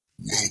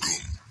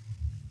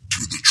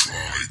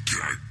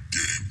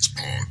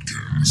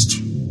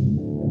Podcast.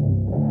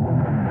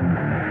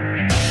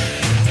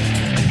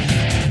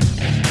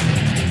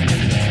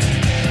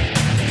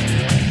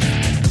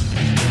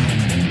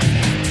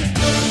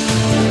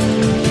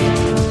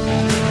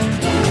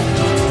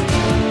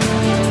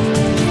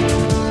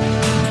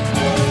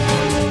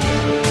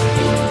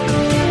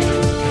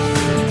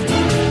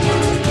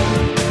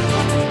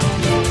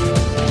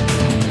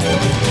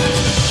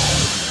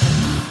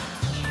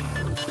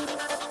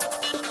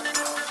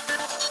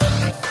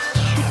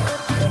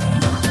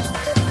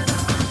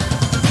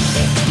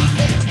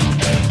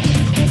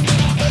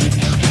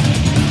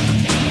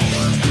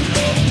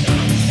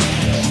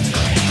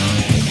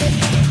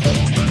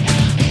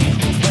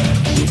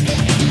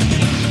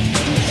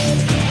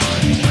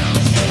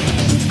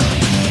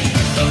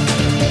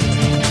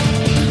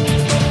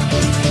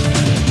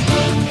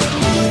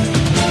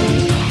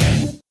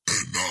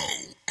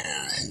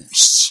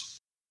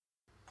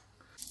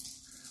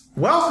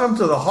 Welcome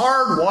to the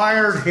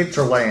Hardwired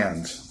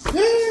Hinterland.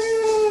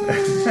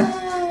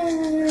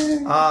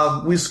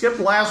 We skipped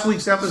last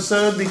week's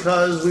episode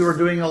because we were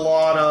doing a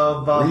lot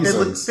of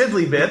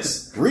fiddly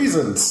bits.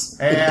 Reasons.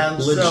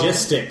 And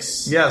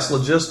logistics. Yes,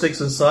 logistics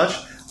and such.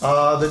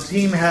 The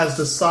team has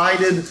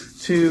decided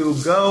to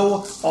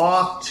go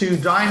off to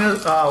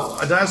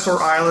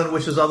Dinosaur Island,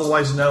 which is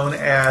otherwise known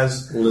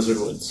as Lizard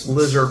Woods.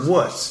 Lizard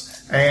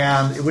Woods,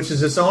 and which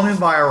is its own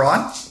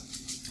environ.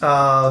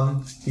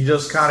 You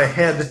just kind of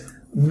head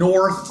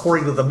north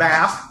according to the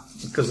map,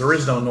 because there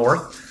is no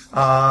north,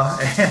 and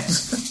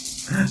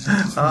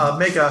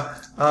make a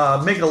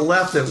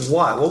left at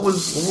what? What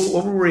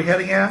were we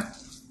heading at?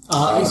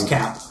 Ice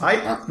Cap. We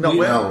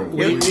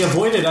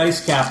avoided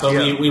Ice Cap, but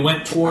we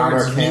went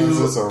towards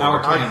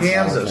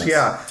Arkansas.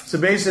 Yeah. So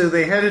basically,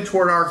 they headed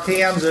toward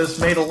Arkansas,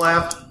 made a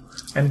left,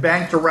 and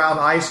banked around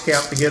Ice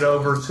Cap to get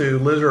over to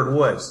Lizard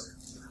Woods.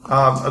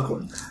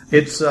 They're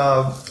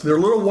a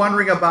little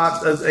wondering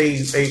about a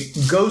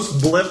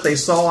ghost blip they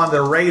saw on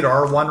their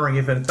radar, wondering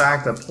if in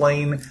fact a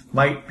plane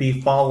might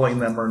be following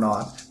them or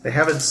not. They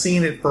haven't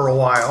seen it for a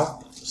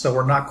while, so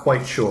we're not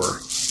quite sure.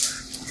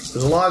 There's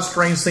a lot of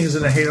strange things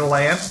in the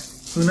Hinterland.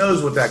 Who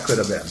knows what that could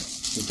have been?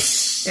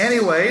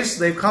 Anyways,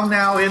 they've come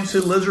now into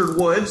Lizard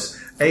Woods,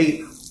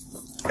 a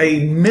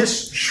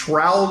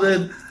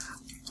mist-shrouded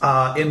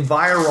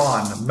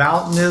environ,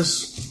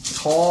 mountainous,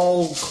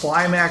 tall,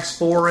 climax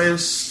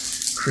forest,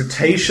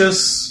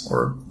 Cretaceous,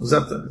 or is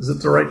it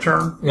the right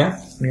term? Yeah.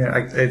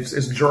 Yeah,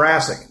 it's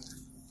Jurassic.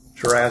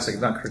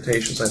 Jurassic, not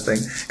Cretaceous, I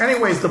think.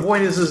 Anyways, the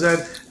point is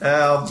that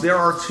there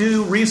are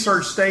two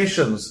research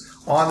stations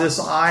on this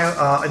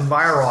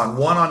environ,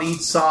 one on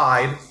each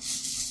side.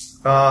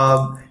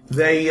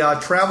 They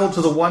travel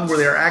to the one where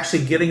they're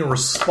actually getting a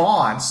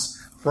response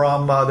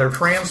from their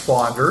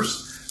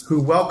transponders,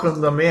 who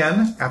welcomed them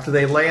in after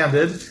they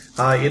landed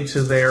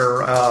into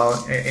their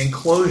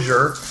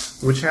enclosure,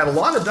 which had a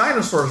lot of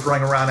dinosaurs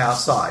running around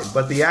outside.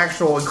 But the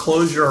actual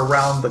enclosure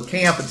around the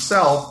camp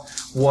itself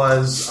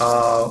was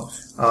not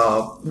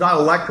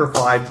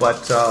electrified,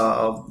 but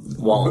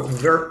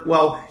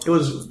it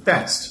was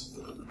fenced,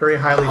 very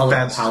highly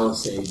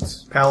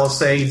fenced.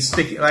 Palisades.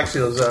 Sticky.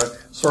 Actually, it was a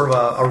sort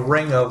of a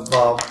ring of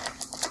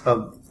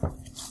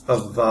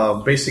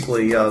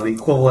basically the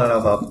equivalent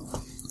of a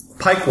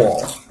pike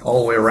wall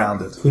all the way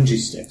around it. Punji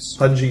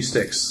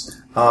sticks.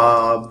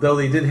 Though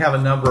they did have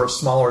a number of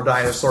smaller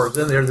dinosaurs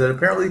in there that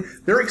apparently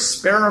they're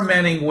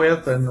experimenting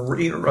with and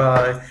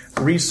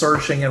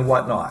researching and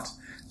whatnot.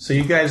 So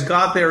you guys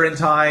got there in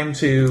time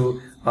to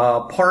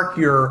park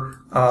your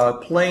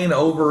plane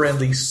over in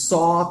the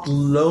soft,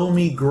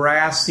 loamy,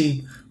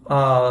 grassy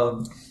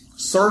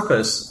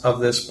surface of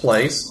this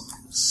place,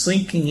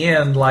 sinking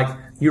in like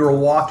you were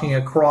walking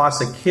across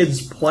a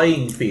kid's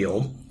playing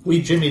field.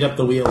 We jimmied up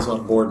the wheels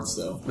on boards,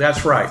 though.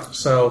 That's right.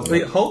 So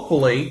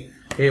hopefully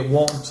it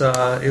won't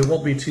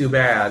be too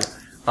bad.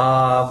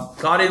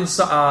 Got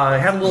inside,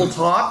 had a little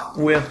talk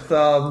with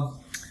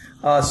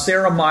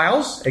Sarah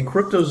Miles, a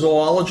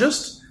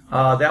cryptozoologist.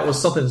 That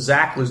was something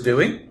Zach was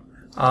doing.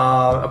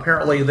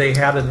 Apparently, they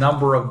had a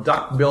number of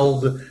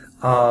duck-billed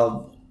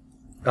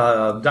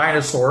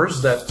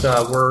dinosaurs that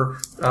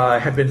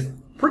had been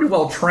pretty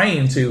well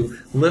trained to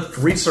lift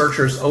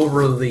researchers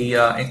over the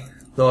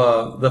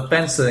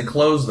fence that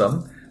enclosed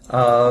them.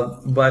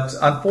 But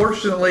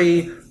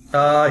unfortunately,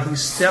 he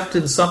stepped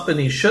in something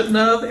he shouldn't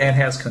have and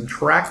has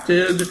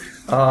contracted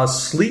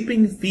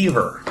sleeping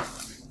fever.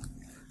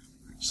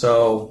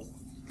 So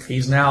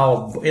he's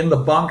now in the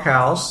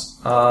bunkhouse,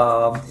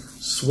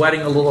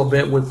 sweating a little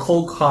bit with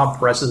cold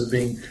compresses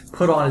being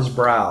put on his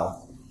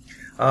brow.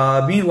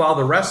 Meanwhile,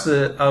 the rest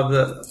of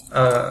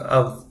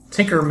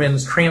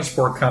Tinkerman's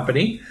transport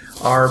company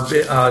are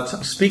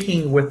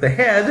speaking with the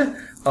head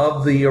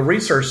of the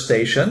research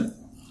station.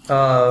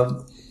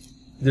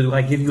 Did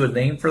I give you a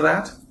name for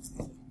that?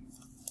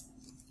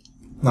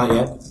 Not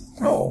yet.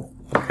 Oh,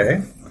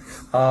 okay.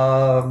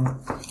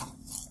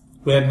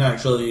 We hadn't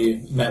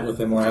actually met with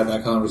him or had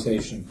that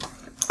conversation.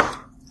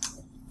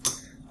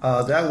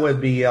 That would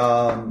be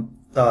Alan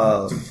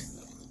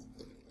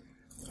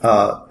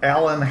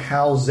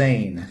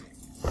Halzane.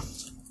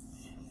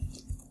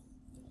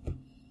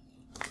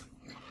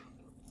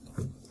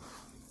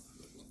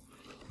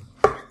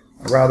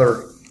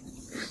 rather,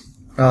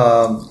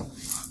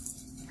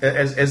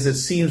 as it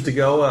seems to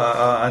go,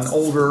 an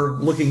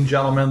older-looking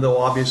gentleman, though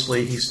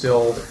obviously he's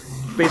still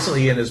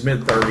basically in his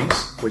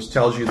mid-30s, which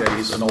tells you that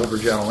he's an older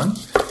gentleman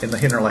in the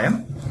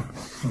hinterland.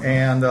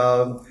 And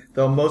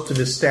though most of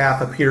his staff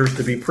appears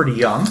to be pretty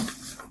young.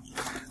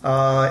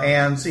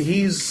 And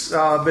he's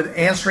been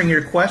answering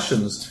your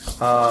questions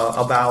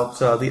about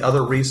the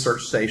other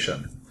research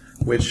station,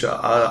 which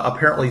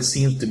apparently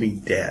seems to be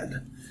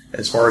dead,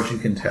 as far as you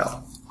can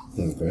tell.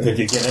 Okay. Did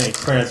you get any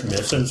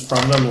transmissions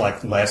from them,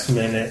 like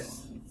last-minute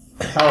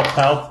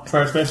help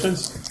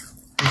transmissions?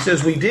 He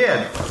says we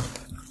did.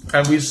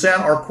 And we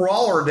sent our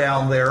crawler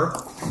down there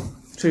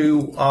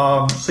to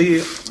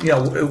see, we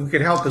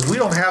could help, because we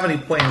don't have any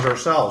planes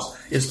ourselves.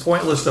 It's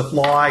pointless to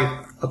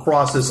fly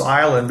across this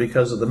island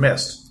because of the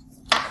mist.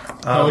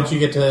 How would you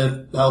get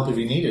to help if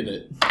you needed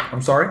it?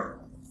 I'm sorry?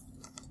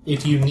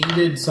 If you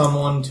needed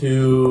someone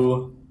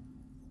to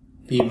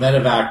be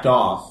medevaced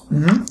off,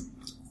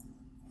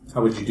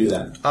 how would you do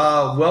that?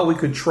 Well, we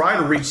could try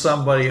to reach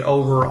somebody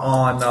over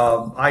on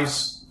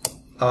ice,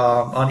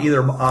 on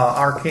either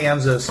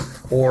Arkansas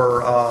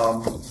or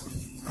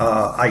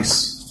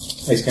ice.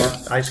 Ice cap?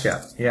 Ice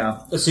cap, yeah.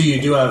 So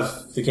you do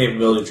have the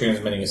capability of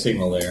transmitting a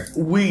signal there.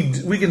 We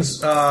do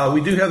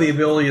have the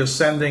ability of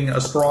sending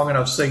a strong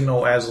enough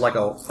signal as like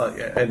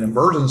an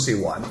emergency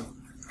one,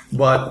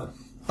 but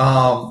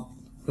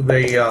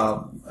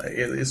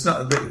it's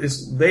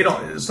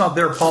not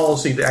their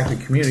policy to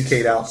actually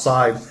communicate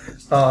outside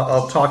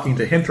of talking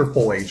to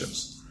Interpol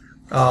agents.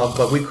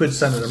 But we could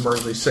send an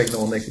emergency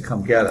signal and they could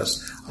come get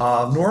us.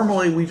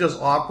 Normally, we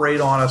just operate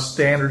on a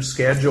standard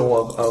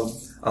schedule of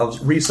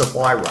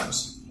resupply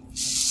runs.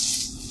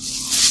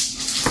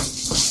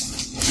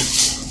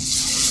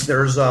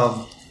 There's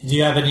Do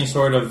you have any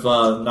sort of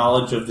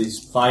knowledge of these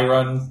fly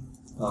run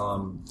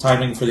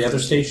timing for the other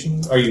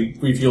station? Are you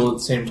refueled at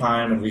the same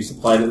time and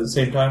resupplied at the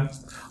same time?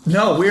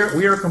 No, we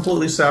are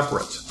completely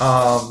separate.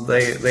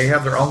 They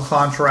have their own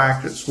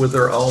contracts with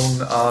their own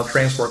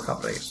transport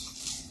companies.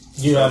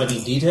 Do you have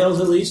any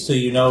details, at least, so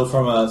you know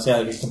from a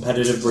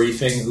competitive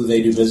briefing who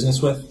they do business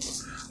with?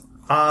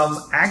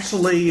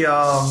 Actually,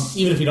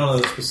 even if you don't know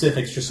the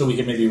specifics, just so we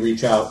can maybe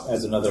reach out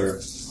as another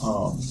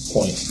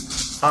point.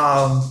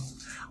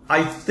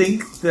 I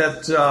think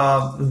that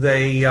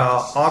they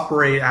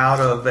operate out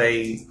of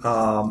a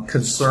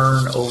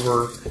concern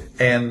over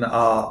in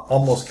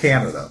almost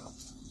Canada.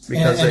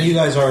 Because and you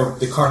guys are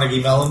the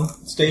Carnegie Mellon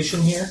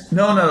station here?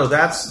 No,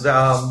 that's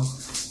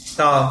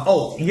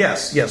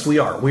yes, we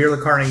are. We are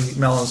the Carnegie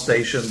Mellon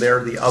station.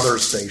 They're the other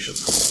station.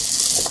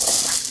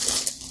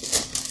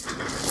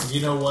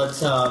 You know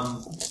what?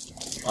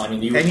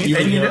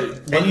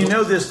 You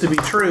know this to be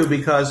true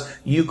because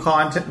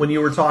when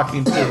you were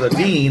talking to the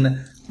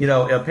dean,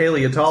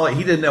 Paleontology,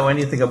 he didn't know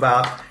anything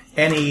about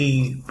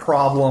any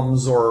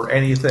problems or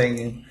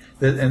anything.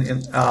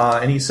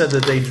 And he said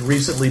that they'd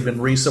recently been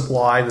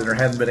resupplied and there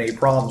hadn't been any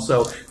problems.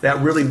 So that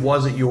really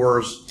wasn't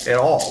yours at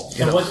all.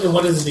 And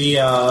what is the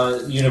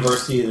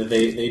university that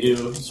they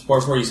do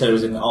sport for? You said it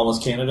was in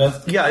almost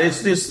Canada? Yeah,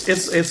 it's the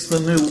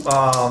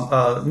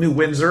New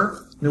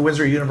Windsor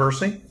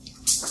University.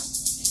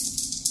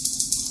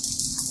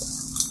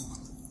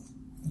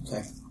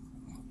 Okay.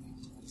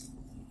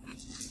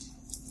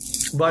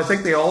 But I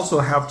think they also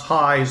have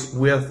ties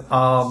with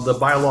the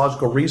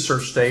Biological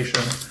Research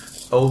Station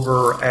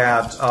over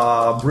at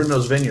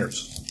Bruno's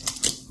Vineyards.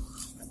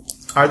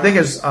 I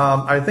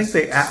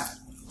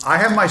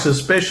have my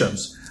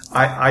suspicions.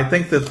 I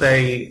think that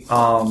they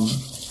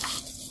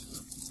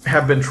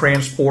have been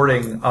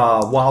transporting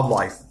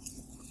wildlife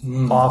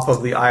off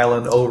of the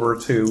island over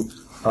to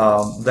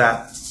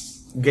that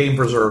game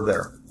preserve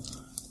there.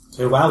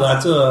 So, wow,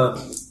 that's a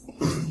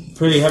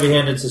pretty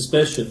heavy-handed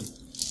suspicion.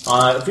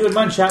 If you would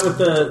mind chat with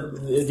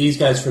these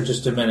guys for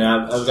just a minute,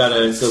 I've got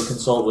to go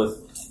consult with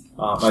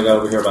my guy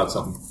over here about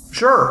something.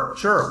 Sure.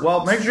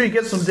 Well, make sure you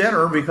get some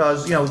dinner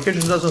because, the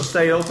kitchen doesn't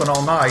stay open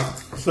all night.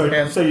 So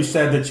you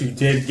said that you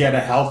did get a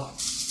help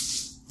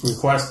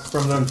request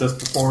from them just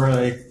before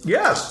they...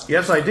 Yes,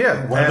 I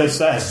did. What did they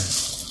say?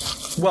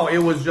 Well, it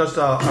was just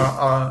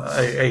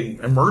a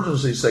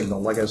emergency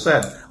signal. Like I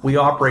said, we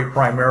operate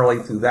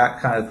primarily through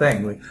that kind of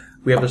thing.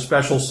 We have a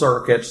special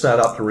circuit set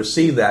up to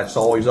receive that. It's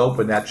always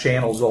open. That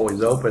channel's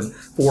always open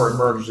for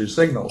emergency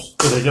signals.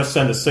 So they just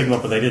send a signal,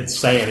 but they didn't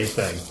say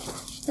anything.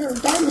 There are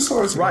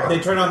dinosaurs. Right. They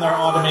turn on their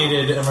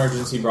automated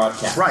emergency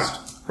broadcast. Right.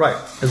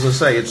 As I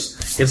say,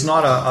 it's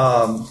not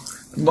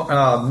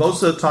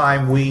most of the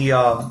time we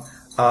our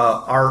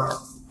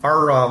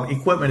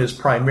equipment is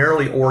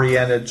primarily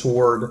oriented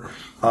toward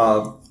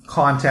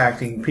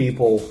contacting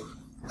people,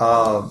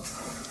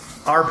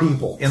 our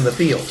people in the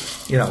field.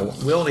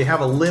 We only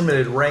have a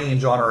limited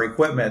range on our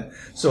equipment.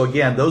 So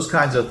again, those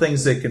kinds of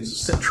things that can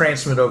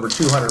transmit over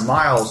 200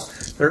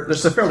 miles,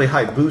 there's a fairly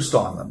high boost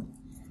on them.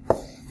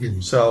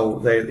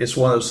 So it's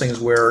one of those things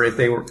where if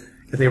they were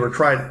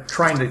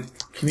trying to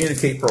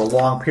communicate for a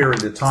long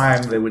period of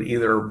time, they would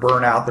either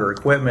burn out their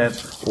equipment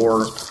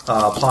or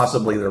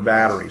possibly their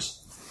batteries.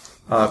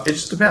 It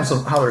just depends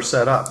on how they're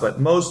set up. But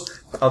most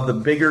of the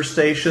bigger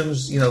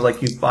stations,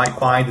 like you might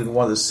find in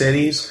one of the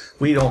cities,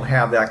 we don't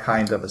have that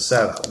kind of a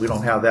setup. We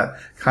don't have that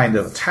kind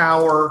of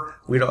tower.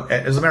 We don't.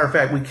 As a matter of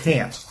fact, we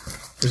can't.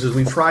 Because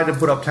we've tried to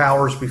put up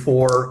towers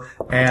before,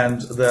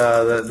 and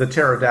the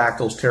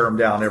pterodactyls tear them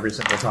down every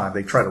single time.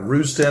 They try to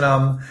roost in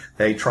them.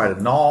 They try to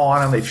gnaw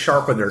on them. They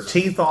sharpen their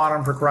teeth on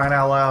them, for crying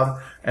out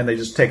loud, and they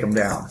just take them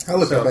down. I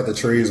look up at the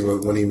trees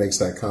when he makes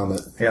that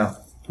comment. Yeah.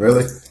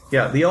 Really?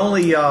 Yeah. The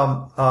only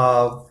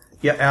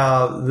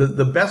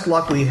the best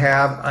luck we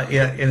have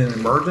in an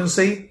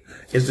emergency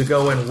is to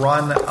go and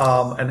run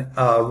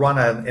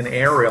an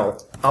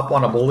aerial up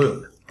on a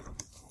balloon.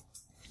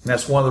 And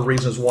that's one of the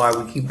reasons why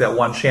we keep that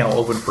one channel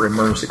open for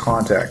emergency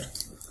contact.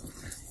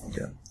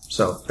 Okay.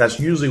 So that's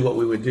usually what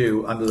we would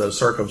do under those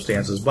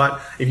circumstances. But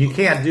if you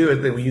can't do it,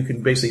 then you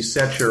can basically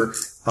set your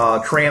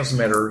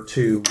transmitter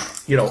to,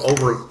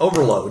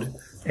 overload,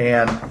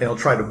 and it'll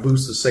try to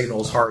boost the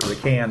signal as hard as it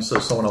can so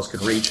someone else can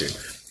reach you.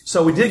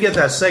 So we did get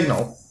that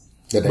signal.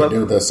 Did they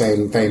do the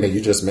same thing that you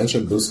just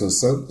mentioned, boosting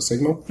the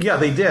signal? Yeah,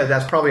 they did.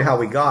 That's probably how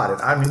we got it.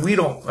 I mean, we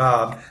don't.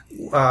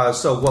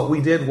 So what we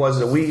did was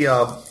that we,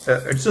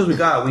 as soon as we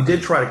got it, we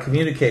did try to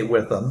communicate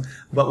with them,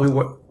 but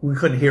we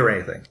couldn't hear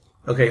anything.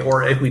 Okay,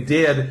 or if we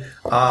did,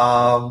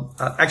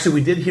 actually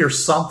we did hear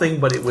something,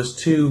 but it was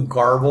too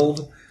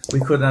garbled. We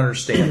couldn't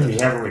understand Do it. you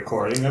have a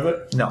recording of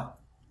it? No.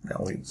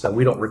 So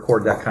we don't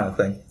record that kind of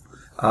thing.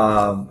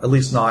 At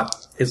least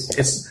not.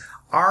 It's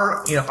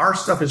our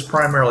stuff is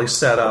primarily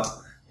set up,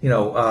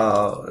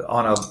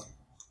 on a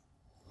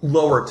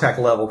lower tech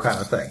level kind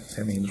of thing.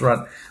 I mean,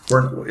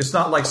 it's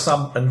not like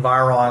some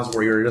environs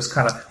where you're just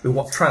trying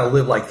to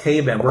live like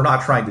cavemen. We're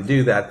not trying to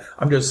do that.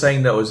 I'm just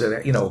saying though, is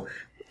that,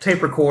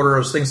 tape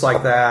recorders, things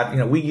like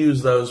that, we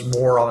use those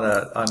more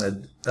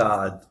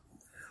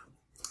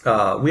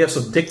we have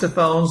some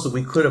dictaphones that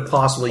we could have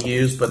possibly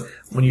used, but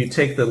when you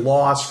take the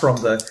loss from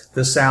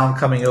the sound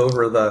coming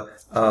over the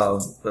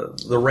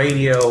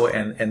radio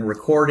and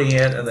recording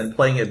it and then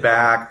playing it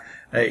back,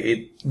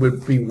 it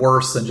would be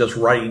worse than just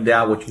writing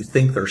down what you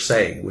think they're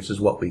saying, which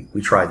is what we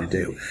tried to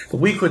do. But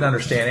we couldn't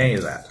understand any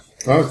of that.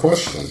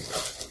 Question.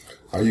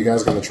 Are you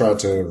guys going to try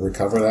to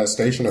recover that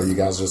station, or are you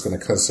guys just going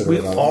to consider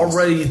it?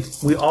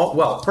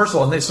 Well, first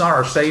of all, it's not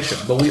our station,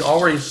 but we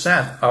already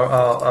sent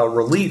a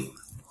relief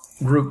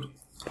group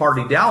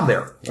party down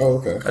there. Oh,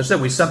 okay. I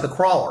said we sent the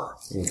crawler.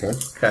 Okay.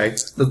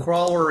 The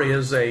crawler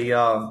is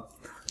a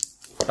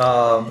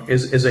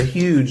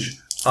huge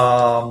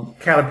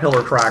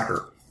Caterpillar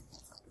tractor,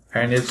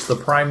 and it's the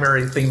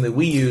primary thing that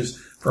we use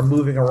for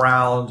moving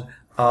around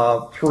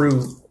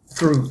through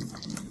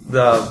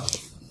the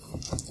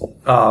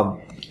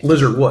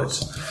Lizard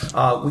Woods.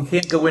 We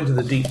can't go into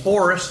the deep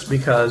forest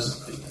because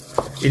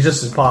it's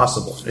just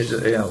impossible.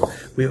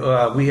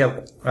 We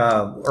have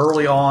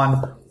early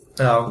on,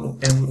 and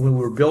when we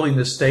were building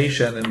this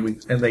station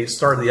and they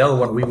started the other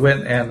one, we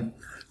went and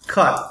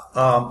cut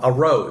a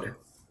road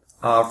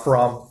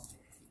from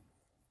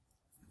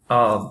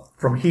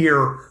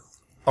here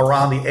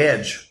around the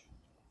edge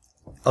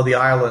of the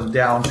island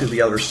down to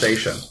the other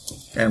station,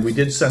 and we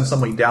did send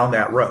somebody down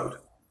that road.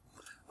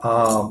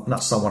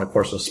 Not someone, of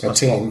course, a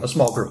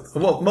small group.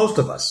 Well, most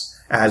of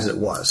us, as it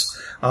was.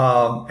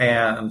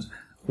 And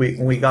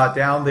when we got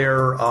down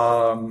there,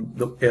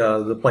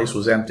 the place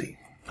was empty.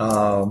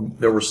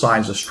 There were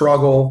signs of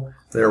struggle.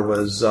 There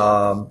was,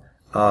 the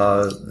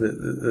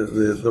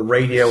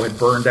radio had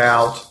burned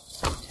out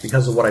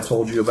because of what I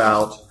told you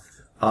about.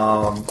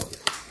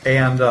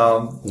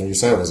 You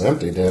said it was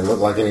empty. Did it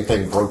look like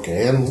anything broke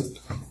in?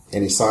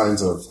 Any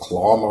signs of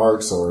claw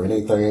marks or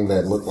anything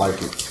that looked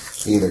like it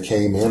either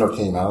came in or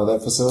came out of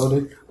that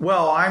facility?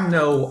 Well, I'm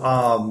no.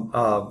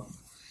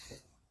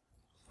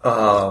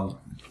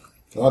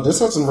 This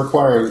doesn't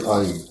require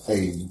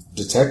a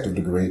detective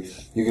degree.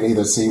 You can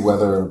either see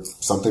whether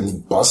something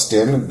bust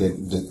in.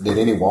 Did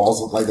any walls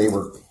look like they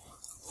were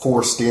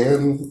forced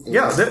in?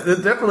 Yeah,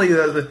 definitely.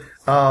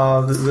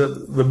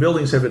 The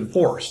buildings have been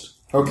forced.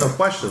 Okay. No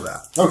question of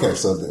that. Okay,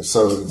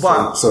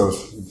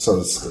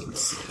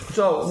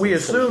 So we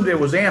assumed it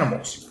was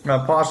animals,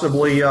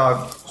 possibly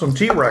some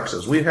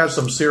T-Rexes. We've had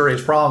some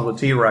serious problems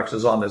with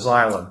T-Rexes on this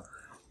island.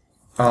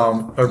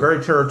 They're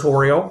very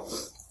territorial,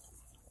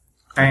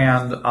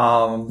 and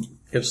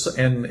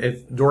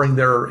if during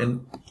their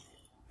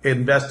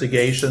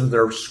investigation,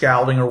 their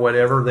scouting or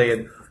whatever, they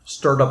had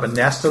stirred up a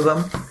nest of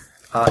them.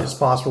 It's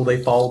possible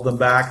they followed them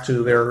back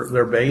to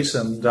their base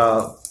and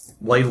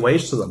laid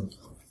waste to them.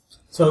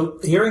 So,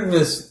 hearing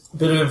this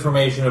bit of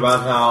information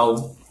about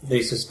how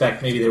they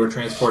suspect maybe they were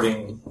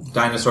transporting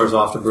dinosaurs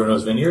off to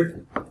Bruno's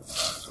Vineyard,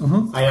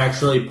 I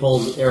actually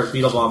pulled Eric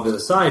Beetlebaum to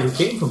the side, who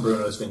came from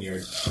Bruno's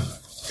Vineyard,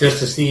 just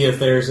to see if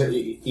there's,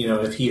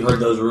 if he heard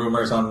those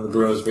rumors on the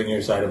Bruno's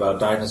Vineyard side about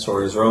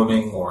dinosaurs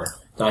roaming or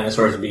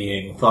dinosaurs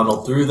being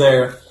funneled through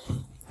there.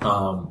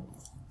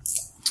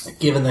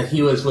 Given that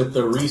he was with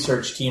the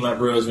research team at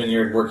Bruno's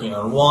Vineyard working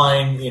on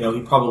wine,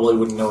 he probably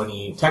wouldn't know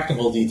any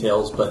technical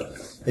details, but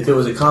if it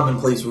was a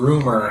commonplace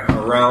rumor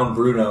around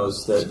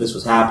Bruno's that this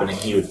was happening,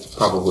 he would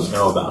probably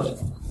know about it.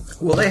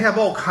 Well, they have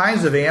all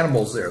kinds of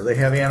animals there. They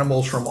have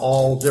animals from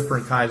all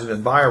different kinds of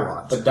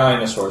environs. But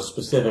dinosaurs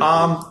specifically.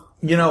 I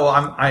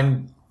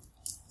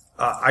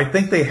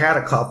think they had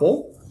a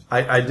couple.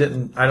 I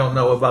don't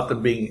know about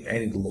them being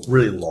any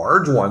really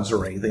large ones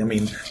or anything. I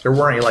mean, there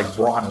weren't any like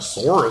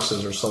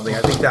brontosauruses or something.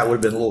 I think that would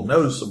have been a little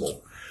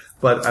noticeable.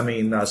 But I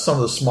mean, some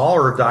of the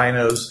smaller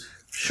dinos,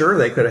 sure,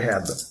 they could have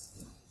had them.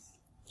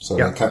 So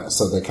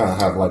they kind of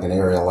have like an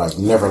area like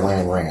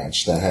Neverland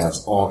Ranch that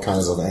has all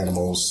kinds of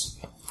animals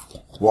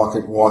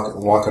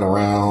walking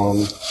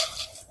around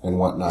and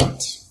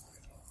whatnot.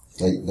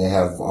 They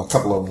have a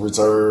couple of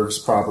reserves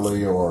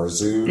probably or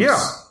zoos.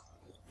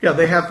 Yeah,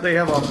 they have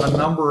a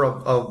number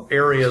of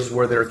areas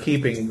where they're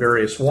keeping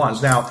various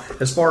ones. Now,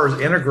 as far as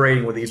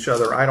integrating with each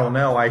other, I don't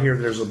know. I hear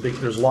there's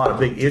a lot of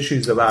big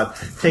issues about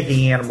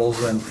taking animals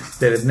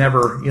that have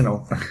never,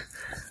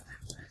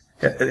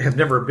 have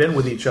never been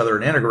with each other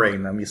and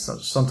integrating them.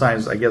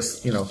 Sometimes, I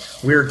guess,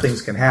 weird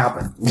things can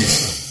happen.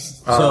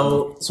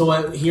 So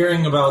I'm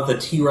hearing about the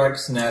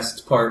T-Rex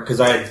nest part,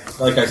 because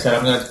like I said,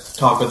 I'm going to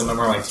talk with a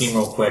member of my team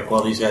real quick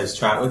while these guys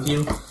chat with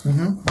you.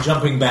 Mm-hmm.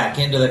 Jumping back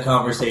into the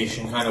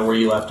conversation, kind of where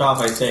you left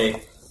off, I'd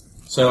say,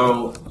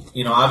 so,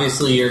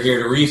 obviously you're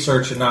here to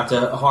research and not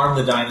to harm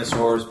the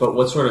dinosaurs, but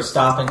what sort of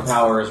stopping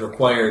power is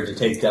required to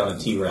take down a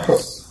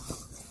T-Rex?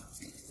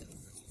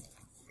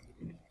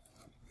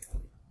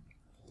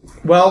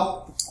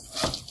 Well,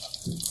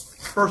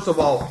 first of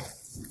all,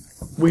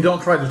 we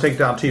don't try to take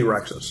down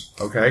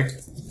T-Rexes, okay?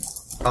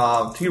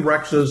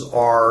 T-Rexes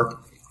are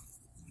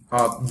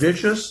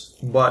vicious,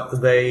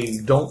 but they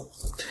don't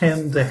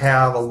tend to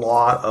have a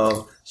lot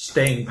of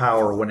staying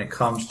power when it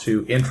comes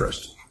to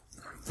interest.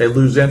 They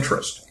lose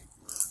interest.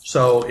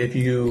 So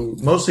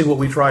mostly what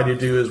we try to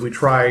do is we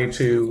try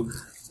to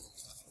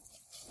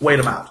wait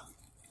them out.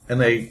 And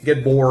they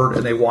get bored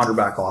and they wander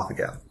back off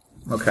again.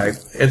 Okay?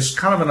 It's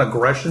kind of an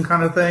aggression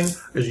kind of thing.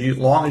 As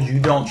long as you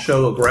don't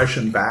show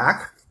aggression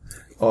back,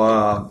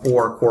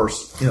 or, of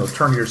course,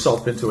 turn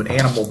yourself into an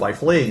animal by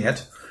fleeing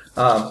it,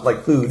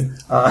 like food.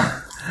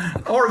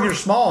 Or if you're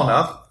small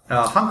enough,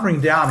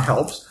 hunkering down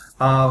helps.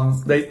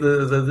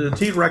 The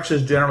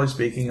T-Rexes, generally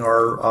speaking,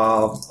 are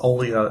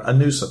only a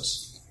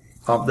nuisance.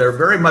 They're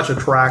very much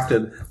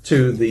attracted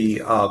to the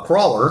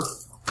crawler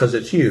because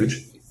it's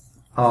huge.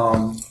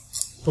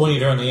 When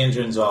you turn the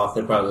engines off,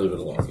 they probably leave it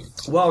alone.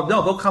 Well,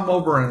 no, they'll come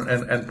over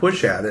and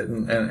push at it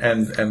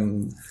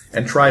and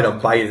try to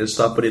bite it and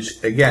stuff. But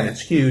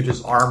it's huge.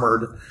 It's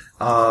armored.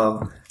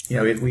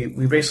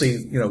 We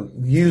basically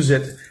use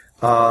it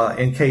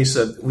in case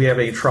we have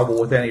any trouble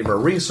with any of our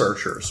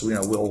researchers.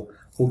 We'll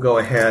go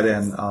ahead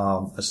and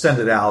send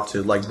it out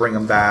to like bring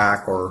them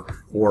back or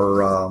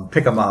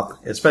pick them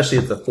up, especially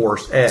at the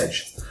forest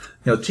edge.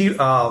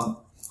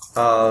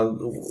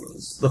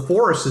 The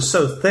forest is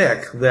so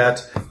thick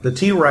that the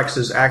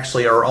T-Rexes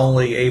actually are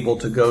only able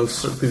to go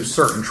through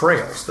certain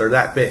trails. They're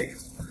that big.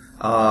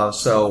 And a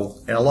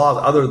lot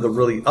of other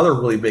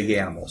really big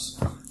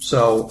animals.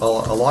 So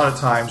a lot of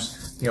times,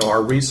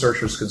 our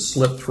researchers can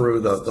slip through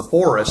the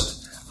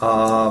forest,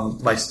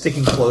 by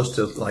sticking close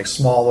to like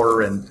smaller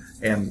and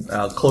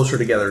closer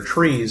together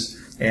trees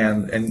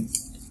and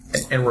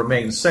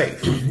remain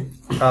safe.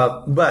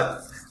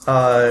 But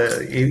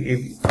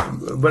if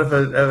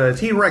a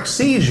T-Rex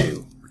sees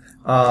you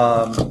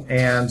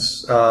and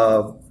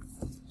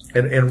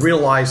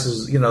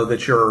realizes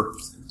that you're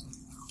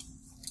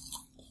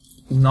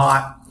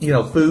not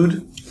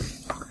food,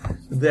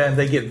 then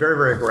they get very,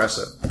 very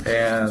aggressive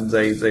and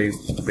they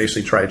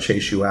basically try to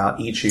chase you out,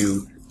 eat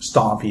you,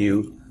 stomp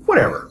you,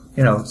 whatever.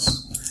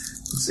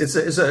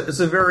 It's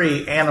a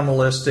very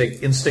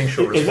animalistic,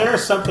 instinctual response. Is there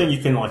something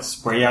you can like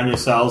spray on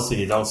yourself so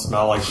you don't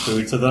smell like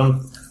food to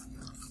them?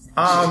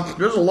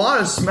 There's a lot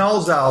of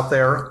smells out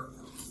there.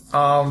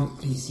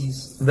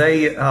 Feces.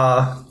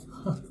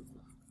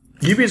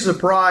 You'd be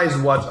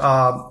surprised what,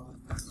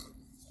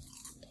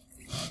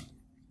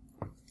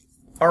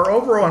 our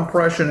overall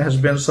impression has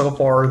been so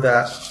far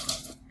that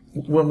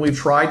when we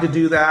tried to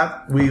do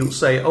that, we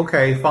say,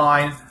 okay,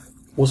 fine,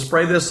 we'll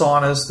spray this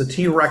on us. The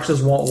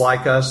T-Rexes won't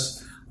like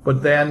us,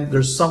 but then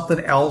there's something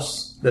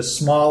else that's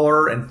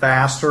smaller and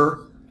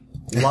faster,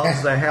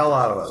 loves the hell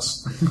out of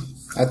us.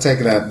 I take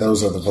it that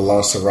those are the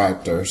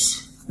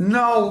velociraptors.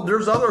 No,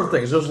 there's other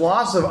things. There's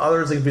lots of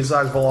other things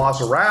besides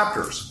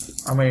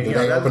velociraptors. I mean, do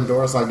they open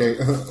doors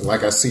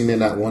like I seen in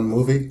that one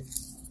movie?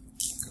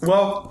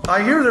 Well,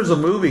 I hear there's a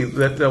movie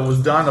that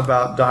was done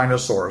about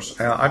dinosaurs.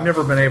 I've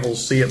never been able to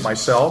see it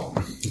myself.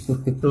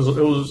 It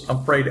was, I'm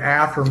afraid,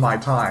 after my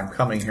time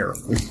coming here.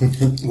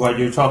 What,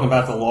 you're talking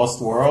about The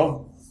Lost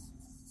World?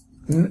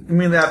 You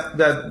mean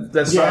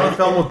that silent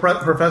film with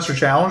Professor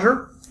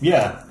Challenger?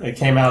 Yeah, it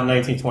came out in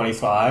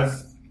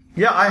 1925.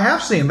 Yeah, I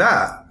have seen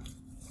that.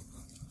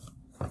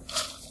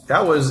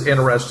 That was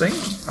interesting.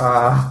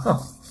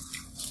 Of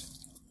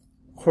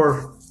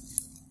course,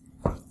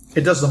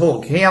 it doesn't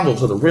hold a candle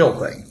to the real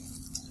thing.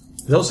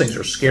 Those things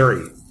are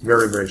scary.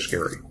 Very, very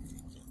scary.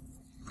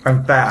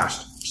 And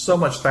fast. So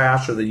much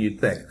faster than you'd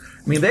think.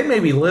 I mean, they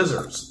may be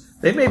lizards.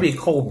 They may be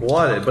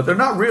cold-blooded, but they're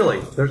not really.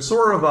 They're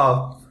sort of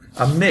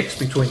a mix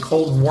between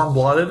cold and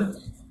warm-blooded,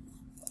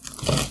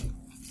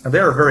 and they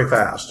are very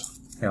fast.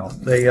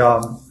 They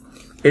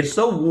it's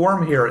so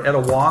warm here at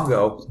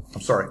Etawango.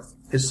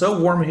 It's so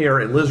warm here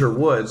at Lizard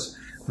Woods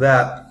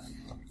that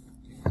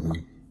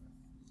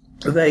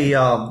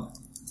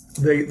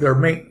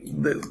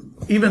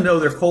even though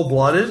they're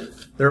cold-blooded,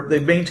 they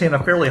maintain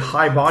a fairly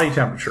high body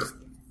temperature,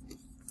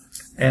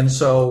 and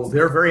so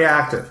they're very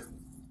active.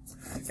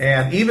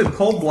 And even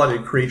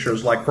cold-blooded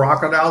creatures like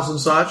crocodiles and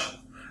such,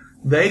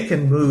 they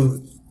can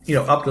move,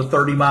 up to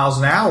 30 miles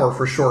an hour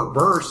for short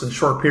bursts and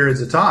short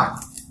periods of time.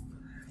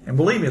 And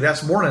believe me,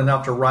 that's more than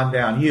enough to run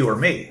down you or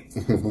me.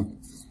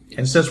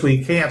 And since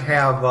we can't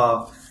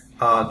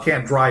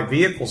can't drive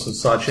vehicles and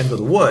such into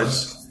the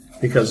woods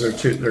because they're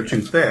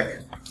too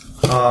thick,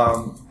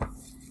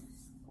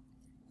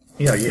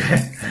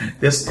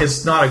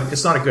 it's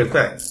not a good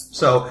thing.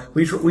 So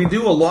we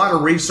do a lot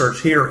of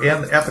research here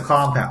at the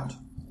compound.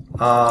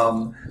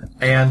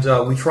 And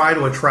we try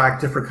to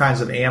attract different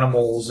kinds of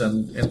animals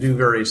and do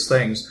various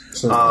things.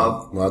 So,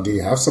 do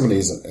you have some of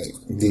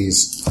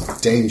these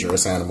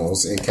dangerous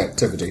animals in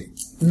captivity?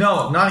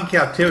 No, not in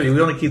captivity. We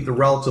only keep the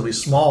relatively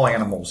small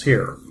animals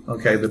here.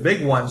 Okay, the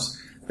big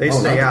ones, they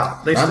stay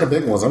out. Not the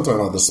big ones. I'm talking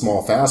about the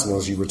small, fast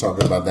ones you were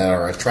talking about that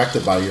are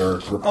attracted by your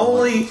report.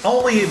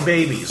 Only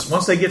babies.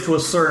 Once they get to a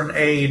certain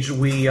age,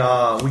 we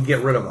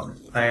get rid of them.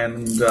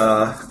 And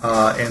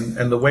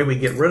the way we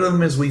get rid of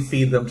them is we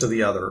feed them to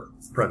the other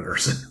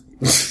predators.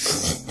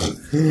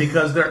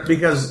 because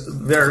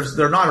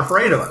they're not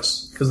afraid of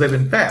us because they've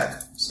been fed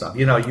stuff.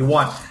 You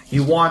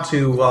want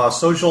to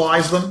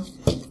socialize them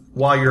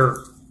while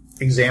you're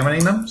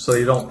examining them so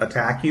they don't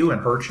attack you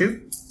and hurt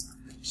you.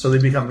 So they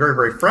become very,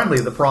 very friendly.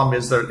 The problem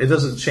is that it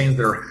doesn't change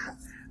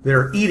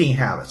their eating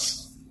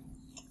habits.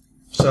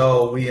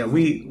 So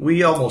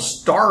we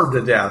almost starved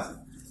to death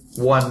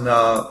one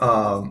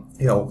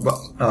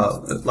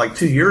like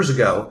 2 years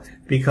ago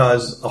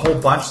because a whole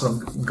bunch of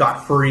them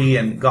got free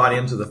and got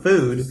into the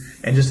food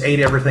and just ate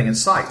everything in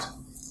sight.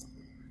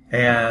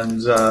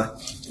 And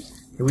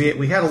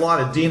we had a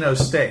lot of dino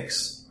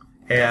steaks,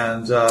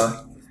 and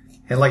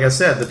like I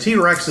said, the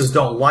T-Rexes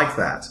don't like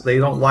that. They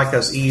don't like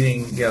us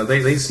eating.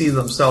 They see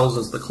themselves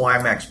as the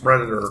climax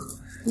predator.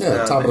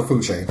 Yeah, top of the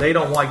food chain. They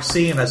don't like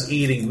seeing us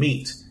eating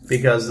meat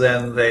because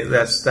then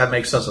that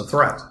makes us a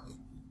threat.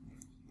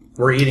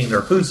 We're eating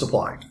their food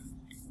supply.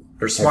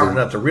 They're smart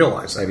enough to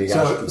realize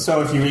that.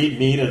 So if you eat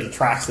meat, it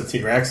attracts the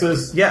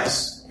T-Rexes?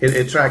 Yes. It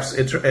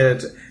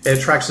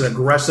attracts an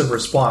aggressive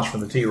response from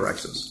the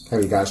T-Rexes.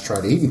 Have you guys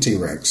tried eating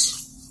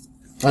T-Rex?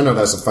 I know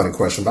that's a funny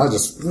question, but I'm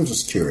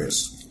just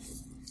curious.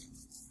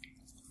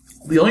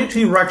 The only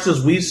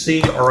T-Rexes we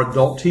see are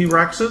adult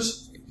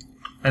T-Rexes,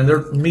 and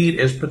their meat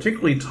is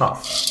particularly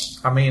tough.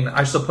 I mean,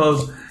 I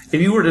suppose if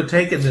you were to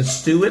take it and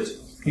stew it,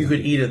 you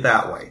could eat it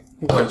that way.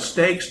 But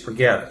steaks,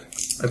 forget it.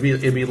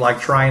 It'd be like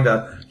trying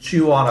to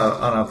chew on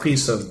a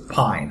piece of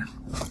pine.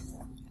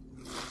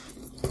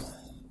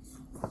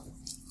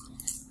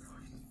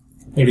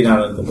 Maybe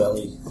not in the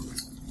belly.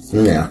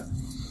 Yeah.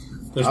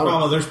 There's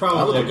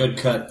probably a good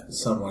cut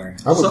somewhere.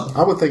 I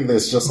would think that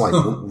it's just like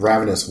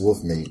ravenous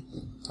wolf meat.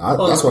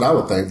 That's what I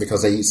would think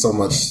because they eat so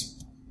much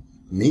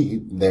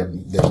meat, their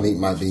meat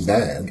might be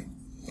bad.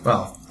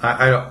 Well,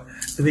 I don't.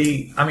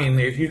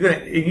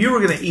 If you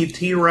were gonna eat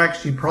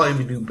T-Rex, you'd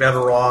probably do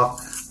better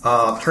off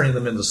turning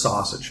them into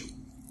sausage.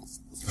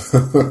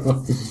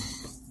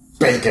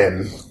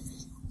 Bacon.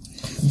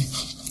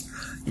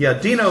 Yeah,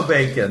 Dino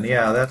bacon.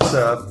 Yeah, that's.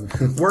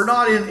 We're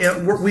not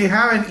we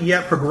haven't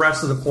yet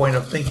progressed to the point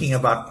of thinking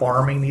about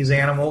farming these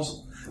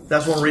animals.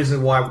 That's one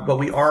reason why. But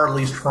we are at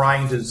least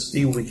trying to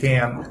see what we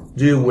can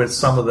do with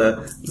some of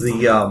the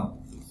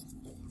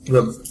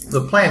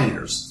plant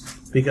eaters,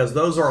 because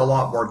those are a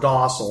lot more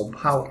docile.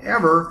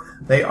 However,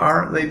 they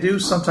do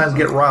sometimes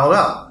get riled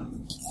up,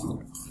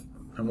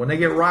 and when they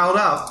get riled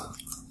up,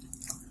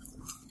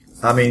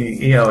 I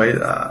mean,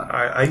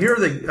 I hear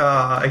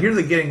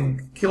that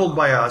getting killed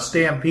by a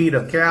stampede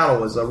of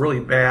cattle is a really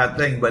bad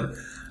thing, but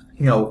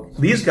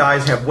these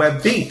guys have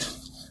webbed feet.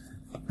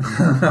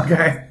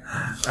 Okay,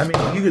 I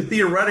mean, you could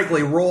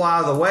theoretically roll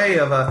out of the way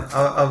of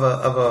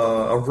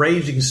a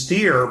raging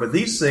steer, but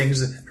these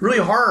things, it's really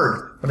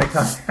hard when they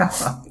come down.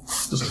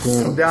 Just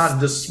come down and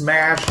just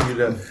smash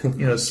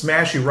you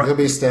smash you right. You'll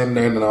be standing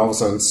there and then all of a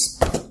sudden.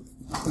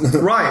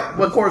 Right.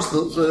 Well, of course,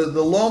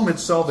 the loam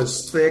itself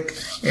is thick,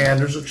 and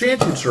there's a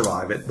chance you'd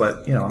survive it.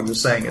 But I'm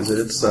just saying is that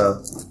it's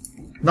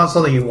not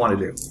something you want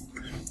to do.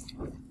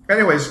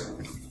 Anyways,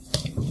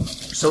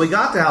 so we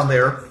got down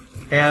there,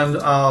 and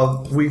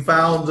we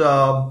found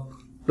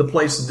the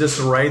place in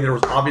disarray. There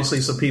was obviously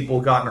some people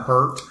who gotten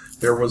hurt.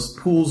 There was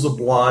pools of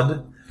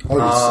blood.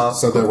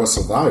 So there were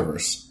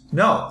survivors.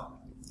 No,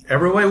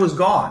 everybody was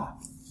gone.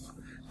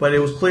 But it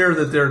was clear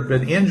that there had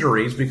been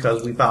injuries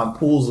because we found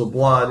pools of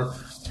blood.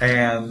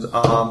 And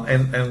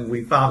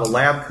we found a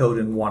lab coat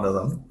in one of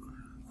them.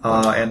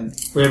 And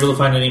were you able to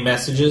find any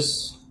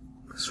messages?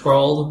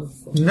 scrawled?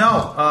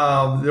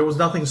 No, there was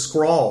nothing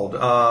scrawled.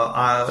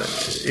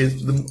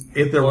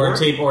 If there were a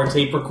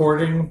tape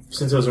recording,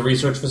 since it was a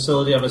research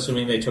facility, I'm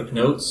assuming they took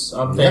notes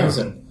on things.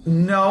 Yeah. And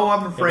no,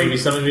 I'm afraid maybe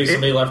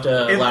somebody left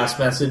a last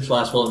message,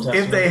 last will and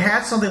testament. If they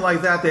had something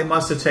like that, they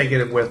must have taken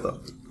it with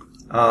them.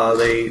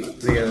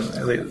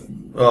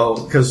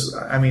 Because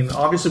I mean,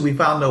 obviously we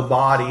found no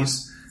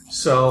bodies.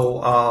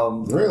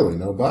 So really,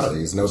 no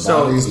bodies, no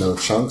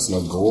chunks,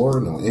 no gore,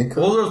 no ink.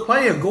 Well, there was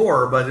plenty of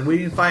gore, but we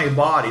didn't find any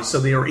bodies.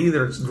 So they were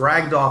either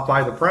dragged off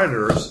by the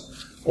predators,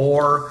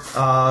 or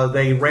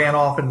they ran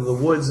off into the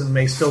woods and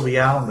may still be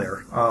out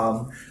there.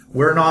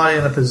 We're not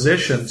in a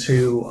position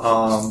to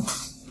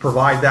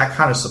provide that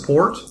kind of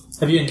support.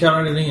 Have you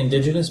encountered any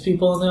indigenous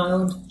people on the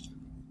island?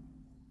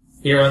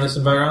 Here on this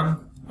environment?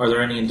 Are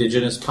there any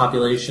indigenous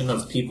population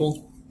of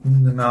people?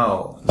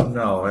 No.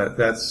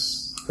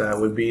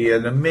 That would be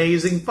an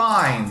amazing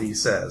find, he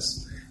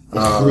says.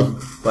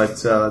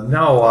 But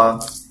no,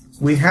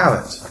 we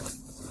haven't.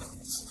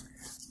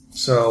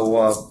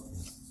 So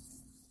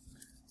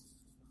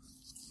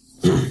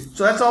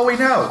that's all we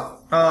know.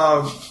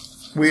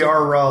 We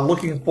are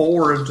looking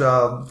forward.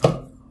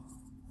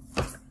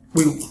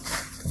 We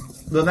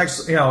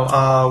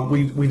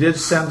did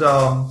send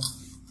on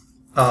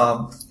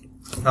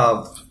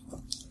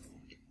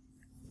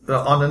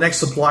the next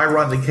supply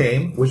run that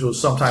came, which was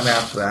sometime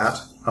after that.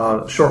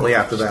 Shortly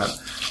after that,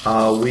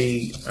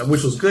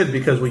 which was good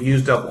because we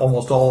used up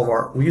almost all of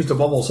our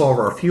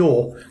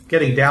fuel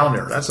getting down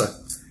there. That's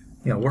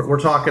we're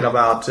talking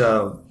about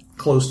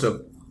close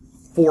to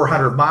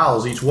 400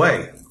 miles each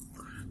way.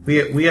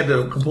 We had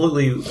to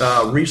completely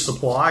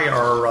resupply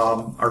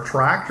our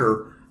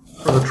tractor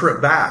for the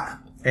trip back,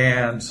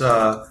 and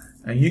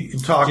you can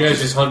talk. Do you guys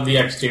just hug the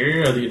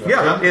exterior of the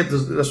yeah? That's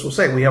what I'm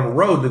saying. We have a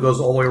road that goes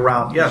all the way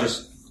around. Yeah,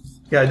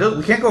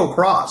 we can't go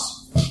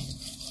across.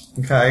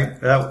 Okay,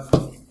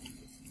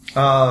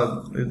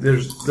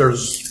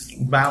 there's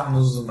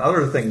mountains and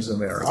other things in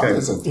there. Okay,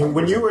 and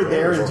when you were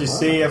there, did you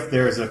see if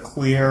there's a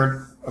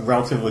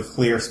relatively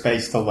clear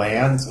space to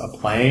land a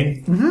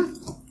plane? Mm-hmm.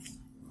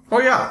 Oh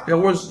yeah, there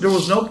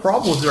was no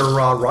problem with their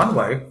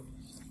runway.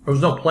 There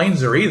was no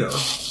planes there either.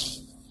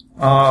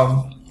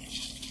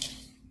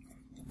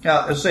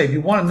 Let's say if you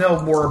want to know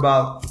more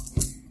about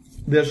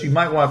this, you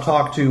might want to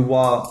talk to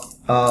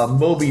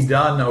Moby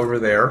Dunn over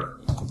there.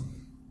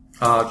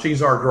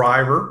 She's our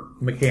driver,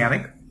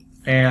 mechanic,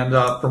 and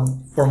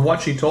from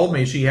what she told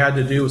me, she had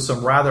to do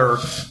some rather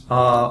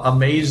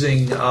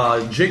amazing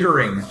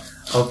jiggering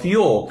of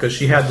fuel because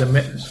she had to.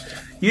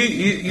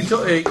 You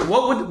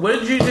told, what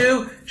did you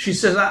do? She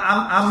says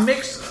I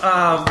mixed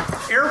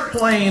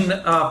airplane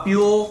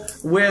fuel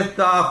with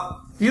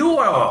fuel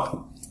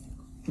oil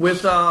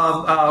with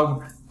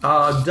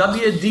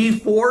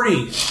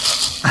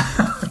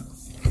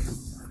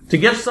WD-40 to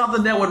get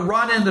something that would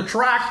run in the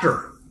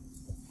tractor.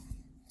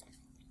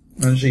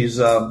 And she's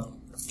and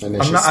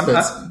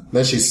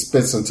then she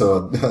spits into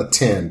a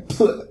tin.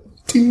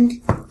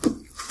 Ting.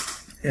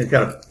 It's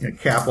got a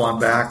cap on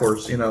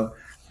backwards, She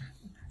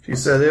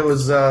said it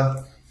was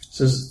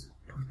says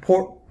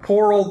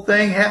poor old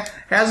thing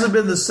hasn't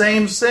been the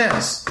same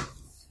since.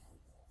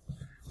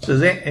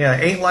 Says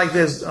ain't like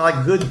this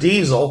like good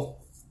diesel.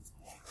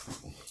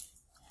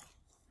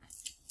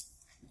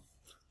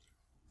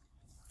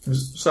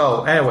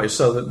 So anyway,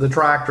 the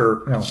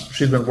tractor,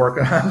 she's been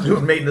working on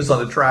doing maintenance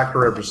on the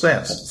tractor ever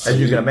since, as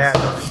you can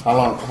imagine. How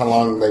long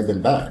have they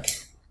been back?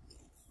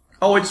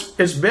 Oh,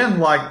 it's been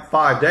like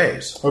 5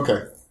 days.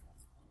 Okay.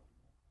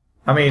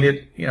 I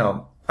mean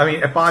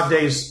 5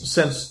 days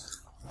since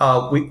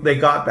they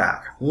got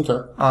back.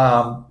 Okay.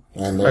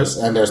 And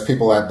there's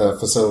people at the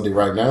facility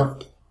right now?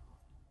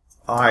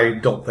 I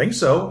don't think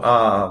so.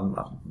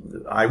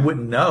 I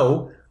wouldn't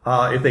know.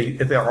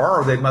 If there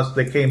are,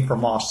 they came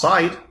from off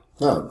site.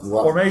 Oh,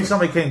 well. Or maybe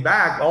somebody came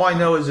back. All I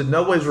know is that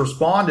nobody's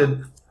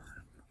responded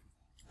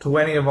to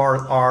any of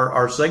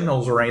our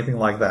signals or anything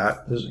like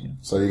that.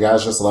 So you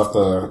guys just left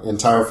the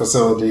entire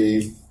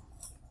facility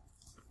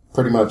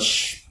pretty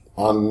much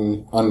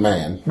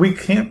unmanned. We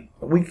can't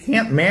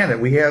man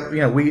it. We have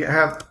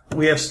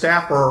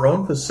staff for our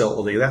own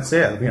facility. That's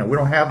it. We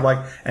don't have like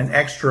an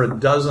extra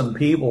dozen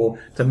people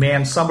to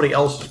man somebody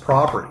else's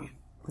property.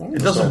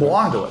 It doesn't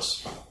belong to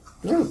us.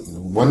 Yeah.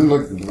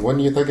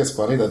 Wouldn't you think it's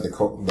funny that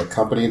the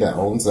company that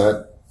owns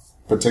that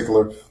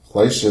particular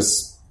place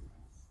just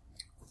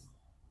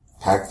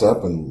packed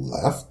up and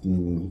left?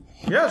 And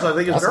yes, I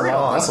think it's very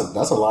odd.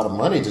 That's a lot of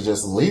money to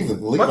just leave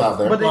out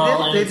there. But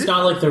it's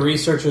not like the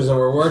researchers that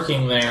were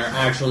working there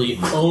actually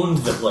owned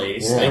the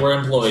place. Yeah. They were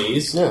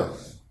employees. Yeah.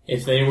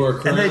 If they were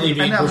currently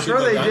being I'm pursued sure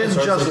by they dinosaurs,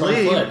 didn't just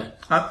they leave.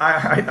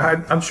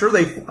 I'm sure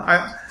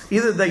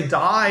either they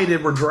died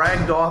and were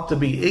dragged off to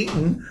be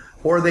eaten,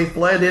 or they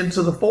fled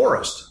into the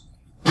forest,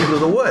 into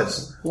the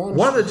woods.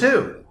 One of the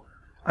two.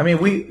 I mean,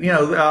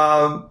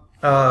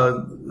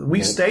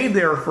 we stayed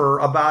there for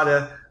about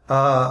a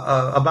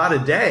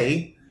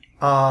day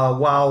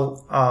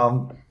while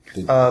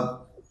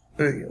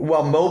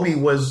Moby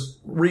was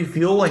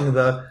refueling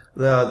the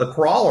the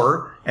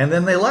crawler, and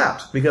then they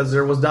left because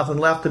there was nothing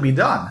left to be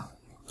done.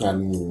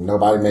 And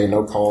nobody made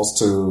no calls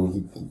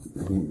to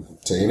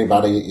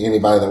anybody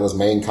that was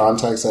main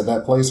contacts at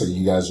that place, or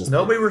you guys just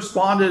nobody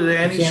responded to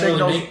any You can't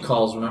signals. really make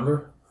calls,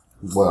 remember?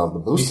 Well, the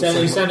booster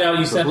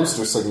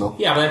booster signal.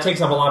 Yeah, but that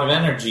takes up a lot of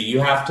energy. You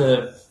have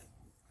to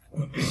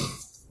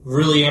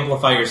really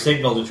amplify your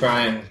signal to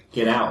try and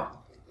get out.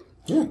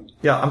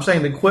 Yeah, I'm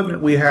saying the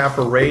equipment we have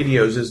for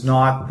radios is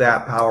not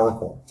that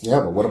powerful. Yeah,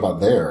 but what about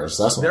theirs?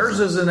 Theirs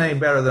isn't any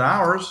better than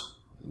ours.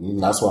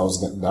 That's what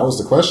that was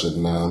the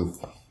question.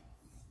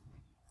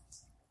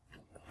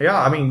 Yeah,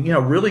 I mean,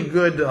 really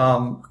good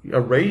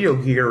radio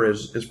gear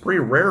is pretty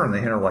rare in the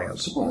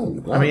hinterlands.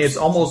 I mean, it's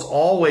almost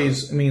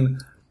always. I mean,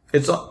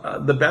 it's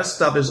the best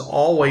stuff is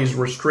always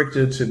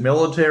restricted to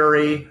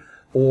military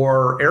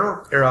or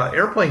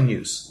airplane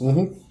use.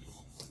 Mm-hmm.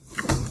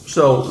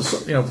 So,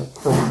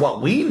 for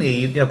what we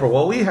need, for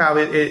what we have,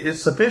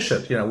 it's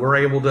sufficient. We're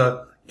able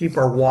to keep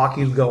our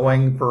walkies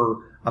going for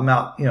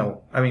amount.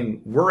 I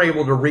mean, we're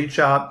able to reach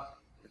out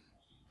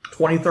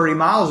 20, 30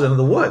 miles into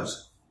the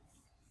woods.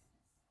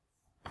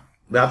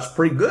 That's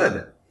pretty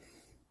good.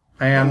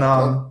 And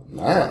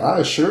I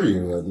assure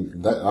you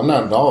that I'm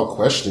not at all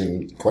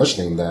questioning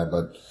that,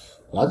 but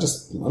I'm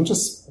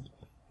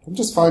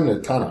just finding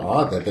it kind of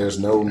odd that there's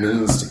no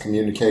means to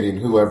communicating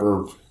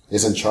whoever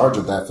is in charge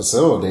of that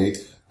facility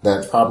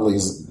that probably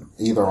is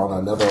either on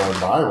another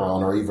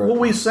environ or even. Well,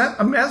 we sent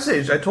a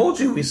message. I told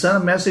you we sent a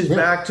message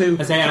back to.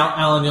 I say,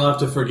 Alan, you'll have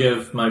to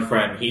forgive my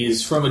friend.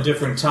 He's from a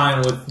different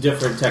time with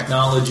different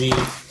technology.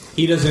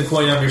 He doesn't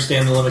quite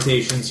understand the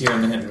limitations here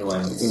in the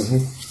hinterlands.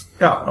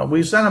 Mm-hmm. Yeah,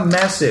 we sent a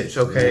message.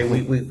 Okay,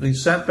 we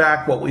sent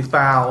back what we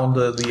found,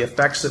 the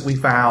effects that we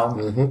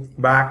found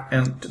back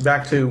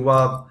to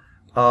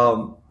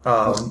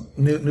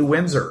New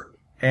Windsor,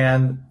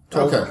 and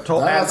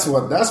that's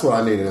what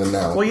I needed to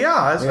know. Well,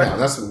 yeah,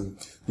 that's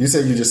you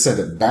said you just sent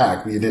it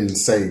back. You didn't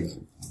say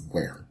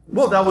where.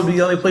 Well, that would be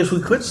the only place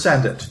we could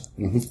send it.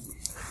 Mm-hmm.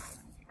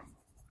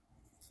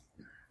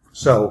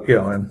 So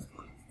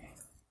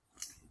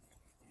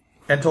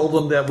and told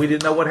them that we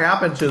didn't know what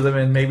happened to them,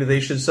 and maybe they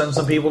should send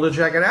some people to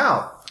check it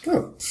out.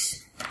 Oh.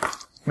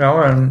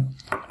 And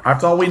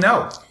that's all we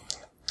know.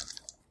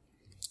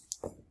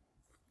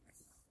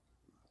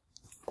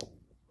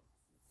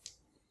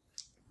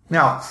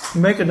 Now,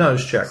 make a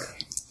nose check.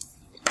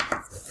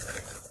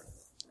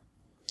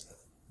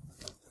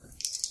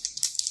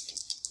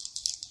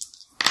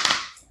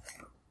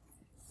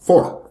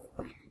 Four.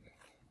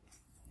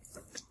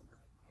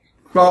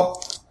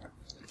 Well,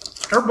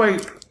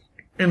 everybody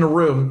in the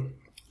room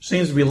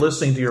seems to be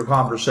listening to your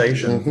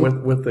conversation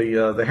with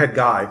the head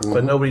guy,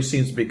 but nobody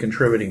seems to be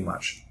contributing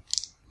much,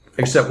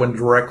 except when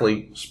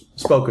directly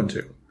spoken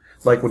to,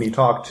 like when you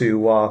talk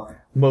to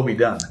Moby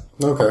Dunn.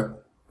 Okay.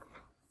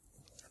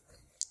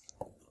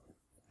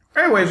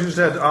 Anyways, you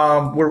said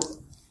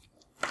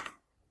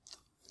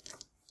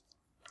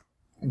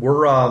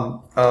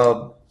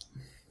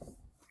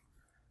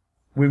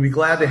we'd be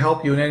glad to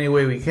help you in any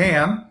way we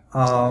can.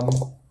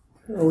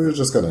 We were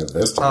just going to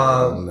investigate.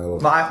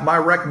 My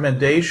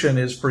recommendation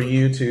is for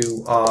you to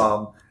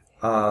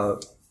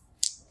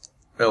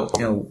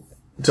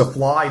to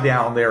fly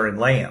down there and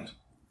land.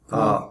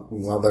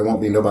 Well, there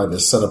won't be nobody to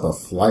set up a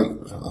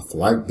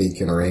flight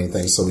beacon or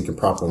anything so we can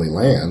properly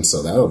land.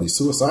 So that'll be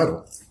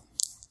suicidal.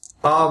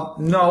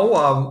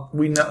 No,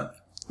 we know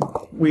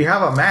we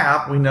have a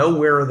map. We know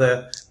where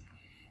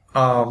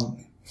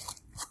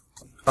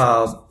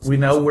we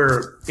know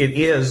where it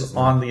is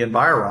on the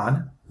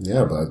environ.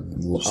 Yeah, but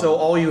so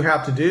all you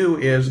have to do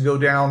is go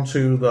down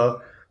to the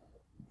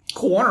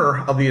corner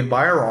of the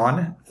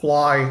environ,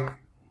 fly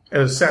at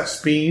a set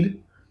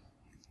speed.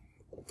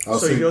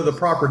 So you go the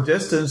proper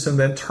distance and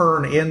then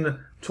turn in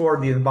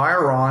toward the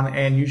environ,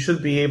 and you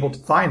should be able to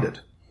find it.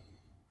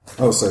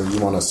 Oh, so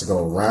you want us to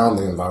go around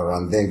the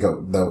environ, then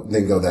go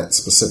that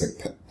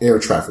specific air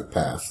traffic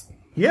path?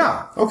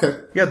 Yeah. Okay.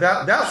 Yeah,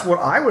 that's what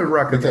I would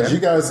recommend.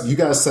 Because you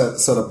guys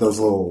set up those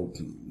little.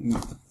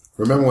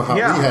 Remember how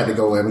we had to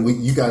go in?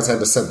 You guys had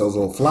to set those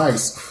little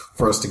flags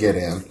for us to get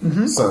in.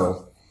 Mm-hmm.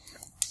 So,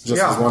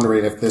 was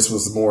wondering if this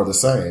was more the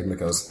same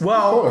because, of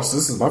course,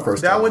 this is my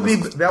first. That would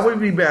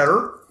be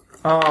better.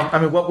 I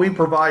mean, what we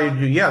provided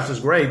you, yes,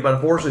 is great, but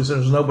unfortunately, since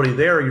there's nobody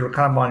there, you're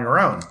kind of on your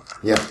own.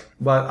 Yeah.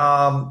 But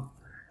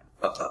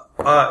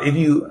if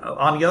you,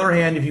 on the other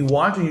hand, if you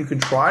want to, you can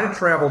try to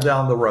travel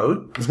down the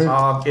road.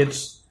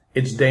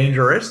 It's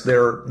dangerous. You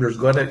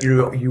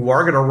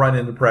are going to run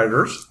into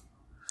predators.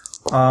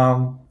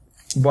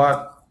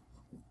 But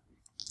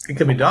it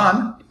can be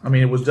done. I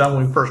mean, it was done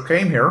when we first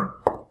came here.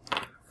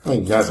 I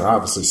mean, you guys are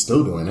obviously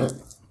still doing it.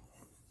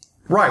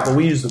 Right, but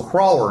we use the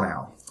crawler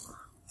now.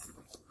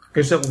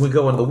 Except when we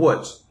go in the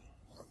woods.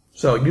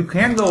 So you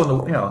can go in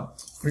the,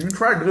 you can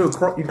try to do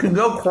you can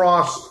go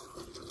across,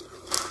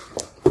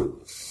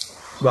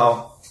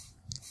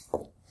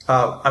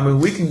 I mean,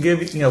 we can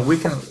give, we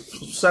can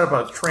set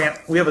up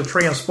we have a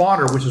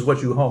transponder, which is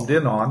what you homed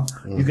in on.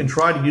 Mm-hmm. You can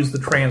try to use the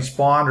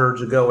transponder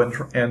to go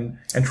and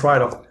try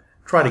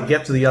to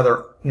get to the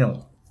other,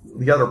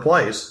 the other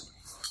place.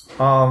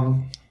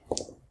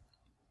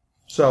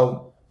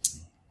 So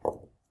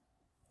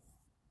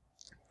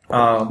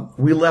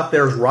we left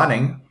theirs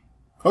running.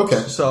 Okay.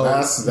 So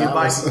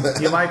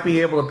you might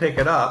be able to pick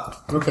it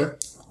up. Okay.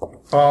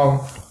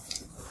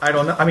 I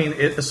don't know. I mean,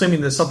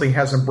 assuming that something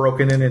hasn't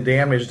broken in and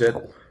damaged it,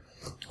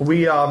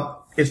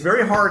 it's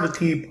very hard to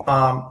keep.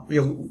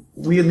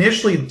 We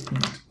initially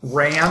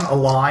ran a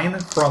line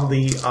from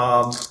the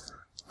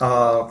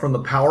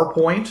power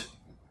point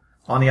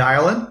on the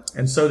island,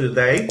 and so did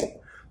they.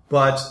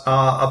 But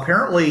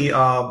apparently,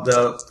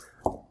 the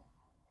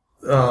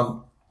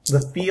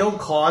field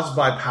caused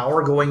by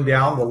power going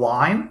down the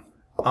line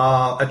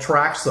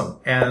attracts them,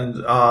 and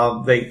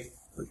they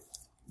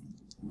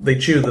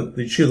chew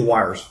the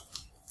wires.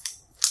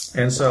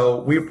 And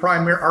so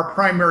our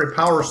primary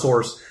power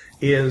source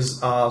is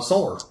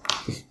solar.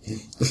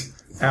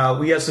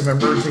 We have some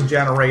emergency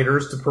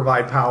generators to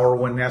provide power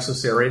when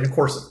necessary, and of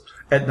course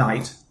at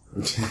night.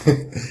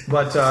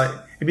 But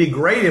it'd be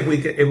great if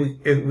we could,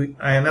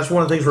 and that's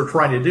one of the things we're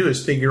trying to do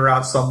is figure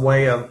out some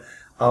way of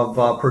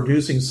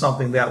producing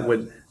something that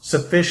would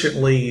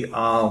sufficiently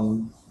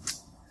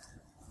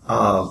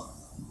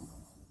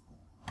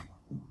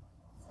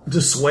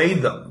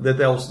dissuade them that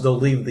they'll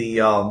leave the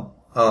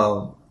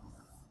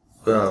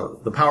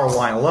power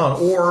line alone,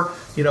 or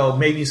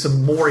maybe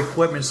some more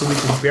equipment so we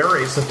can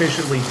bury it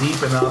sufficiently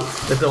deep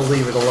enough that they'll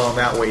leave it alone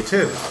that way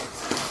too.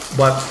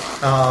 But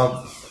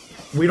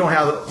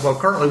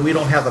currently we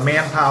don't have the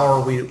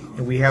manpower.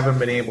 We haven't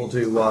been able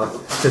to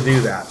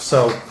do that.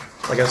 So,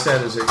 like I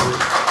said,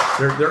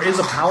 there is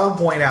a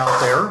PowerPoint out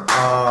there.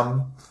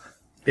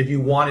 If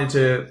you wanted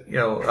to,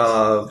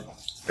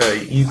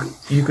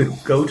 you could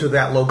go to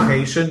that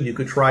location. You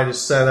could try to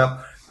set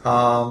up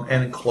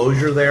an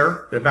enclosure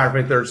there. In fact,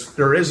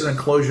 there is an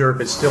enclosure if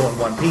it's still in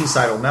one piece.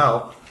 I don't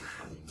know.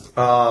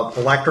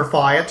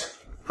 Electrify it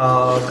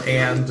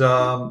and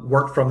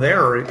work from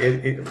there.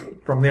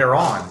 From there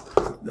on,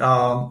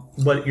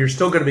 but you're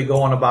still going to be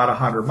going about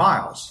 100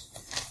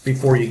 miles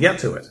before you get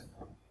to it.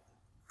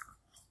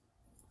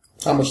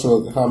 How much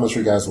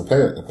you guys will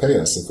pay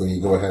us if we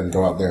go ahead and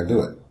go out there and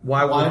do it?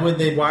 Why would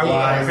they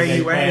pay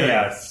you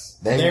anything?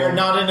 They're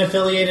not an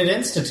affiliated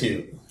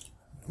institute.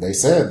 They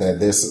said that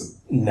this.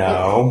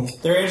 No.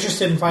 They're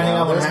interested in finding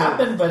out what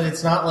happened, but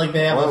it's not like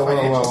they have a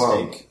financial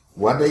stake.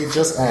 What they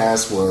just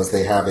asked was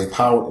they have a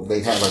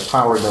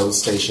power node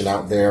station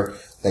out there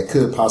that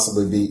could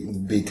possibly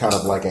be kind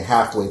of like a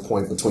halfway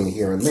point between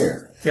here and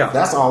there. Yeah.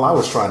 That's all I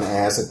was trying to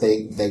ask, if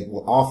they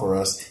will offer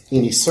us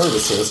any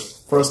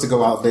services for us to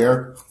go out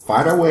there,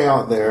 find our way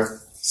out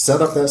there,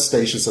 set up that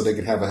station so they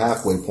can have a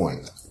halfway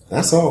point.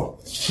 That's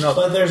all. No,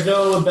 but there's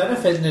no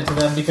benefit in it to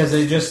them because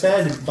they just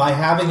said by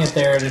having it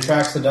there, it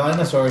attracts the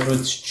dinosaurs,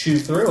 which chew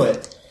through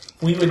it.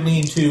 We would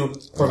need to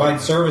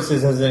provide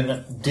services, as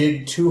in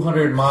dig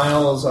 200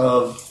 miles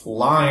of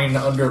line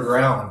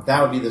underground.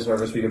 That would be the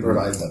service we could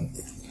provide them.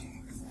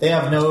 They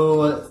have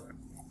no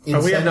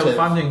incentive. We have no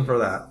funding for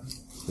that.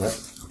 Yep.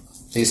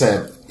 He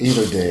said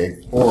either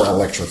dig or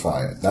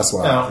electrify it. That's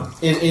why. No,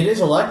 it is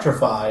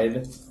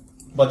electrified,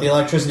 but the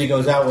electricity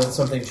goes out when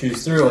something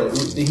chews through it.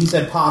 He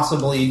said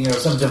possibly,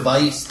 some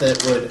device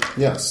that would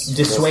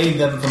dissuade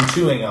them from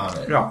chewing on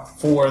it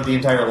for the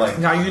entire length.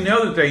 Now, you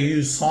know that they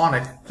use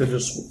sonic to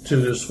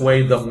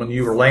dissuade them when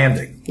you were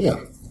landing. Yeah.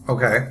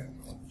 Okay.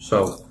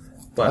 So,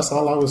 that's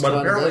all I was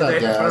trying to get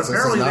at, guys. But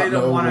apparently they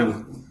don't want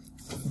to.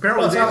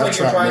 Well, it sounds like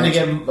you're trying to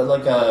get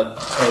like a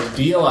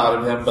deal out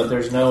of him, but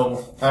there's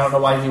no. I don't know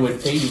why he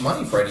would pay you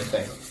money for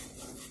anything.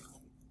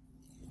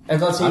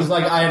 Unless he was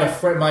like, I had a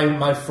friend.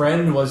 My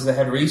friend was the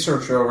head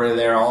researcher over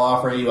there. I'll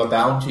offer you a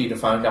bounty to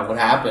find out what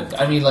happened.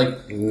 I mean,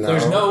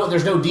 there's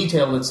no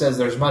detail that says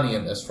there's money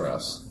in this for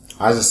us.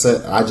 I just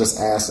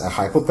asked a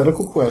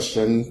hypothetical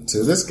question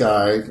to this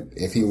guy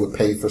if he would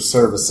pay for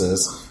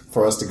services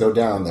for us to go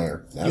down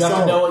there. But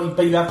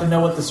you have to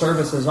know what the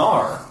services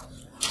are.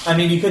 I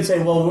mean, you could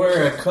say, well,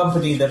 we're a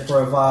company that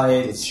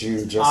provides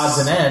odds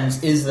and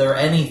ends. Is there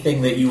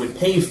anything that you would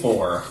pay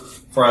for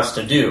us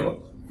to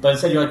do? But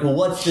instead you're like, well,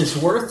 what's this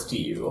worth to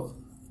you?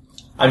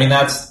 I mean,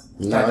 that's...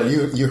 No,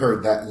 you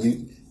heard that.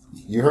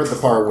 You heard the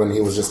part when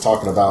he was just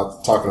talking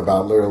about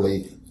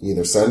literally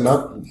either setting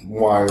up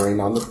wiring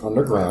on the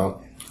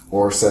underground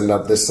or setting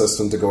up this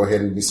system to go ahead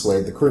and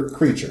dissuade the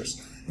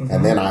creatures. Mm-hmm.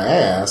 And then I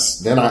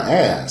asked,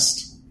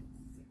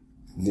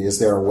 is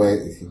there a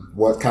way,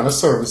 what kind of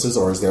services,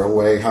 or is there a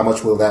way, how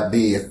much will that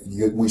be if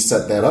we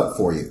set that up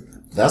for you?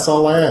 That's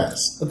all I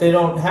asked. But they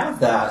don't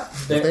have that.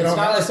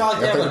 It's not like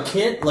they have a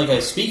kit, like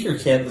a speaker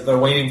kit that they're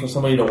waiting for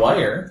somebody to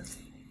wire.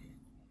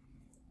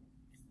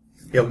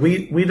 Yeah,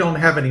 we don't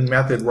have any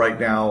method right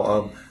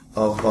now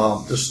of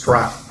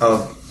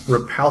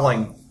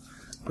repelling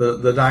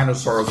the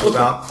dinosaurs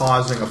without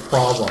causing a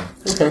problem.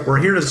 Okay. We're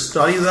here to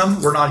study them.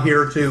 We're not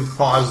here to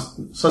cause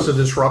such a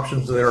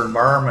disruption to their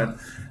environment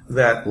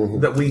that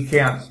we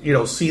can't,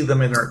 see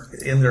them in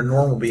their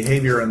normal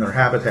behavior and their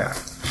habitat.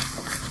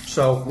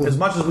 So as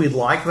much as we'd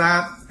like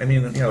that, I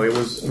mean,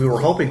 we were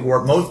hoping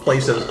for it.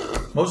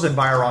 Most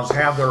environs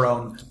have their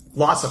own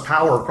lots of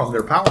power from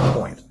their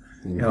PowerPoint,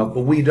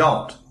 but we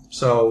don't.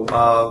 So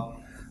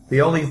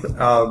the only,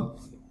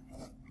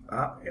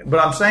 but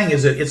I'm saying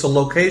is that it's a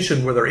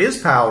location where there is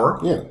power,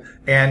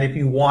 and if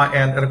you want,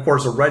 and of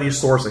course a ready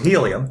source of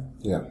helium.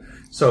 Yeah.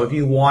 So if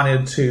you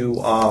wanted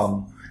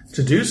to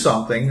do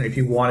something, if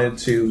you wanted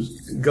to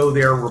go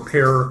there,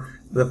 repair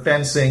the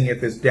fencing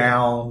if it's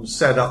down,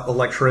 set up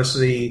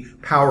electricity,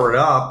 power it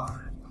up,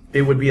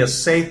 it would be a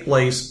safe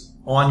place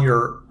on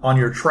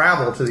your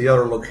travel to the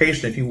other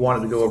location if you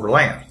wanted to go over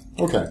land.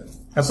 Okay.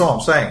 That's all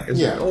I'm saying.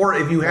 Or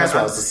if you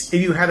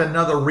had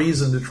another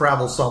reason to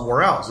travel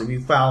somewhere else, if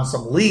you found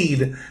some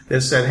lead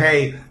that said,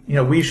 "Hey,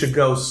 we should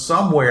go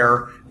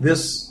somewhere.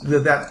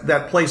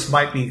 That place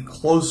might be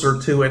closer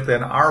to it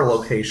than our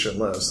location."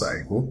 Let us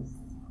say,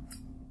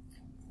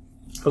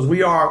 because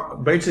we are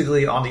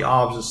basically on the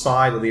opposite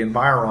side of the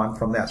environ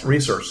from that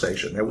research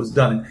station. It was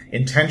done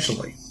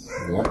intentionally.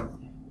 Yeah.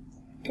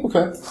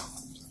 Okay.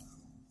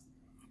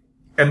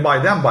 And by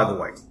them, by the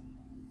way.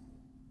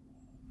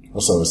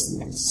 So it's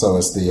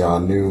the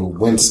new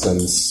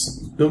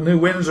Winston's. The new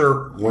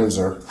Windsor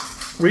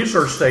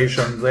research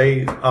station.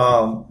 They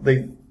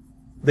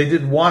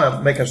didn't want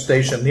to make a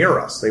station near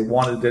us. They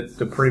wanted it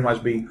to pretty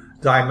much be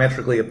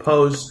diametrically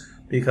opposed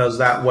because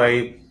that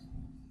way.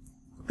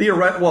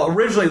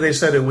 Originally they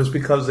said it was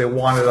because they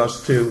wanted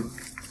us to,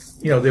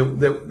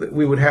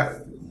 we would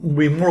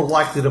be more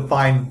likely to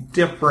find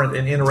different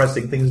and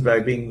interesting things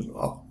by being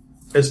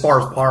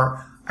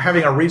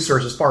having our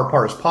research as far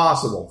apart as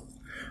possible.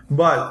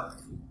 But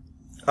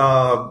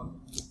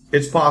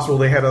it's possible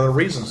they had other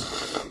reasons.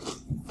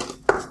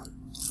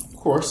 Of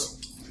course.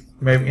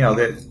 Maybe,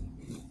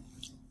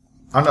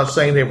 I'm not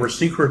saying they were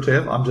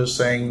secretive. I'm just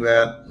saying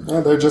that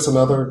they're just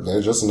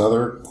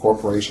another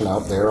corporation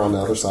out there on the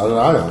other side of the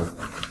island.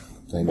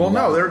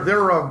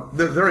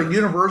 They're a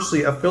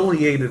university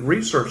affiliated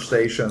research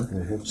station.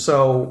 Mm-hmm.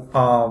 So,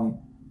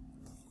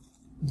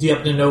 do you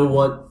happen to know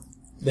what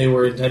they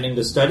were intending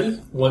to study?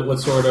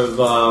 What sort of?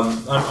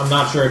 I'm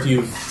not sure if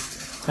you've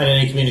had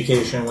any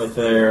communication with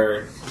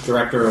their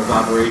director of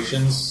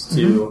operations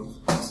to.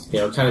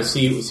 Kind of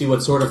see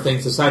what sort of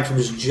things, aside from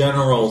just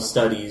general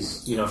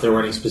studies, if there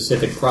were any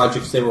specific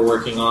projects they were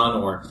working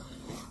on, or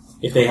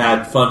if they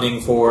had funding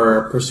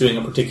for pursuing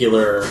a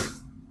particular,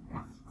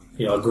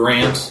 a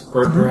grant,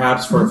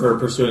 perhaps for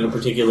pursuing a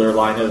particular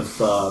line of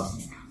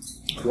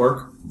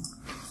work.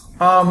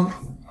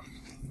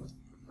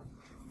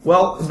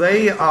 Well,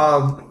 they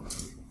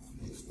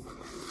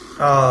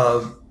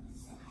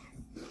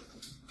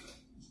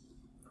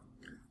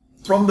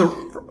from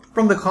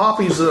the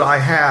copies that I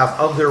have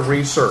of their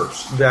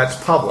research that's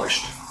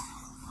published,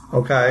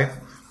 okay,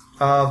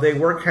 they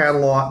were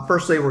catalog.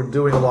 First, they were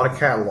doing a lot of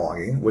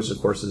cataloging, which of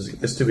course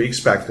is to be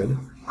expected.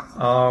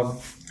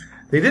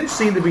 They didn't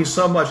seem to be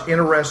so much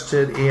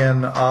interested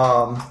in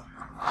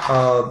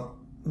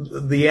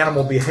the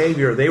animal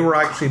behavior. They were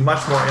actually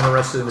much more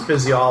interested in the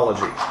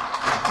physiology,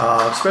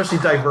 especially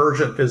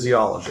divergent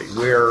physiology,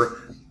 where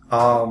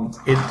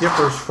it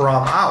differs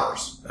from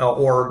ours,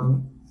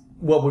 or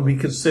what would be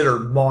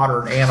considered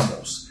modern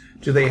animals.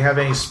 Do they have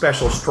any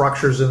special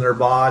structures in their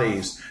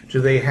bodies?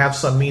 Do they have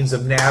some means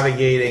of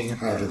navigating?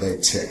 How do they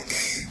tick?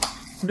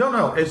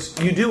 No.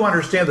 You do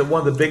understand that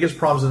one of the biggest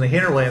problems in the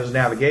hinterland is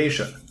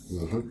navigation.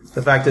 Mm-hmm.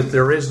 The fact that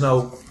there is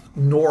no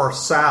north,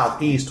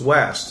 south, east,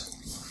 west.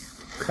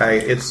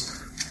 Okay,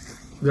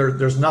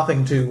 there's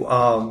nothing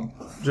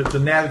to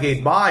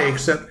navigate by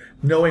except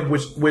knowing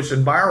which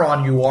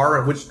environ you are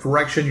and which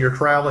direction you're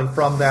traveling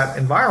from that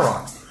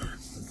environ.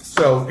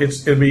 So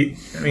it'd be.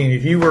 I mean,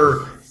 if you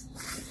were,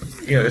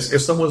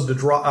 if someone was to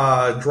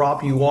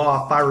drop you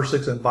off 5 or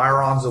 6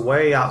 environs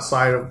away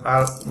outside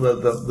of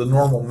the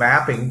normal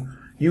mapping,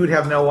 you would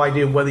have no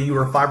idea whether you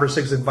were 5 or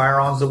 6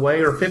 environs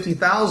away or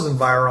 50,000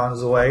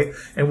 environs away,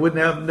 and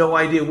wouldn't have no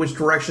idea which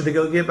direction to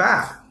go get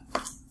back.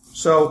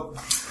 So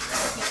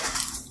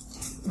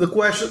the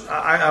question,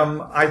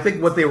 I think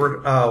what they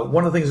were,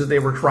 one of the things that they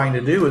were trying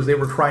to do is they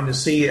were trying to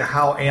see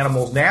how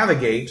animals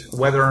navigate,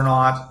 whether or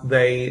not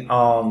they,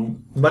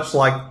 much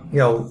like,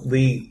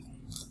 the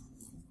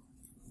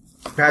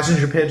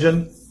passenger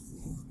pigeon,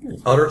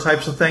 other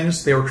types of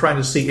things, they were trying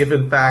to see if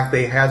in fact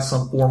they had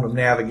some form of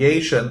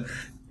navigation,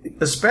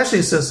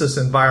 especially since this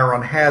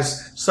environment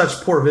has such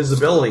poor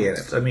visibility in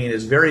it. I mean,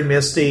 it's very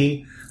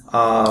misty,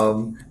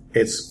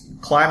 it's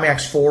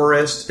climax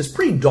forest. It's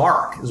pretty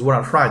dark, is what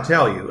I'm trying to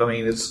tell you. I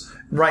mean, it's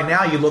right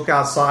now. You look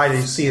outside and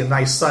you see a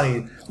nice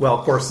sunny. Well,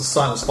 of course, the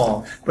sun has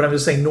fallen, but I'm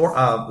just saying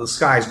the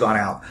sky's gone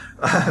out.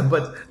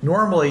 But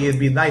normally it'd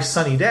be a nice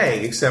sunny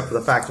day, except for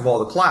the fact of all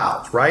the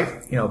clouds,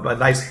 right? A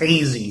nice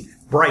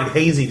bright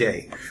hazy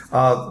day.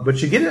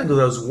 But you get into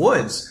those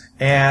woods,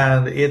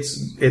 and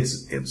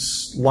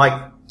it's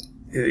like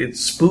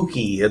it's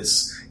spooky.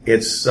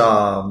 There's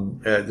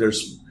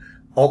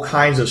all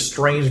kinds of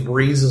strange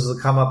breezes that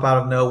come up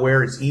out of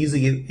nowhere. It's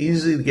easy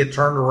to get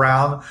turned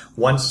around.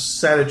 One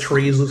set of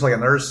trees looks like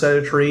another set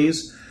of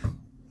trees.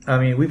 I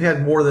mean, we've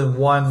had more than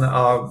one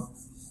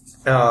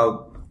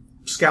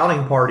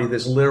scouting party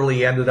that's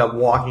literally ended up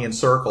walking in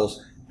circles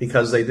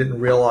because they didn't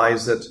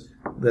realize that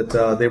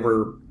they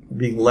were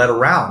being led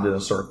around in a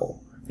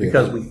circle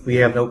because we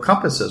have no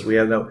compasses. We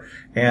have no,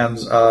 and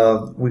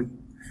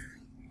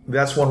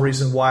that's one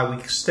reason why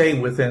we stay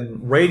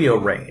within radio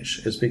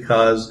range is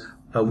because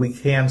we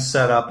can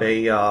set up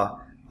a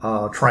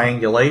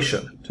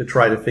triangulation to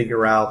try to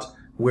figure out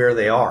where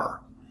they are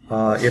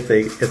if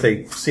they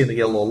seem to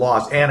get a little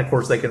lost, and of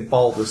course they can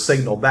follow the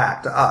signal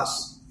back to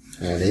us.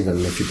 And even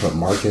if you put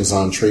markings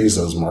on trees,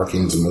 those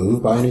markings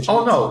move by any chance?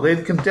 Oh no,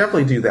 they can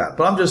definitely do that.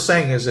 But I'm just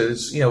saying is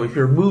if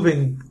you're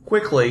moving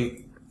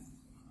quickly,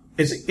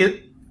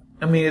 you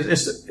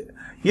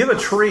have a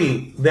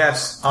tree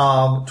that's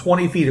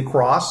 20 feet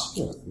across.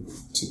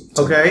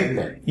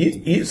 Okay,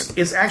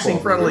 it's actually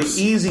fairly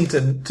easy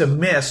to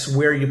miss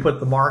where you put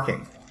the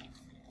marking.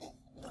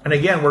 And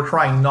again, we're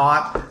trying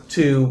not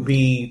to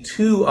be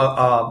too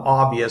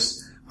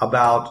obvious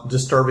about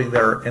disturbing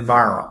their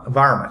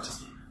environment.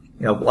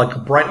 Like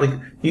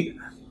if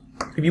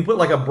you put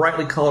like a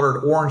brightly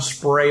colored orange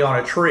spray on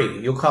a tree,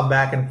 you'll come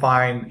back and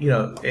find,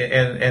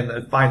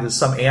 and find that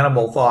some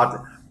animal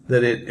thought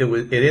that it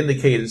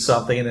indicated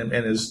something and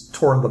has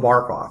torn the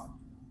bark off.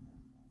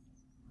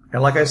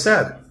 And like I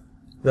said,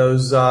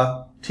 those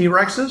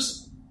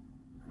T-Rexes,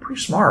 pretty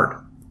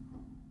smart.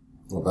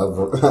 What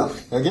about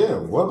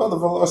the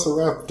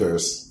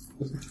Velociraptors?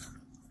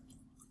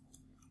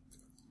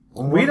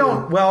 We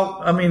don't.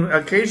 Well,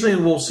 occasionally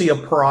we'll see a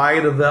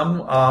pride of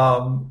them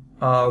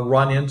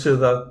run into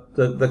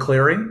the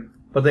clearing,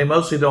 but they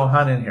mostly don't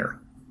hunt in here.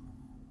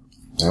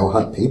 They don't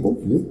hunt people?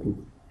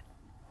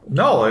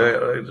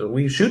 No,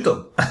 we shoot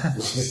them.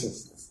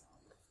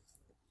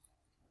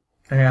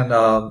 And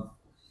of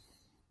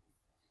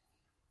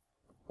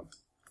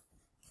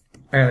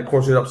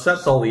course it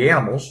upsets all the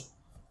animals.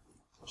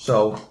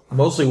 So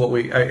mostly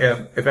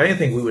if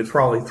anything, we would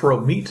probably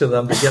throw meat to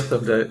them to get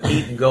them to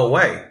eat and go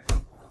away.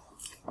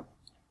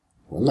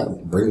 Wouldn't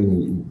that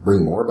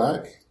bring more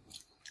back?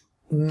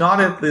 Not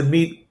if the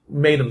meat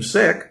made them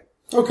sick.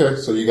 Okay,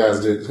 so you guys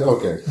did.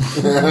 Okay.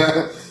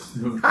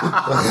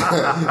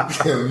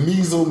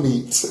 Measle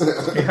meat.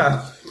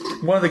 Yeah.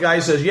 One of the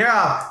guys says,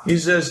 he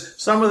says,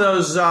 some of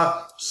those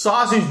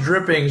sausage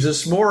drippings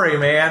this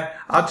morning, man,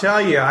 I'll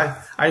tell you, I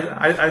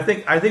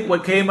think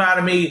what came out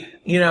of me,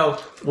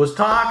 was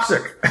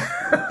toxic.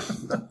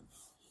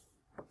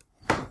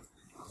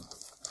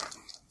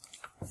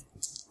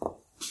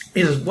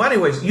 He says, well,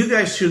 anyways, you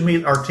guys should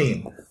meet our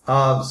team,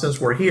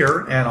 since we're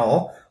here and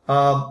all.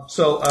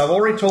 So I've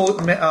already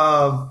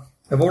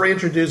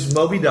introduced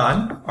Moby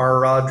Dunn,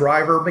 our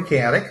driver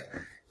mechanic.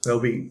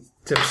 Moby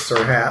tips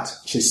her hat.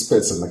 She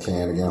spits in the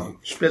can again.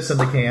 Spits in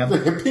the can.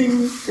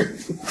 Ping.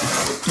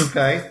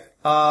 Okay.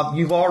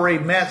 You've already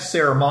met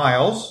Sarah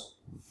Miles.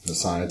 The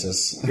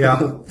scientist.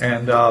 Yeah.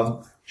 And,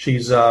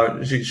 she's,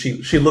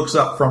 she looks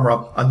up from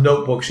a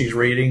notebook she's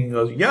reading and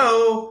goes,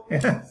 yo,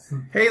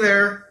 hey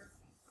there.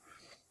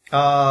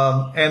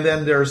 And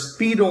then there's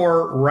Fedor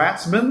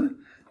Ratzman,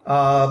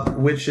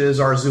 which is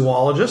our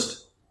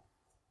zoologist.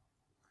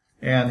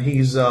 And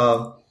he's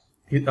a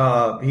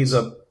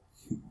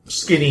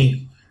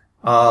skinny,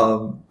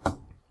 kind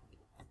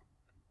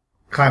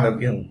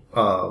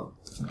of,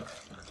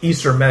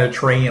 Eastern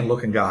Mediterranean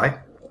looking guy.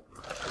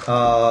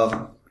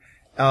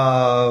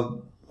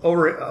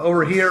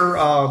 Over here,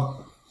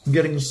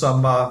 getting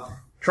some,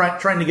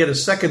 trying to get a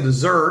second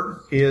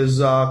dessert is,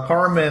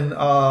 Carmen,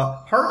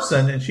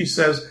 Hartson, and she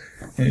says,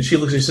 and she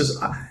looks, he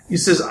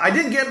says, I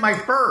didn't get my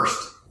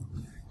first.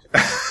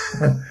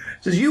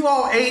 Says, you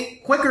all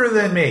ate quicker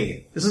than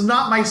me. This is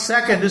not my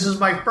second, this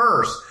is my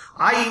first.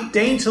 I eat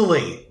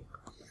daintily.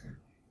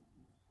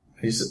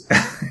 He says,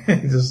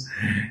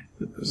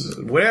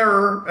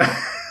 whatever.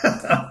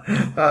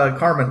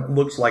 Carmen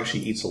looks like she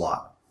eats a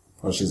lot.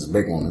 Oh, she's a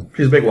big woman.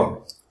 She's a big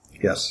woman.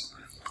 Yes.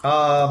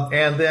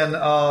 And then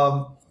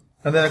of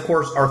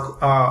course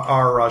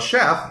our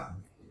chef,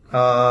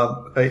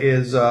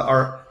 is,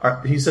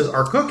 he says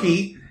our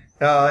cookie,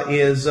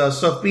 is,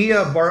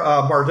 Sophia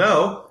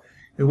Bardot,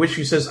 in which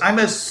she says, I'm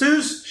a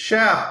sous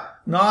chef,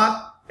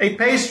 not a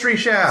pastry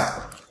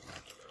chef.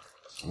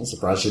 I'm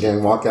surprised she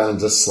didn't walk out and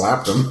just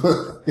slap them.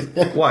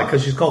 Why?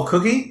 Because she's called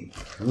Cookie?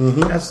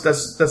 Mm-hmm.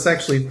 That's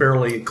actually a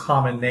fairly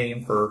common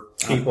name for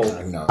people.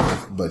 I know,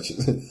 but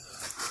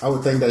I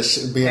would think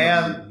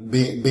that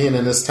being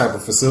in this type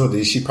of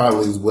facility, she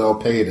probably is well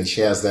paid, and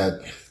she has that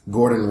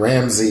Gordon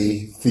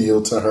Ramsay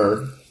feel to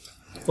her.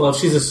 Well, if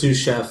she's a sous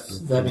chef,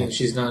 that means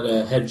she's not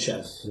a head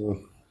chef.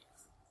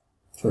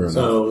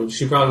 So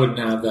she probably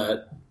wouldn't have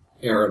that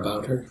air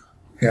about her.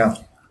 Yeah.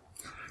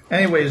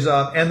 Anyways,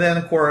 and then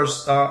of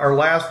course our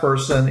last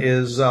person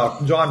is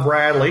John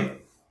Bradley.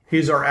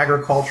 He's our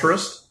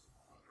agriculturist.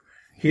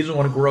 He's the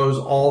one who grows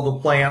all the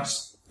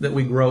plants that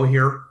we grow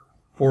here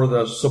for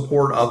the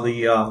support of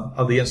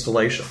the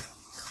installation,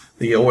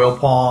 the oil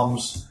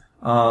palms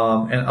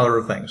and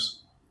other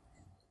things.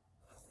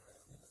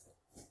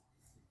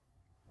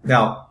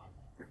 Now,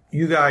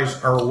 you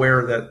guys are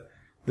aware that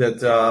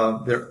there's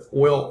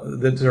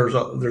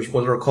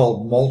what are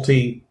called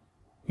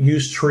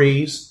multi-use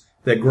trees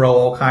that grow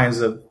all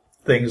kinds of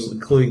things,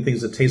 including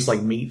things that taste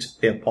like meat.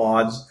 They have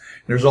pods.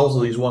 And there's also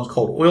these ones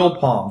called oil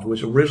palms,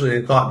 which originally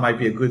they thought might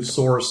be a good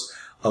source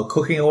of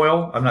cooking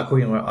oil. I'm not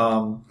cooking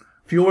oil,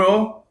 fuel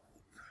oil.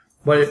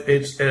 But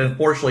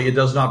unfortunately, it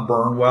does not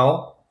burn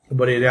well.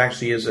 But it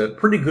actually is a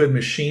pretty good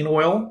machine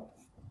oil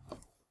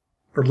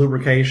for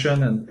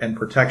lubrication and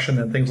protection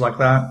and things like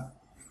that.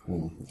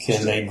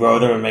 Can they grow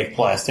them and make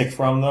plastic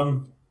from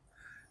them?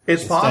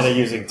 It's possible. Instead of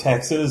using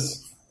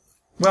Texas?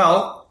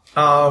 Well,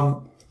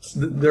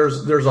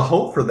 there's a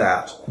hope for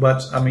that.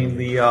 But, I mean,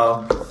 the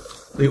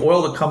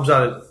oil that comes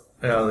out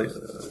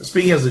of,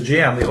 speaking as a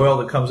GM, the oil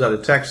that comes out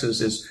of Texas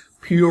is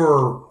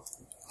pure,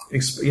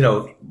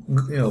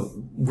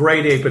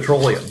 grade A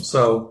petroleum.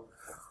 So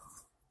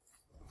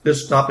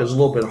this stuff is a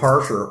little bit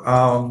harsher.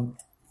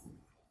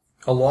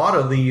 A lot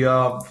of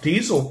the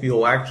diesel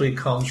fuel actually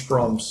comes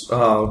from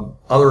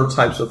other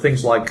types of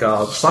things like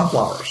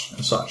sunflowers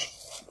and such.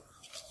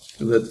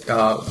 That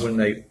when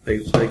they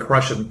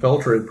crush it and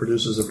filter it,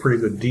 produces a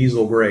pretty good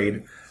diesel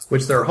grade,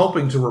 which they're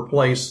hoping to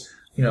replace.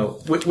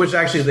 Which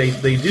actually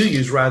they do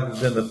use rather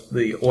than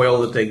the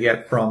oil that they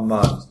get from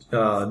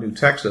Little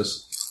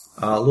Texas.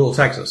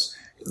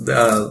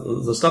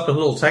 The stuff in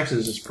Little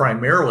Texas is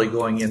primarily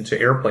going into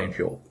airplane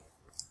fuel.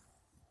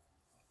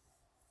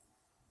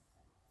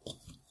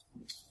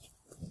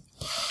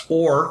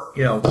 Or,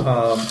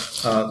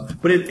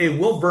 but it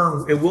will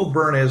burn. It will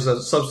burn as a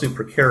substitute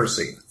for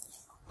kerosene.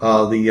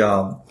 The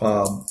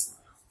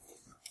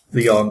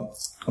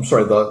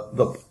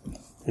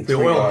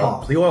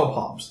oil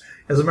pumps.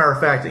 As a matter of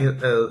fact,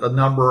 a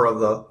number of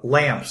the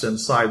lamps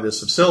inside this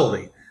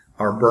facility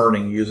are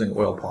burning using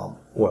oil palm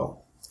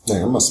oil.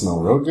 Dang, it must smell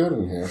real good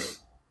in here.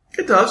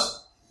 It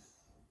does.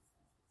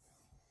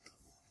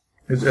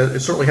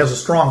 It certainly has a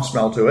strong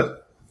smell to it.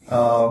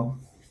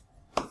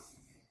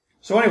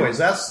 So anyways,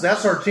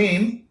 that's our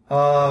team.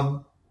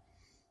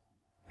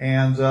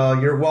 And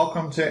you're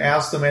welcome to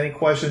ask them any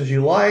questions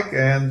you like,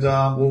 and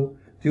we'll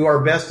do our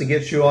best to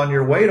get you on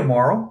your way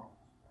tomorrow.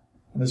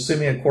 I'm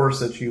assuming, of course,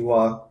 that you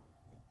are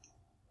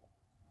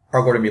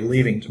going to be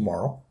leaving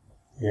tomorrow.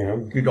 Yeah.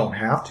 You don't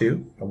have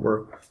to.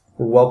 We're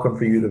welcome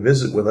for you to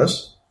visit with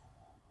us.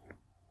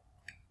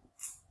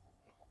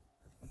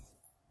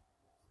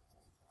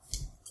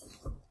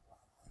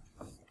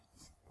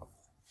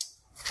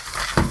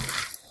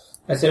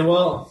 I say,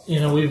 well,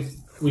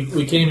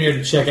 we came here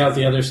to check out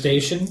the other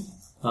station.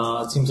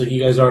 It seems like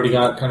you guys already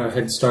got kind of a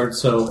head start,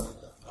 so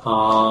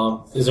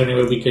is there any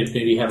way we could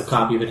maybe have a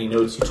copy of any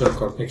notes you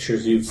took or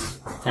pictures you've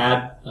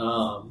had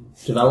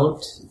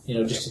developed,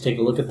 just to take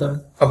a look at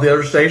them? Of the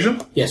other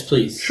station? Yes,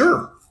 please.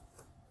 Sure,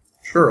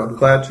 I'm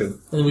glad to. And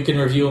then we can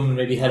review them and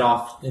maybe head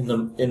off in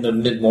the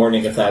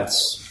mid-morning if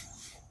that's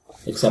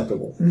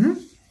acceptable. Mm-hmm.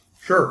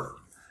 Sure.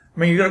 I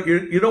mean, you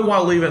don't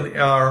want to leave in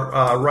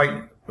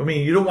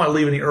you don't want to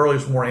leave in the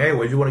earliest morning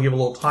anyways. You want to give a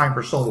little time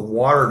for some of the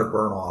water to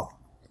burn off.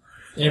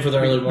 And for the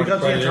early morning, because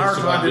the entire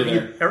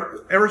time,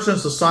 ever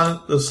since the sun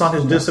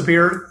has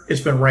disappeared, it's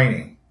been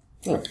raining.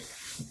 Yeah.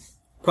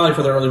 Probably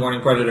for the early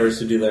morning predators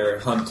to do their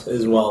hunt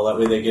as well. That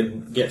way they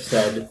can get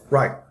fed.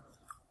 Right.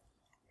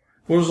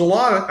 Well, there's a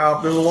lot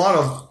of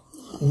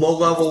low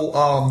level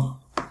a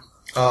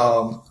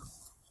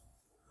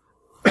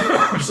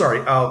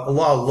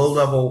lot of low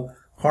level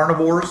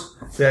carnivores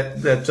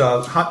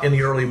that hunt in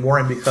the early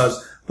morning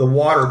because the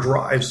water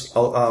drives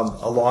a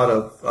lot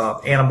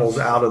of animals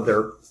out of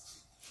the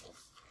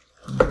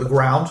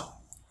ground.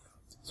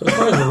 So as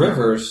far as the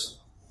rivers,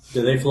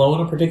 do they flow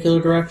in a particular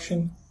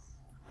direction?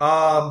 They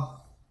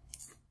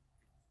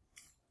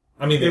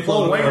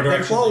flow away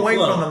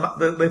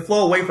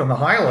from the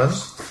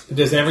highlands.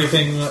 Does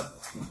everything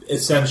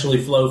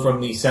essentially flow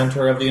from the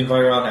center of the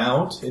environ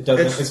out? It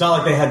doesn't. It's not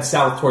like they head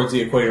south towards the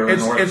equator or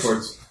north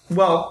towards.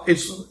 Well,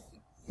 it's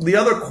the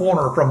other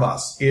corner from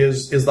us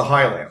is the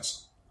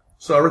highlands,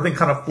 so everything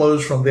kind of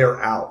flows from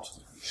there out.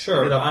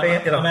 Sure,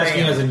 I'm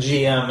asking as a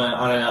GM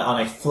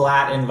on a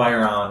flat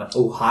environ,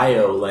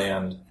 Ohio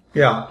land.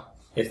 Yeah.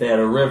 If they had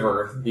a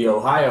river, the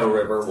Ohio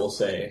River will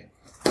say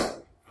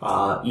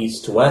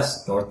east to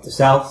west, north to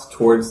south,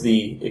 towards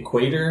the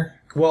equator.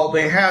 Well,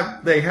 they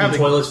have the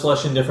toilets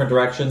flush in different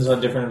directions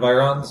on different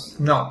environs.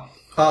 No,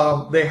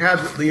 they had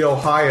the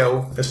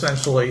Ohio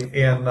essentially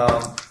in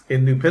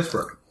New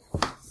Pittsburgh,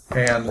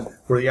 and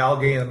where the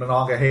Allegheny and the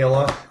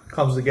Monongahela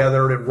comes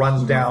together and it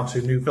runs down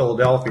to New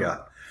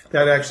Philadelphia.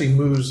 That actually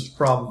moves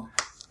from,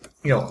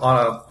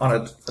 on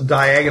a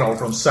diagonal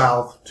from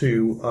south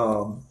to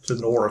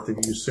north. If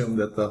you assume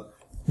that the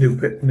New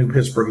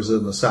Pittsburgh is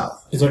in the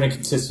south. Is there any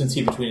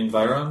consistency between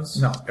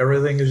environs? No,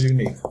 everything is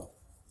unique.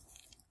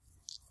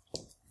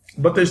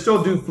 But they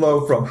still do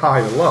flow from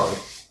high to low.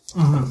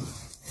 Mm-hmm.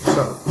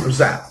 So there's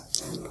that.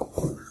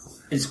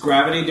 Is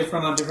gravity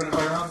different on different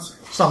environs?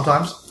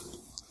 Sometimes.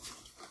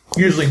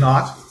 Usually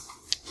not.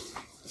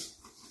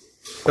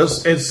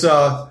 There's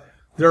a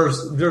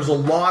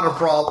lot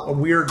of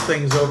weird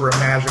things over in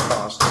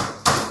Magicos.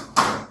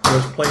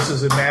 There's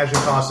places in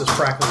Magicos that's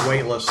practically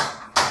weightless.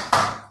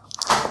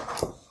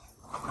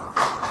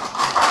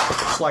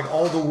 It's like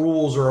all the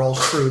rules are all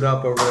screwed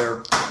up over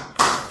there.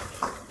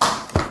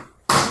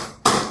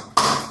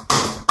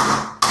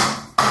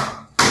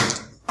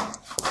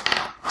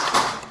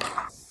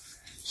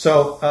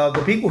 So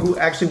the people who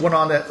actually went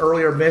on that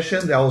earlier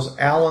mission, that was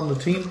Alan, the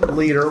team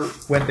leader,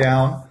 went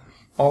down.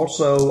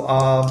 Also,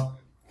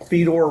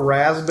 Fedor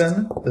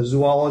Razbin, the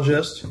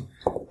zoologist,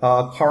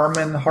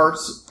 Carmen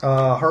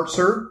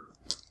Hartzer,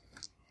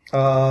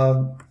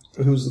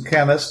 who's the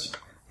chemist,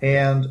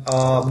 and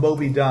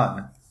Moby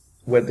Dunn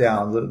went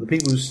down. The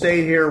people who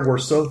stayed here were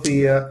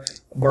Sophia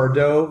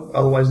Bardot,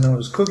 otherwise known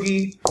as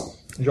Cookie,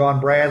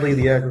 John Bradley,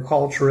 the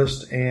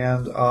agriculturist,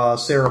 and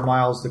Sarah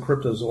Miles, the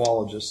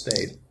cryptozoologist,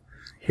 stayed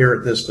here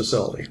at this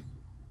facility.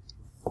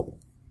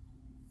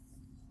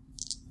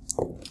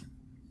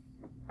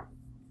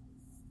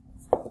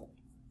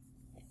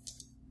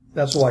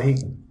 That's why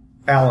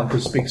Alan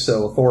could speak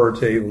so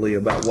authoritatively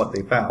about what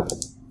they found.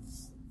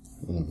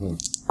 Mm-hmm.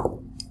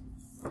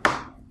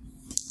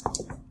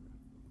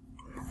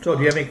 So,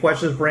 do you have any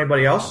questions for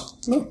anybody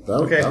else? No,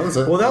 that was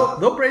it. Well,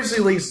 they'll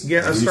basically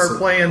start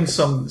playing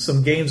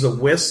some games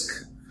of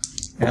Whisk,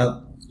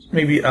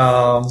 maybe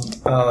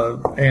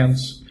and.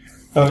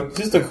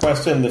 Just a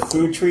question: the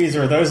food trees,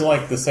 are those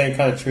like the same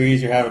kind of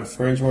trees you have in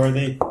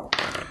Fringeworthy?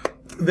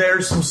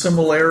 There's some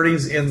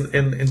similarities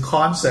in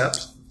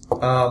concept.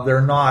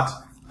 They're not.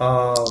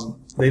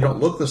 They don't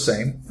look the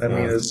same.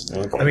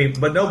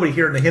 But nobody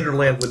here in the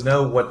hinterland would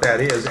know what that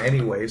is,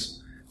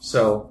 anyways.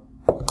 So,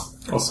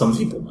 well, some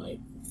people might.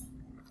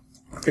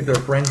 If they're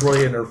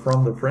Fringeworthy and they're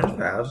from the Fringe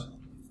Paths,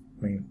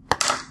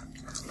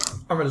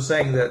 I'm just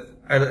saying that.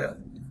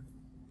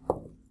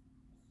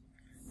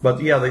 But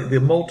yeah,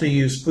 the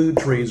multi-use food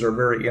trees are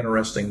very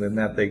interesting in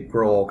that they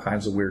grow all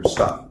kinds of weird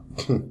stuff.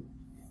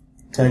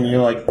 Can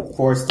you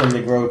force them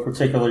to grow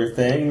particular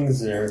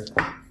things, or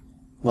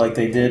like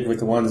they did with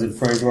the ones in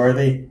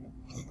Fringeworthy?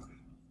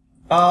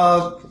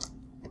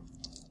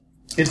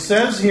 It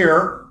says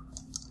here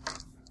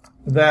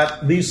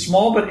that these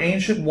small but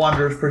ancient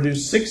wonders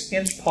produce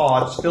 6-inch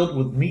pods filled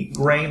with meat,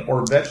 grain,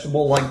 or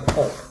vegetable-like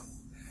pulp.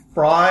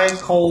 Fry,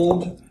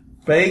 cold,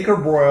 bake, or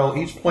broil,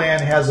 each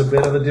plant has a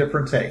bit of a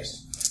different taste.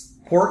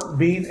 Pork,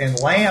 beef, and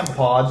lamb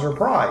pods are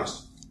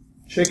prized.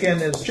 Chicken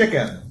is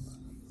chicken.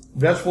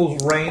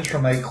 Vegetables range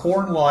from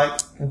corn-like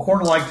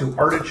to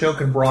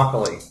artichoke and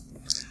broccoli.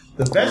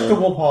 The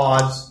vegetable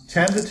pods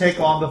tend to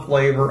take on the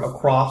flavor of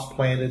crops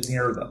planted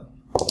near them.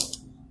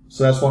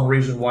 So that's one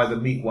reason why the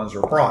meat ones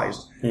are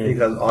prized,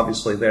 because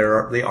obviously they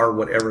are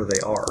whatever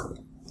they are.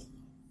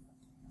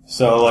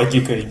 So,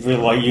 you could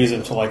really use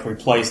them to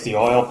replace the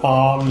oil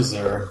palms,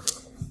 or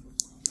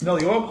no,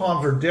 the oil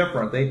palms are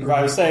different.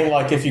 I was saying,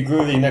 if you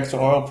grew the next to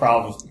oil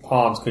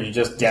palms, could you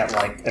just get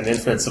an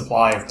infinite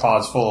supply of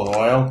pods full of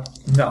oil?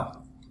 No,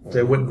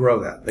 they wouldn't grow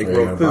that. They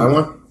grow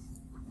food.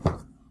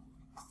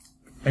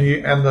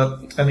 And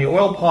the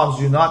oil palms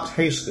do not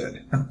taste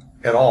good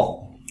at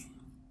all.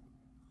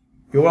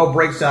 The oil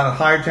breaks down at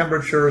higher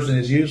temperatures and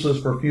is useless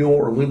for fuel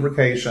or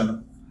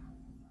lubrication.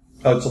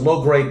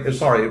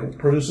 It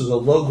produces a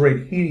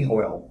low-grade heating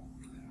oil.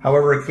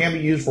 However, it can be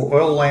used for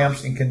oil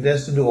lamps and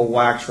condensed into a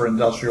wax for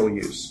industrial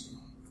use.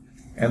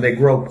 And they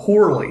grow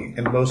poorly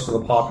in most of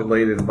the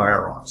populated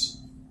environs.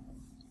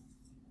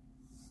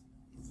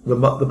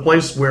 The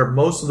place where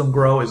most of them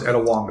grow is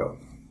Etowongo,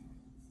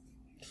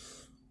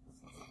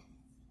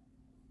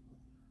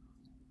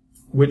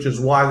 which is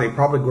why they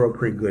probably grow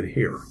pretty good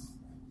here,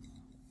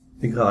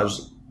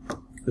 because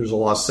there's a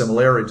lot of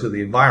similarity to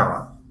the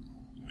environment.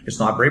 It's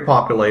not very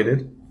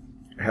populated.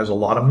 It has a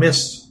lot of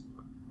mist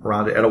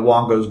around it.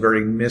 Etowongo is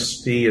very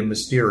misty and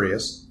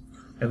mysterious.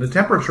 And the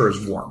temperature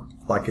is warm,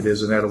 like it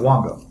is in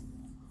Etowongo.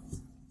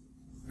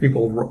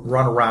 People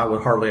run around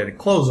with hardly any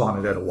clothes on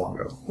at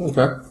Etowongo.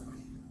 Okay.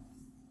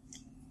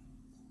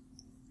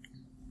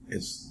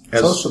 It's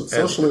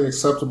socially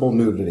acceptable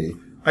nudity.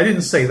 I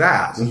didn't say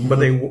that, but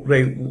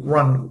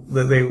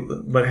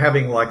but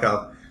having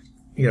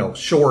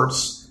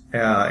shorts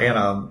and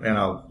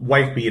a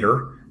wife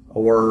beater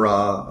or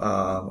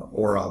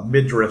a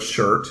midriff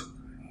shirt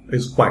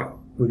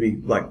would be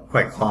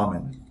quite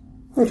common.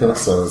 Okay,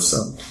 so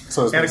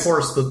and of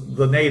course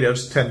the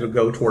natives tend to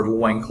go toward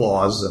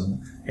loincloths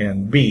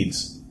and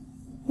beads.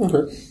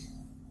 Okay.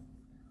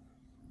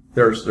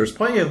 There's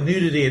plenty of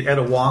nudity at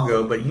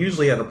Etowongo, but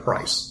usually at a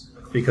price,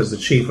 because the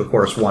chief, of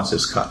course, wants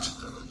his cut.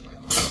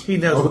 He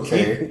knows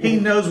he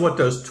knows what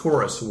those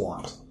tourists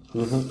want.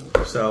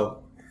 Mm-hmm.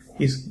 So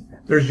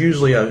there's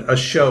usually a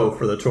show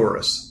for the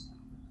tourists.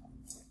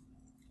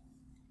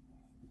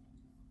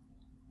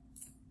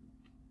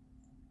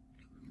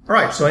 All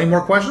right. So any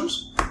more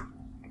questions?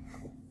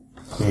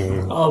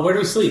 Where do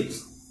we sleep?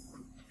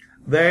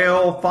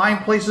 They'll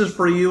find places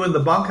for you in the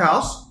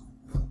bunkhouse.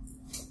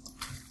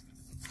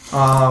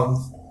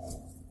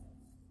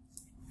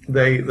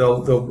 They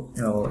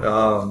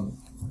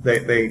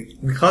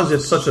because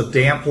it's such a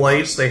damp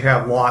place, they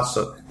have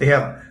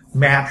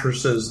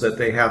mattresses that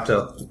they have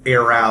to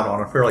air out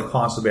on a fairly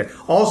constant basis.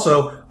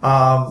 Also,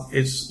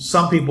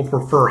 some people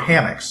prefer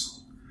hammocks,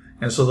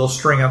 and so they'll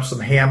string up some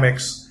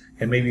hammocks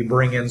and maybe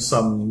bring in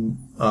some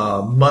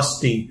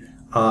musty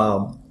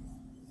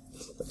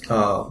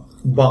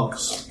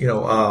bunks,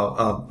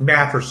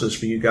 mattresses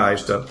for you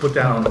guys to put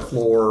down on the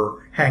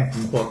floor, hang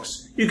from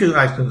hooks. You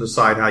guys can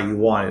decide how you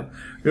want it.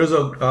 There's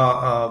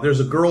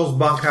a girls'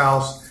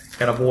 bunkhouse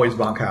and a boys'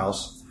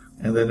 bunkhouse,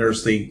 and then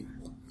there's a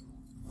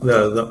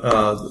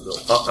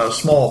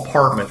small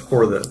apartment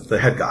for the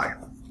head guy.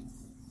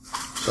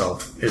 So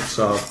it's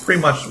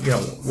pretty much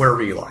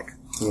wherever you like.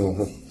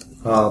 Mm-hmm.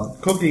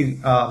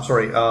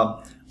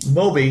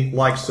 Moby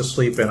likes to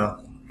sleep in a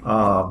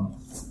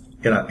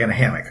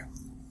hammock.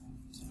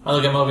 I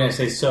look at Moby and I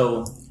say,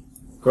 "So,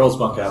 girls'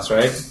 bunkhouse,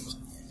 right?"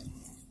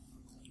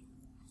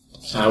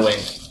 I wink.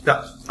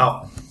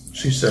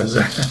 She says,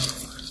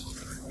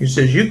 "He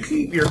says you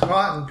keep your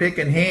cotton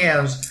picking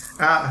hands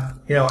out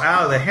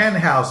of the hen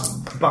house,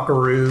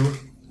 buckaroo."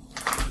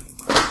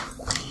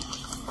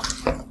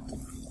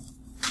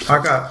 I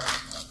got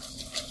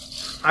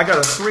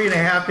a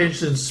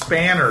 3.5-inch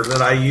spanner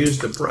that I use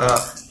to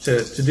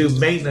do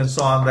maintenance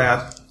on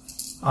that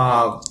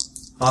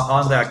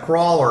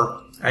crawler,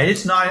 and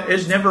it's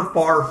never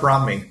far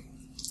from me.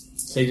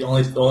 Say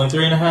only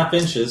 3.5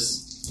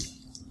 inches.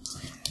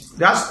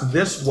 That's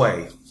this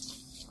way.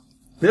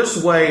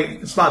 This way,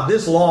 it's about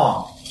this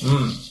long.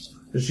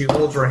 She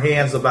holds her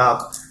hands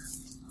about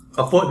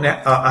a foot and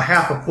a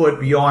half a foot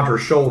beyond her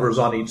shoulders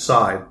on each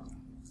side.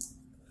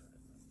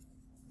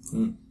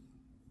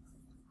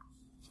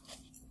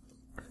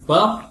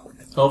 Well,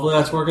 hopefully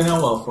that's working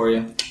out well for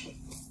you.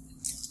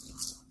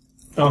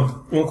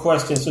 One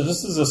question. So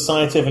this is a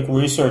scientific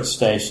research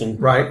station.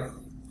 Right.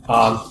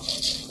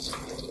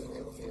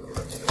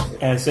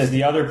 And since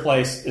the other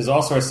place is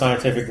also a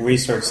scientific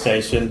research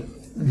station,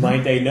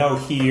 might they know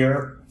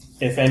here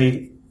if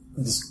any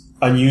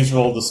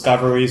unusual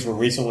discoveries were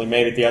recently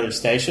made at the other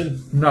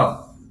station?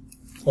 No.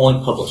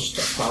 Only published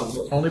stuff,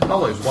 probably. Only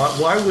published.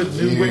 Why would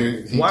New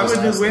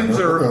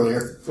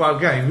Windsor? Well,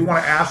 again, if you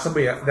want to ask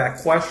somebody that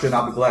question,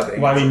 I'll be glad to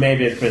answer. Well, I mean,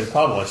 maybe it's been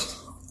published.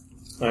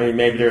 I mean,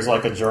 maybe there's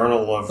like a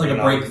journal of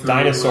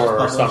dinosaur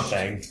or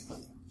something.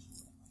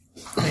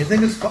 Anything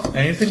that's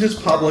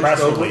published has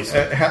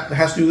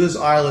to do with this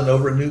island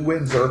over in New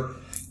Windsor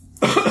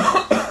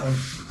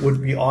would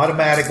be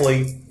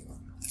automatically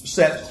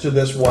sent to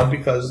this one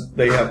because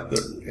they have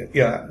it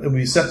would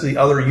be sent to the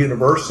other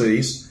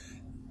universities.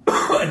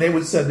 And they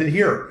would send it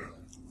here.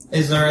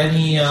 Is there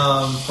any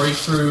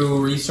breakthrough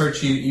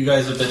research you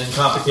guys have been in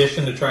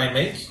competition to try and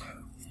make?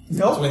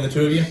 No. Between the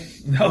two of you?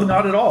 No,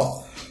 not at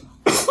all.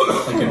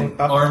 Like an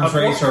arms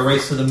race or a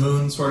race to the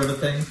moon sort of a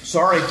thing?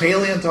 Sorry,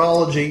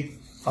 paleontology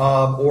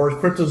or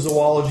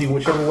cryptozoology,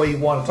 whichever way you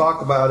want to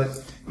talk about it,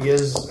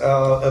 is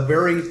a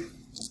very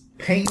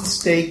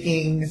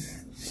painstaking,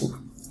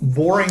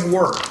 boring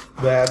work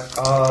that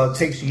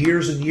takes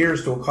years and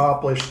years to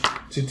accomplish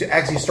to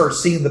actually start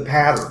seeing the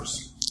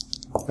patterns.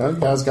 Well,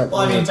 back in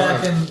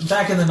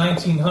the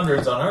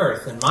 1900s on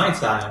Earth, in my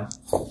time,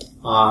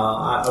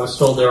 I was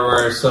told there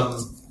were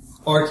some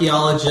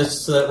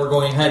archaeologists that were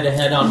going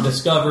head-to-head on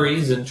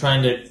discoveries and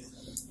trying to,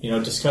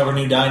 discover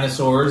new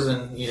dinosaurs,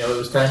 and, it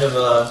was kind of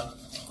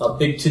a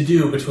big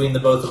to-do between the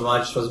both of them. I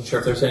just wasn't sure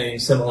if there's anything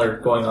similar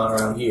going on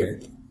around here.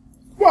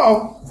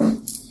 Well,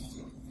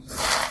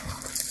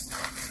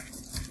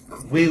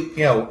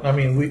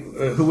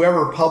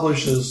 whoever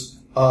publishes,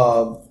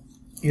 a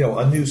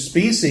new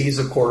species,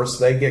 of course,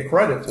 they get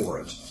credit for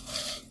it.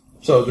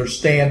 So they're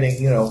standing,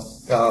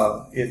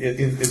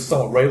 it's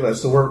somewhat regular.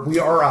 So we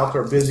are out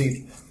there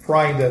busy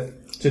trying to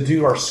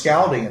do our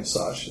scouting and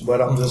such.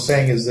 But I'm just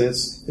saying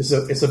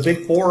it's a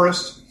big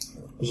forest.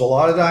 There's a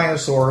lot of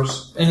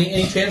dinosaurs.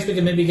 Any chance we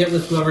can maybe get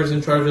with whoever's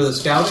in charge of the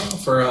scouting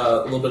for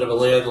a little bit of a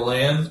lay of the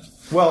land?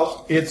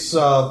 Well, it's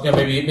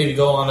maybe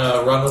go on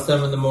a run with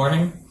them in the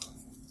morning.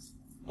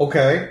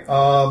 Okay.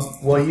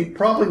 Well, you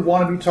probably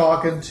want to be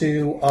talking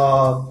to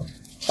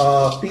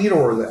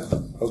Fedor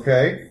then.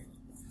 Okay.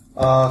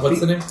 What's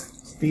the name?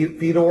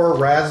 Fedor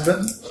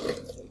Razvan.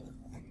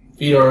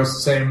 Fedor is the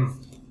same.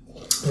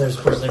 There's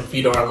a person named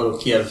Fedor on Little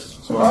Kiev.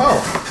 So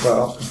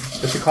well,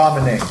 it's a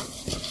common name.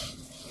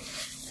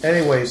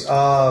 Anyways,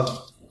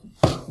 but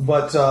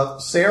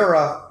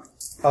Sarah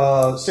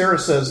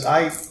says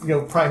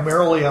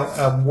primarily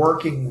I'm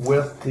working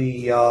with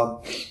the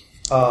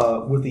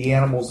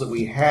animals that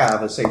we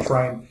have, as say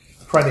trying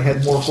to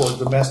head more toward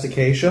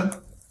domestication.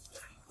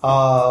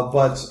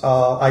 But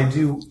I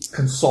do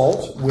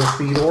consult with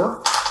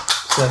Fedor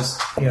since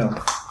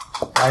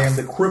I am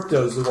the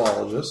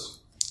cryptozoologist.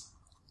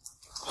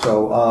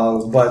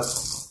 So, but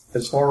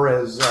as far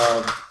as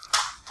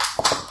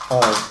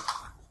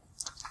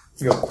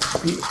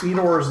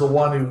Fedor is the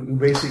one who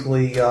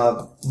basically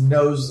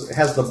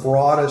has the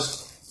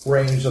broadest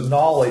range of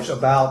knowledge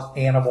about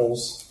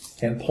animals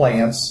and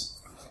plants.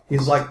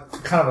 He's like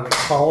kind of an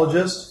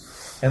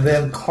ecologist. And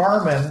then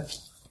Carmen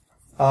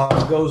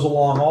goes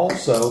along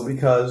also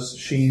because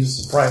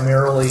she's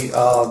primarily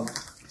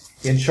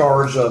in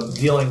charge of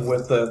dealing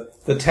with the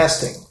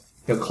testing.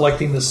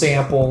 Collecting the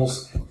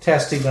samples,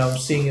 testing them,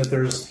 seeing if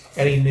there's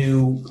any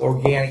new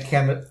organic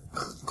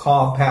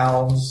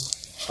compounds.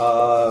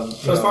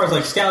 So as far as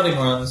like scouting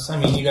runs, I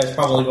mean, you guys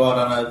probably go out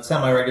on a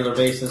semi-regular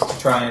basis to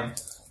try and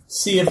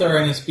see if there are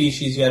any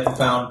species you haven't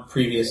found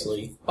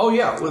previously. Oh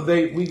yeah, well,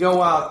 we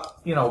go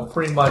out,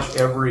 pretty much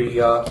every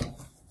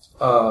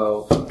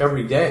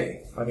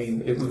day. I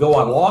mean, if we go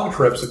on long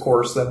trips, of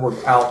course, then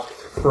we're out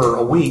for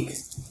a week.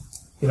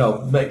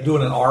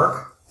 Doing an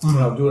arc,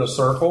 doing a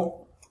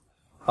circle.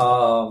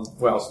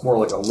 Well, it's more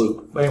like a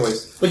loop. But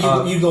anyways,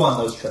 but you go on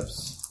those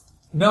trips.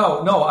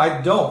 No,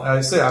 I don't.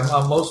 I say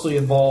I'm mostly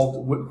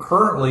involved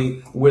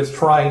currently with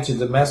trying to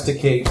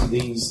domesticate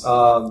these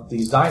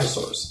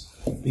dinosaurs,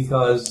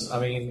 because I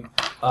mean,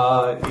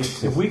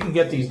 if we can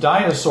get these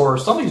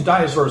dinosaurs, some of these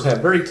dinosaurs have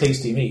very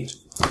tasty meat.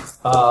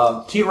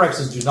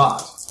 T-Rexes do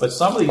not, but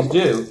some of these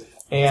do.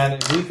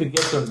 And if we could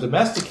get them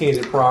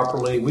domesticated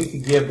properly, we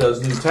could give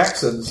those new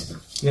Texans,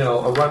 a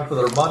run for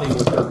their money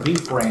with their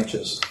beef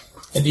ranches.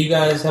 And do you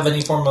guys have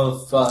any form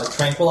of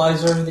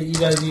tranquilizer that you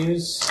guys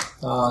use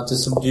to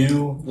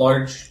subdue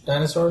large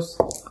dinosaurs?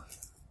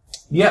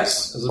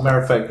 Yes, as a matter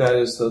of fact, that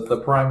is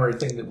the primary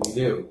thing that we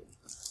do.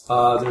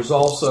 There's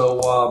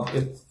also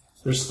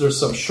there's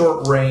some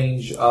short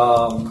range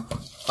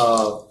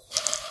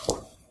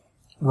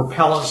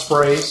repellent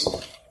sprays,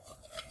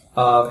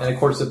 and of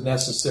course, if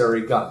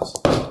necessary, guns.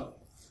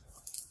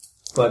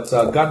 But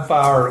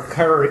gunfire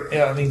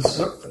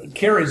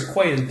carries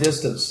quite a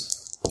distance.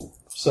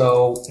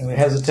 So, and it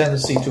has a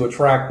tendency to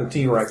attract the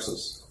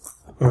T-Rexes.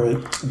 Are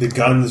the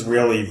guns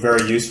really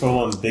very useful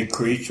on big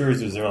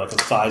creatures? Is there like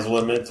a size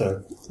limit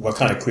to what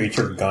kind of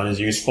creature a gun is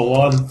useful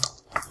on?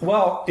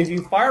 Well, if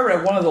you fire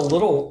at one of the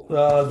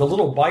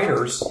little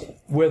biters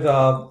with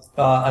a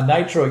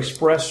Nitro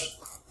Express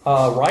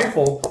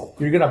rifle,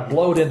 you're going to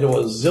blow it into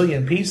a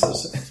zillion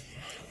pieces.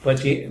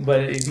 But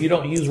if you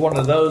don't use one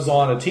of those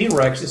on a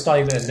T-Rex, it's not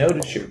even going to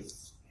notice you.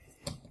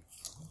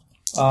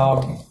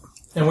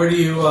 And where do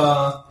you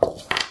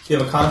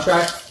have a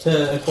contract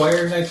to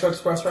acquire Nitro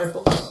Express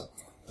rifles?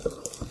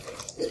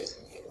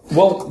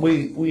 Well,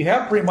 we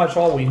have pretty much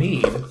all we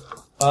need.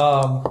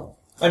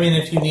 I mean,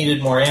 if you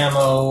needed more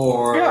ammo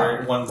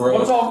or one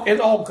broke. Well,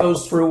 it all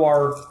goes through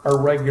our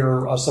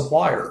regular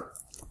supplier.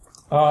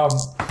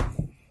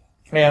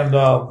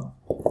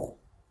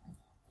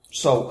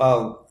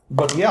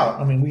 But yeah,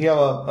 I mean, we have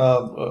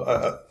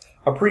a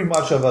pretty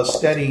much of a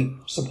steady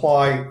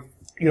supply,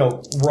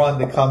 run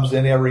that comes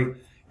in every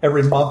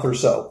month or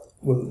so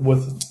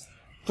with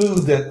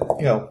food that,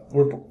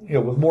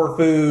 with more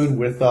food,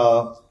 with,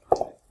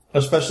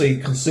 especially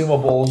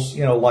consumables,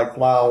 like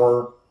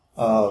flour,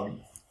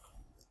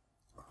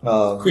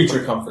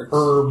 creature comforts,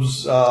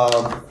 herbs,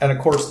 and of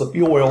course the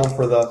fuel oil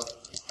for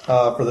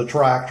the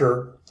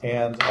tractor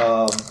and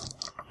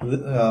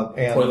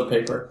toilet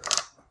paper.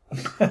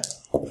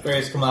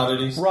 Various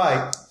commodities.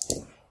 Right.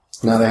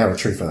 Now they have a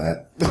tree for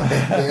that.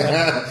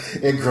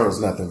 It grows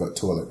nothing but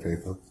toilet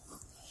paper.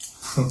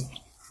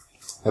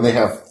 And they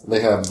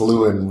have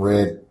blue and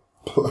red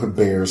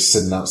bears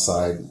sitting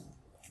outside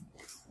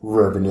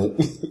rubbing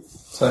it.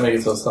 So they make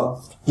it so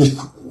soft.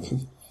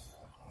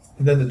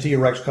 And then the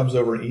T-Rex comes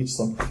over and eats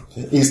them.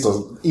 Eats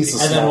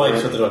and then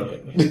wipes with the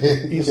toilet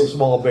paper. Eats a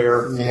small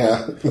bear.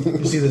 Yeah.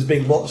 You see this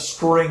big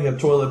string of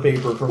toilet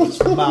paper from its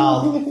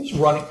mouth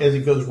running as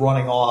it goes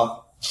running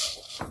off,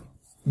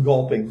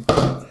 gulping.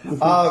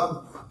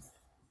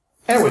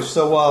 Anyway,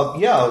 so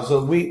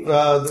we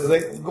they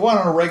go out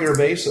on a regular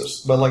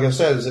basis. But like I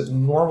said, is that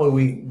normally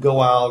we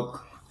go out.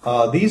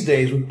 These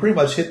days, we pretty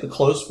much hit the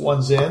close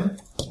ones in.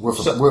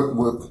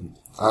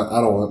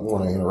 I don't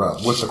want to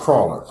interrupt. With the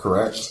crawler,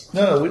 correct?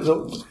 No.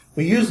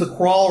 We use the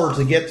crawler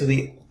to get to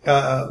the.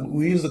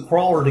 We use the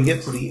crawler to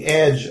get to the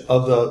edge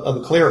of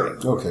the clearing.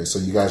 Okay, so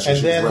you guys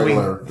just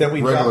and then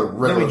we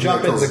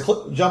jump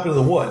into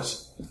the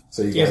woods.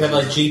 So you guys have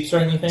like Jeeps or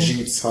anything?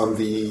 Jeeps,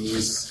 Humvees.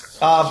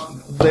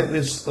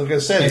 It's like I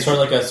said, it's sort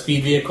of like a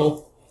speed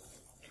vehicle.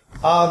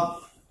 Yeah,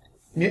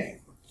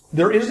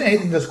 there isn't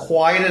anything that's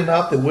quiet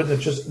enough that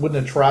wouldn't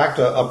attract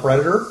a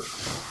predator.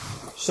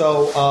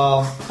 So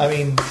I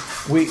mean,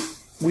 we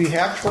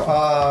have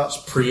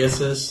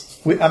Priuses.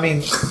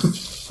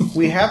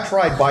 We have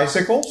tried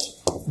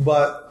bicycles,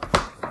 but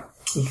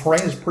the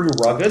terrain is pretty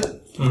rugged.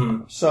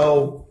 Mm-hmm.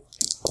 So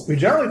we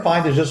generally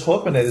find that just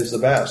hoofing it is the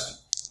best.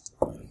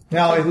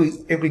 Now, if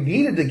we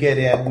needed to get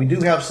in, we do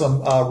have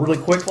some really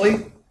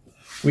quickly.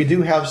 We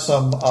do have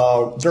some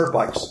dirt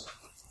bikes,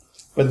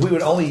 but we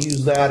would only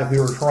use that if we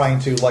were trying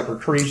to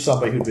retrieve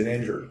somebody who'd been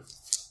injured,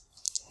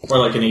 or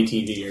like an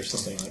ATV or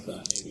something like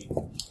that, maybe.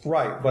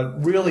 Right,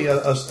 but really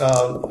a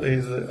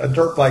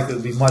dirt bike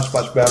would be much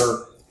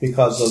better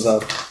because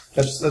of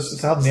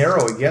that's how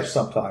narrow it gets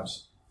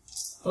sometimes.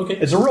 Okay,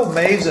 it's a real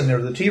maze in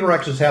there. The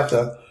T-Rexes have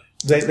to.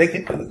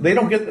 They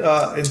don't get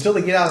until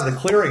they get out of the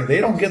clearing. They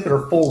don't get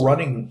their full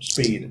running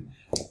speed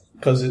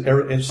because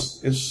it's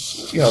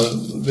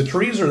the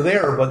trees are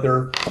there, but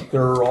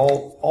they're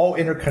all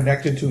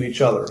interconnected to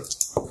each other,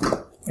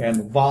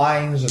 and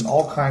vines and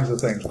all kinds of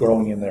things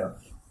growing in there,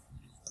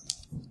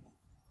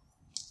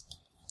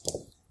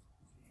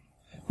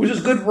 which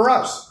is good for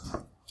us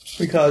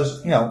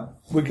because we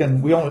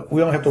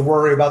don't have to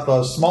worry about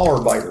the smaller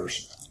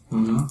biters,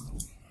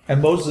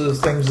 and most of the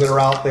things that are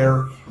out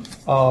there.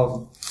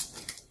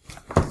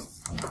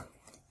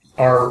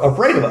 are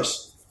afraid of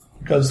us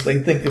because they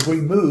think if we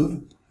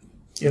move,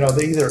 they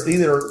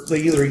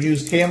either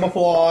use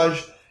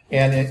camouflage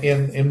and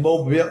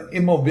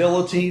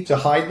immobility to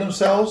hide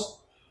themselves,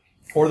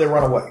 or they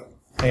run away.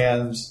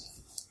 And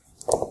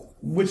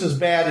which is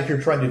bad if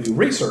you're trying to do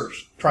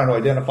research, trying to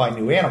identify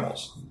new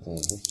animals.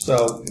 Mm-hmm.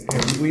 So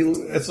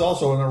it's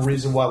also another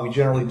reason why we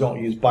generally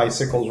don't use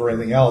bicycles or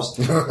anything else.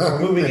 When we're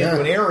moving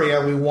into an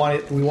area, we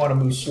want to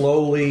move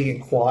slowly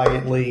and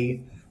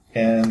quietly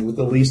and with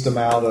the least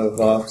amount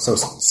of... So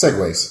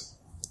segways.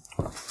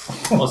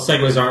 Well,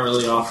 segways aren't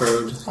really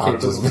off-road. I'm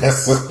just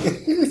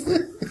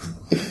messing.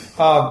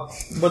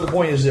 But the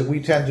point is that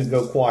we tend to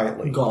go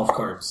quietly. Golf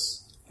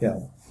carts. Yeah.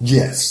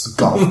 Yes,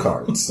 golf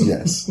carts.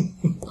 Yes.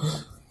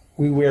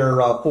 We wear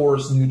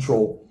forest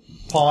neutral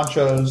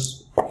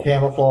ponchos,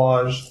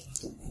 camouflage.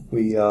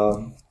 We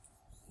don't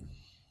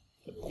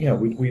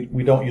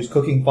use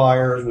cooking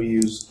fires. We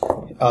use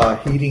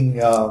heating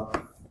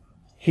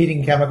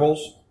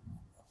chemicals.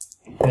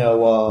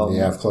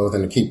 You have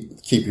clothing to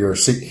keep your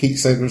heat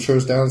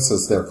signatures down,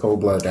 since they're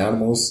cold-blooded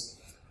animals,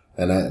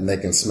 and they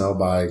can smell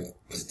by.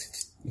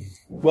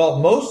 Well,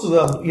 most of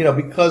them,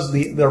 because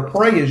their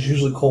prey is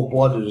usually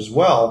cold-blooded as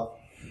well.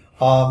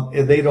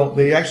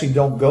 They actually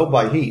don't go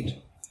by heat.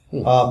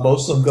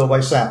 Most of them go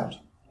by sound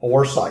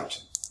or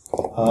sight.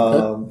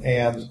 Could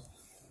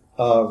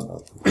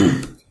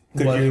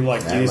you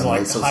use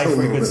high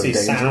frequency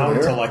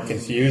sound to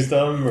confuse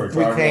them or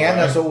we can.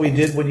 That's what we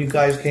did when you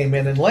guys came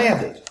in and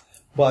landed.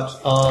 But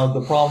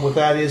the problem with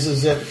that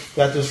is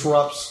that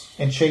disrupts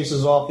and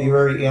chases off the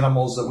very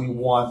animals that we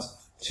want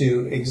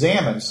to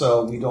examine.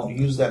 So we don't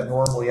use that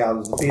normally out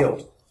of the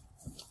field.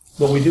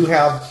 But we do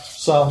have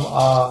some.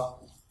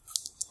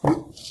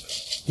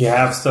 You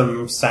have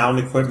some sound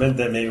equipment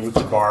that maybe we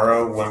could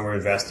borrow when we're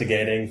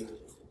investigating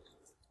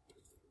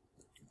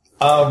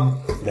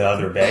the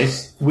other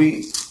base.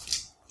 We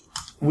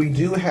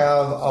do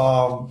have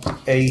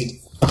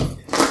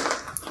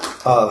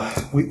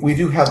we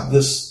do have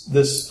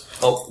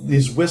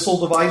these whistle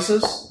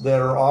devices that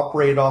are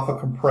operated off of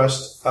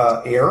compressed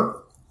air.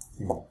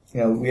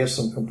 We have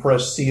some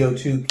compressed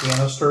CO2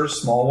 canisters,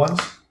 small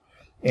ones,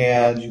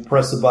 and you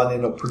press the button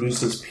and it'll produce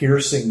this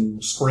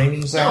piercing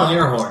screaming sound. Oh, an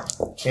air horn.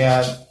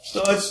 And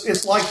so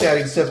it's like that,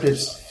 except it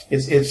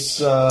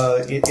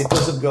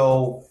doesn't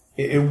go.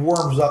 It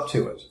warms up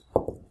to it.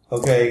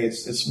 Okay,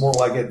 it's more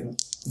like it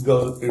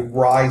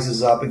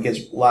rises up and gets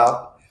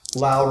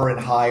louder and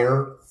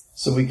higher,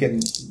 so we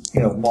can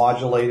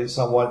modulate it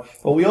somewhat.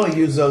 But we only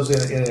use those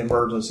in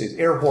emergencies.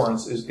 Air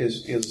horns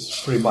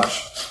is pretty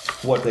much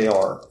what they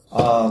are,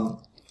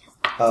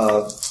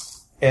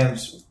 and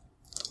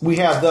we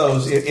have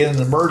those in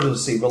an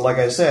emergency. But like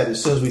I said,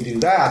 as soon as we do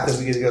that, then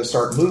we got to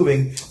start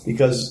moving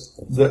because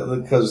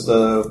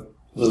the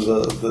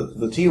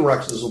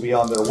T-Rexes will be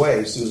on their way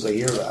as soon as they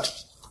hear that.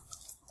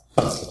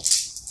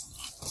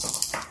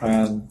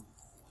 And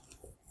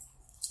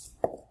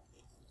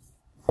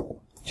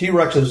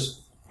T-Rexes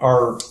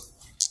are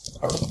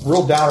a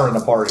real downer in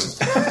the party.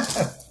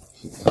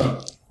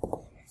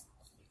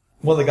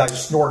 One of the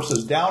guys snorts,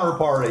 says, "Downer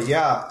party,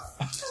 yeah."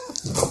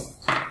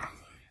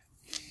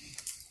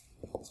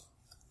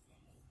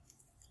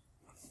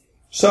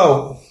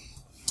 So,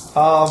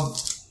 well,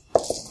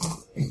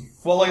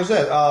 like I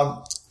said,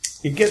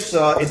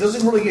 it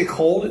doesn't really get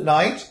cold at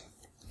night.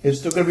 It's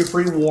still going to be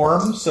pretty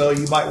warm, so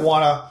you might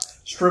want to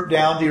strip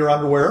down to your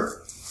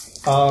underwear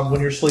when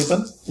you're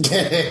sleeping.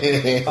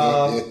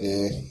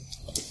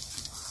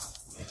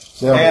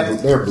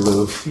 They're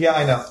blue. Yeah,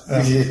 I know.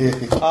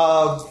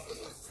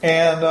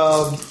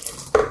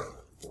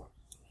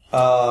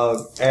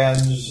 And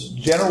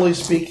generally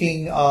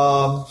speaking,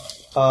 how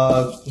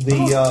are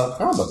the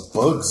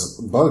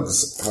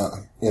bugs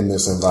in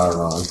this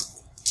environment?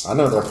 I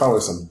know there are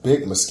probably some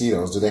big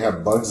mosquitoes. Do they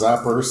have bug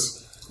zappers?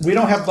 We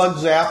don't have bug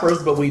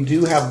zappers, but we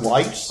do have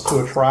lights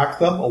to attract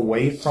them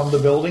away from the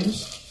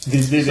buildings.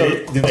 Do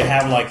they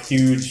have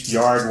huge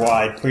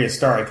yard-wide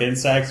prehistoric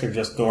insects or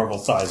just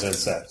normal-sized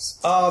insects?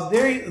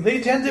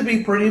 They tend to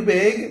be pretty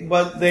big,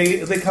 but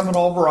they come in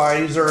all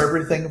varieties. They're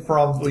everything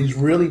from these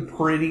really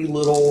pretty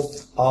little,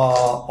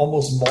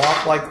 almost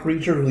moth-like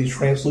creatures with these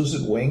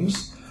translucent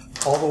wings,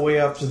 all the way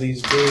up to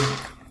these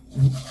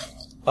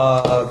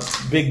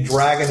big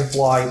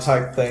dragonfly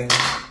type things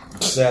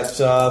that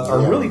are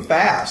really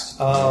fast.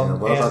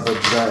 What about the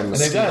giant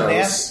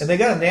mosquitoes? And they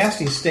got a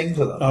nasty sting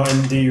to them. Oh,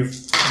 and do you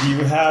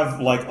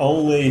have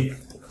only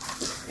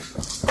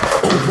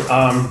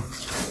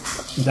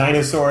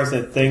dinosaurs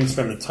and things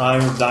from the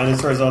time of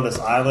dinosaurs on this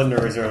island,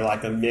 or is there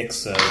a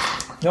mix of?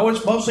 No,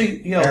 it's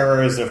mostly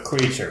errors of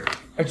creature.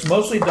 It's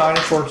mostly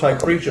dinosaur type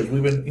creatures.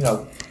 We've been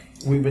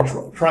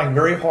trying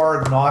very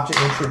hard not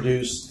to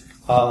introduce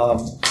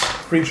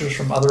creatures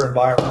from other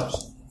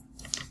environments.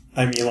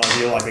 I mean,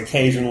 you'll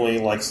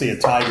occasionally see a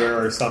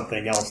tiger or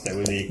something else that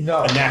would be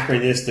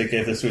anachronistic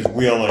if this was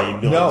really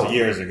millions of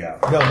years ago.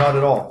 No, not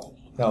at all.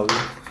 No,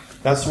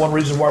 that's one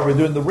reason why we're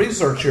doing the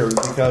research here, is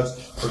because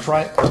we're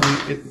trying.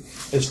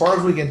 As far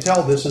as we can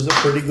tell, this is a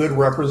pretty good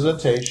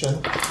representation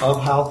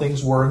of how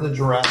things were in the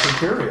Jurassic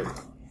period.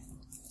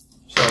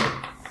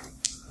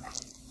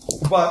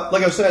 But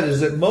like I said, is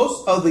that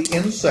most of the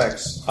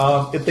insects,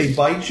 if they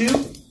bite you,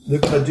 they're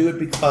going to do it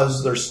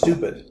because they're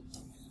stupid.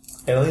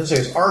 And the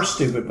insects are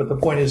stupid, but the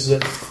point is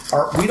that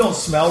we don't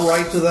smell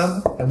right to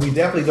them, and we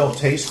definitely don't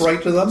taste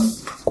right to them,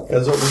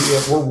 as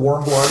we're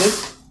warm-blooded.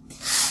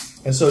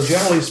 And so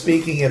generally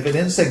speaking, if an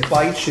insect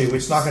bites you,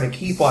 it's not going to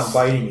keep on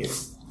biting you.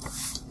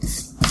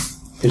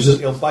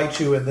 It'll bite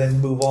you and then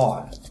move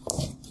on.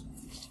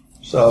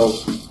 So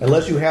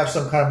unless you have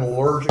some kind of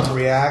allergic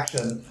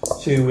reaction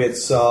to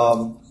its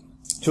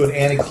to an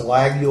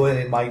anticoagulant,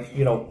 it might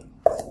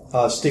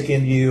stick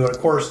into you. And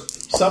of course,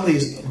 some of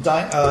these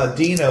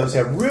dinos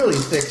have really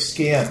thick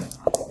skin,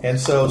 and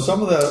so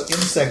some of the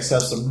insects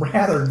have some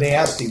rather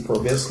nasty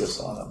proboscis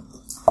on them.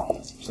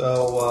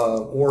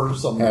 So, or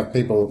some. Have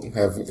people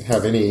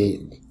have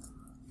any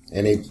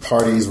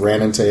parties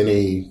ran into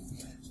any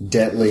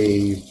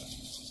deadly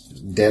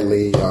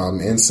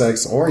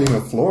insects or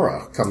even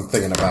flora? Come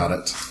thinking about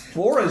it,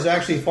 flora is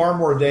actually far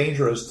more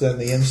dangerous than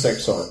the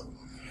insects are,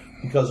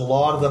 because a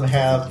lot of them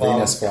have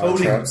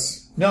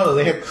coatings. No,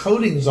 they have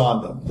coatings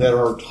on them that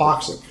are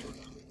toxic.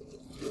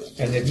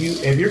 And if you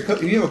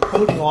have a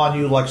coating on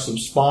you, like some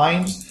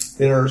spines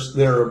that are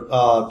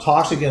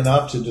toxic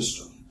enough to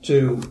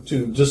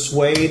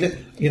dissuade,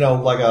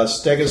 like a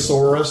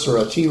Stegosaurus or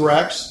a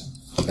T-Rex,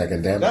 that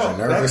can damage your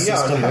nervous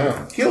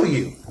system. Kill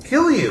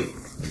you.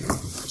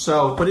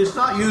 So, but it's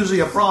not usually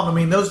a problem. I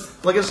mean, those,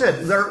 like I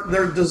said,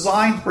 they're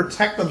designed to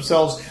protect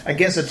themselves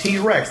against a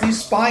T-Rex.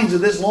 These spines are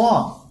this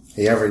long.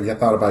 You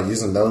thought about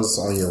using those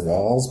on your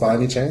walls by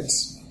any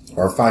chance,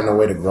 or find a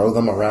way to grow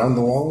them around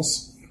the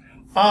walls?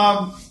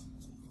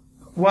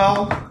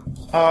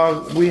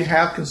 We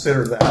have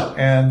considered that,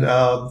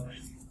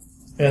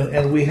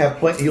 and we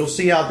have you'll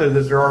see out there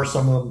that there are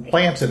some of them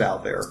planted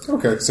out there.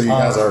 Okay, so you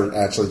guys are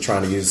actually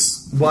trying to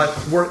use, but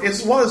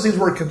it's one of those things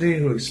we're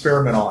continuing to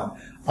experiment on.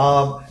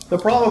 The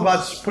problem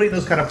about putting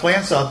those kind of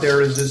plants out there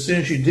is as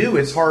soon as you do,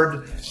 it's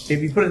hard.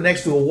 If you put it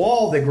next to a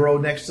wall, they grow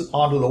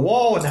onto the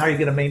wall, and how are you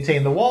going to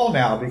maintain the wall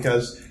now?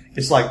 Because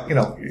it's like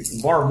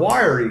barbed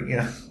wire.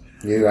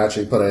 You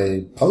actually put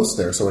a post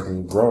there so it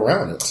can grow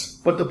around it.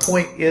 But the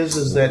point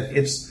is that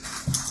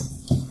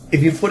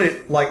if you put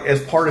it like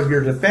as part of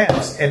your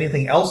defense,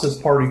 anything else as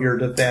part of your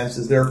defense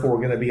is therefore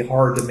going to be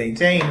hard to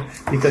maintain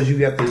because you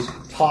have this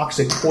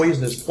toxic,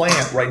 poisonous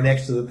plant right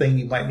next to the thing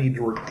you might need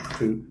to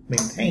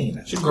maintain.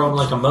 It should grow them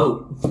like a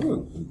moat.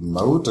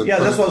 Moat? Yeah,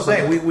 that's what I'm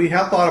saying. We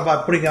have thought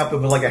about putting up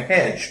like a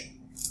hedge.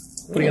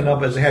 Putting it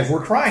up as a hedge.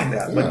 We're trying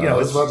that. But, I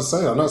was about to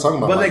say, I'm not talking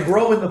about But they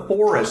grow in the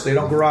forest. They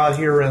don't grow out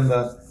here in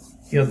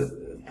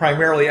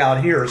primarily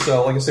out here.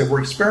 So, like I said,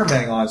 we're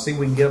experimenting on it. See if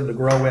we can get them to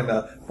grow in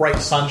the bright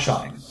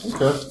sunshine.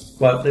 Okay.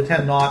 But they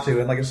tend not to.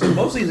 And like I said,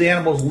 most of these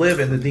animals live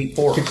in the deep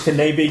forest. Can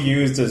they be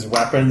used as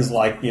weapons,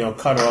 like,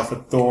 cut off a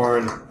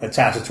thorn,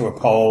 attach it to a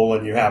pole,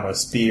 and you have a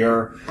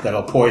spear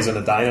that'll poison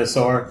a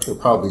dinosaur? It'll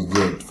probably be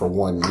good for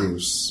one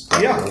use.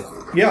 Probably.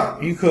 Yeah,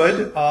 you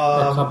could.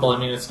 A couple,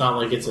 it's not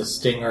like it's a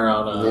stinger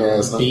on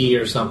a bee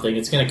or something.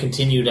 It's going to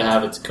continue to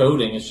have its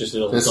coating. It's just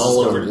it'll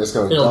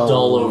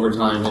dull over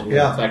time in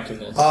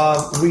effectiveness.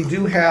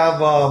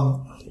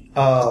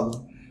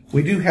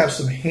 We do have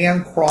some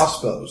hand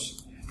crossbows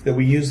that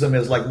we use them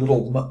as like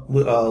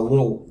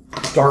little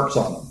darts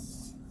on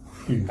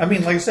them. I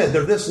mean, like I said,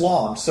 they're this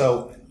long,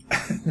 so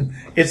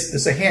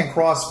it's a hand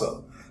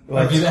crossbow.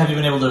 Have you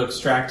been able to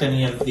extract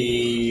any of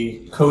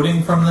the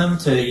coating from them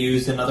to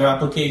use in other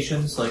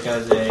applications, like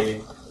as a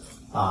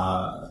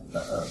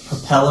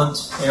propellant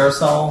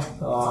aerosol?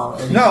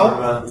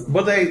 No,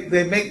 but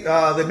they make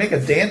a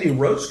dandy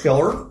roach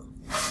killer.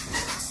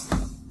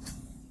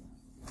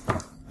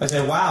 I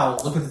say, wow,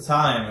 look at the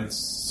time. It's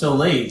so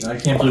late. I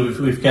can't believe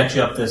we've kept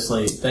you up this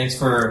late. Thanks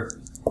for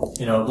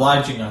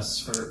obliging us.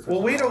 For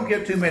we don't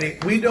get too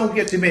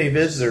many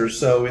visitors,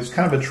 so it's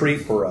kind of a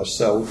treat for us.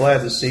 So we're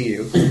glad to see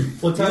you.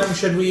 What time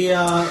should we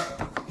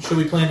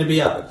plan to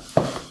be up?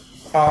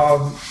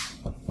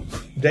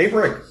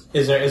 Daybreak.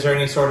 Is there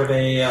any sort of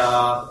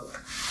a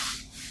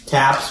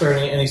taps or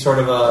any sort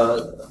of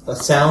a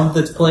sound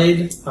that's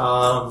played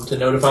to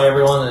notify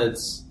everyone that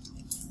it's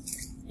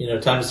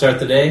time to start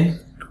the day?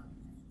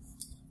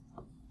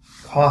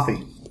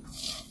 Coffee.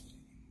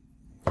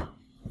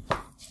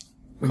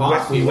 We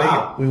wake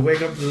up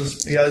to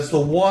this. Yeah, it's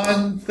the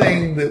one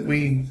thing that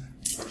we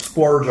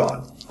splurge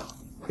on,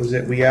 is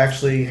that we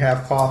actually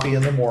have coffee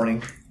in the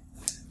morning,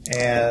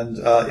 and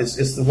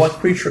it's the one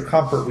creature of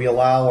comfort we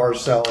allow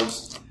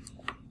ourselves,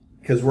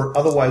 because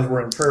otherwise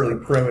we're in a fairly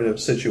primitive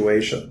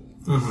situation.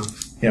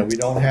 Mm-hmm. We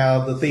don't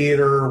have the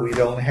theater, we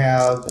don't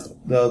have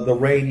the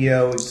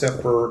radio,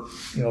 except for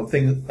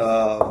things.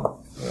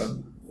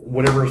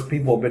 Whatever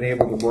people have been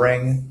able to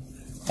bring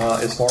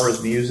as far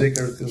as music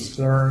is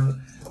concerned.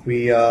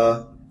 We you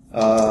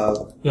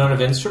don't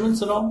have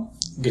instruments at all?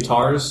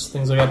 Guitars,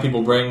 things like that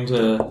people bring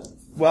to...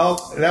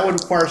 Well, that would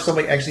require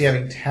somebody actually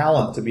having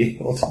talent to be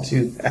able to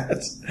do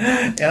that.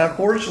 And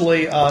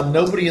unfortunately,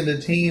 nobody in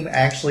the team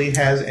actually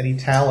has any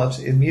talent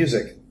in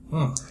music.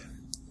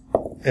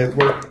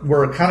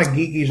 we're a kind of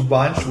geekish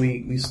bunch.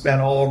 We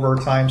spend all of our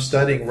time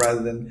studying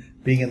rather than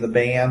being in the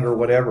band or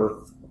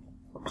whatever.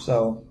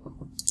 So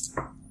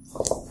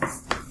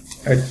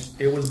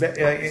it would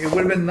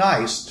have been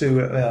nice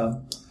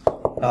to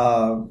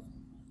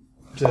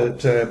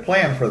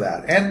plan for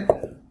that. And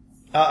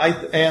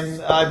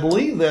I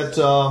believe that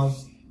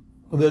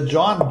that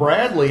John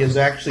Bradley is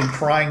actually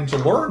trying to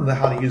learn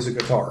how to use a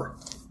guitar.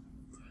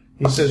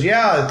 He says,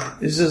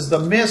 the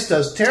Mist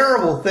does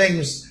terrible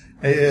things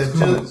to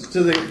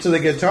the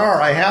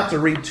guitar. I have to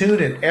retune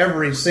it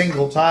every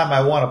single time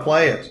I want to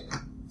play it.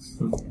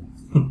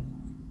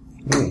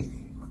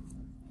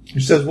 He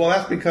says, well,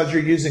 that's because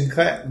you're using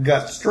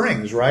gut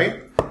strings,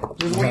 right?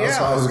 Says, well, that's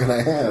what I was going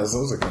to ask.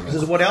 He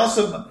says, what else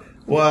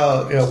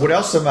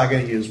am I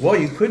going to use? Well,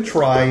 you could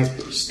try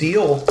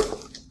steel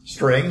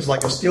strings,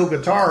 like a steel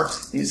guitar.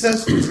 He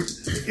says,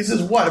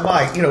 what am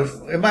I?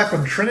 Am I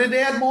from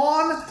Trinidad,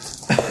 Mon?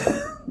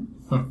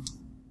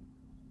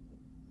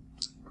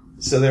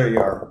 So there you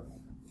are.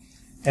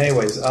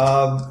 Anyways,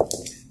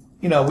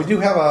 we do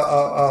have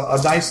a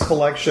nice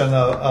collection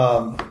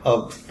of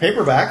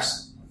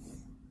paperbacks.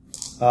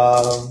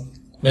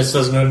 Mist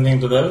doesn't do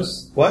anything to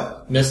those?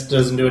 What? Mist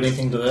doesn't do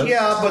anything to those?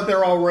 Yeah, but they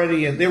were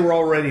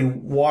already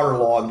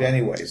waterlogged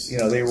anyways.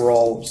 They were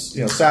all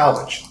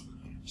salvaged.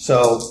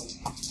 So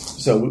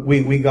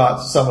we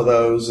got some of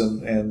those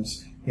and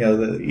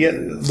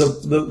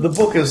the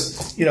book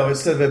is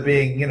instead of it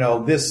being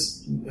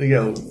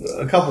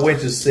a couple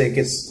inches thick,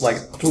 it's like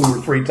 2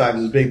 or 3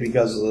 times as big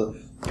because of the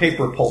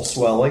paper pulp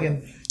swelling,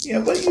 and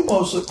but you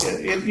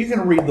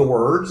can read the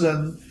words,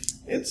 and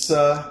it's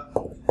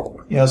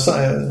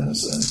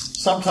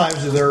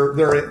sometimes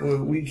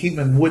we keep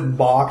them in wooden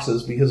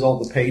boxes because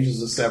all the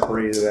pages are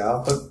separated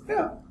out, but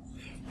yeah,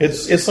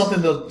 it's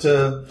something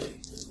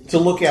to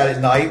look at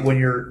night when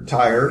you're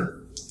tired.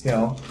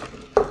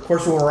 Of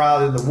course, when we're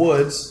out in the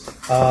woods,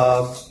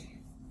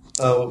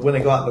 when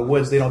they go out in the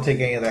woods, they don't take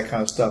any of that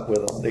kind of stuff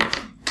with them.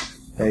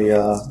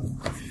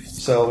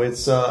 So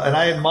it's and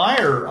I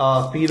admire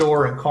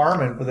Fedor and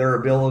Carmen for their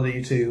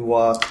ability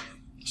to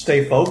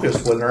stay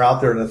focused when they're out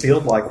there in the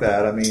field like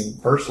that. I mean,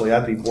 personally,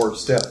 I'd be bored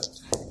stiff,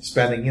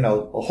 spending a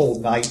whole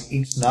night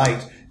each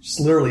night, just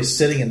literally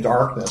sitting in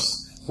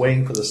darkness,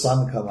 waiting for the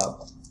sun to come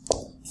up.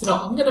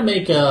 I'm going to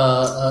make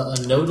a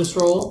notice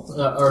roll,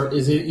 or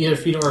is it either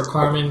Fedor or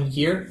Carmen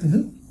here?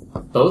 Mm-hmm.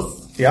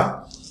 Both?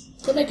 Yeah.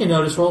 I'll make a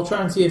notice roll, try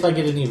and see if I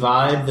get any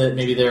vibe that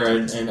maybe they're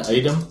an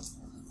item.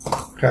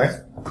 Okay.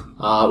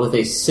 With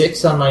a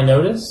 6 on my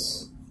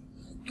notice.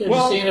 Well,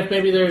 just seeing if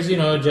maybe there's,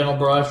 a gentle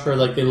brush, or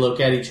like they look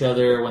at each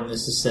other when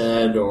this is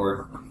said,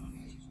 or...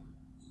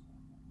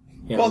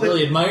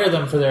 really admire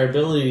them for their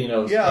ability,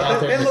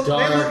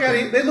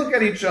 they look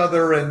at each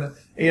other and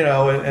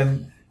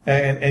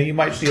you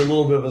might see a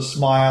little bit of a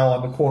smile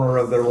on the corner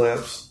of their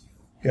lips.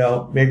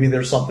 Maybe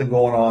there's something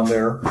going on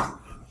there.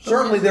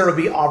 Certainly there would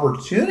be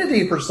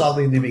opportunity for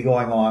something to be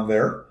going on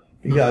there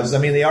because,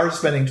 mm-hmm. They are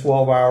spending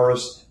 12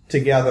 hours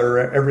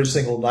together every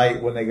single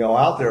night when they go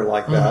out there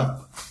like that.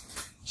 Mm-hmm.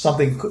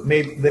 Something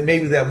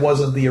maybe that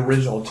wasn't the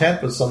original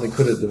intent, but something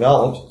could have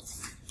developed.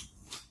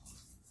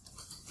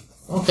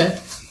 Okay.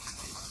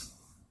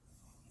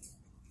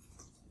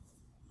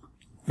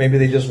 Maybe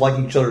they just like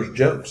each other's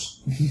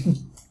jokes.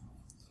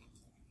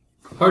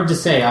 Hard to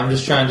say. I'm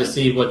just trying to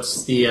see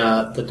what's the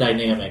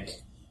dynamic.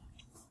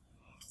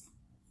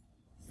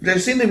 They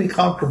seem to be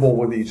comfortable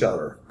with each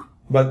other,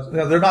 but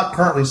they're not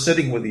currently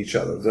sitting with each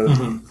other.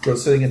 They're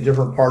sitting in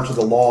different parts of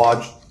the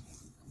lodge,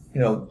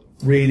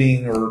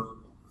 reading or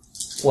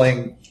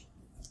playing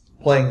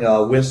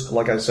whist,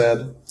 like I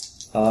said,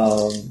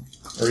 or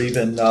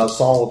even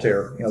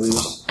solitaire. They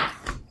just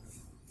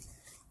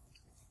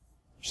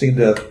seem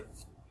to.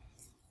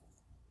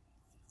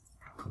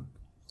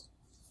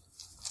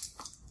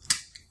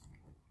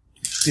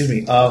 Excuse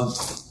me.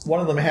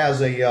 One of them has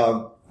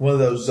one of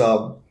those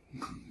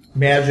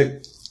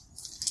magic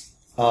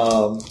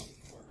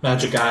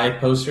eye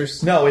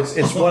posters. No,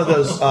 it's one of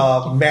those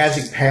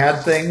magic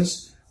pad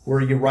things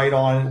where you write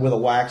on it with a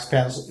wax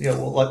pencil,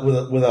 like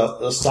with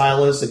a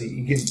stylus, and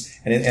you can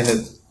and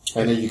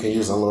then you can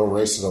use a little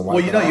eraser to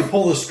Well, wipe you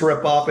pull the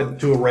strip up and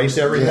to erase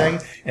everything,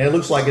 and it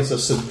looks like it's a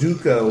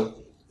Sudoku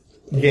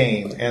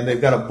game. And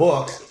they've got a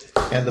book,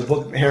 and the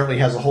book apparently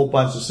has a whole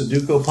bunch of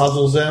Sudoku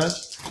puzzles in it.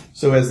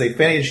 So as they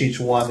finish each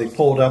one, they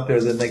pull it up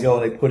there, then they go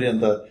and they put in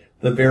the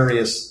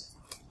various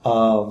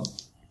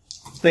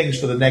things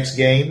for the next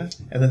game,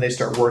 and then they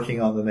start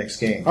working on the next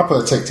game. I'll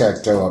put a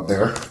tic-tac-toe up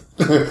there.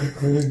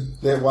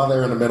 While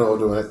they're in the middle of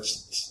doing it.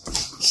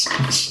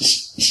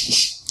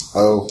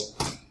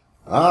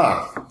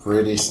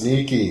 Pretty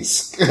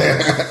sneakies.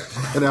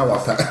 And I'll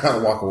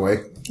walk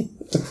away.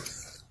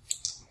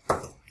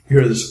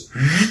 Hear this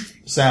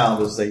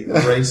sound as they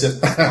erase it.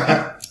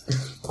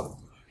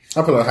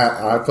 I put a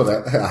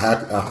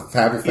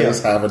happy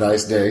face. Yeah. Have a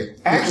nice day.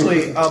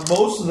 Actually,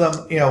 most of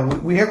them,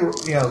 we have,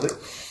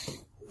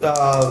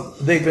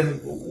 they've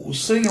been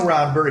sitting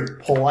around very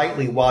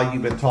politely while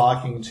you've been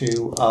talking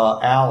to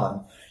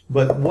Alan.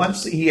 But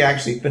once he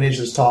actually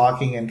finishes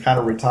talking and kind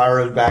of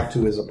retires back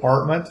to his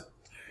apartment,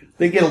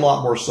 they get a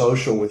lot more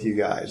social with you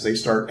guys. They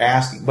start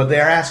asking, but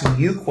they're asking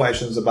you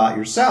questions about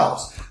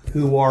yourselves.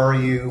 Who are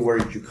you? Where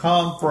did you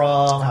come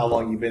from? How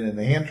long you been in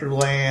the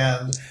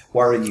hinterland?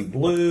 Why are you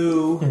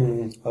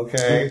blue?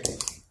 Okay.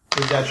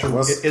 Is that your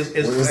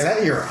is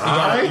that your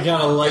eye? You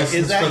got a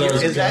license for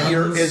those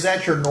guns? Is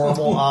that your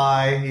normal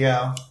eye?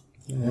 Yeah.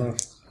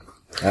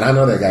 And I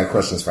know they got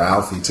questions for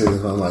Alfie too.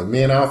 I'm like,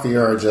 me and Alfie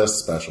are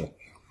just special.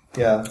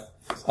 Yeah.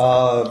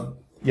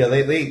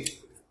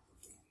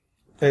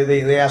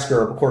 They ask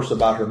her, of course,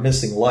 about her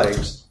missing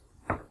legs.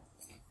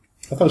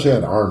 I thought she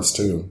had arms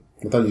too.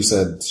 I thought you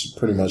said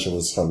pretty much it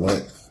was her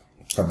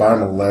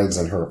bottom of legs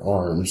and her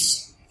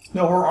arms.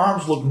 No, her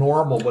arms look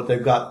normal, but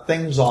they've got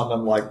things on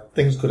them like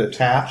things could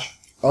attach.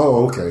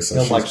 Oh, okay.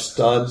 So like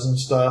studs and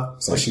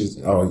stuff. So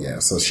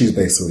so she's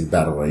basically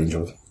Battle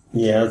Angel.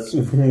 Yeah, that's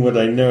what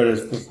I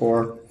noticed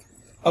before.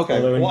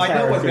 Okay, well, I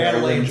know what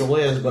Battle Angel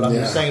is, but I'm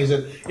just saying is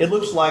that it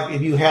looks like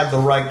if you had the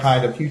right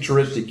kind of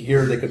futuristic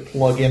gear, they could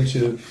plug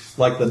into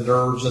like the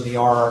nerves in the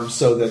arms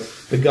so that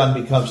the gun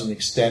becomes an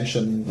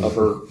extension of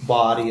her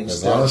body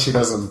instead. As long as she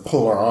doesn't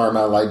pull her arm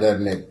out like that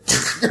and it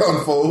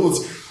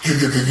unfolds.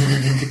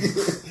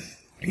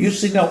 You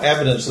see no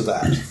evidence of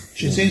that.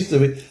 She seems to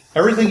be,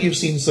 everything you've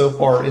seen so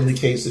far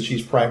indicates that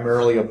she's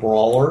primarily a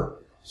brawler.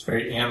 It's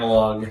very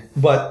analog.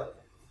 But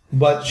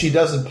she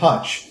doesn't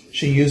punch.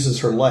 She uses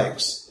her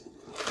legs.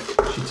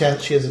 She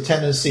has a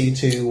tendency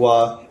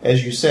to,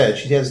 as you said,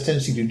 she has a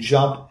tendency to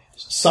jump,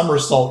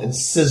 somersault, and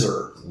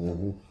scissor,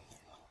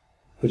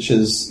 which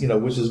is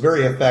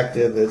very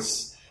effective.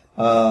 It's,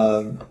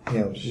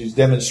 she's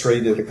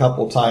demonstrated a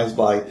couple of times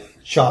by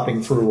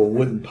chopping through a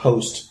wooden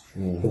post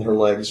with her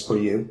legs for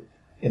you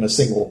in a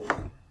single.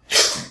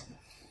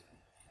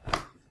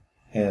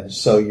 And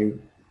so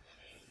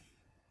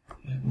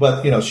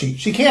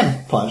she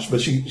can punch,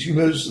 but she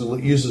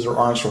uses her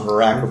arms for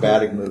her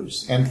acrobatic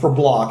moves and for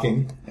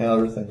blocking and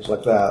other things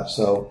like that.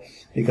 So,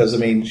 because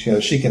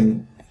she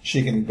can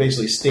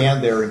basically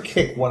stand there and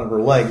kick one of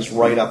her legs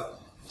right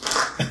up,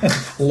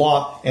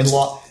 lock.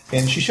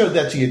 And she showed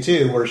that to you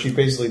too, where she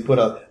basically put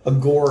a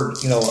gourd,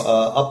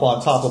 up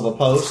on top of a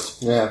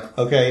post. Yeah.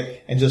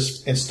 Okay, and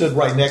stood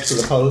right next to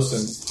the post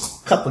and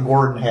cut the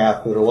gourd in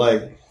half with her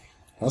leg.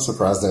 I'm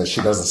surprised that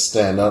she doesn't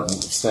stand up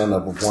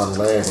with one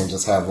leg and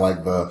just have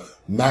like the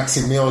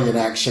Maximilian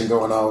action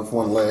going on with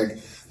one leg.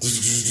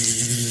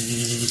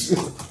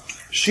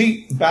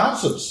 She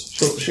bounces.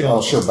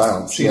 She'll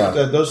bounce.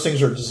 Those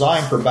things are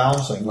designed for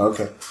bouncing.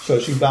 Okay. So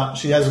she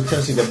has a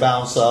tendency to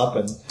bounce up,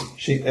 and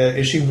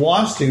if she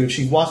wants to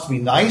be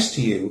nice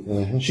to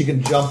you, she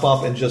can jump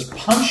up and just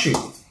punch you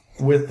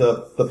with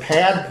the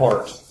pad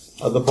part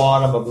of the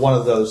bottom of one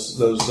of those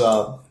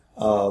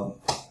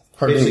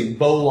basically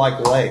bow-like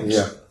legs.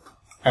 Yeah.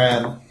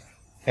 And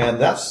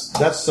that's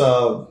it's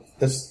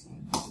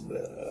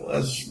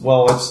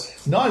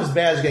not as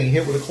bad as getting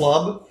hit with a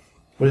club,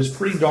 but it's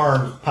pretty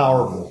darn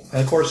powerful.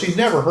 And of course, she's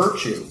never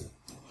hurt you.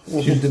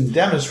 She's been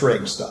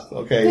demonstrating stuff,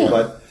 okay?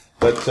 Yeah.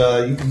 But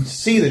you can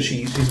see that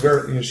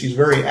she's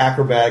very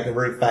acrobatic and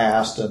very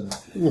fast and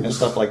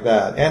stuff like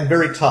that, and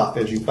very tough,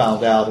 as you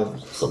found out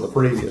in some of the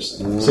previous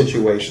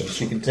situations.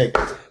 She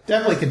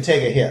definitely can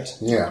take a hit.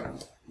 Yeah.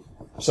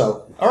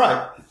 So, all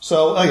right.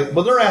 So,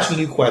 but they're asking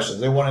you questions.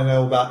 They want to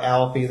know about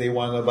Alfie. They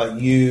want to know about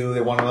you.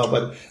 They want to know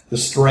about the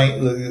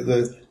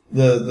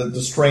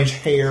strange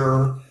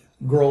hair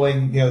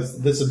growing.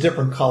 That's a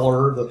different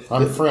color.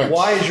 I'm French.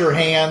 Why is your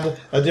hand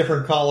a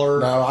different color?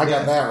 No, I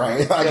got that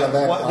right. I got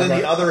that.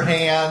 The other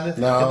hand.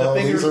 No, and the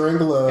fingers, these are in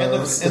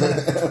gloves.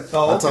 That's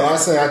all I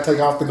say. I take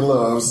off the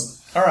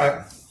gloves. All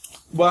right.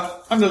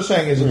 But I'm just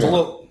saying, it's the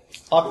little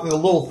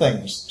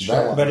things.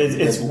 But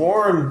it's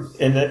warm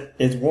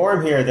it's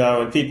warm here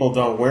though, and people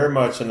don't wear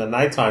much in the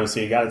nighttime, so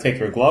you got to take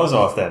your gloves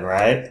off then,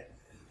 right?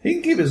 He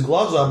can keep his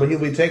gloves on, but he'll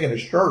be taking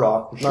his shirt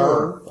off for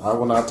sure. I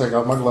will not take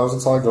off my gloves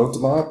until I go to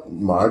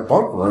my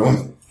bunk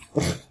room.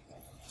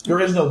 There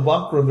is no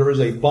bunk room. There is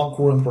a bunk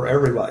room for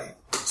everybody.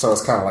 So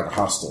it's kind of like a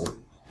hostel.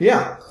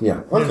 Yeah.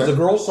 Yeah. Okay. There's the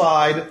girl's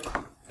side,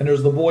 and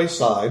there's the boy's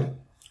side,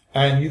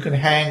 and you can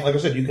hang. Like I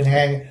said, you can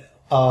hang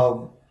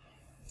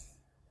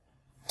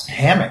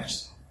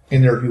hammocks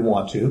in there if you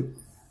want to,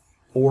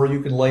 or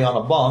you can lay on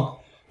a bunk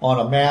on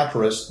a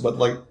mattress. But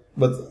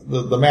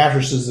the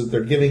mattresses that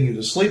they're giving you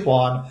to sleep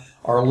on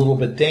are a little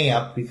bit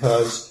damp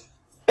because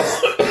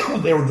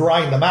they were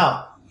drying them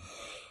out,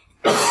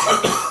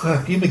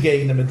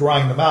 fumigating them and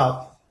drying them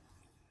out.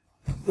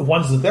 The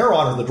ones that they're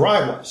on are the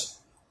dry ones.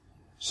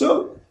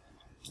 So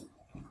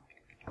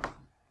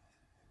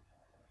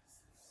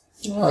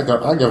I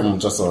give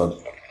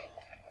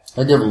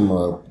them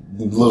a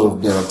little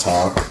bit of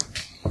talk.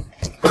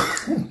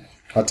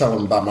 I tell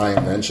them about my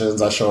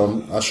inventions. I show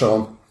them my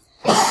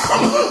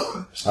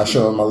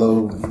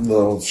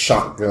little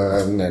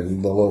shotgun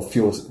and the little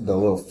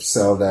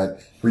cell that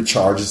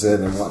recharges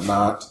it and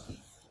whatnot.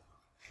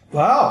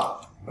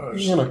 Wow.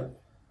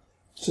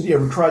 So you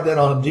ever tried that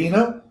on a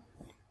Dino?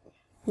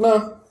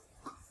 No.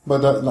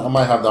 But I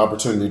might have the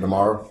opportunity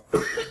tomorrow.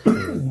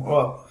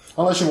 Well,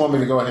 unless you want me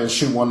to go ahead and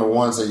shoot one of the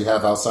ones that you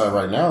have outside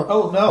right now.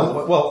 Oh,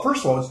 no. Well,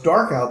 first of all, it's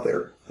dark out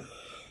there.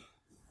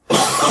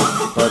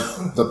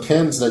 But the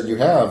pins that you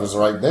have is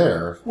right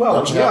there. Well,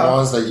 don't you have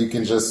ones that you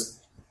can just...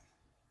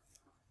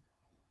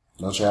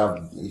 Don't you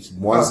have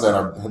ones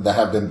that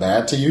have been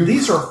bad to you?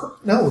 These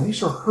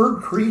are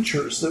herd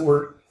creatures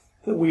that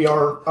we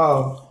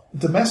are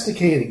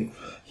domesticating.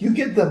 You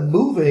get them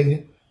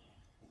moving,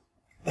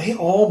 they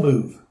all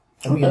move.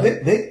 I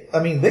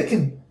mean, they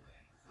can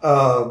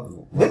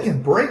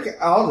break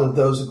out of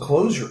those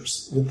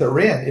enclosures that they're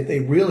in if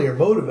they really are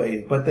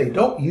motivated, but they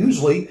don't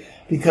usually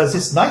because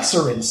it's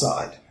nicer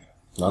inside.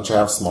 Don't you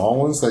have small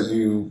ones that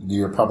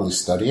you're probably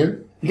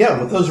studying? Yeah,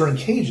 but those are in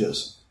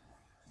cages.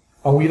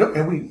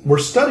 We're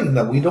studying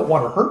them. We don't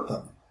want to hurt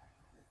them.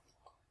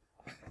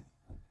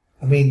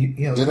 I mean,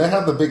 you know. Do they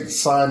have the big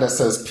sign that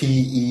says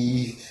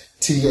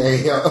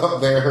PETA up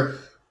there?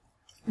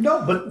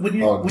 No, but when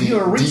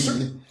you're a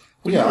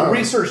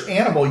research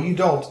animal, you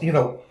don't,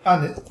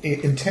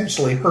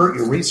 unintentionally hurt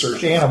your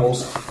research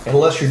animals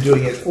unless you're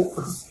doing it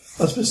for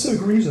a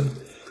specific reason.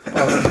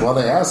 Well,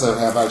 they asked if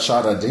have I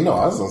shot a dino.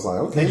 I was just like,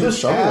 okay, they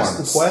just asked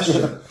the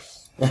question.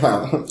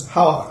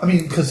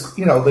 Because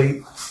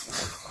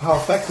how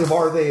effective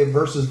are they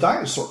versus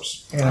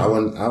dinosaurs? I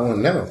wouldn't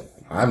know.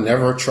 I've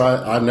never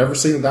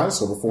seen a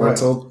dinosaur before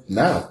until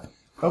now.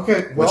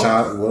 Okay, well, which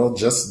I will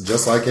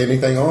just like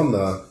anything on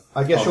the.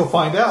 I guess you'll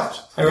find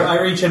out. I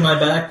reach in my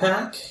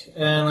backpack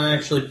and I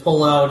actually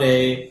pull out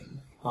a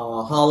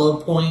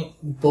hollow point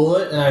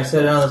bullet and I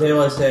set it on the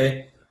table. I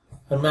say,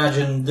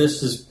 "Imagine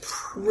this is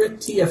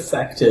pretty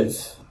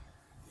effective."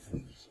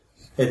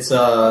 It's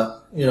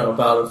about a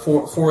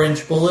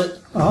 4-inch bullet.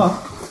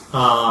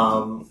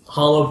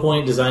 Hollow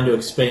point designed to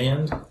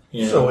expand.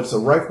 So it's a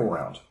rifle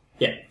round.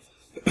 Yeah.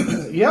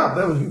 Yeah,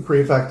 that would be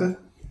pretty effective.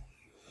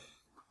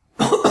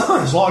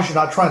 As long as you're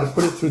not trying to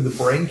put it through the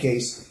brain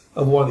case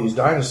of one of these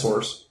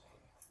dinosaurs.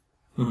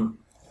 Mm-hmm.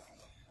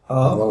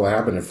 What would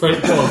happen if...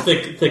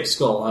 thick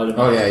skull.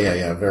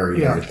 Yeah. Very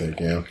thick,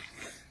 yeah.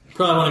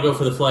 Probably want to go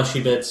for the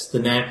fleshy bits, the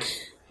neck,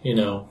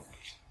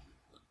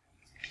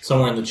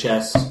 somewhere in the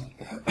chest,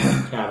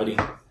 cavity.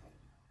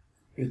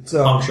 It's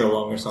puncture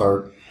lung or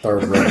something.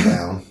 Third row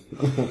down.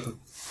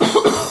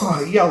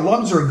 Yeah,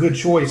 lungs are a good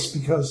choice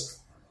because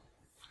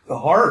the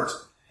heart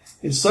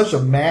is such a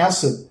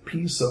massive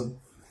piece of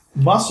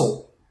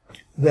muscle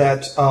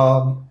that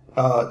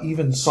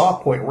even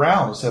soft point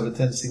rounds have a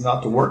tendency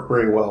not to work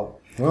very well.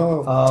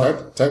 Well,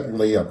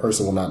 technically, a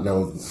person will not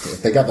know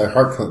if they got their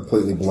heart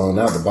completely blown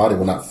out. The body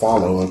will not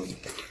follow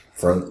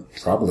for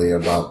probably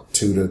about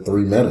 2 to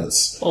 3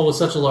 minutes. Oh, with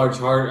such a large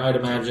heart, I'd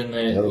imagine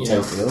that it'll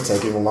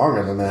take even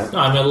longer than that. No,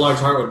 I mean a large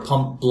heart would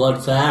pump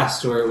blood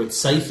fast, or it would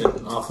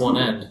siphon off one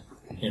end.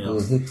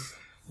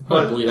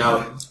 Probably bleed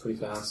out pretty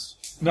fast.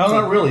 No,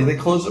 not really. They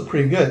close it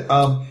pretty good.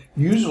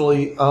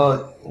 Usually,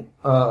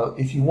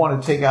 if you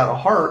want to take out a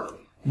heart,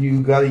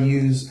 you got to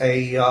use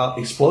a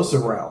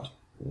explosive round.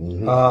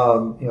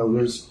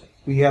 Mm-hmm.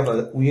 We have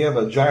a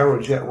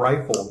gyrojet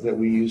rifle that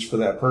we use for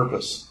that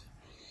purpose.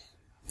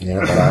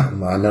 Yeah,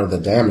 but I know the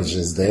damage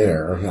is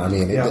there. I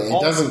mean,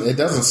 it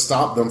doesn't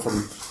stop them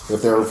from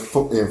if they're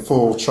in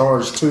full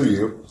charge to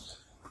you.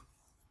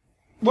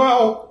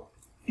 Well,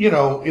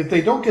 if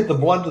they don't get the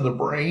blood to the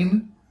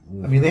brain,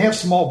 I mean, they have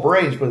small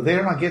brains, but if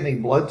they're not getting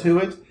any blood to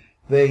it,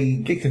 they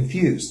get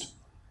confused.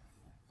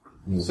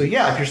 Mm-hmm. So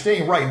yeah, if you're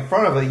staying right in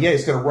front of it,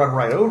 it's going to run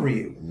right over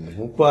you.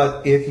 Mm-hmm.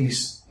 But if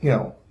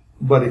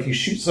you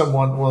shoot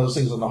someone one of those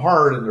things on the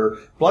heart and their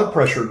blood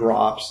pressure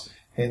drops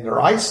and their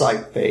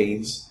eyesight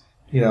fades,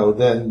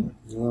 then...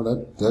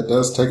 Well, that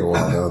does take a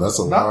while, though. That's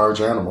a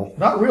large animal.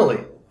 Not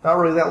really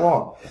that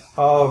long.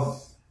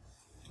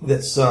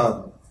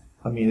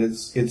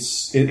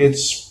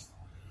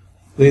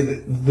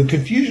 The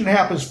confusion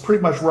happens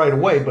pretty much right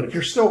away, but if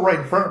you're still right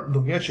in front,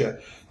 they'll get you.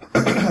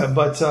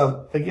 But,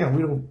 again,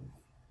 we don't...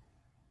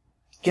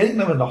 Getting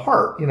them in the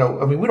heart, we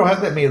don't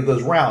have that many of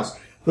those rounds.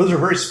 Those are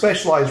very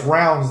specialized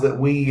rounds that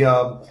we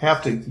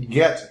have to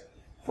get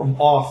from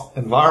off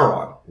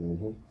Environ.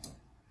 Mm-hmm.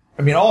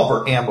 I mean, all of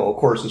our ammo, of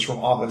course, is from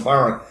off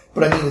Environ.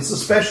 But, it's a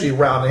specialty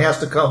round. It has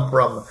to come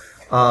from...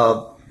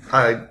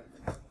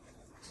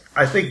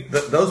 I think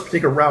that those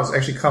particular rounds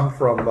actually come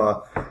from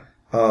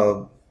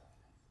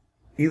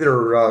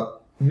either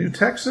New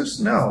Texas?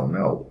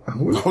 No.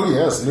 Oh,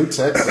 yes, New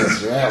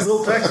Texas, yes.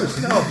 Little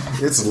Texas, no.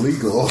 It's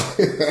legal.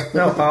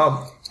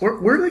 No,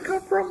 where do they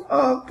come from,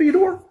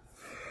 Fedor?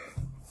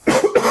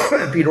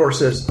 Fedor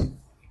says,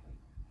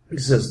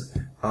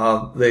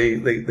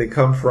 they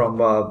come from,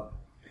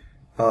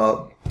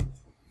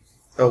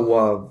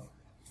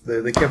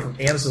 they came from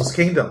Anson's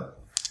Kingdom.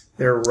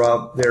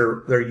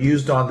 They're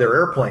used on their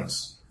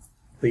airplanes.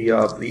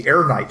 The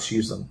Air Knights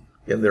use them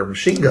in their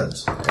machine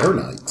guns. Air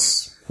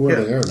Knights? Who are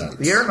the Air Knights?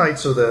 The Air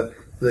Knights are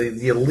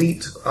the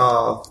elite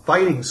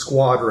fighting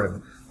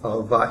squadron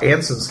of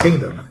Anson's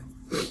Kingdom.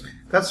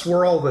 That's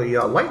where all the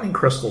lightning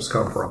crystals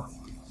come from.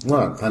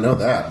 Well, I know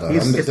that, but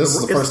this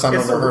is the first time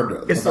I've ever heard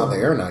about the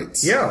Air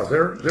Knights. Yeah,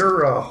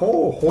 they're a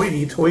whole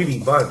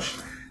hoity-toity bunch.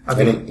 I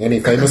mean, any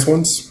famous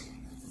ones?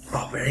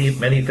 Oh,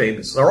 many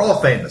famous. They're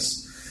all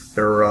famous.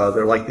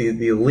 They're like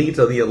the elite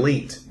of the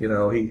elite. You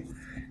know, I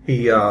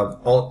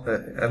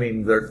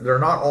mean, they're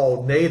not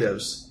all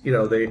natives. You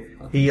know,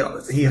 he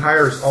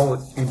hires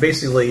he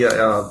basically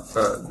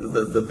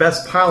the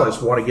best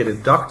pilots want to get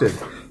inducted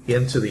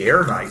into the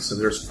Air Knights, and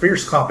there's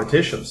fierce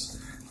competitions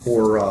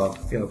for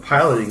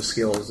piloting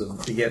skills, and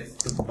to get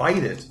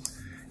invited,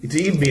 to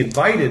even be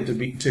invited to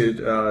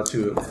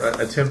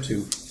attempt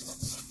to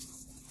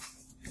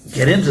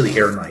get into the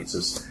Air Knights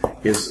is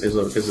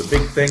a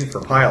big thing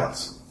for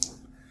pilots.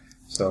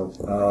 So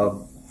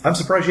I'm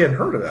surprised you hadn't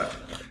heard of that.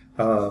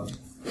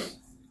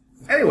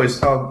 Anyways,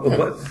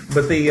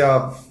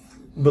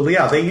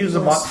 they use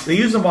them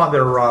on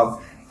their.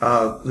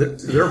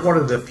 They're one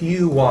of the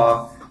few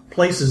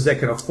places that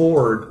can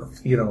afford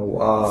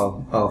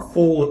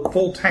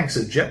full tanks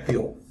of jet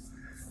fuel,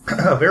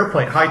 of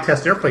high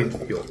test airplane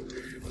fuel.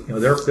 You know,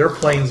 their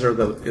planes are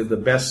the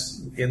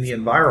best in the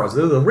environs.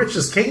 They're the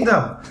richest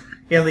kingdom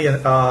in the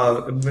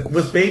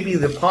with maybe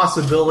the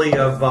possibility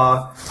of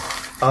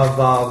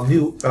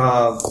New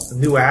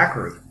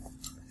Acre.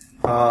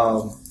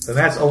 And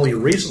that's only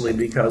recently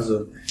because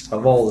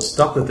of all the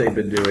stuff that they've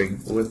been doing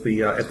with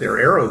at their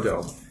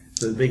Aerodome,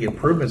 the big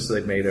improvements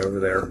they've made over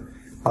there.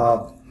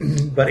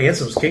 But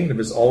Ansem's Kingdom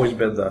has always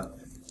been I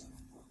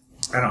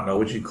don't know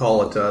what you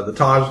call it, not the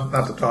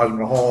Taj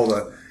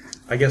Mahal.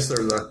 I guess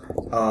they're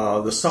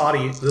the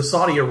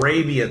Saudi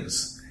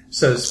Arabians,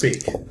 so to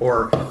speak,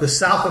 or the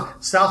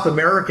South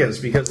Americans,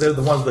 because they're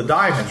the ones with the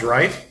diamonds,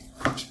 right?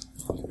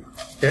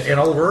 In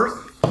Old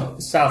Earth.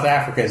 South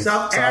Africans.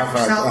 South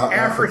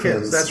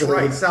Africans. That's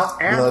right.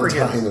 South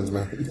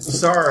Africans.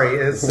 Sorry,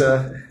 it's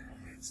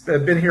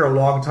been here a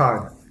long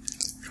time.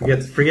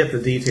 Forget the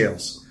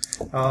details.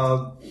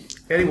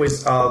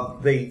 Anyways,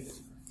 they.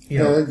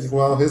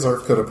 Well, his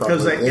Earth could have probably.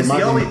 Because it's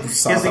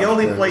the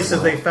only place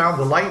that they found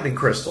the lightning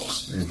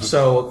crystals. Mm-hmm.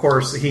 So of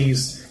course he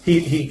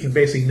can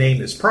basically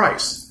name his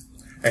price,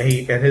 and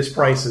his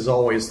price is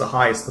always the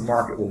highest the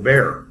market will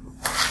bear.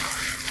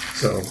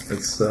 So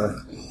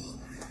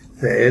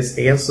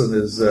Ansem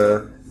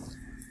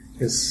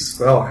is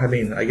well. I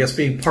mean, I guess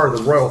being part of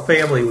the royal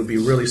family would be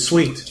really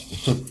sweet.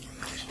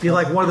 Be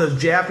like one of those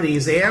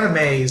Japanese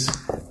animes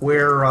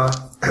where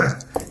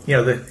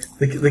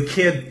the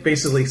kid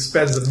basically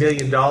spends $1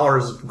 million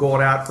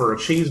going out for a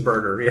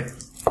cheeseburger. Yeah.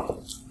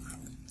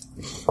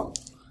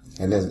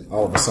 And then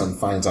all of a sudden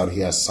finds out he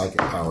has psychic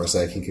powers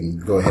that he can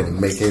go ahead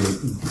and make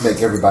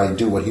everybody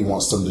do what he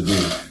wants them to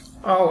do.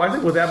 Oh, I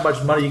think with that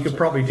much money, you could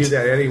probably do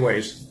that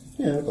anyways.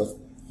 Yeah, but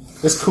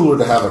it's cooler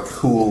to have a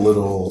cool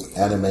little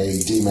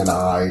anime demon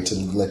eye to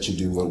let you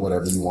do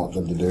whatever you want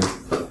them to do.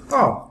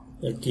 Oh.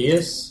 I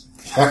guess.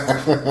 Well,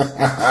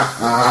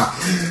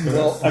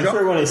 I'm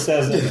sure when he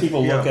says that,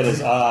 people look at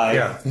his eye.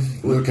 Yeah.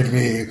 Look at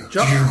me.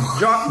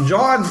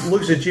 John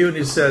looks at you and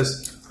he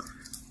says,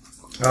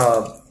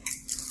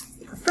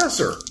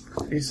 Professor,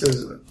 he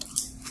says,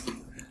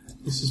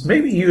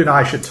 maybe you and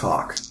I should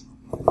talk.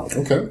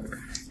 Okay.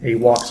 And he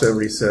walks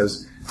over. He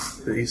says,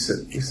 you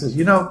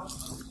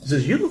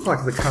look like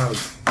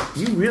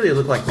you really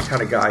look like the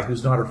kind of guy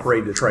who's not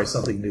afraid to try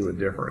something new and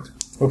different.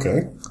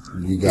 Okay.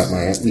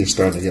 You're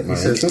starting to get my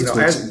interest.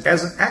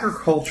 As an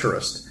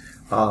agriculturist,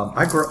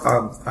 I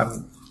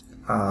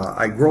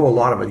grow a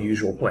lot of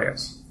unusual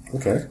plants.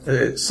 Okay. And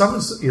there's some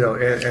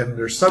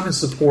in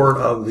support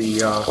of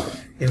the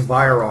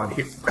environ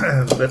here,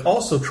 but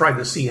also trying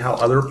to see how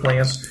other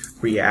plants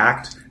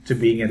react to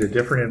being in a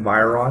different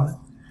environ.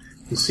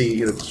 You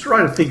see,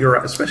 try to figure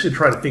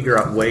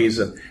out ways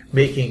of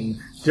making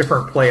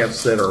different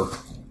plants that are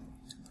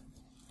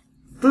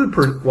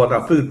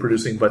not food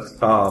producing, but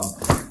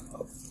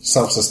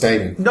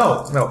self-sustaining.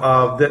 No,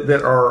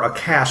 that are a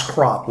cash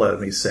crop.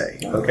 Let me say,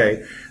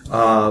 okay,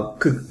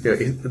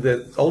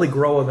 that only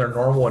grow in their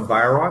normal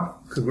environment.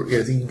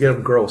 If you can get them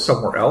to grow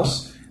somewhere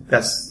else,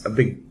 that's a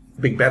big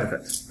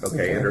benefit.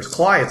 Okay, and there's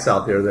clients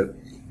out there that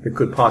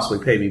could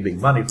possibly pay me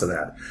big money for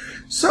that.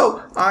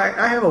 So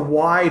I have a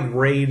wide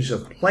range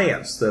of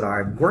plants that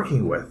I'm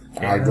working with.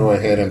 I go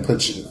ahead and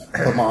put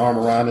my arm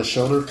around his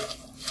shoulder.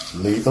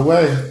 Lead the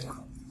way.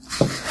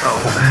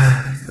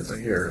 Oh,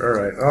 here. All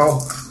right.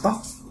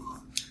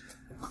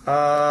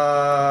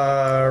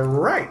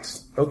 Right.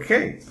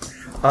 Okay.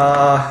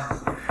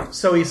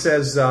 So he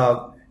says.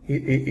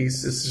 He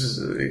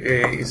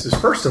says.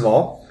 First of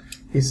all,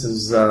 he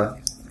says.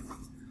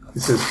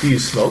 Do you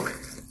smoke?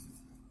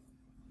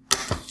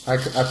 I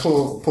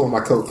pull my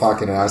coat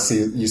pocket and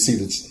you see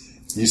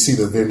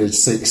the vintage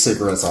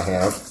cigarettes I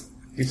have.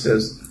 He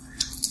says.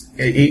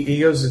 He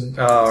goes and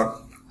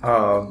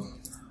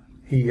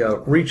he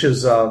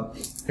reaches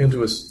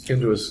into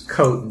his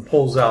coat and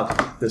pulls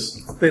out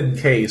this thin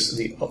case. And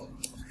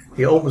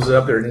he opens it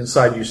up there, and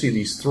inside you see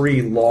these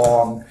 3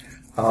 long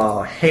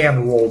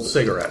hand rolled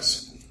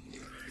cigarettes.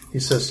 He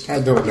says, "I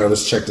don't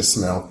notice. Check the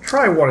smell.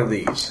 Try one of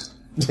these."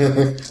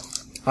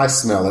 I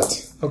smell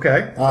it.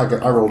 Okay.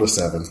 I rolled a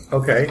 7.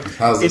 Okay.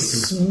 How's it it?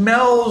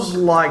 smells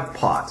like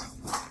pot.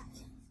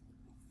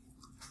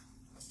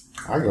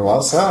 I go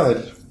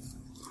outside.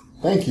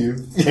 Thank you.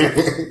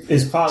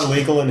 Is pot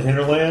legal in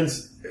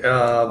Hinterlands?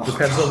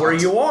 Depends on where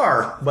you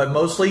are, but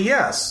mostly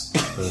yes.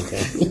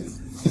 Okay.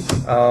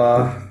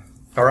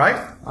 All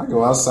right. I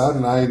go outside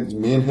and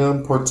me and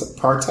him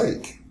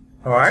partake.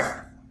 All right.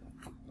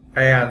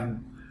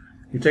 And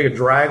you take a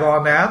drag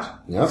on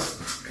that. Yep.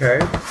 Okay.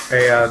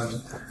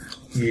 And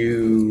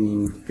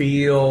you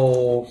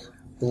feel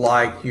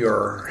like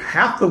you're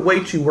half the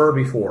weight you were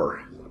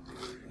before.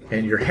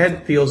 And your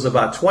head feels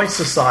about twice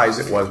the size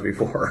it was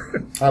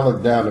before. I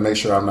look down to make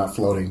sure I'm not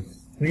floating.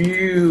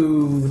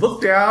 You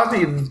look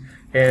down,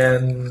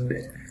 and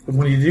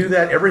when you do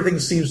that, everything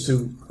seems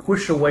to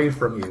push away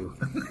from you.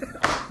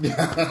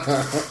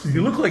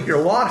 You look like you're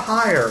a lot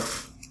higher.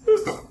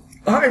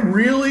 I'm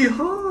really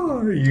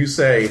high, you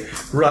say.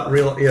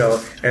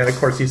 And of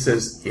course he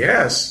says,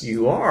 yes,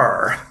 you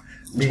are.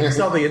 Meaning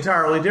something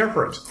entirely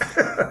different.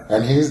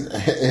 And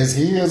is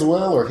he as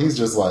well, or he's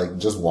just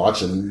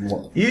watching?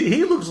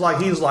 He looks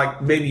like he's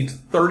like maybe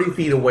 30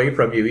 feet away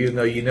from you, even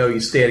though you know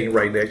he's standing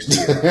right next to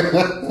you.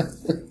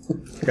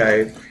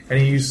 Okay,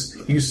 and you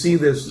see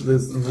this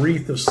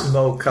wreath of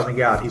smoke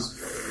coming out. He's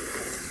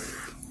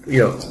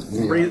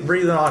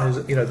breathing on his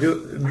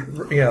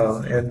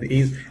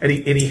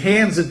and he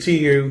hands it to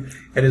you,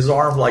 and his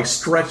arm like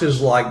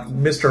stretches like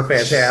Mr.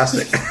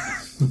 Fantastic.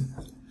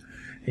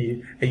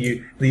 And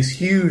these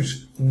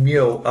huge,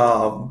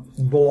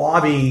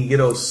 blobby,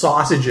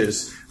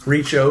 sausages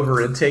reach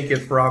over and take it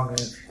from, and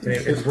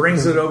it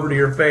brings it over to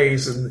your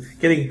face, and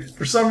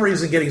for some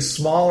reason, getting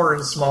smaller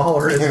and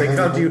smaller as they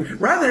come to you,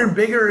 rather than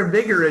bigger and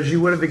bigger as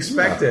you would have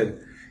expected.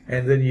 Yeah.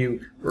 And then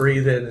you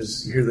breathe in,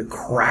 as you hear the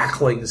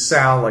crackling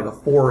sound like a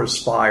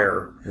forest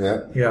fire.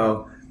 Yeah.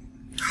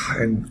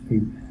 And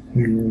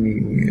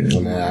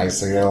then I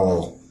say,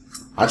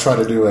 I try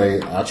to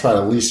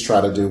at least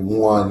try to do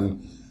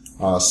one.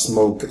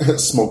 Smoke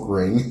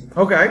ring.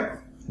 Okay.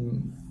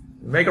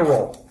 Make a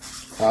roll.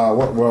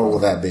 What roll will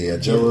that be?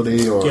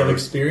 Agility or? Do you have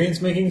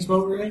experience making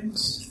smoke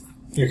rings?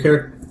 Your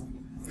character?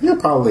 He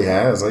probably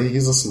has.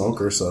 He's a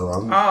smoker, so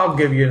I'll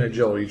give you an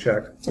agility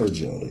check.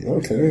 Agility.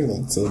 Okay,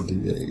 that's a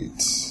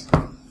D8.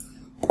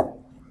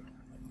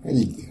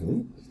 Hey,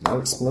 that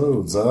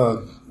explodes.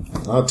 2.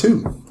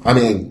 I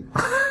mean.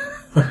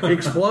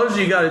 Explosion,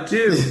 you got a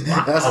 2.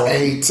 Wow.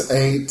 That's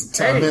 8.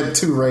 I meant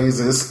 2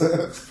 raises.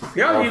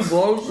 Yeah, you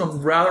blow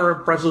some rather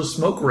impressive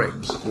smoke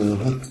rings.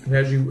 Mm-hmm.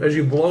 And as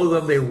you blow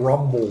them, they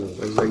rumble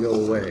as they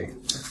go away.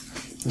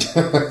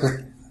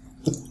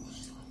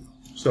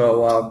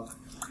 So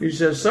he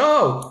says,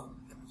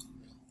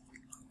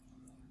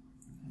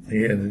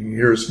 and you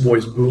hear his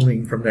voice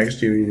booming from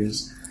next to you.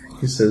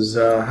 He says,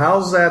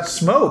 how's that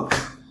smoke?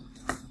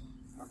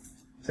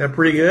 Is that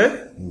pretty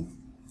good?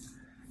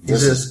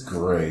 This is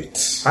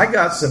great. I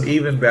got some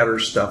even better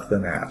stuff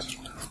than that.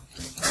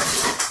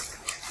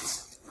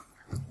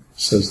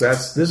 Says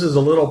this is a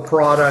little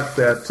product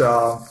that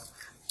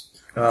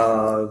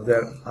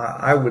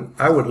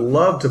I would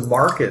love to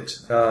market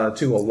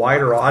to a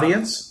wider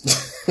audience.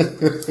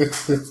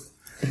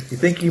 You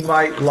think you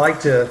might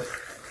like to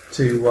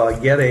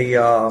get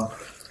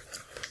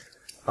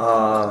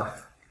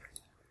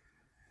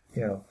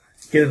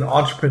get an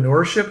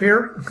entrepreneurship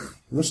here?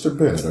 Mr.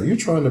 Bennett, are you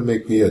trying to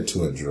make me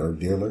into a drug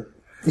dealer?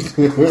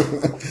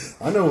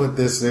 I know what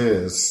this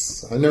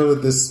is. I know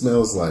what this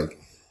smells like.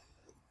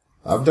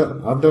 I've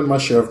done my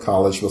share of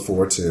college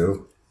before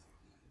too.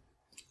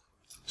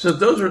 So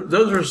those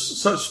are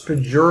such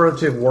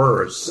pejorative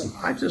words.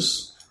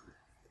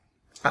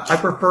 I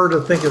prefer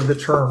to think of the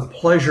term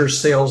pleasure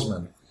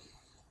salesman.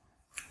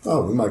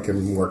 Oh, we might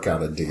can work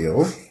out a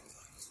deal.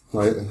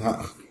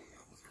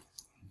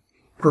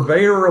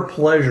 Purveyor of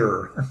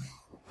pleasure.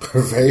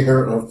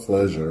 Purveyor of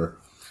pleasure.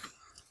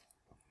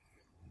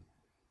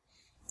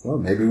 Well,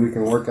 maybe we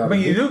can work out. I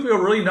mean, you do feel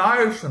really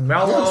nice and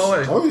mellow.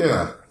 Yes. Oh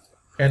yeah.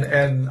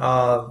 And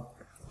of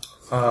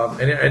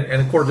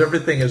course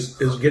everything is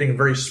getting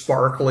very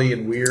sparkly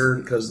and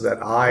weird because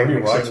that eye. You're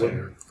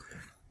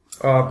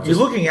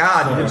looking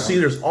out, and you can see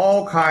there's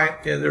all kind.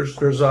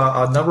 There's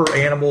a number of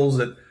animals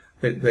that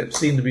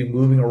seem to be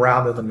moving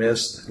around in the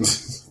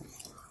mist,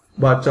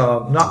 but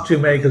not too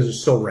many because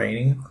it's still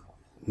raining.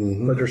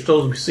 Mm-hmm. But there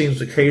still seems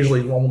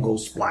occasionally one will go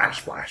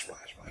splash, splash,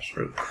 splash, splash.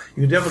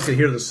 You can definitely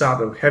hear the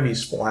sound of heavy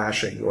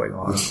splashing going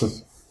on.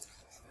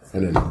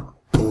 And then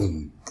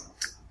boom,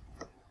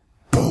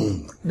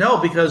 boom. No,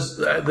 because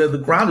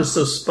the ground is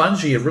so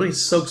spongy, it really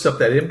soaks up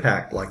that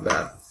impact like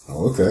that.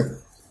 Oh, okay.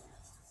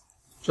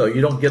 So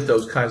you don't get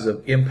those kinds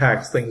of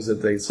impact things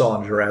that they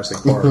saw in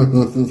Jurassic Park.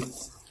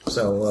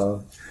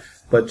 So,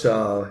 but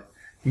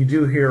you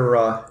do hear.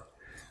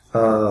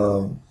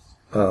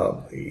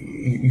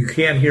 You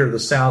can hear the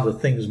sound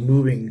of things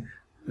moving,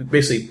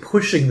 basically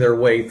pushing their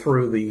way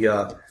through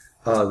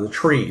the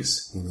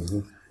trees,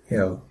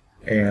 mm-hmm.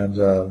 And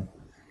the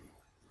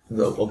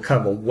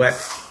kind of a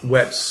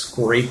wet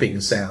scraping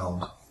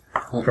sound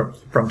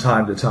from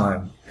time to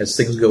time as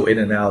things go in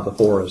and out of the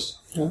forest.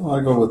 Yeah,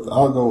 I'll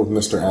go with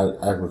Mr.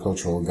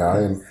 Agricultural Guy.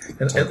 And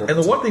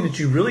the one thing that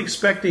you really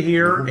expect to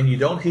hear and you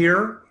don't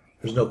hear,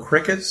 there's no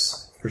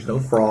crickets, there's no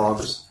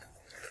frogs.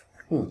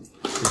 But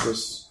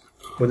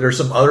there's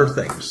some other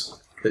things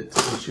that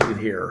you can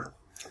hear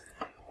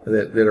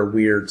that are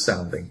weird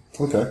sounding.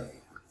 Okay.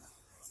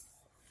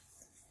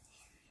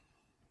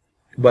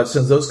 But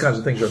since those kinds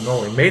of things are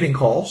normally mating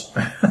calls,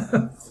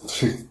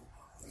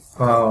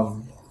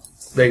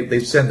 they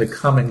tend to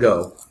come and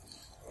go.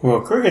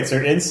 Well, crickets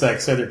are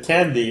insects, so there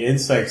can be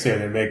insects here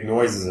that make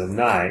noises at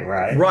night,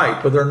 right?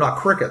 Right, but they're not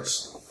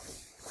crickets.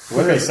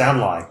 What do they sound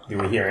like? Do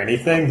we hear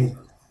anything?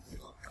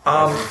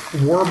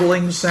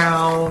 Warbling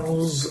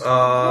sounds,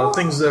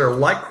 things that are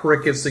like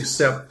crickets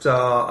except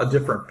a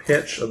different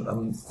pitch,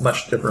 a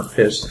much different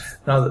pitch.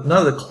 None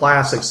of the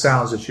classic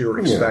sounds that you were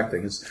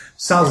expecting. It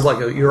sounds like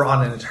you're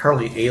on an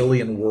entirely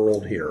alien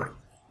world here.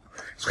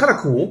 It's kind of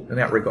cool in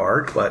that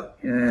regard, but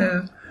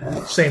at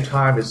the same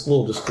time, it's a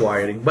little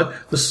disquieting. But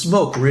the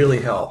smoke really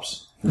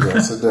helps.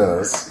 Yes, it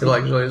does. You're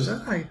like,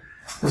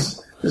 this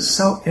is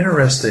so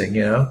interesting,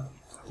 you know?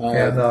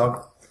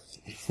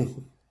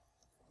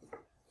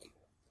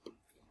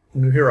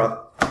 You hear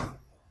a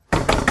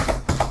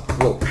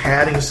little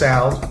padding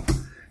sound,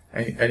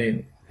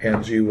 and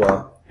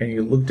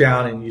you look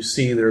down and you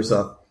see there's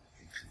a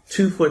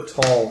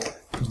 2-foot-tall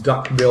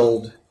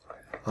duck-billed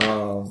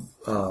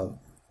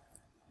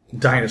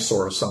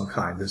dinosaur of some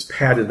kind that's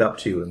padded up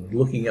to you and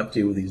looking up to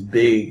you with these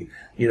big,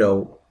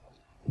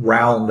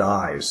 round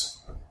eyes.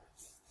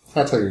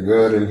 I take a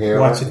good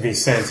inhale. Watch it be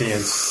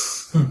sentient.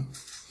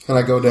 Can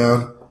I go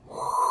down?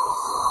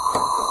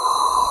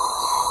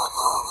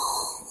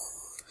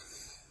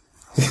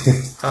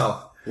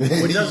 Oh.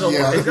 Well,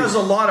 it does a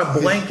lot of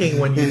blinking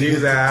when you do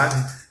that.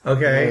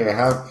 Okay.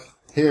 Yeah,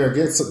 here,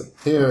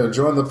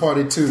 join the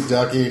party too,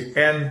 Ducky.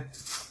 And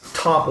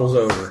topples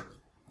over.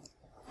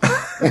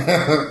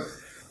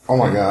 Oh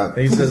my God.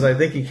 And he says, I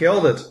think he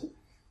killed it.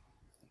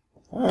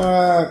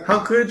 How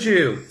could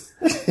you?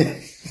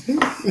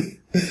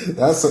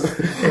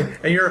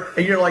 And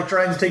you're like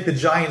trying to take the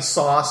giant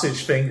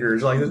sausage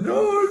fingers, like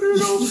no,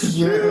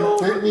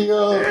 pick me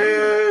up.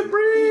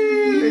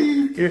 Breathe.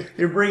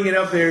 You're bringing it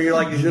up there. You're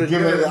like you're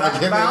doing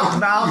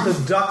mouth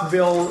of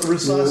duckbill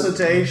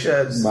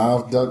resuscitation.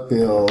 Mouth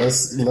duckbill. I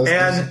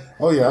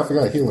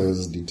forgot Hilo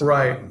is a detail.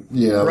 Right.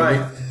 Yeah.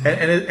 Right.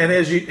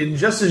 And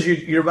just as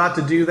you're about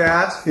to do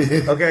that,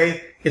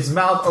 okay, its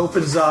mouth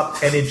opens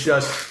up and it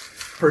just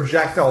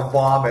projectile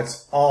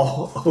vomits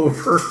all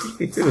over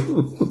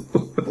you.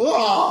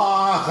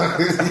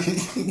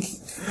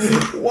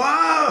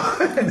 Wow!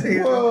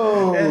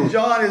 And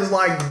John is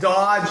like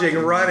dodging,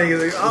 running. He's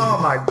like, oh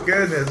my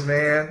goodness,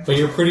 man. But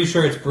you're pretty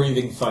sure it's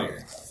breathing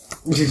fire.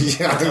 Yeah.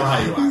 That's how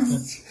high you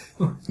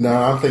are. No,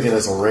 I'm thinking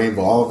it's a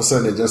rainbow. All of a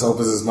sudden it just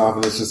opens its mouth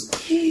and it's just...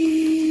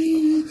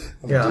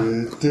 Yeah.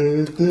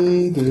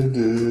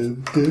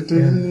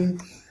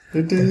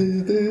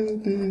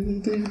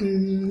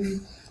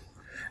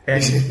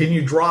 And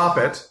you drop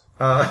it,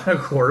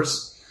 of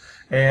course.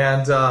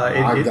 And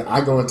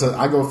I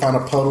go find a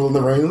puddle in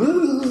the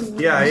rain.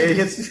 Yeah, it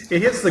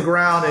hits the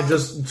ground and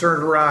just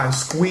turns around and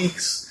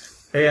squeaks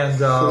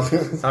and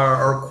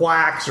or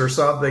quacks or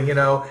something,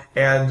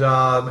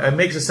 and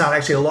makes it sound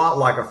actually a lot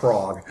like a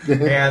frog.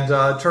 And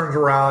turns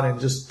around and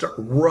just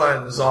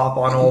runs off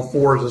on all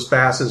fours as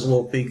fast as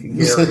little feet can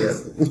carry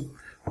it.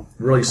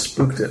 Really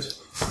spooked it.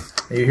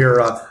 And you hear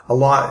a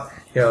lot,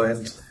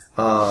 and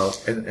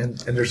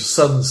there's a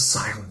sudden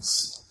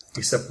silence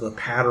except for the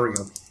pattering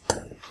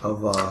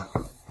of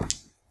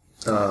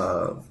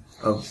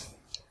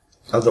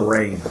the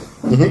rain,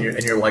 mm-hmm.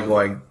 and you're like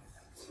going,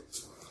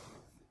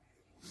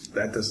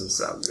 that doesn't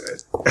sound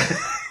good.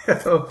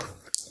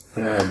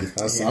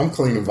 I'm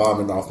cleaning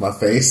vomit off my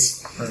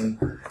face. And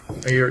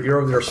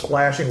you're over there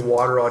splashing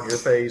water on your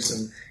face,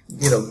 and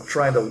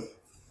trying to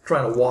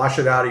wash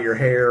it out of your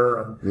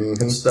hair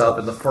and stuff,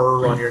 and the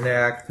fur on your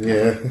neck.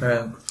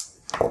 Yeah.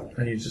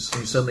 And you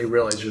suddenly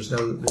realize there's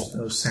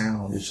no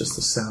sound. It's just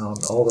the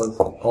sound. All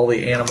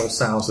the animal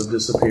sounds have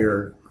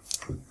disappeared.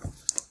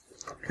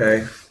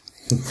 Okay,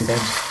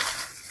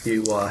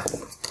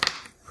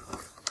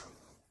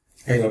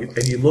 and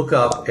you look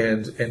up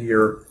and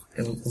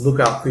look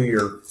out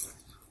through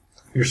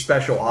your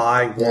special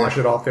eye. Wash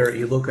it off there.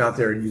 You look out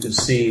there and you can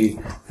see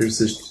there's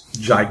this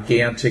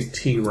gigantic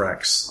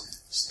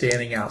T-Rex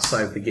standing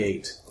outside the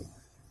gate,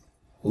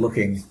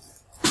 looking.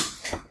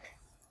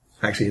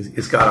 Actually,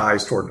 it's got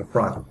eyes toward the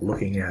front,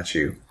 looking at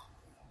you.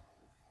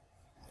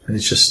 And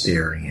it's just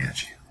staring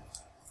at you.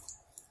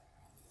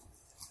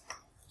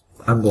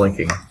 I'm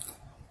blinking.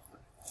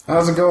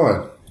 How's it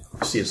going?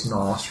 You see its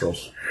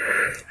nostrils.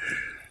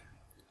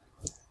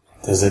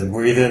 Does it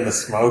breathe in the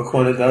smoke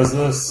when it does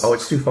this? Oh,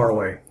 it's too far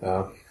away.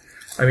 Oh.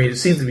 I mean, it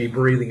seems to be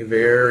breathing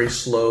very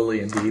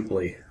slowly and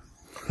deeply.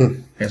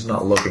 And it's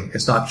not looking.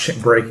 It's not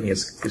breaking.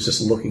 It's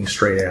just looking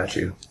straight at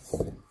you.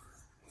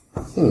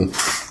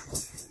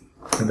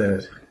 And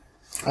then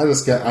I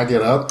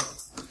get up,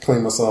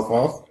 clean myself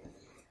off.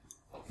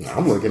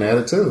 I'm looking at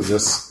it too.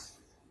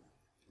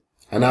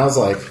 And I was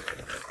like,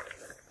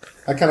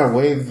 I kind of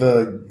waved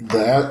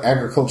the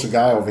agriculture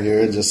guy over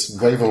here and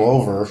just wave him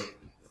over.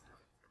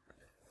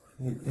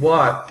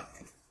 What?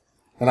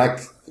 And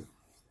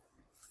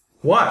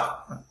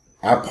What?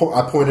 I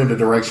point in the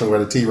direction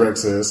where the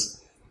T-Rex is.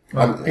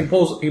 He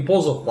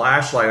pulls a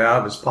flashlight out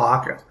of his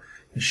pocket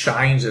and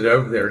shines it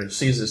over there, and he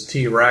sees this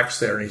T-Rex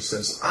there, and he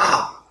says,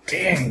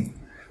 dang.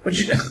 What'd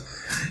you do?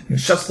 He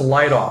shuts the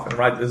light off, and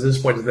right at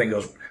this point the thing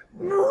goes,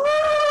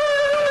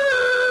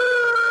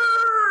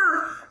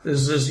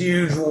 there's this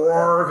huge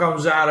roar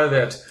comes out of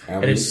it,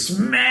 and it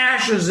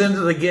smashes into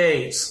the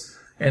gates,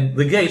 and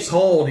the gates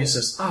hold. He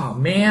says, oh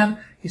man,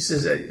 he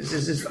says,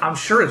 I'm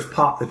sure it's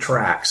popped the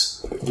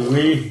tracks. Do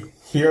we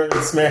hear it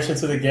smash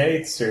into the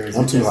gates, or is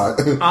I'm it too high.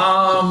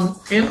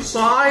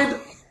 Inside,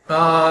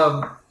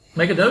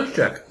 make a nose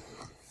check.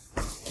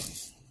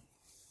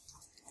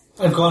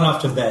 I've gone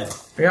off to bed.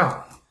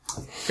 Yeah.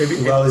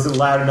 Well, is it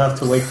loud enough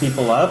to wake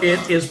people up?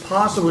 It is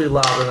possibly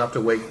loud enough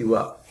to wake you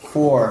up.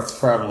 4,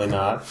 probably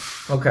not.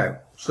 Okay,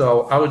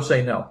 so I would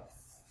say no.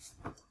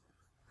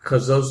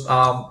 Because those,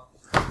 I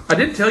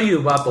didn't tell you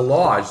about the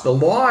lodge. The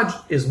lodge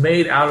is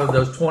made out of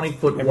those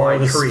 20-foot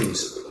wide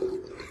trees.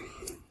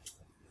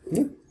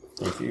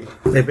 Thank you.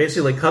 They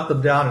basically cut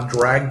them down and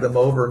dragged them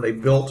over, and they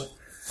built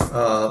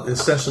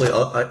essentially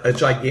a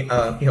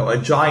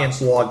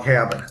giant's log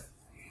cabin.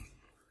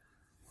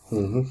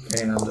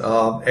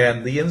 Mm-hmm.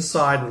 And the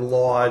inside of the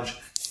lodge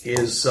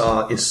is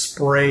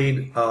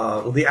sprayed.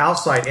 The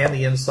outside and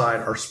the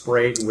inside are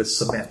sprayed with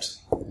cement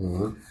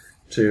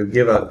to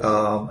give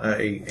a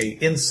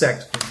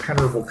insect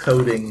impenetrable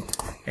coating,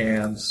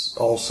 and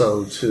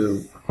also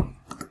to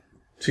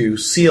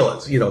seal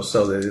it,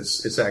 so that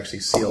it's actually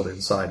sealed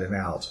inside and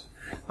out.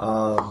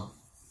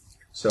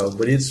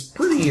 But it's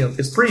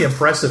pretty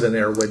impressive in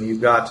there when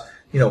you've got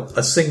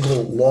a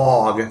single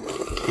log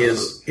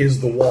is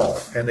the wall,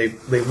 and they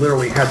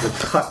literally had to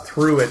cut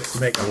through it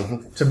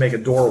to make a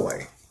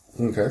doorway.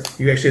 Okay.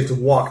 You actually have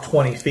to walk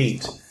 20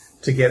 feet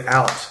to get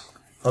out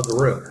of the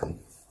room.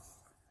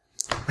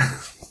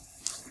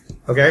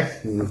 Okay?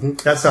 Mm-hmm.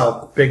 That's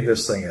how big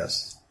this thing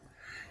is.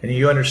 And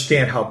you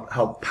understand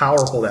how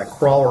powerful that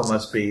crawler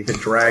must be to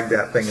drag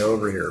that thing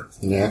over here.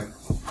 Yeah.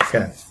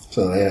 Okay.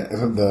 So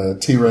the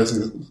T-Rex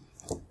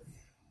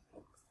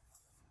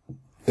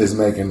is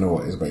making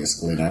noise,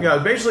 basically, now. Yeah,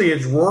 basically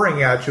it's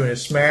roaring at you, and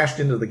it's smashed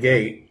into the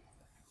gate.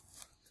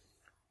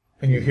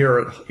 And you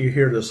hear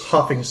this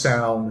huffing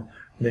sound,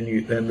 and then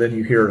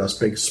you hear this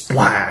big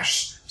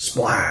splash,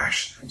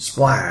 splash,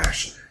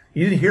 splash.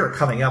 You didn't hear it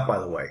coming up, by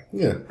the way.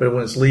 Yeah. But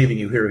when it's leaving,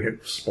 you hear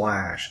it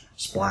splash,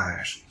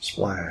 splash,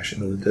 splash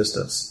into the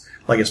distance.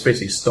 Like it's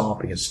basically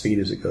stomping its feet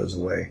as it goes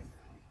away.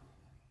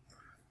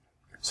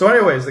 So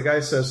anyways, the guy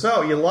says,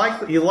 so you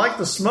like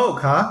the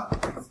smoke, huh?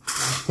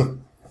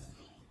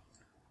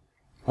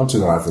 I'm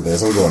too high for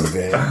this. I'm going to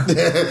bed.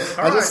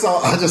 I just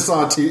saw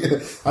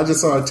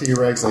a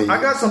T-Rex. I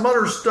got some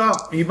other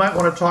stuff you might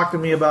want to talk to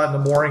me about in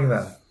the morning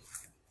then.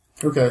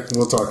 Okay,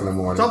 we'll talk in the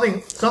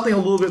morning. Something a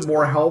little bit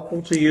more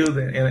helpful to you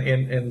than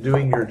in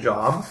doing your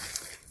job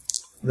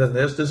than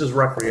this. This is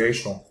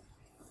recreational.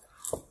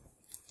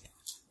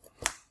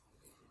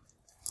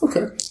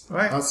 Okay. All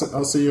right.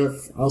 I'll see you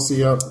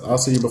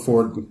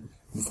before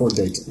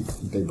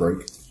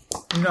daybreak.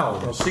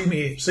 No, see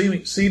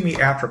me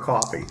after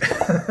coffee.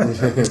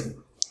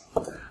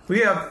 We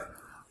have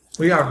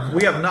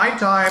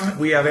nighttime.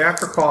 We have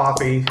after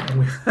coffee.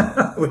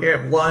 And we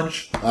have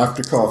lunch.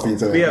 After coffee,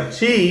 too. We have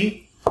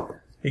tea.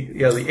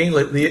 The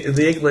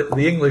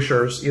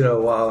Englishers,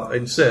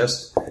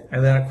 insist,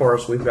 and then of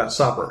course we've got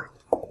supper.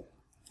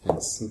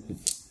 Yes.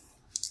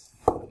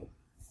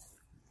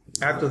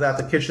 After that,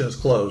 the kitchen is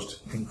closed,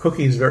 and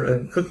Cookie's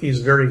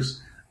very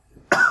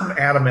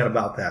adamant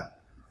about that.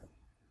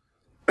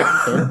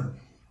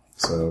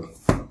 So,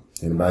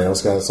 anybody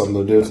else got something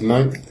to do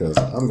tonight? Because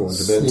I'm going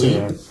to bed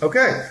too.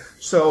 Okay,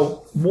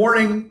 so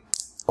morning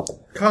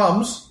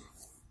comes,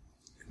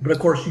 but of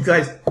course you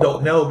guys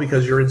don't know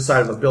because you're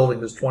inside of a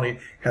building that's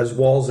has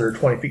walls that are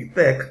 20 feet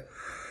thick.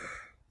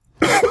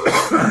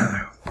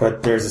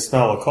 But there's a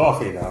smell of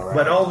coffee, though, right?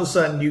 But all of a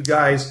sudden, you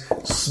guys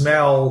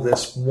smell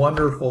this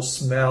wonderful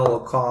smell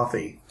of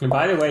coffee. And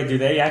by the way, do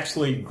they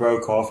actually grow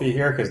coffee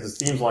here? Because it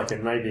seems like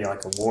it may be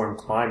like a warm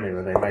climate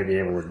where they might be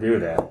able to do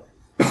that.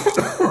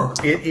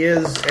 It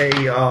is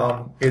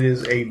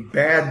a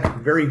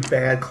very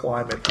bad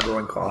climate for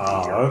growing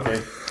coffee here.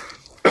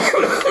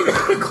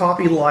 Okay.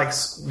 Coffee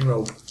likes,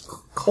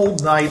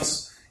 cold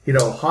nights,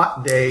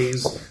 hot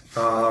days,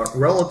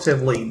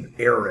 relatively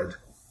arid.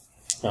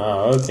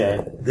 Oh,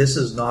 okay. This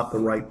is not the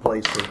right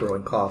place for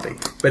growing coffee.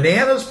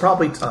 Bananas,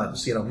 probably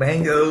tons.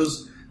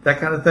 Mangoes,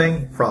 that kind of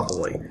thing,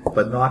 probably.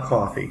 But not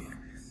coffee.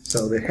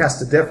 So it has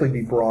to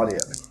definitely be brought in.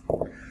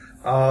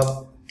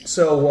 And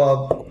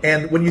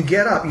when you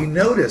get up, you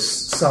notice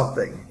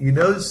something. You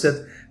notice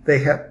that they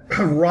have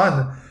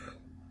run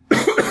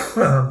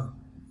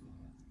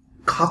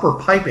copper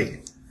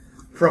piping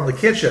from the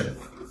kitchen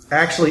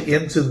actually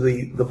into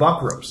the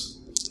bunk rooms.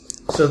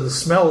 So the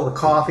smell of the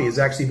coffee is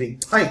actually being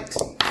piped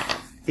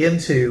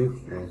into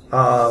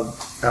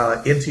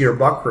your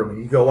bunk room,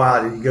 and you go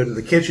out and you go to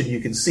the kitchen, you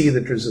can see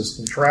that there's this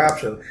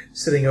contraption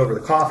sitting over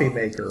the coffee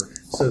maker,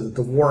 so that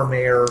the warm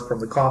air from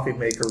the coffee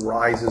maker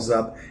rises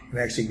up and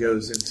actually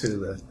goes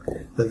into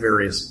the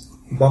various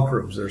bunk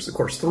rooms. There's of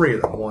course 3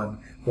 of them.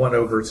 One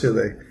over to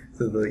the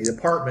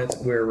apartment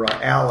where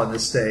Alan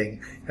is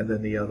staying, and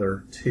then the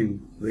other 2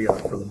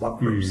 for the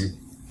bunk rooms. Mm-hmm.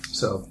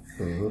 So,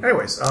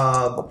 anyways,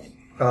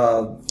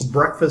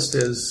 breakfast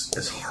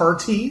is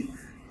hearty.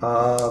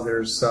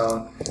 There's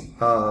some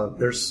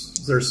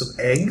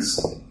eggs,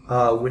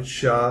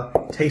 which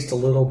taste a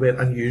little bit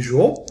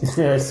unusual.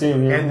 Yeah, I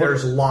assume. And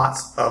there's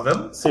lots of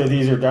them. So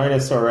these are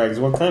dinosaur eggs.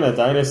 What kind of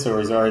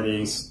dinosaurs are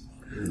these?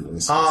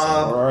 Or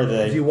are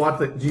they? Is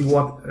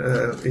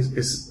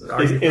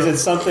it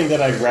something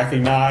that I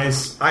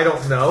recognize? I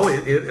don't know.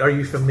 Are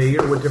you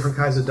familiar with different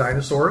kinds of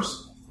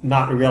dinosaurs?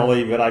 Not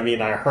really, but I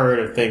mean, I heard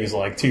of things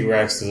like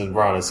T-Rexes and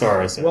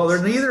Brontosaurus. Well,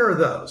 they're neither of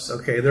those.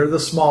 Okay, they're the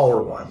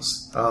smaller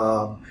ones.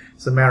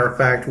 As a matter of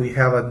fact, we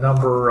have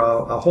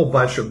a whole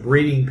bunch of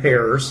breeding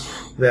pairs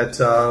that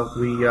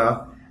we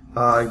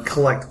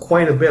collect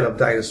quite a bit of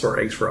dinosaur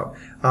eggs from.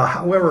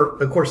 However,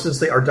 of course, since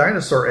they are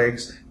dinosaur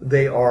eggs,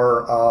 they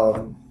are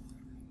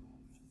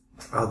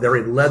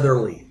very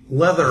leathery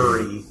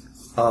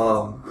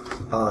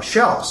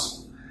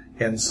shells,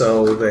 and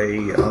so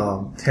they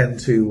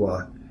tend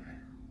to.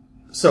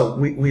 So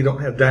we don't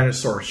have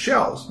dinosaur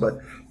shells, but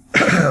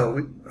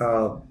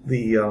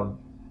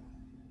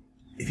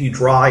if you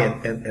dry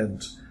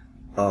and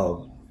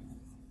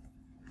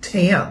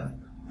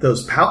tan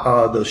those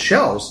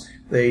shells,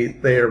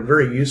 they are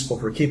very useful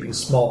for keeping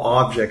small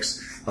objects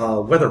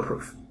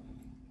weatherproof.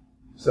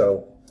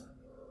 So,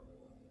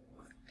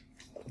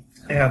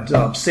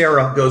 and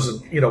Sarah goes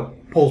and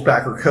pulls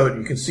back her coat,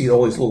 and you can see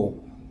all these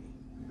little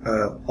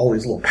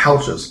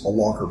pouches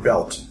along her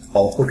belt,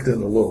 all hooked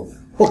into little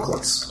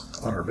hooklets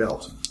on her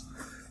belt.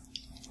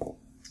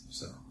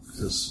 So,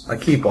 I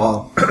keep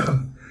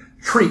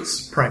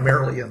treats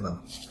primarily in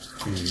them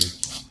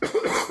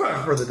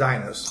for the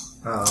dinos.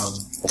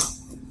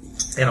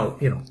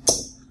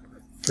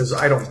 Because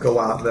I don't go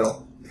out, they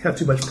don't have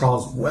too much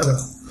problems with weather.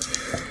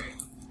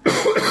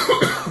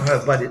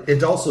 But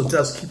it also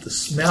does keep the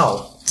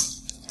smell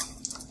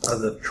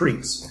of the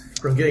treats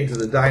from getting to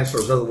the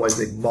dinosaurs. Otherwise,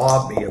 they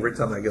mob me every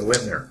time I go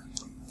in there.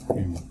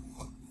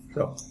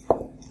 So,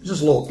 it's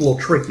just a little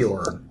trick you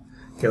learn.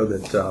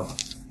 That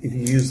if you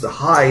use the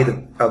hide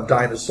of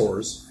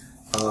dinosaurs,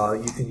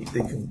 you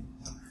can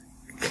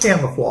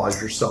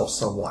camouflage yourself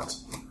somewhat.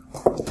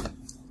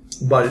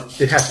 But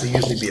it has to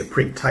usually be a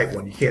pretty tight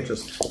one. You can't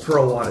just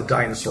throw on a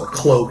dinosaur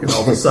cloak and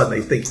all of a sudden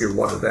they think you're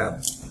one of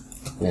them.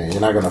 Yeah,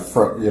 you're not gonna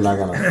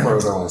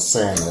Frodo and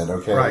Sam it,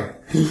 okay? Right.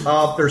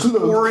 There's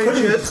 4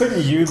 inches.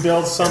 Couldn't you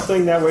build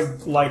something that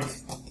would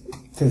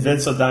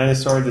convince a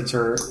dinosaur that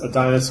you're a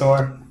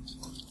dinosaur?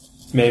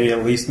 Maybe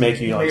at least make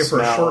you maybe for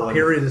smell a short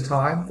period of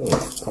time.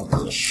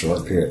 Probably a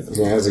short period.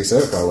 Yeah, as he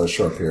said, probably a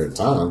short period of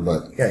time.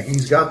 But yeah,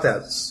 he's got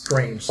that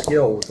strange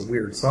skill with the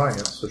weird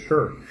science for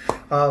sure.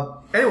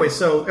 Anyway,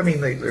 so I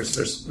mean, there's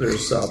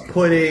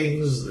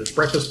puddings, there's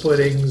breakfast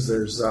puddings,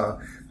 there's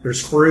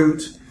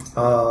fruit,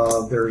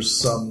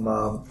 there's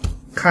some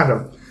kind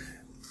of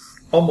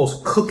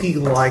almost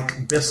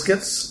cookie-like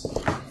biscuits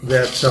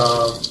that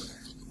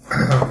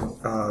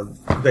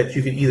that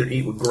you can either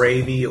eat with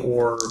gravy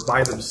or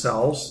by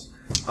themselves.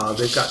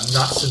 They've got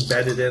nuts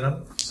embedded in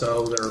them,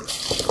 so they're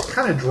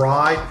kind of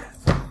dry.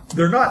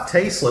 They're not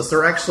tasteless.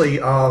 They're actually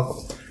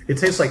it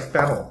tastes like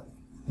fennel.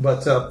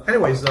 But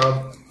anyways,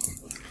 so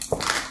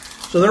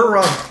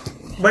they're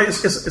but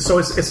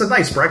it's a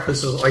nice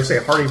breakfast. It's, like I say,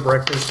 a hearty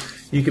breakfast.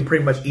 You can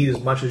pretty much eat as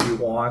much as you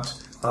want.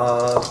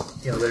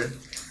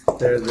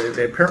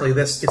 They're apparently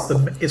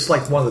it's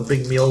like one of the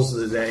big meals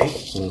of the day,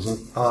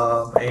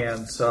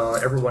 and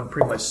everyone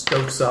pretty much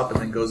stokes up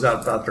and then goes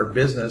out about their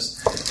business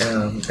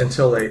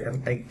until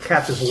they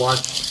catches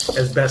lunch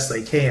as best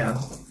they can.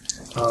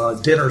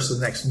 Dinner's the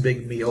next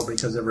big meal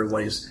because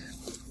everybody's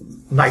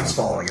night's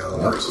falling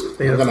over.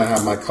 I'm gonna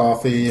have my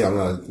coffee. I'm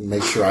gonna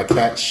make sure I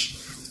catch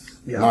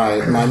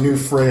my new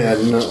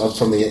friend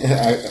from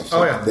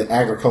the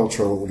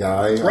agricultural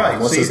guy. Right.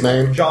 What's his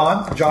name?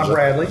 John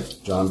Bradley.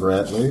 John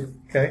Bradley.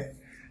 Okay.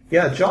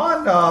 Yeah,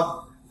 John,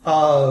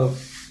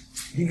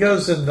 he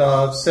goes and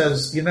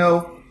says,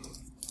 We'll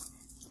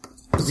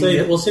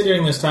say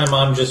during this time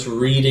I'm just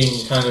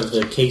reading kind of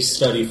the case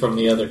study from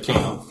the other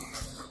camp.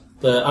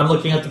 I'm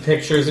looking at the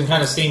pictures and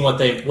kind of seeing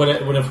what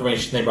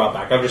information they brought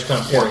back. I'm just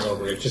kind of poring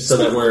over it, just so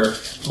that we're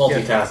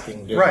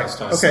multitasking during this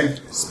time. Okay.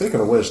 Speaking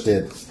of which,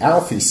 did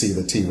Alfie see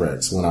the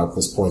T-Rex when I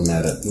was pointing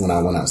at it when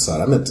I went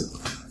outside? I meant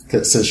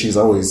to, since she's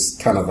always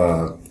kind of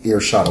a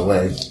earshot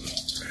away.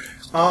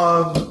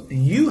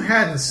 You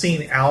hadn't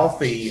seen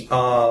Alfie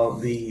after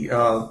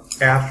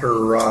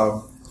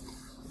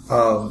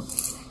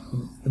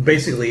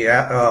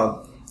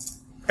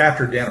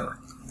dinner.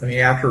 I mean,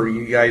 after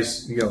you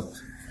guys,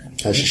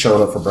 Has she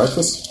showed up for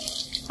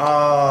breakfast?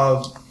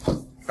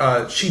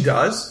 She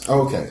does.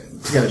 Oh, okay.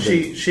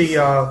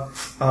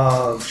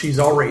 She's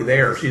already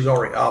there. She's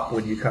already up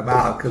when you come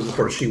out because, of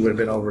course, she would have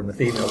been over in the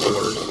female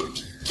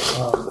quarters.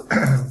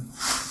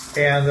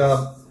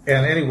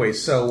 And anyway,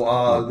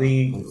 so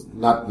the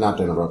not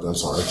to interrupt. I'm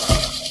sorry.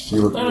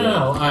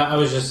 No. I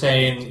was just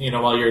saying,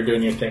 while you're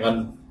doing your thing,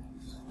 I'm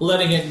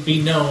letting it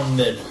be known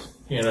that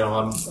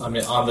I'm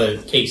on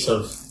the case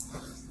of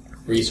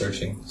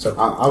researching. So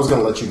I was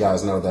going to let you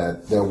guys know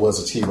that there was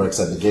a T-Rex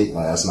at the gate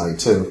last night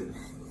too,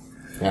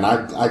 and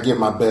I give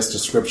my best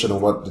description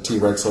of what the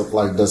T-Rex looked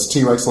like. Does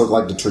T-Rex look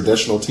like the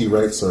traditional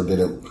T-Rex, or did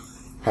it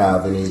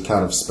have any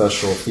kind of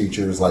special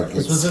features like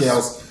its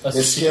scales? A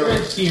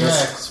secret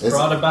T-Rex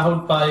brought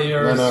about by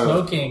your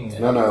smoking.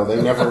 No,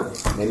 they never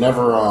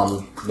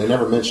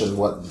mentioned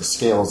what the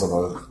scales of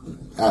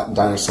a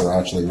dinosaur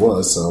actually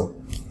was. So,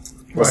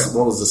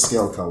 what was the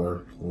scale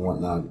color and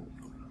whatnot,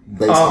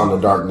 based on the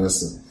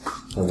darkness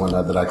and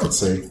whatnot that I could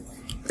see?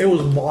 It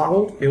was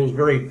modeled. It was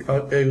very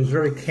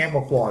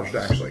camouflaged,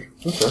 actually.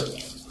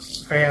 Okay.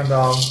 And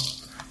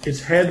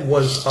its head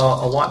was a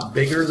lot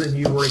bigger than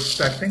you were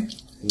expecting.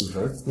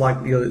 Okay.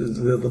 Like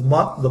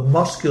the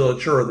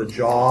musculature of the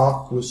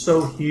jaw was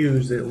so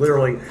huge that it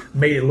literally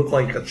made it look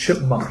like a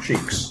chipmunk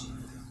cheeks.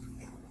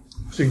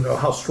 So you know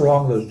how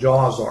strong those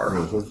jaws are.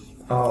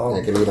 Mm-hmm.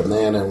 They can eat a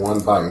man in one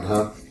bite,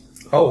 huh?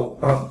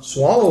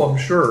 Swallow them,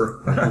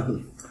 sure.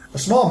 A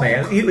small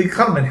man, you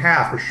cut them in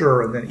half for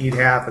sure, and then eat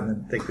half, and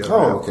then take the other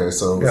half. Okay.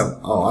 So, yeah.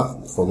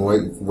 From the way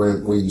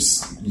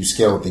you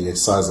scale with the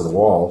size of the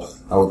wall,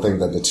 I would think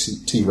that the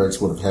T-Rex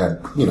would have had,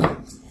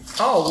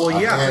 Oh,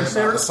 well, yeah.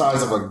 the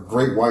size of a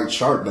great white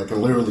shark that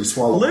can literally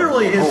swallow.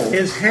 Literally,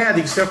 his head,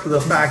 except for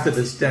the fact of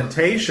its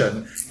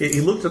dentation,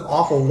 he looked an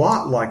awful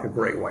lot like a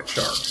great white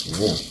shark.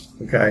 Yeah.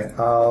 Okay.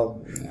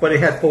 But it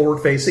had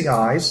forward-facing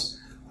eyes,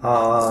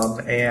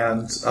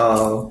 and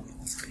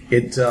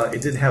it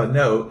didn't have a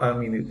nose. I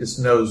mean, its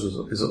nose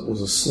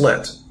was a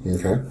slit.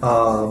 Okay.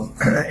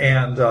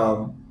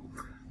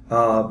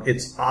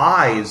 Its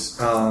eyes,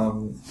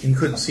 you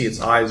couldn't see its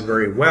eyes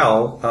very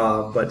well,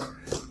 but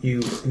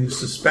you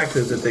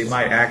suspected that they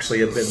might actually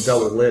have been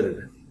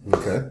double-lidded.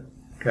 Okay.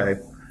 Okay.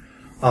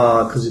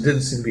 Because it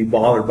didn't seem to be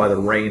bothered by the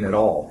rain at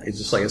all. It's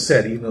just like I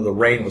said, even though the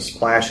rain was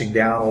splashing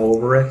down all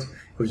over it,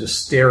 it was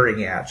just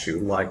staring at you,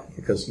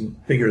 because you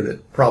figure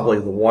that probably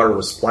the water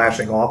was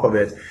splashing off of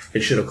it. It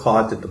should have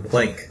caused it to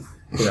blink,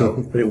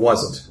 but it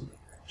wasn't.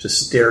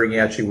 Just staring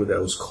at you with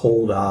those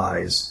cold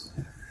eyes.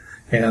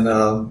 And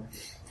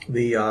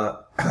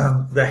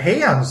the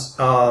hands,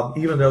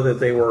 even though that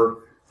they were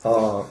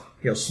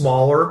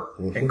smaller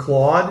and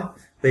clawed,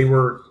 they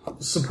were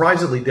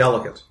surprisingly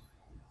delicate.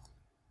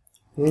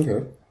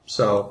 Okay.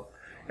 So,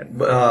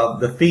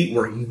 the feet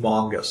were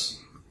humongous.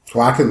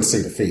 Well, I couldn't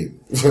see the feet.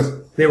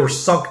 They were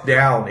sunk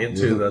down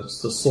into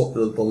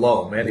the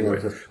loam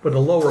anyway. But the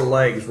lower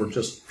legs were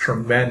just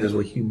tremendous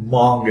with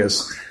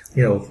humongous,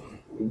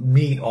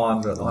 meat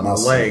on the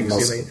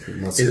legs.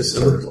 It's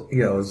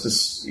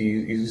just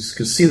you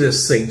could see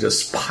this thing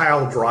just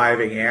pile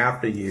driving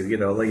after you.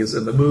 Like it's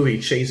in the movie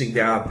chasing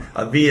down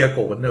a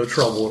vehicle with no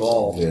trouble at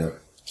all. Yeah.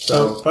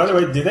 So, by the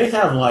way, do they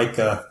have like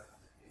a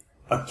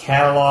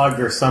catalog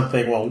or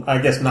something? Well, I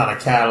guess not a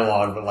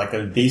catalog, but like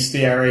a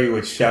bestiary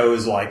which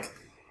shows like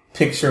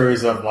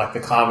pictures of like the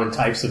common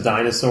types of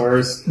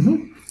dinosaurs.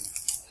 Mm-hmm.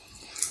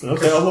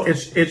 Okay.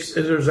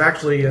 There's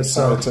actually a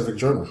scientific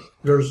journal.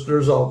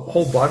 There's a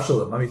whole bunch of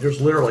them. I mean,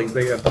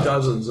 they have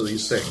dozens of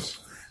these things.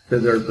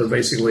 They're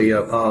basically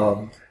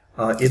in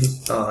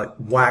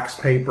wax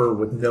paper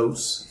with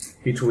notes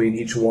between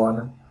each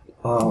one.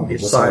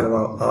 Each side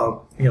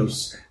of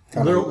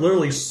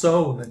literally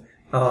sewn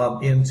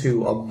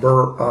into a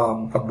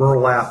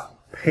burlap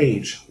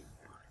page,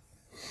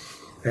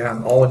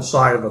 and all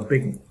inside of a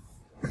big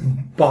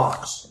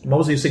box.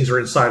 Most of these things are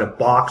inside of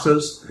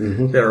boxes.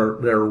 Mm-hmm.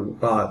 They're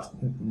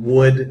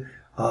wood.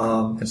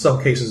 In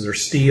some cases, they're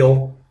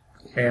steel,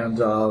 and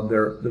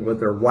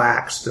they're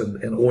waxed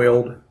and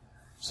oiled.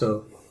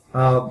 So,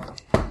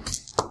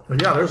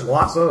 there's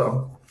lots of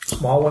them.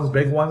 Small ones,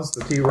 big ones.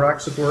 The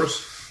T-Rex, of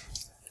course.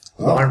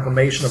 A lot of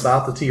information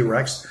about the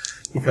T-Rex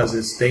because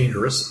it's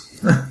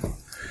dangerous.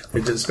 They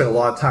did spend a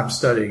lot of time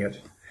studying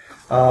it,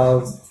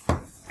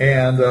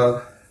 and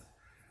a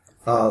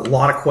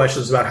lot of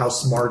questions about how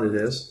smart it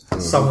is.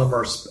 Mm-hmm. Some of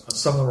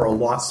them are a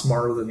lot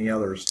smarter than the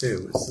others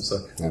too. It's just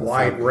a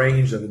wide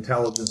range of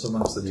intelligence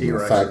amongst the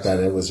T-Rex. The fact that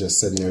it was just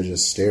sitting there,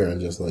 just staring,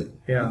 just like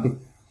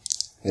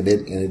it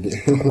did.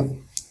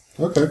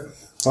 Okay.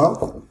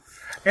 Well.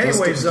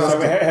 Anyways,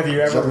 have you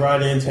ever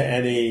run into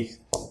any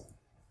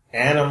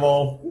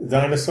animal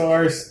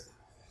dinosaurs?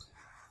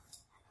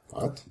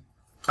 What?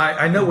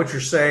 I know what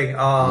you're saying.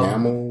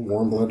 Mammal,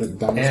 warm-blooded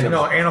dinosaur?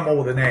 No, animal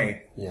with an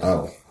A.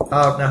 Yeah.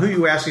 Now, who are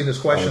you asking this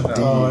question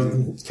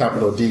of?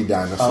 Capital D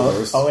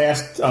dinosaurs. I'll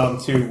ask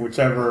to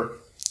whichever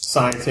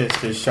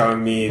scientist is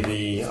showing me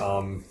the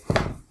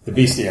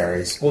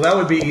bestiaries. Well, that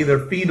would be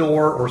either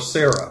Fedor or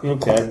Sarah.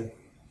 Okay.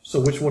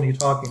 So which one are you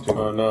talking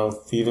to? No,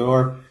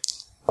 Fedor.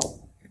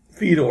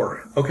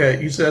 Fedor. Okay,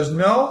 he says,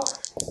 no,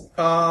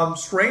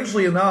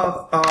 Strangely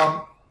enough,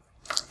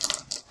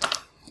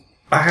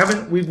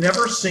 we've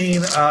never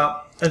seen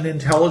an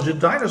intelligent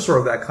dinosaur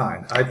of that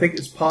kind. I think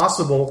it's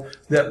possible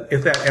that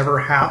if that ever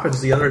happens,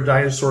 the other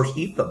dinosaurs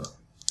eat them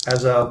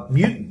as a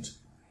mutant,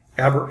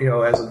 as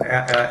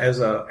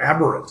an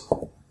aberrant.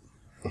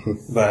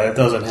 But it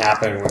doesn't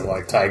happen with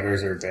like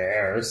tigers or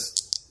bears.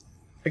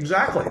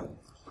 Exactly.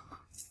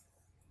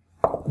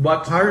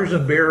 But tigers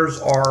and bears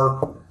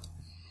are,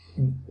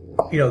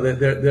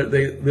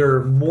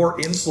 they're more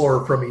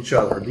insular from each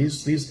other.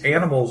 These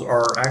animals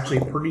are actually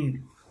pretty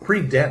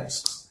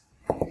dense.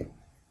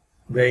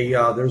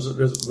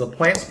 The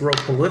plants grow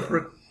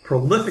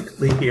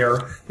prolifically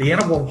here. The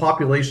animal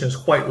population is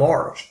quite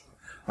large.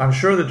 I'm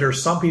sure that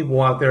there's some people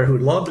out there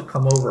who'd love to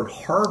come over and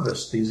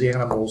harvest these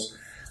animals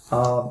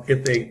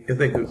if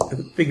they could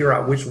figure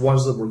out which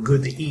ones that were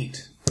good to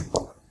eat.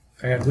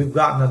 And we've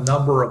gotten a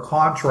number of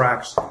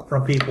contracts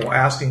from people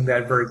asking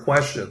that very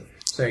question,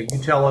 saying, "You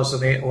tell us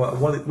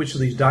which of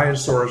these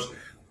dinosaurs,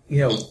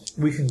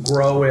 we can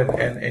grow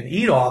and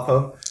eat off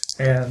of,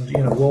 and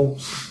we'll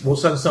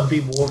send some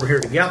people over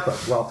here to get them."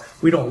 Well,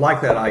 we don't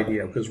like that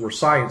idea because we're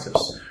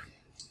scientists,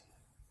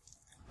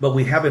 but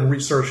we have been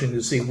researching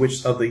to see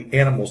which of the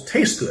animals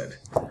taste good.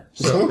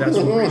 So that's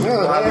one reason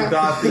why we've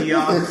got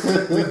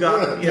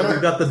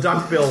the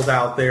duck-billed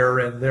out there,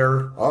 and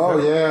they're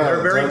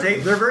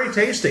very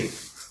tasty.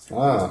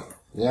 Ah,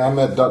 yeah, I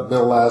met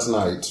duck-bill last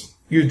night.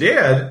 You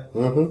did?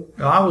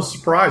 Mm-hmm. I was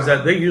surprised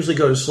that they usually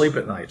go to sleep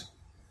at night.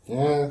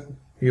 Yeah.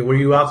 Were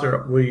you out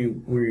there? Were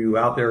you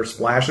out there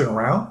splashing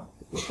around?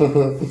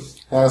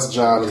 Ask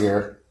John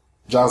here.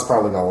 John's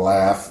probably gonna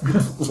laugh.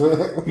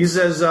 He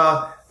says.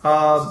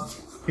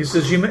 He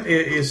says you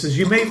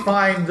may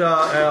find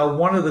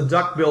one of the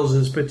duckbills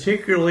is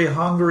particularly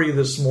hungry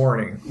this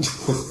morning.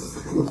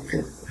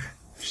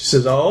 She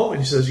says, "Oh,"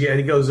 and he says, "Yeah." And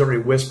he goes over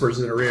and he whispers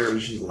in her ear,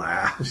 and she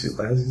laughs. He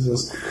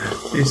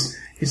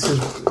says,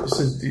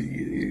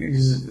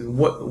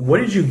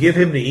 "What did you give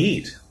him to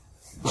eat?"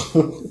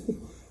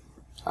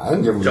 I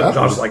didn't give him nothing.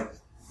 John's like,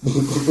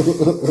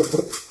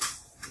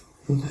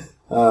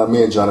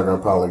 me and John are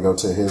gonna probably go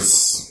to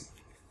his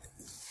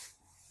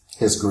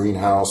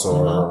greenhouse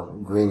or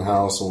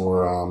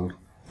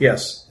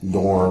yes,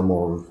 dorm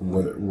or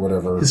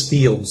whatever. His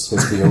fields.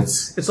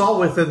 It's all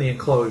within the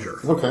enclosure.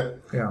 Okay.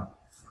 Yeah.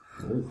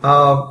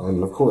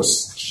 And of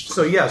course.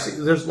 So yes,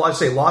 there's lots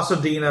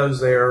of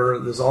dinos there.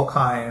 There's all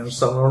kinds.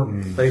 Some are,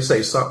 they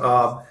say some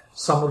of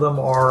them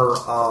are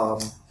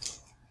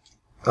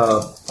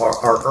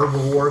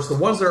herbivores. The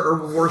ones that are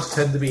herbivores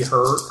tend to be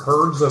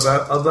herds of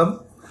them,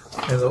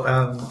 and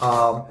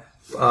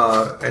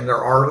there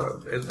are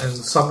and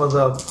some of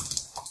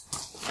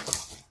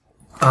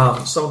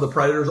the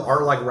predators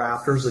are like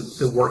raptors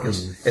that work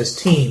as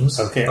teams.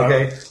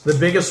 Okay. The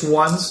biggest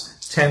ones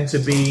tend to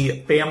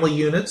be family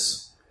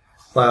units.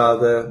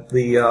 And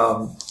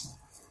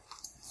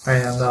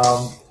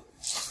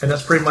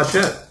that's pretty much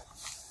it.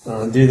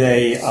 Do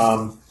they?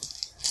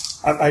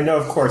 I know,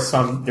 of course,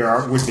 would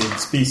be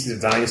species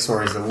of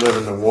dinosaurs that live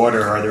in the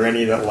water. Are there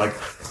any that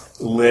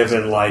live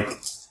in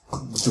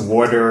the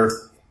water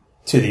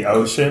to the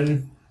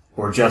ocean,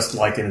 or just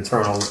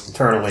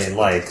internally in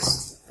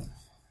lakes?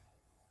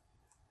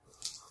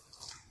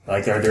 Are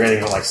there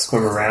any that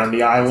swim around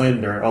the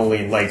island, or only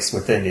in lakes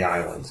within the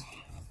island?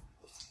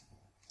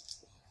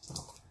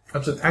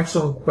 That's an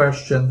excellent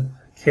question,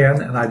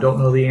 Ken, and I don't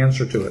know the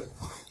answer to it.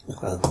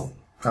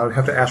 I would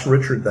have to ask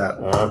Richard that.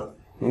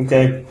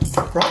 Okay.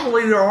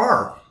 Probably there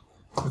are.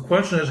 The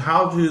question is,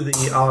 how do the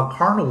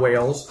Carna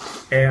whales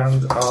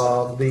and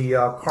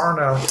the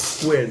Carna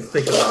squid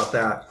think about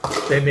that?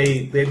 They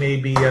may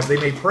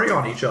prey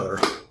on each other,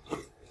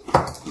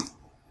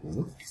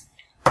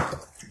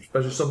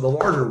 especially some of the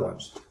larger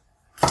ones.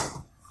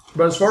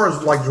 But as far as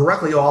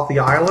directly off the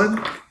island,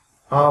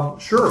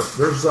 sure,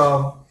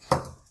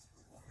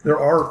 there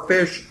are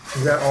fish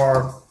that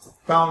are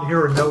found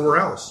here and nowhere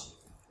else.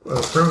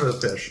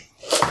 Primitive fish.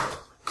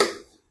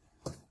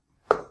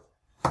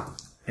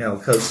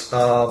 Because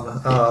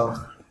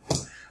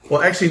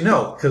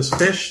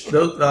fish,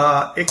 those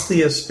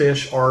ichthyious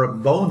fish are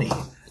bony,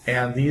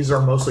 and these are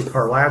mostly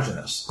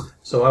cartilaginous.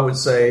 So I would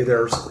say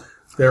there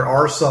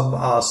are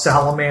some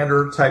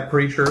salamander type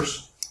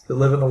creatures that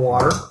live in the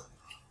water,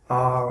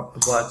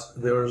 but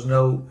there's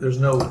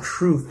no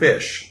true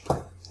fish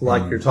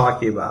like you're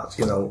talking about.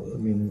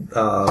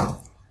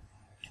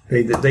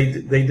 They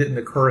didn't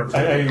occur in.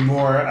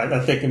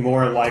 I'm thinking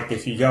more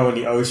if you go in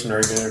the ocean,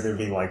 are there going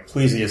to be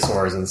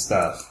plesiosaurs and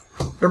stuff?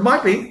 There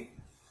might be.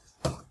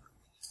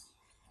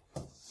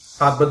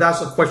 But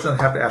that's a question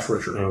I'd have to ask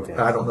Richard. Okay.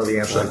 I don't know the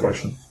answer to that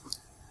question.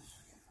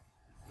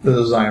 The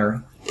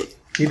designer.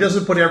 He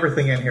doesn't put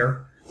everything in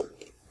here.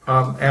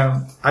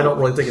 And I don't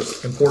really think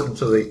it's important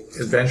to the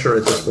adventure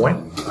at this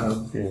point.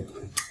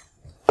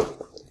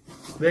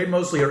 They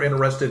mostly are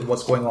interested in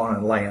what's going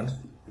on land.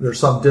 They're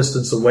some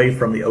distance away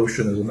from the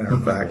ocean, as a matter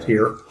of fact,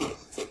 here.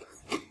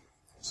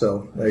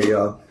 So they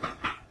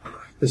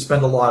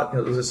spend a lot,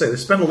 as I say, they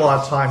spend a lot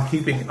of time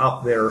keeping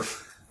up their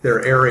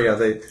their area.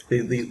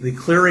 The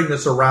clearing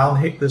that's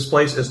around this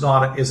place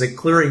is a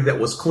clearing that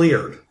was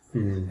cleared.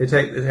 Mm-hmm.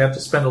 They have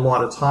to spend a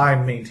lot of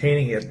time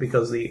maintaining it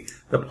because the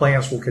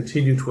plants will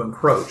continue to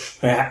encroach.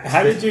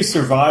 How did you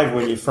survive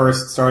when you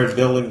first started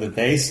building the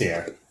base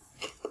here?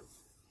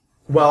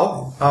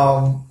 Well,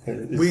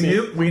 we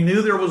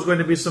knew there was going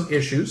to be some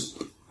issues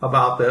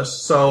about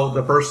this, so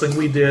the first thing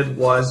we did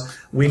was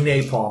we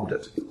napalmed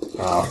it.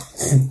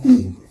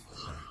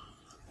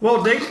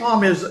 Well,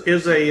 napalm is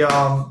a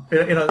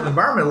in an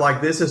environment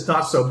like this, it's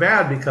not so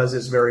bad because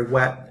it's very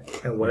wet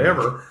and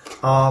whatever.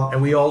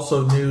 And we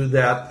also knew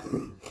that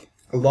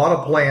a lot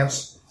of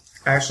plants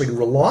actually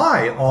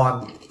rely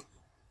on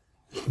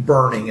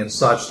burning and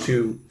such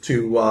to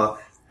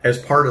as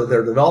part of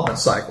their development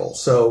cycle.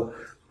 So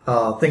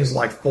things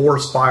like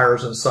forest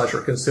fires and such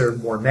are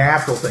considered more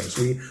natural things.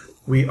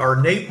 Our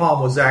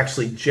napalm was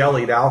actually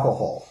jellied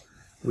alcohol.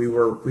 We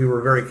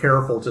were very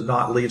careful to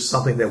not leave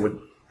something that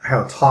would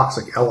have a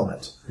toxic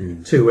element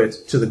to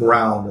the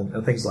ground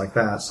and things like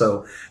that.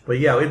 So, but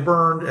yeah, it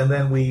burned, and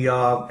then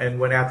and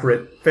when after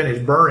it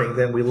finished burning,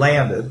 then we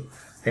landed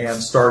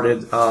and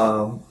started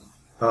building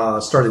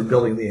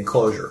the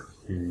enclosure.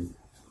 Mm-hmm.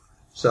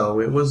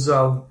 So it was.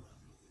 And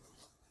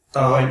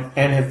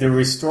have the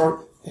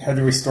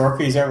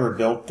Restorkis ever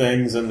built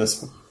things in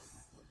the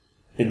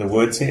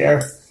woods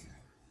here?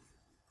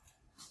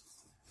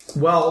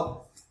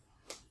 Well,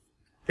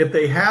 if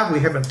they have, we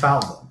haven't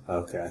found them.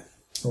 Okay.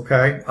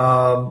 Okay.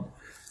 I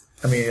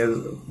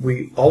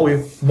mean, all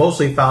we've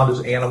mostly found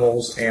is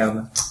animals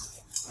and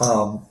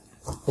a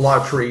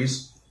lot of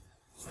trees,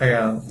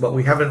 but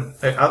we haven't,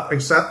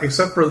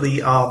 except for the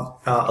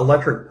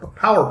electric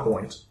power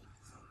point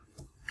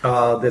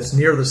that's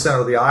near the center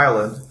of the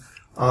island.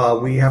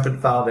 We haven't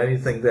found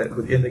anything that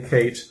would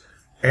indicate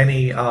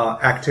any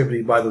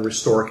activity by the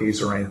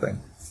Restorkis or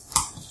anything.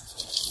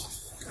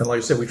 And like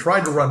I said, we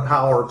tried to run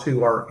power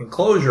to our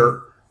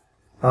enclosure,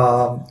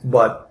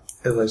 but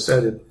as I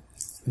said, it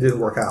didn't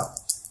work out.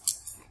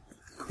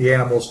 The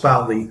animals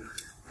found the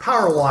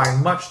power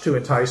line much too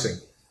enticing.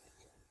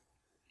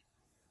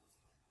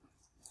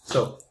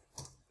 So,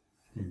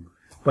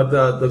 but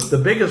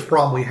the biggest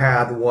problem we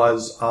had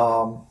was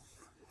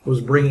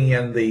bringing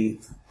in the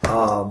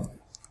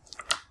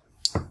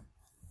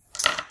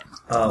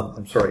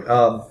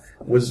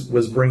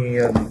was bringing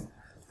in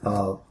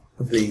the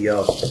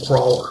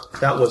crawler.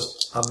 That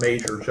was a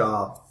major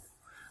job.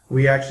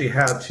 We actually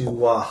had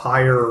to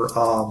hire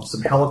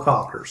some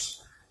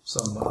helicopters,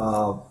 some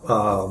out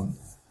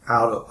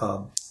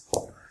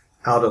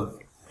of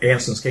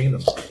Anson's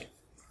Kingdom,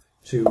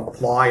 to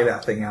fly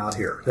that thing out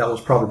here. That was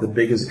probably the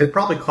biggest. It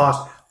probably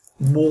cost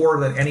more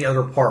than any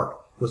other part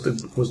was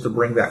to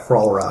bring that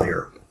crawler out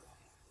here.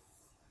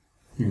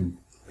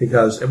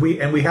 Because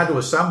we had to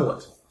assemble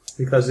it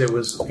because it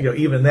was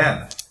even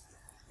then,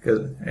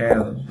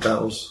 and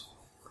that was.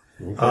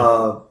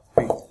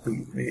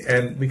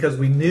 And because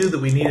we knew that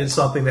we needed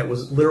something that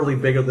was literally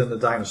bigger than the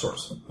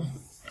dinosaurs.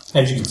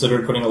 Had you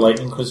considered putting a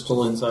lightning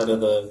crystal inside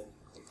of the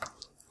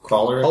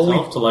crawler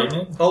itself to lighten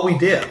it? Oh, we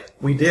did.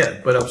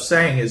 But I'm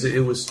saying is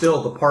it was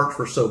still, the parts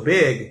were so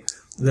big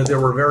that there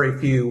were very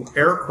few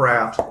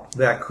aircraft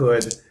that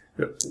could,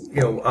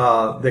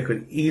 that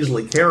could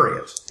easily carry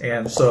it.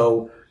 And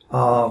so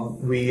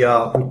we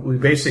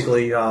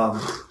basically.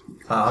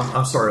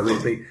 I'm sorry,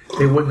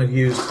 they wouldn't have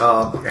used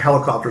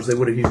helicopters. They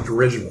would have used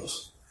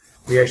dirigibles.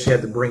 We actually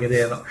had to bring it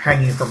in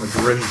hanging from a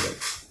dirigible,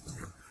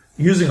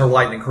 using a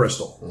lightning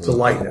crystal to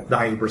lighten it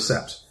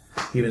 90%.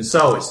 Even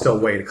so, it still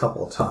weighed a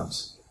couple of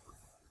tons.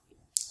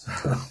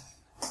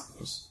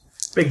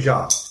 Big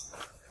job.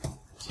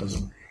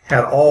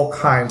 Had all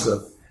kinds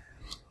of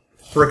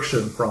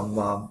friction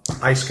from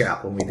ice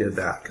cap when we did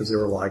that, because they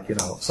were like,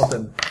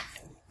 something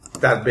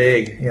that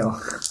big,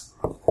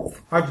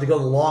 I had to go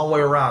the long way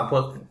around,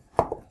 but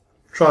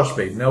trust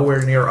me,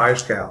 nowhere near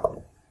ice cap.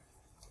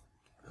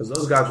 Because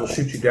those guys will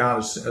shoot you down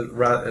as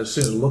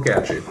soon as look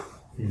at you.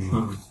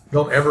 Mm-hmm.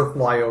 Don't ever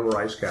fly over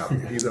ice cap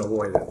if you can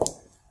avoid it.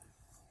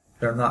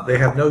 They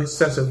have no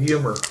sense of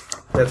humor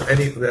I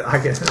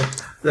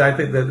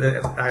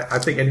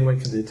think anyone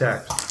can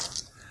detect.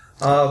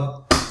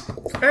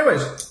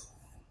 Anyways,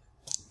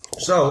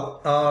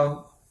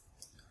 so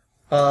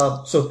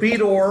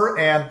Fedor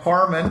and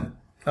Carmen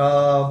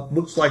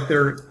looks like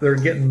they're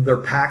getting their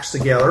packs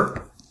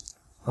together.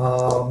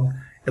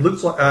 It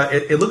looks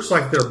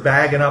like they're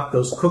bagging up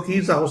those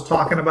cookies I was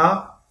talking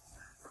about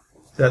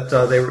that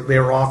they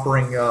were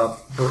offering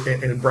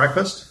in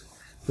breakfast.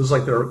 It looks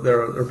like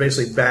they're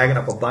basically bagging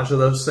up a bunch of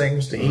those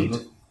things to eat,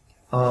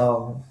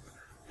 and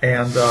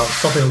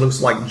something that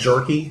looks like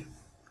jerky.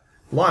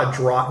 A lot of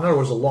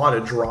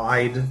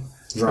dried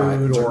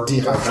food or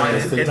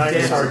dehydrated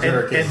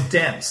and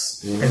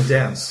dense.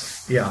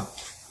 Yeah.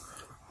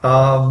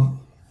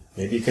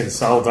 Maybe you can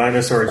sell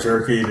dinosaur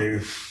jerky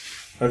to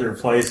other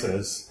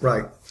places.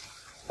 Right.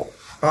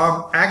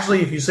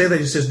 Actually, if you say that,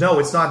 he says, no,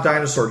 it's not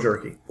dinosaur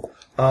jerky.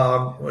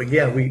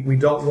 again, we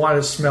don't want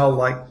to smell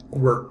like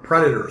we're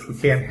predators. We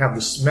can't have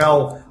the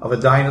smell of a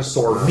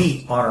dinosaur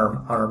meat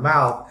on our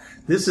mouth.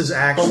 This is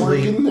actually. But we're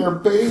eating their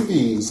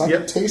babies. I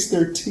can taste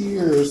their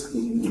tears.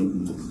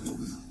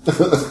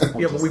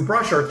 Yeah, but we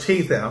brush our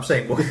teeth then. I'm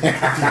saying, well,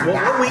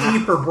 what we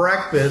eat for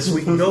breakfast,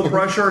 we can go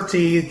brush our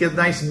teeth, get a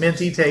nice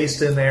minty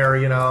taste in there,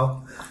 and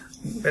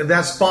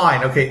that's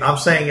fine. Okay, I'm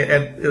saying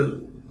it,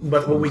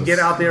 but when we get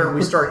out there and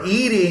we start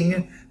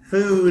eating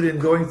food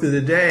and going through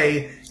the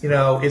day,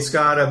 it's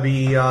got to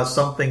be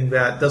something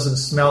that doesn't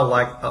smell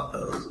like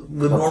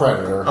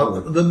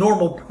the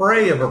normal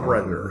prey of a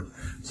predator.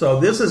 So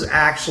this is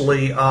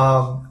actually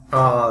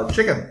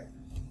chicken.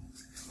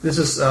 This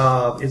is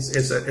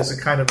it's a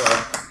kind of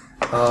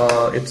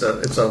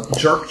it's a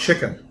jerk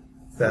chicken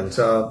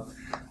that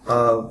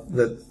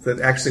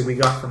actually we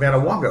got from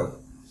Anawago.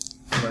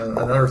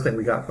 Another thing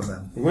we got from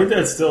them. Wouldn't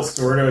that still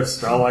sort of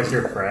smell like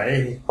your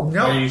prey?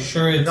 No. Are you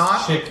sure it's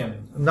not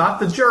chicken? Not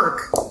the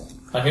jerk.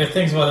 I hear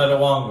things about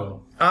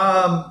Anawango.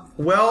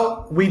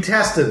 Well, we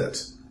tested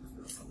it.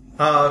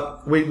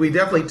 We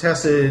definitely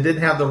tested it. It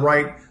didn't have the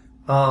right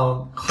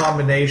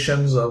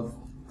combinations of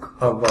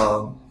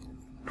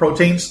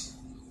proteins.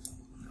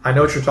 I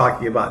know what you're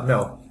talking about.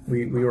 No,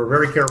 we were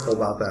very careful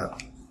about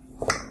that.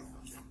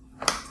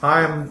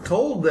 I'm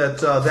told that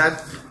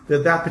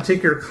that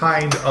particular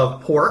kind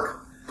of pork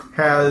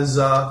has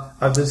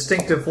a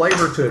distinctive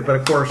flavor to it, but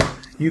of course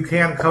you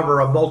can cover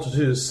a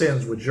multitude of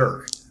sins with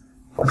jerk.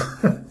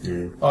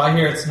 Oh, I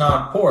hear it's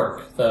not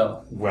pork,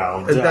 though.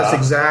 Well, that's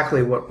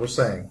exactly what we're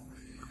saying.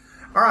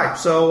 All right,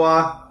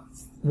 so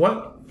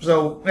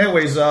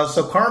anyways,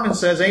 so Carmen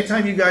says,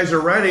 anytime you guys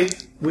are ready,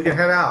 we can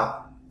head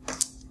out.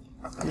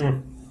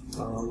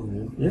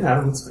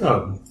 Yeah, let's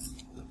go.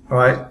 All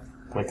right.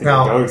 Like to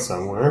get going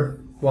somewhere.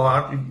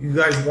 Well, you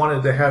guys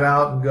wanted to head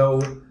out and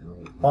go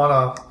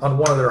on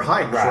one of their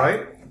hikes,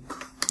 right?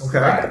 Okay.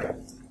 Right.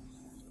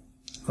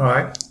 All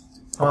right.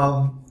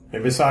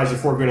 And besides,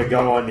 if we're going to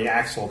go on the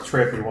actual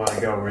trip, we want to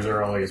go as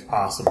early as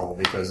possible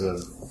because of,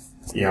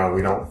 we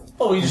don't.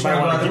 Oh, we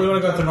want to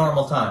go at the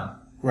normal time.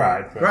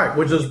 Right,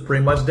 which is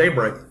pretty much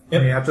daybreak.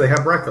 Yep. I mean, after they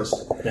have breakfast,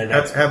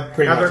 have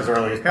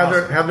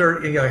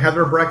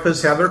their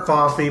breakfast, have their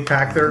coffee,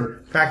 pack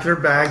their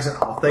bags, and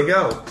off they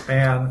go.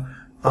 And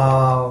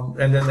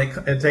then they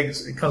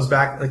come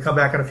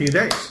back in a few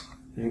days.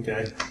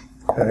 Okay.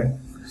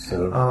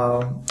 So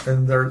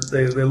and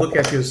they look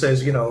at you and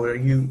says, are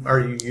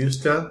you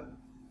used to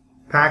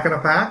packing a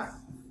pack?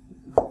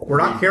 We're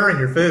not carrying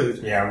your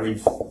food. Yeah,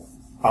 we've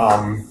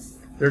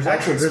there's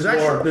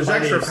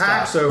extra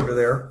packs over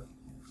there.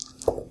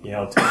 Take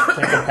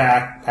a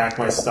pack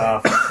my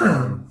stuff.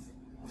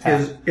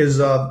 Is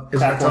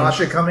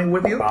Natasha coming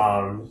with you?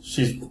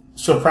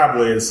 She'll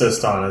probably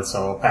insist on it,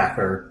 so I'll pack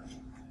her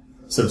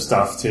some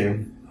stuff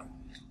too.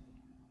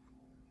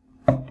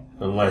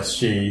 Unless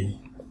she.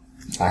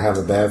 I have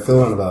a bad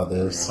feeling about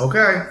this.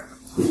 Okay.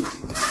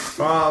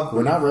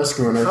 We're not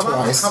rescuing her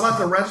twice. How about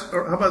the rest?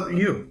 Or how about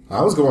you?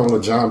 I was going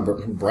with John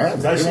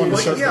Bradley.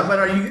 But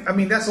are you? I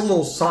mean, that's a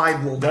little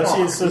side. Does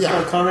she insist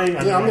on coming?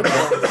 I'm going to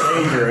go. It's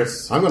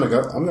dangerous. I'm going to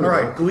go. All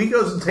right. He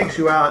goes and takes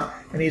you out,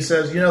 and he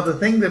says, the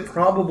thing that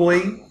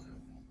probably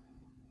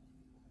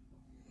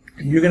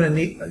you're going to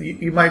need,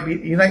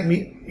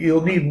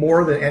 you'll need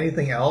more than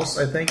anything else,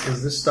 I think,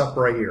 is this stuff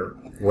right here.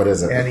 What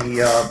is it? And he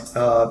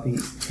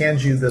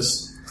hands you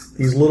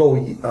these little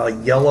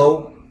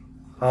yellow.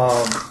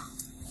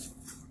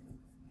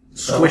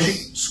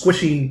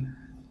 Squishy.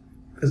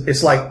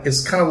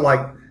 It's kind of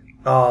like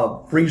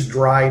freeze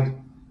dried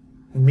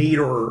meat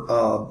or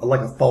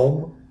like a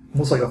foam,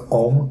 almost like a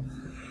foam.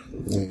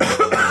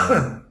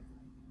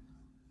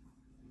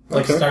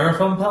 Like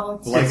styrofoam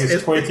pellets, like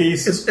it's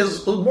Twinkies.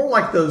 It's more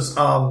like those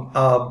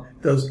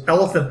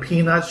elephant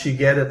peanuts you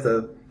get at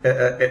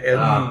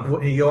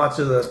when you go out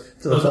to the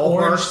ballpark.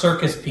 Orange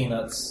circus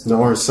peanuts. The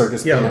orange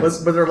circus peanuts.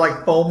 But they're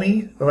like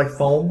foamy. They're like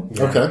foam.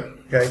 Yeah.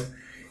 Okay.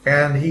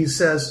 And he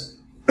says,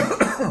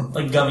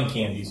 like gummy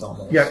candies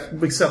almost. Yeah,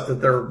 except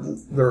that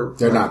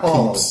they're not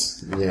hollow.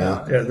 Peeps.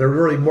 Yeah. They're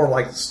really more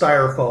like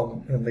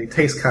styrofoam, and they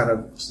taste kind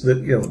of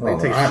they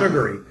taste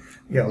sugary.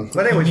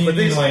 But anyways,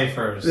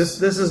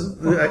 this is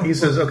he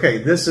says, okay,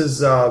 this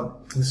is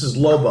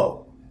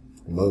Lobo.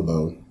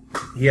 Lobo.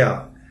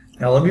 Yeah.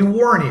 Now let me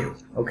warn you,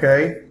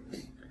 okay?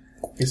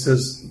 He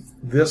says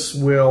this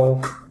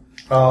will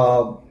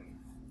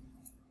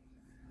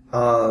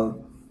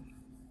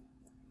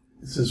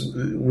this is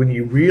when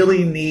you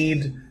really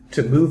need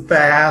to move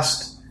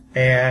fast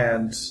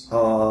and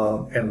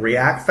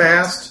react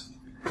fast.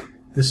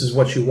 This is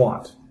what you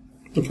want.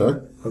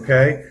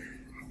 Okay,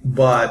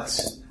 but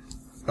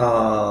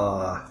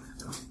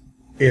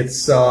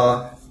it's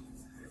one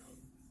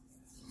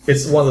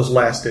of those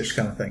last dish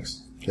kind of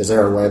things. Is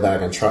there a way that I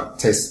can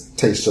taste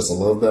just a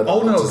little bit?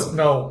 Oh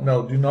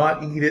no! Do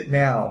not eat it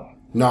now.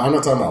 No, I'm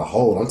not talking about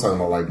whole. I'm talking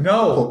about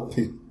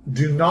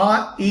Do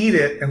not eat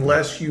it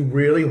unless you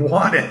really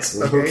want it.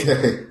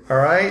 Okay. All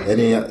right.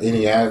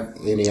 Any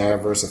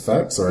adverse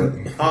effects, or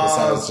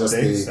besides just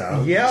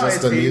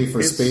the need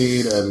for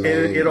speed and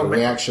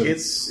reaction?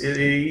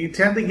 You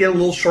tend to get a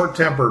little short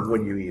tempered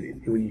when you eat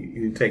it. When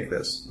you take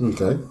this.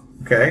 Okay.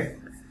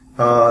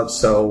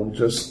 So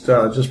just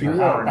be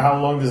warned. How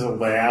long does it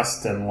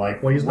last? And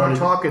like, well, he's not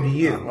talking to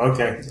you.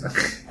 Okay.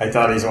 I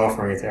thought he's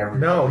offering it to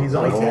everyone. No, he's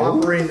only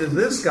offering to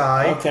this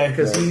guy. Okay.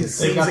 Because he's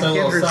a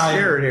kindred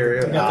spirit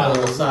here. He got that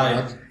little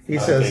side. He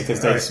says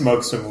because they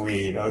smoke some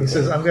weed. Okay. He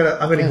says, "I'm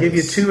gonna give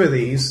you 2 of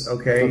these."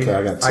 Okay. Okay,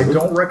 I got 2. I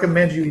don't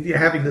recommend you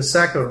having the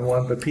second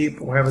one, but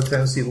people have a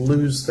tendency to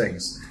lose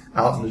things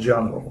out in the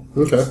jungle.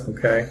 Okay.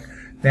 Okay.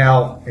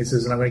 Now, he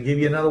says, and I'm going to give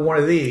you another one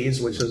of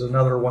these, which is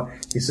another one.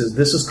 He says,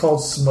 this is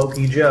called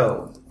Smokey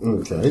Joe.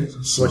 Okay.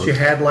 What you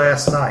had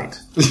last night.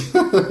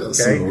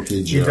 Okay.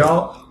 Smokey Joe. You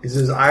don't, he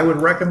says, I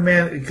would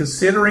recommend,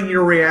 considering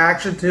your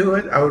reaction to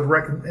it, I would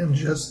recommend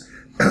just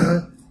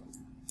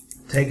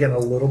taking a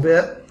little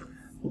bit,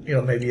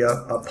 maybe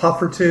a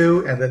puff or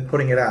 2, and then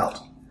putting it out.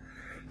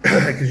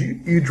 Because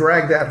you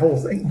dragged that whole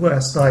thing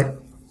last night,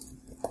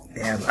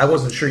 and I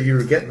wasn't sure you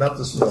were getting up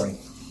this morning.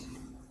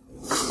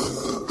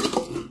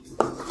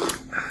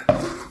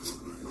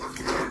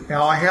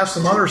 Now, I have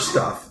some other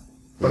stuff,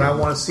 but I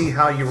want to see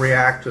how you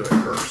react to it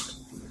first.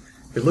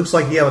 It looks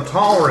like you have a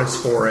tolerance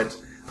for it.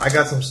 I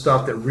got some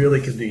stuff that really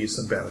can do you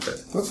some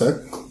benefit.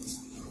 Okay.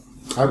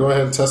 I'll go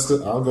ahead and test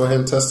it. I'll go ahead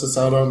and test this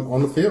out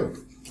on the field.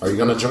 Are you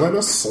going to join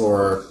us,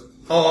 or?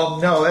 Oh,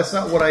 no, that's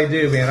not what I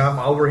do, man. I'm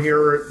over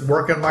here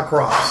working my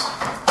crops,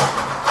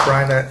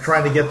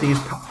 trying to get these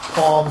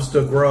palms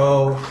to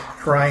grow,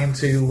 trying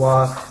to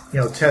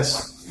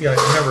test.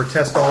 Remember,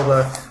 test all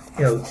the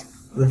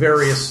the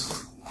various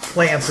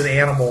plants and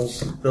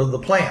animals, the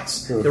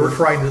plants. Mm-hmm. They were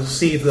trying to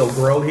see if they'll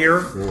grow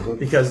here,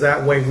 because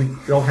that way we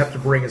don't have to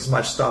bring as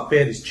much stuff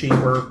in. It's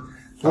cheaper.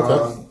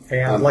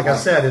 Okay. I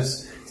said,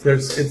 it's.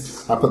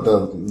 I put the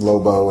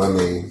Lobo and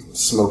the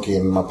Smokey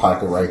in my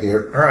pocket right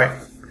here. All right.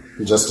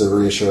 Just to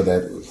reassure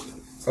that.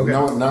 Okay.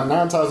 No, 9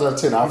 times out of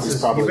 10,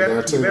 Alfie's probably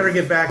there too. You better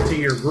get back to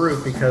your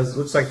group, because it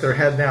looks like they're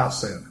heading out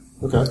soon.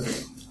 Okay.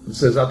 It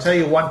says, I'll tell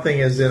you one thing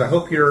is that I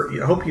hope you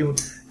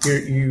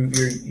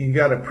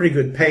got a pretty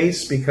good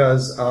pace,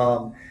 because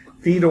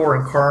Fedor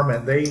and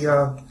Carmen they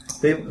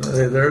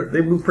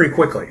move pretty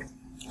quickly.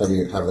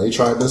 Have they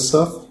tried this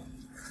stuff?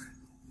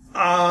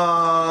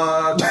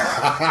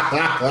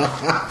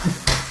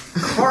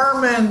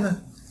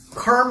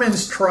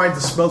 Carmen's tried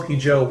the Smokey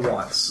Joe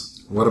once.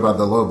 What about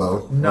the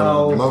Lobo?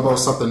 No. Lobo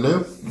something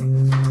new?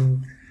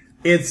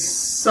 It's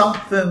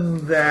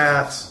something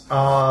that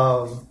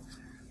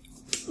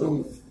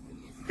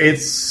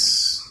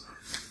it's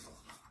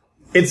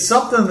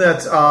something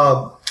that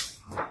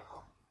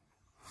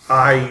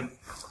I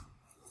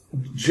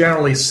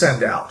generally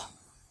send out.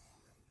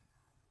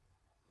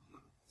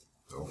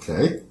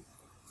 Okay.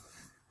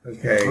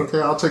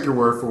 Okay, I'll take your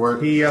word for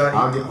it. He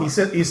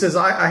says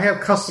I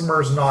have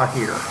customers not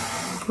here.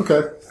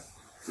 Okay.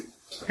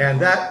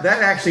 And that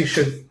actually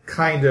should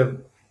kind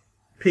of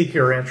pique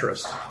your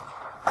interest.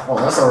 Oh,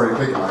 that's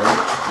already piqued my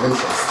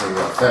interest in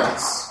the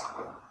fence.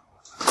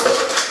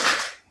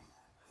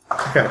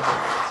 Okay.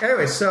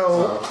 Anyway,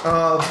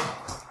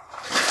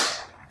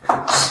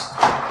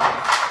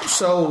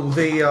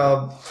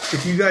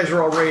 if you guys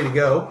are all ready to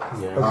go,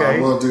 okay.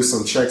 We'll do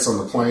some checks on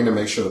the plane to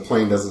make sure the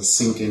plane doesn't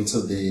sink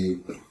into the.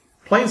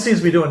 Plane seems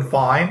to be doing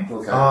fine.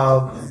 Okay.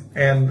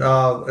 And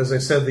as I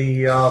said,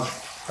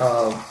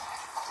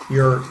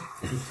 your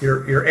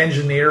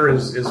engineer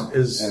is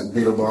and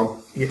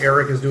Beetlebum.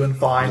 Eric is doing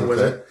fine with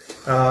it.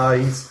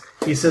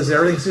 He says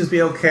everything seems to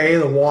be okay.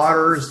 The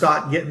water is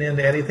not getting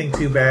into anything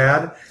too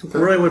bad. Okay.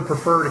 Really would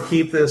prefer to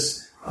keep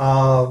this,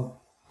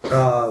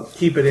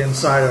 keep it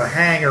inside of a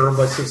hangar,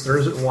 but since there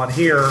isn't one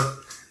here,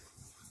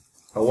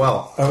 oh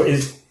well.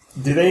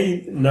 Do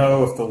they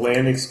know if the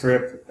landing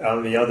strip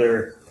on the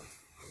other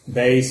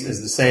base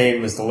is the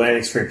same as the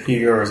landing strip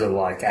here, or is it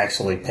like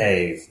actually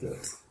paved?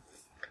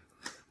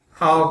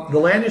 The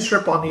landing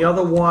strip on the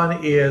other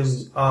one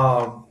is,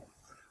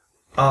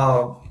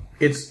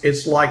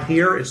 it's like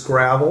here, it's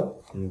gravel.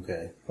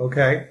 Okay.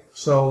 Okay.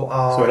 So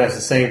it has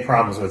the same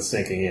problems with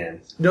sinking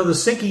in. No, the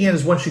sinking in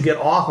is once you get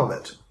off of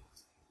it.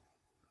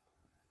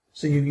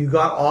 So you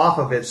got off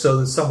of it so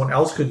that someone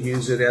else could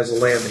use it as a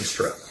landing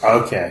strip.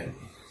 Okay.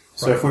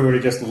 So if we were to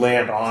just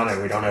land on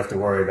it, we don't have to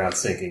worry about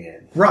sinking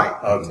in. Right.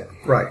 Okay.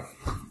 Right.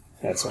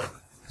 That's right.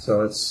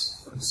 So that's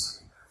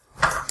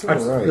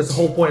the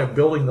whole point of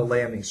building the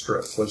landing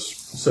strip, was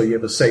so you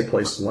have a safe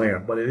place to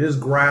land. But it is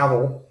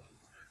gravel,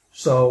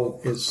 so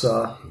it's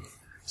a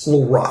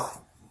little rough.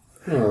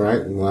 All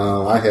right.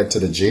 Well, I head to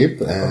the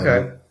Jeep. And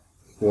okay.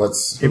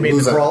 You mean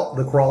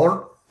the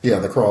crawler? Yeah,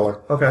 the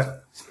crawler. Okay.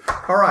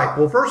 All right.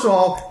 Well, first of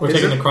all, we're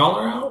taking the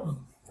crawler out.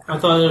 I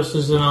thought this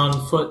was an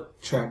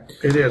on-foot trek.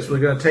 It is. We're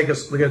going to take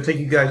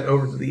you guys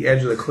over to the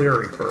edge of the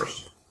clearing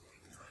first,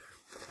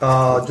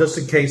 just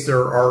in case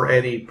there are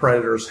any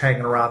predators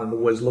hanging around in the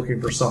woods looking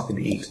for something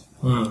to eat.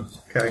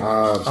 Okay.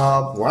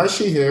 Why is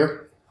she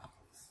here?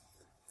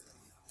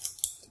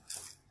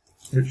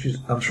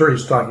 I'm sure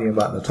he's talking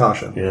about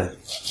Natasha. Yeah.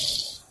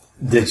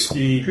 Did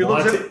she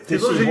want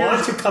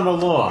to come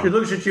along? She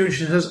looks at you and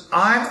she says,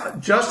 "I'm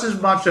just as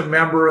much a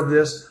member of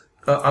this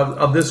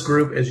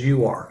group as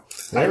you are."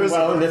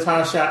 Well,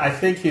 Natasha, I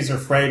think he's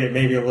afraid it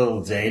may be a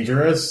little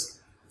dangerous.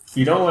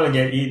 You don't want to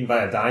get eaten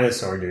by a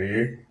dinosaur, do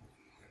you?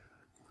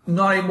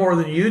 Not any more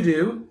than you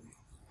do.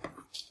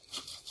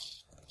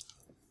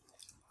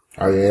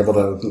 Are you able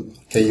to?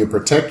 Can you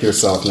protect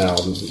yourself now,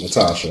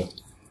 Natasha?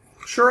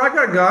 Sure, I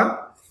got a gun.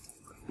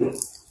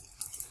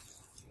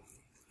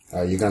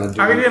 Are you gonna do?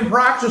 I didn't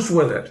practice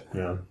with it.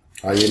 Yeah.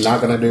 Are you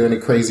not gonna do any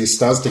crazy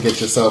stunts to get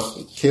yourself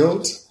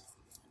killed?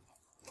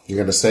 You're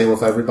gonna stay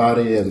with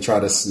everybody and try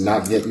to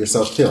not get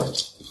yourself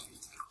killed.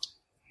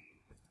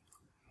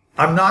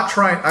 I'm not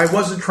trying. I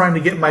wasn't trying to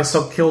get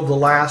myself killed the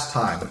last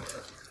time.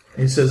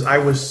 He says I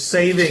was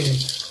saving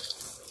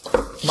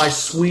my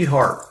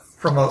sweetheart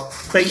from a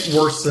fate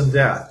worse than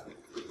death.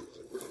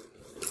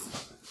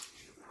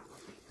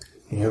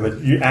 Yeah, but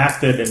you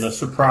acted in a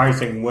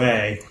surprising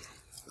way.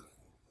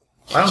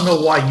 I don't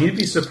know why you'd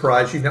be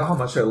surprised. You know how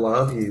much I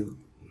love you.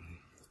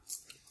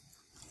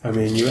 I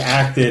mean, you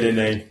acted in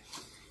a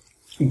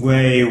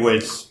way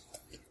which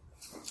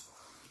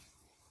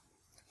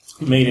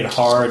made it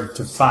hard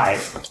to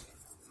fight.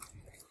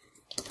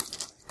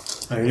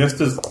 I mean, just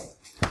as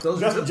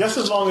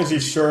long as you're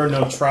sure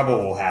no trouble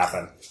will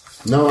happen.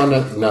 No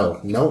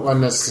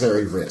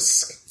unnecessary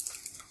risk.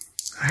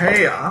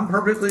 Hey, I'm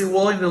perfectly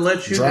willing to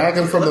let you drag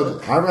him from the.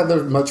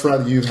 I'd much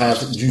rather you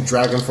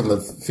drag him from the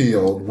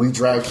field. We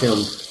drag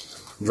him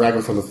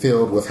from the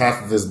field with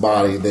half of his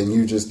body than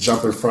you just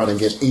jump in front and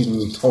get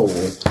eaten whole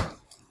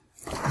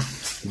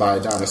by a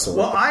dinosaur.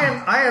 Well,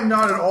 I am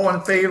not at all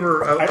in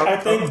favor of. I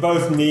think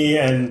both me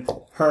and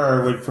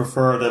her would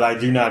prefer that I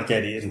do not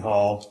get eaten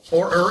whole,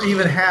 or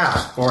even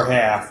half, or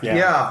half. Yeah.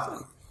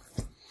 Yeah.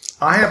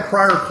 I have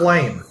prior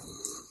claim.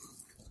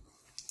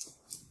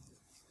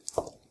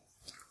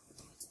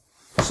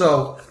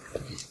 So,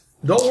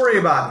 don't worry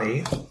about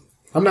me.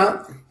 I'm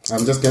not.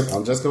 I'm just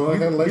going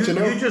to let you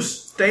know. You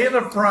just stay in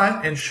the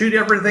front and shoot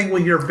everything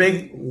with your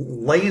big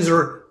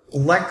laser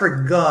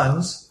electric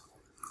guns,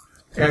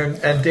 and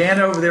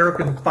Dan over there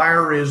can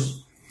fire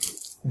his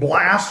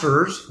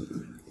blasters,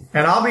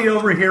 and I'll be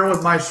over here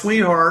with my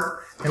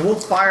sweetheart, and we'll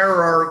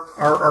fire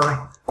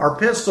our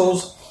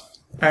pistols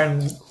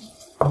and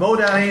mow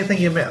down anything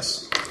you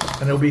miss,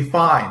 and it'll be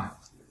fine.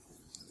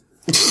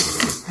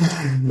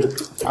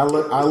 I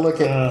look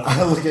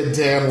at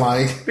Dan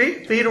like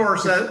Fedor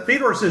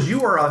says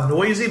you are a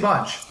noisy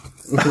bunch.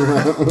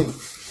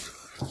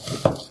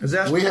 Is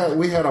that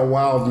we had a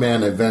wild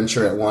man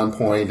adventure at one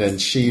point, and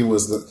she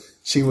was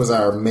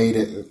our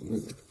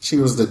maiden. She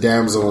was the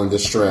damsel in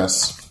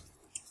distress.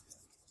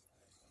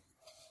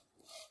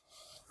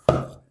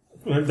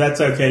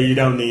 That's okay. You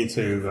don't need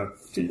to.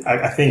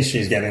 I think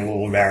she's getting a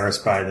little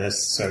embarrassed by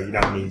this, so you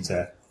don't need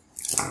to.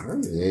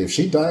 If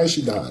she dies,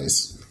 she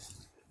dies.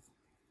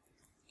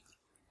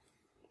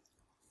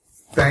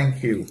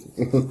 Thank you.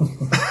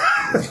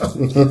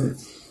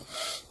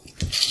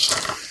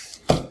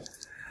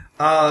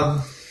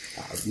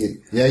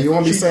 Yeah, you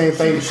won't be saying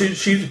thank you.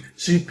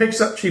 She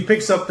picks up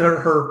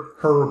her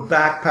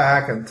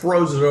backpack and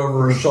throws it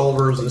over her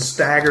shoulders and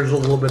staggers a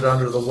little bit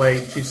under the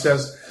weight. She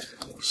says,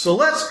 "So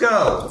let's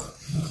go."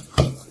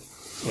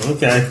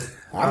 Okay.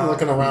 I'm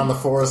looking around the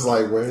forest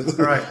like, where's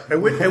all right.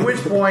 At which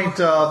point,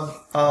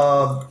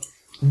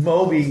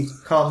 Moby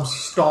comes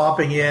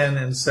stomping in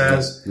and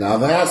says, "Now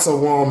that's a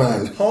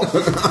woman."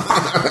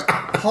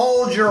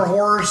 Hold your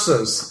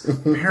horses.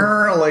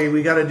 Apparently,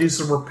 we got to do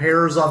some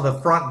repairs on the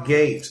front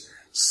gate.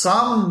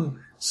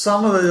 Some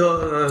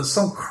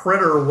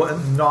critter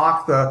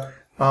knocked the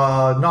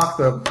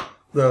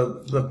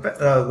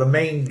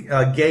main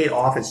gate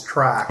off its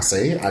tracks.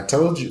 See, I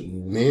told you.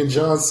 Me and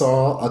John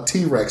saw a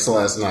T-Rex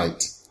last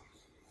night.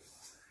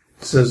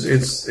 Says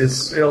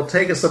it'll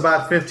take us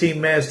about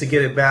 15 minutes to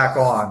get it back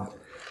on.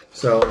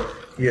 So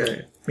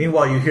yeah.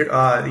 Meanwhile, you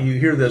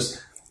hear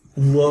this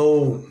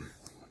low,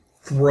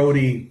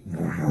 throaty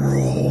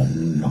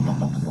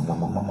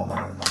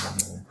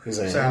Is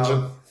it an sound.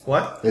 engine?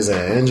 What? Is it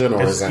an engine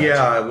or is that?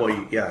 Yeah, well,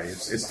 yeah,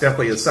 it's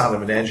definitely the sound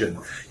of an engine.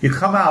 You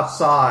come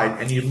outside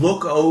and you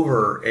look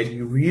over and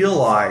you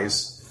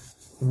realize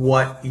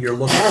what you're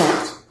looking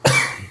at.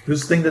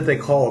 This thing that they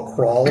call a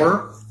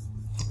crawler.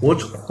 Well,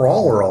 it's a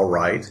crawler, all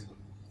right.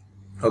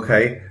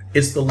 Okay,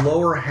 it's the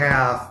lower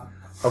half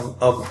of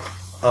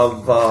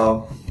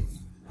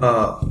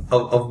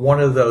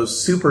one of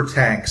those super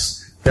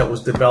tanks that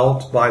was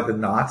developed by the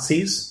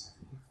Nazis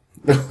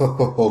during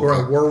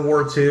World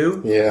War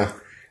II. Yeah.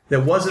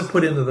 That wasn't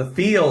put into the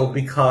field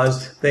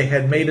because they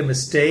had made a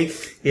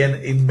mistake in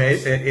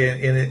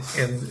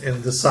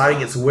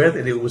deciding its width,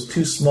 and it was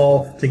too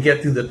small to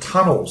get through the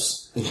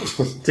tunnels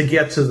to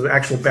get to the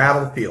actual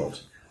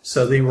battlefield.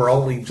 So they were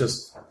only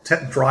just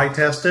dry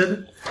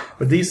tested.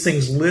 But these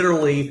things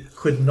literally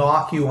could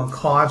knock you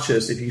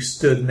unconscious if you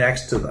stood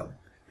next to them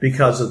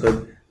because of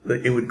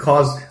it would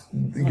cause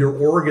your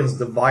organs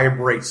to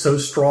vibrate so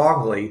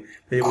strongly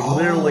that it would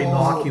literally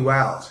knock you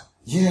out.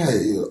 Yeah,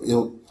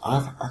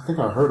 I think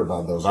I heard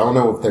about those. I don't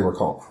know if they were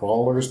called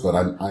crawlers, but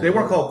they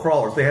weren't called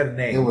crawlers. They had a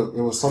name.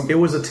 It was something. It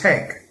was a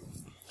tank.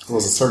 It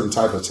was a certain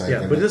type of tank.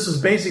 Yeah, but this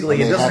is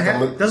basically, it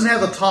doesn't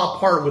have the top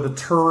part with the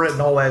turret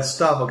and all that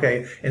stuff,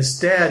 okay?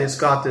 Instead, it's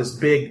got this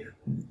big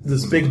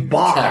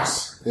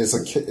box. Cap. It's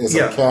a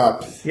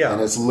cap. Yeah.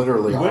 And it's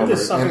literally Wouldn't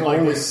this something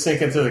like this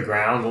sink into the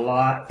ground a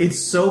lot? It's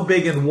so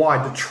big and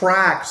wide. The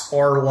tracks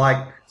are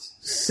like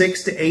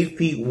 6 to 8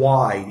 feet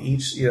wide on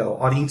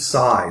each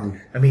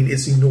side. I mean,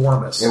 it's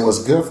enormous. It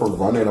was good for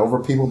running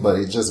over people, but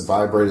it just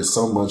vibrated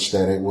so much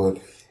that it would,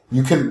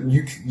 you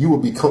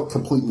would be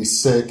completely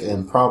sick,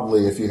 and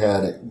probably if you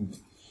had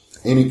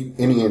any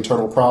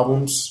internal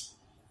problems,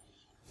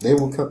 they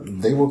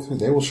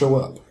will show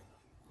up.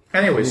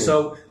 Anyway,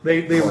 so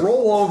they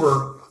roll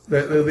over.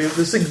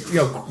 This thing,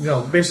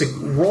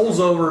 basically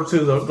rolls over to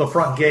the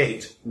front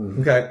gate.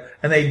 Mm-hmm. Okay,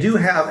 and they do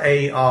have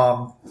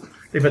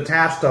they've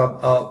attached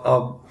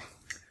a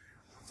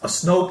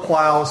snow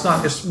plow.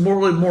 It's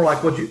more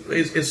like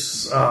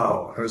it's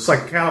like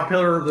a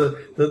Caterpillar,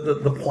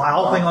 the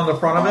plow thing on the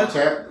front of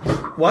it.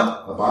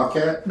 What? A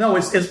Bobcat? No,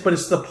 it's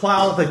the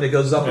plow thing that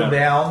goes up and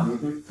down.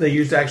 Mm-hmm. They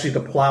used actually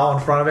the plow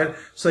in front of it.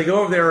 So they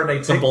go over there and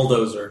they take a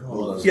bulldozer.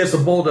 Yes, a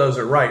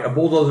bulldozer, right? A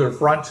bulldozer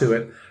front to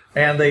it,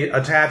 and they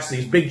attach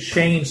these big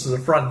chains to the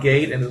front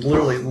gate, and it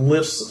literally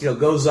lifts,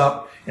 goes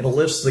up and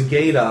lifts the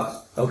gate up.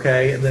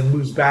 Okay, and then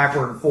moves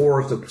backward and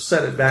forward to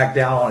set it back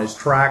down on its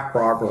track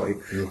properly.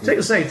 Mm-hmm.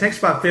 It takes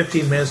about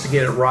 15 minutes to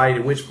get it right,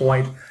 at which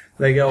point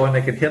they go and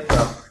they can hit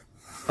the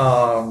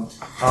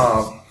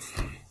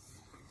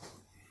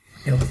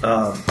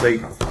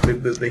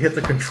they hit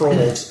the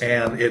controls,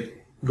 and it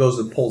goes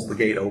and pulls the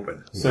gate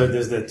open. So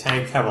does the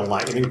tank have a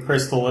lightning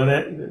crystal in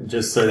it,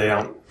 just so they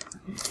don't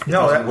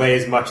weigh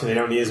as much and they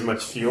don't need as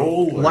much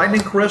fuel? Or? Lightning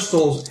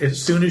crystals,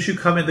 as soon as you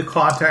come into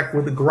contact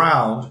with the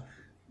ground,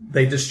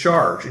 they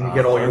discharge, and you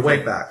get all your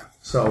weight back.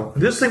 So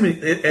this thing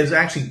is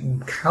actually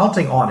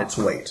counting on its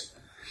weight.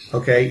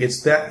 Okay,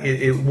 it's that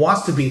it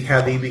wants to be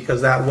heavy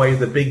because that way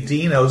the big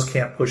dinos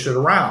can't push it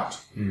around.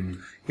 Mm.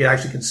 It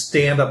actually can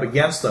stand up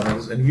against them.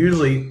 And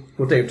usually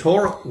what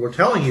we're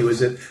telling you is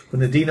that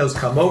when the dinos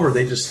come over,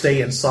 they just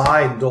stay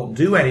inside and don't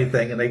do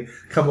anything. And they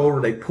come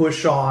over, they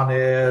push on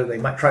it. They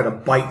might try to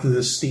bite through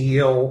the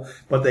steel,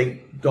 but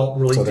they don't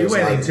really do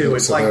anything to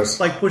it. It's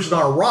like pushing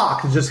on a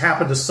rock and just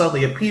happen to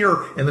suddenly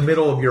appear in the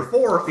middle of your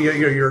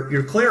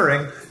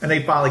clearing, and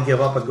they finally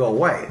give up and go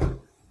away.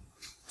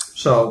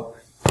 So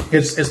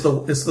it's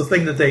the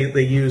thing that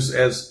they use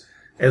as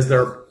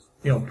their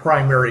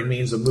primary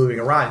means of moving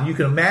around. You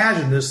can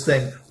imagine this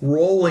thing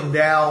rolling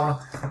down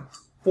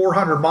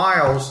 400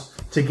 miles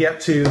to get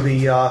to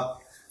the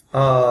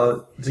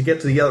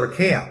other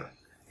camp,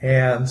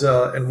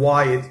 and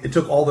why it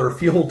took all their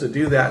fuel to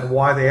do that, and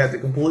why they had to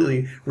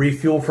completely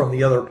refuel from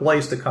the other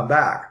place to come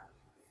back.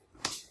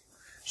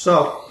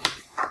 So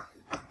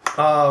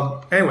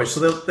anyway,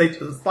 so they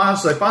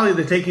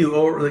finally take you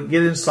over, they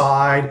get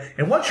inside,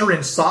 and once you're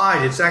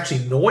inside, it's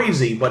actually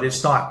noisy, but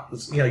it's not,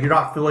 you're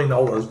not feeling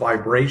all those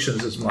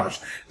vibrations as much.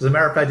 As a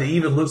matter of fact, it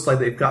even looks like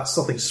they've got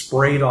something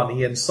sprayed on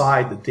the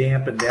inside to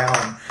dampen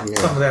down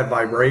some of that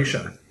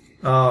vibration.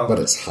 But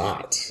it's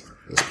hot.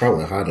 It's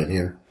probably hot in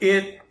here.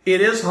 It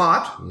is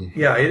hot.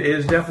 Yeah, it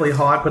is definitely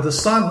hot, but the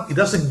sun, it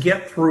doesn't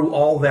get through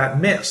all that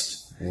mist.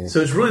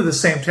 So it's really the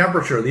same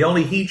temperature. The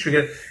only heat you're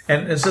getting,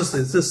 and since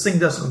this thing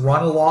doesn't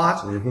run a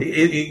lot,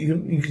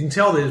 you can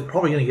tell that it's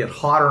probably going to get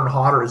hotter and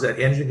hotter as that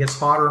engine gets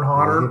hotter and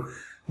hotter. Mm-hmm.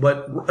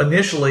 But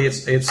initially,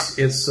 it's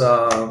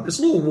a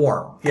little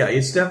warm. Yeah,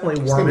 it's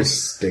definitely warm. It's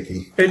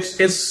sticky.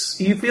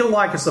 It's you feel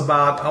like it's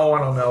about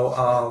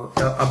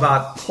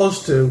about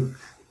close to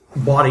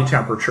body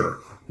temperature,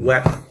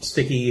 wet,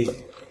 sticky,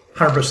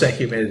 100%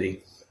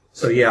 humidity.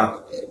 So yeah.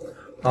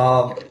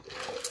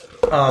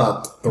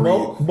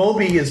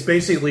 Moby is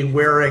basically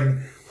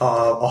wearing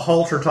a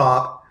halter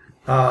top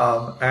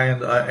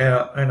and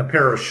a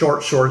pair of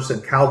short shorts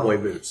and cowboy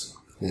boots.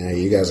 Yeah,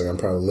 you guys are going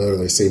to probably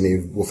literally see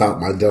me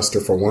without my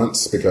duster for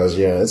once because,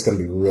 it's going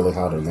to be really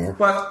hot in there.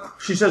 But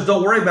she says,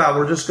 don't worry about it.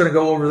 We're just going to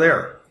go over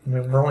there. I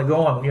mean, we're only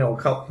going,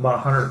 about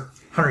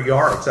 100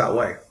 yards that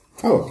way.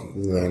 Oh,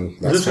 then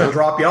that's We're just going to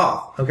drop you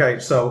off. Okay,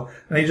 so,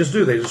 and they just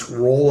do. They just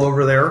roll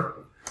over there.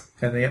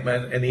 And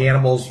the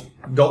animals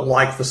don't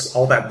like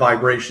all that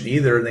vibration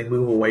either, and they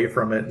move away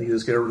from it, and you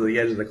just get over to the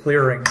edge of the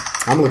clearing.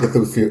 I'm looking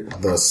through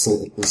the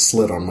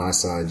slit on my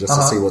side just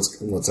to see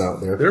what's out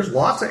there. There's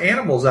lots of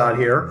animals out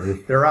here.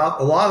 Mm-hmm. They're out.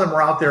 A lot of them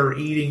are out there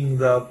eating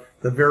the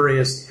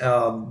various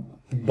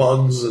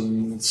bugs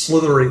and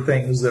slithery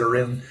things that are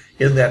in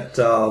that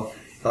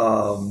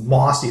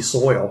mossy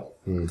soil.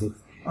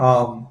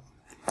 Mm-hmm.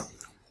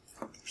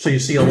 So you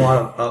see a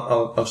lot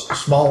of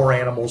smaller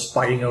animals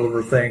fighting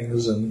over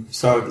things, and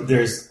so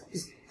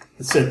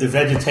the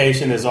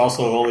vegetation is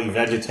also only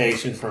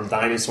vegetation from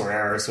dinosaur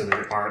era, so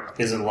there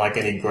isn't like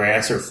any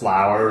grass or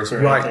flowers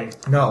or anything.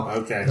 No.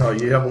 Okay. No,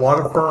 you have a lot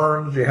of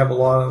ferns. You have a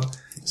lot of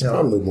It's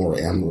probably more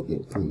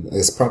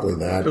it's probably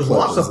that. There's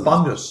lots of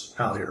fungus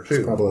out here too.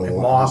 It's probably and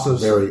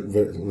mosses. Very,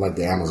 very like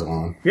the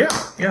Amazon. Yeah.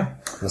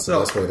 That's the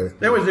best way to.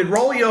 Anyways, they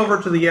roll you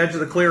over to the edge of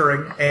the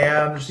clearing,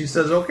 and she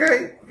says,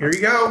 "Okay, here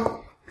you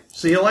go.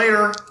 See you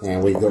later.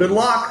 And we go. Good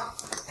luck."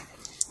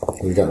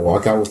 We got to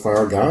walk out with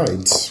our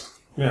guides.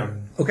 Yeah.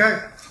 Okay.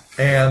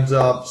 And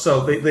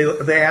so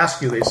they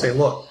ask you. They say,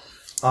 "Look,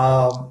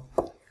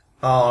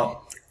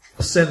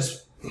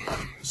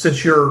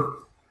 since you're,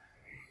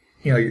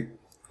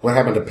 What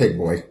happened to Pig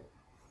Boy?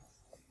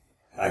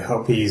 I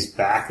hope he's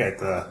back at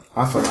the...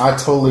 I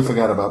totally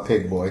forgot about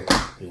Pig Boy.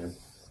 Yeah.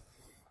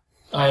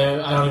 I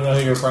don't even know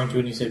who you're referring to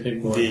when you say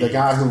Pig Boy. The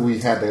guy who we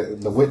had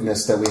the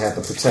witness that we had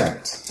to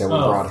protect that we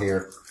brought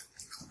here.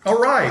 all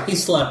right." He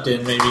slept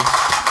in, maybe.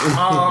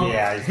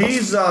 Yeah.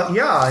 He's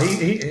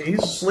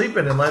he's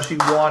sleeping unless you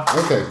want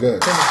Okay, good. him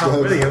to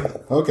come with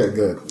you. Okay,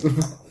 good.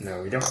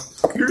 No, we don't.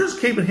 You're just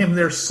keeping him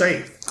there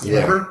safe.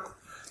 Yeah. Remember?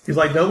 He's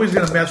like, nobody's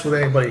going to mess with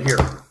anybody here.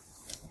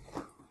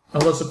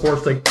 Unless, of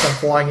course, they come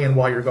flying in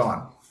while you're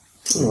gone.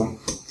 Well,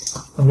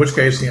 In which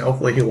case,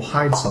 hopefully he will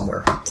hide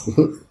somewhere.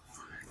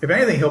 If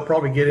anything, he'll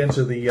probably get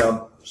into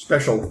the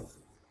special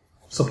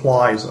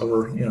supplies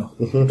over,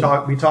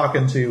 be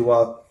talking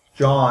to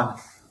John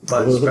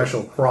about his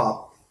special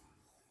crop.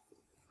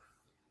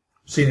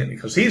 Seen it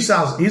because he's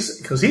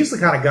the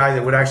kind of guy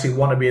that would actually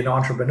want to be an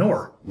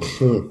entrepreneur.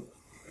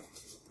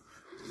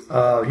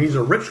 He's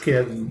a rich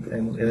kid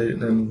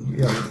and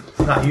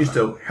not used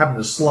to having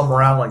to slum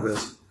around like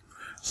this.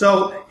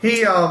 So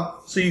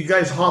so you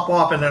guys hop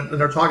off and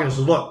they're talking and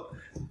says, "Look,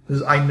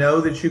 I know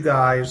that you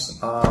guys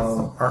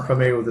aren't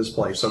familiar with this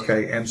place,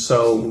 okay? And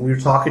so we were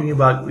talking to you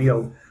about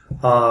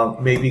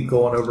maybe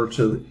going over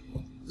to,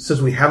 since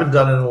we haven't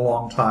done it in a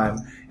long time,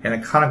 and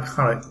it kind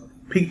of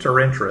piqued our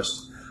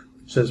interest."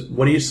 Says,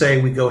 "What do you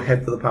say we go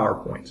head for the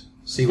PowerPoint?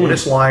 See what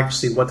it's like,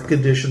 see what the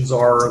conditions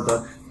are,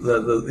 the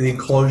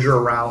enclosure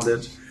around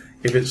it,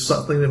 if it's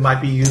something that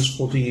might be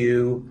useful to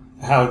you."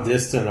 How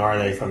distant are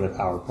they from the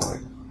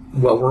PowerPoint?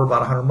 Well, we're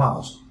about 100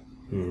 miles.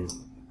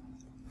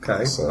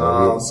 Okay.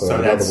 So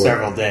that's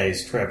several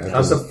days trip.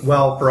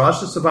 Well, for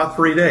us, it's about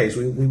 3 days.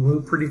 We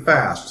move pretty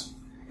fast.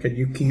 Can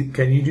you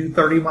do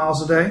 30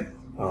 miles a day?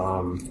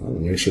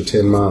 Makes you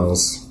 10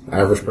 miles.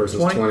 Average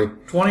person's 20.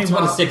 20 It's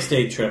about a miles.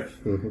 6-day trip.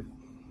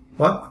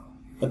 What?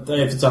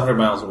 If it's 100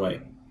 miles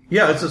away.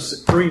 Yeah,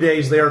 it's 3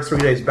 days there, 3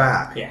 days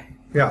back. Yeah.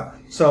 Yeah.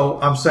 So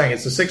I'm saying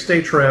it's a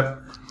 6-day trip,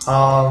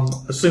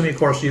 assuming, of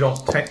course, you don't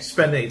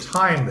spend any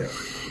time there.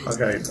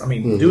 Okay. I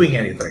mean, doing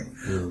anything.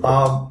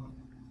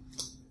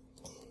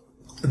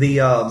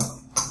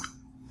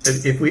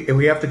 If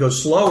we have to go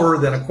slower,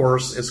 then of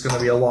course it's going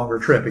to be a longer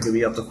trip. It could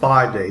be up to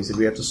 5 days if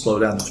we have to slow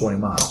down to 20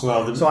 miles.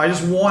 Well, so I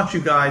just want you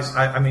guys.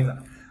 I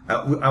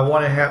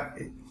want to have.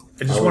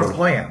 I just want to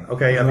plan.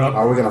 Okay.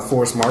 Are we going to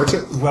force march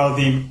it? Well,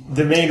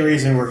 the main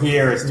reason we're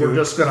here is we're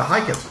just going to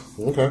hike it.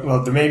 Okay.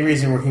 Well, the main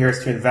reason we're here is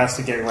to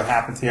investigate what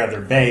happened to the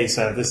other base.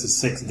 This is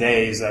 6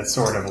 days. That's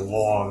sort of a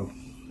long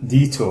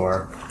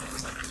detour.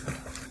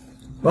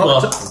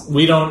 Well,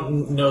 we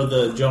don't know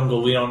the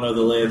jungle. We don't know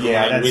the lay of the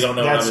land. We don't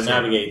know how to true.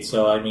 navigate.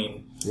 So, I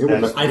mean,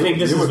 I think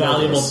this is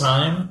valuable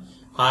time.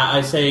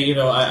 I say,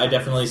 I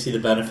definitely see the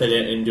benefit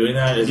in doing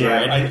that. Is there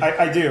any,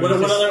 I do. What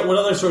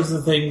other sorts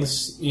of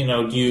things, do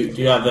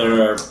you have that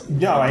are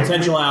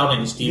potential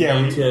outings? Do you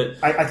need to?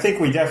 I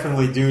think we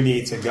definitely do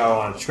need to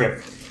go on a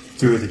trip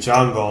through the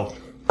jungle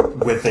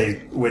with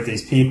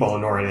these people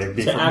in order to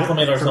be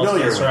acclimate ourselves to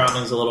the with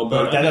surroundings a little bit.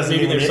 But that doesn't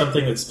maybe mean there's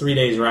something that's 3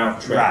 days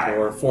round trip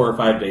or 4 or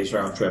 5 days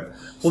round trip.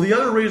 Well, the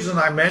other reason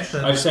I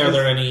mentioned I just say, are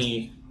there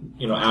any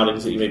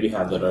outings that you maybe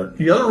have that are?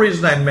 The other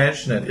reason I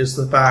mention it is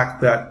the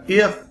fact that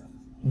if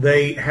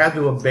they had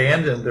to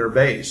abandon their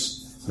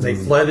base and they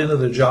fled into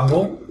the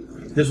jungle,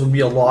 this would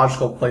be a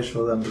logical place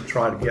for them to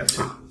try to get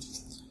to.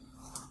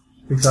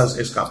 Because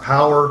it's got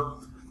power,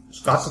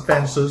 it's got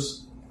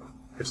defenses,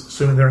 it's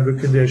assuming they're in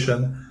good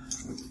condition.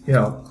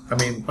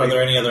 Are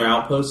there any other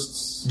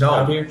outposts No,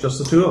 out here? just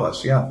the two of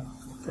us, yeah.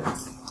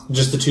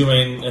 Just the two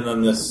main, and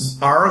then this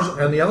Ours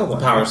and the other one.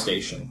 power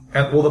station.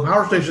 And the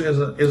power station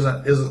isn't.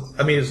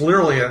 It's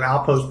literally an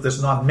outpost that's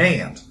not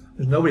manned.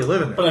 There's nobody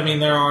living there. But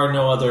there are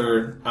no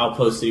other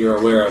outposts that you're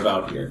aware of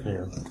out here.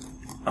 Yeah.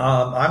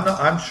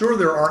 I'm sure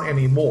there aren't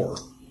any more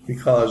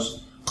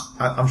because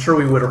I'm sure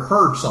we would have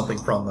heard something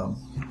from them.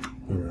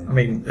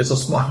 Yeah. It's a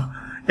small.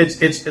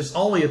 It's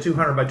only a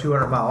 200 by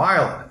 200 mile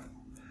island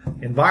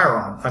in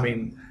Byron.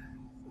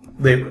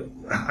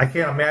 I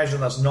can't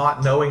imagine us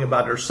not knowing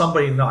about it or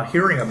somebody not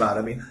hearing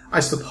about it.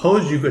 I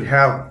suppose you could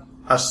have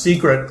a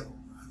secret.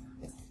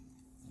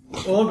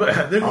 Well,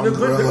 there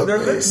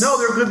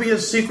could be a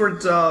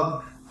secret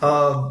air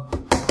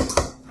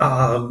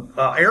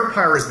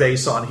pirate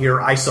base on here,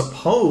 I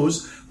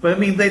suppose. But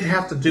they'd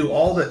have to do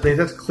all that. They'd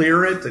have to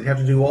clear it. They'd have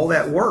to do all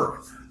that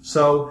work.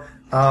 So,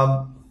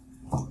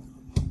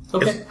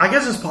 okay. I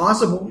guess it's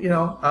possible.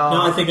 No,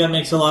 I think that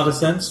makes a lot of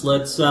sense.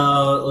 Let's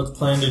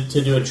plan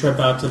to do a trip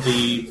out to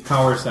the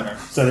power center.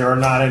 So there are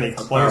not any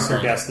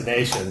closer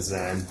destinations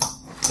then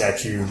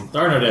that you...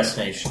 There are no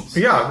destinations.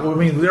 Yeah, well, I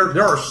mean,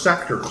 there are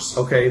sectors,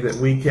 okay, that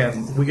we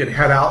can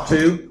head out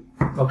to,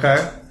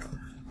 okay,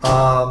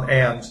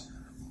 and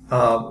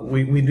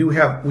we do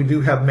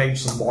have made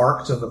some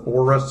marks in the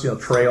forest,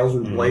 trails.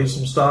 We've blazed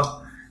some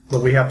stuff,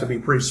 but we have to be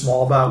pretty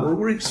small about it.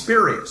 We're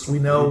experienced. We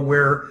know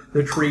where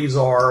the trees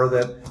are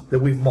that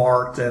we've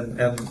marked and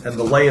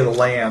the lay of the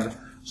land.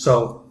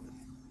 So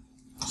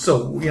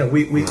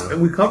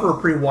we cover a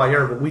pretty wide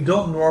area, but we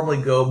don't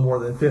normally go more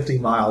than 50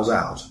 miles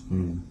out.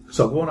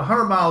 So going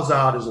 100 miles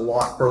out is a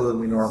lot further than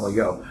we normally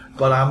go.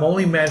 But I'm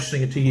only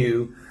mentioning it to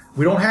you.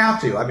 We don't have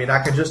to. I mean,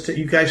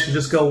 you guys should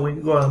just go. We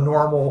can go on a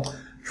normal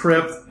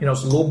trip.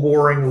 It's a little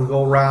boring. We'll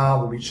go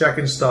around. We'll be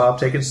checking stuff,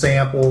 taking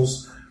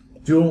samples,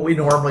 doing what we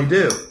normally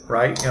do,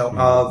 right?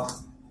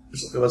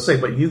 Let's say,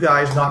 but you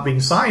guys not being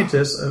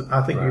scientists,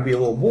 I think you'd be a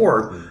little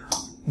bored.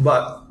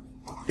 But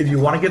if you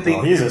want to get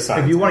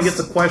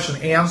the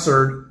question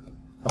answered,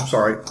 I'm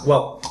sorry.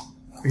 Well,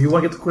 if you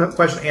want to get the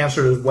question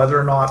answered is whether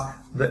or not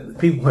that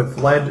people have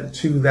fled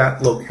to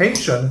that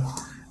location,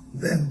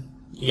 then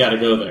you got to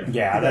go there.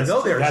 Yeah, that's the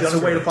only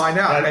way to find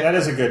out. That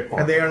is a good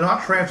point. And they are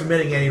not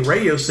transmitting any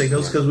radio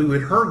signals because we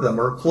would heard them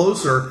or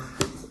closer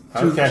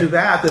to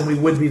that than we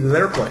would be to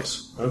their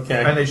place.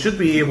 Okay. And they should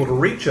be able to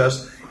reach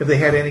us if they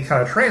had any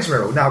kind of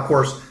transmitter. Now, of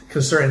course,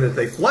 considering that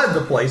they fled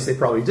the place, they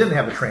probably didn't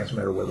have a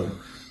transmitter with them.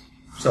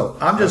 So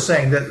I'm just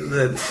saying that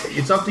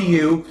it's up to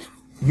you.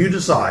 You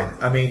decide.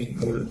 I mean,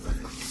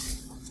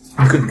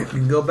 you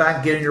can go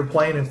back, get in your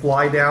plane, and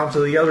fly down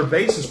to the other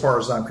base. As far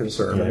as I'm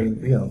concerned,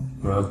 yeah. I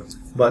mean,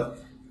 but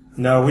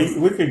no,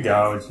 we could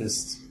go. It's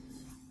just,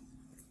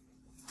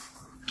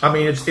 I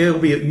mean, it'll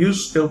be a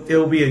useful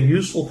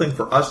thing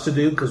for us to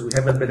do because we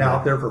haven't been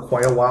out there for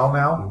quite a while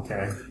now.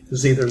 Okay. To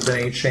see if there's been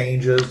any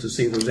changes, to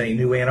see if there's any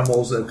new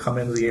animals that have come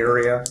into the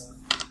area.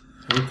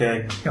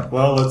 Okay.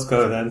 Well, let's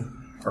go then.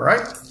 All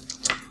right.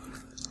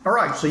 All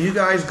right, so you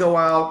guys go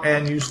out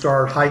and you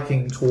start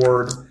hiking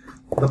toward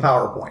the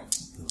power point.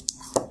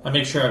 I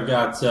make sure I've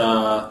got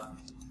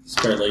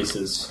spare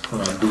laces for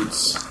my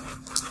boots.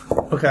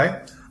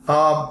 Okay.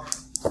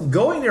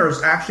 Going there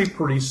is actually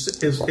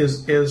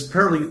is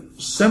fairly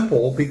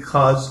simple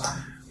because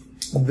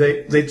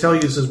they tell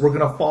you, says we're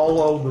going to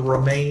follow the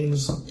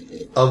remains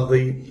of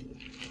the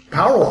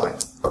power line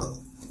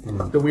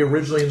that we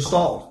originally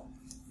installed.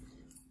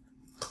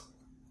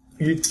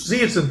 You see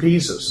it's in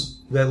pieces.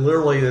 That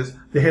literally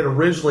they had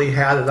originally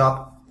had it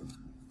up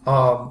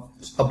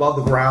above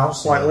the ground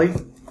slightly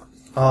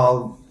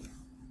on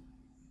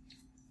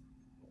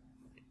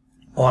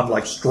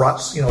like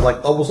struts,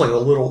 like almost like a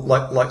little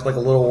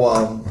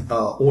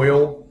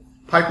oil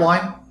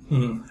pipeline,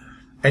 and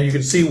you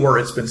can see where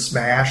it's been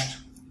smashed,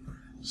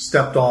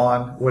 stepped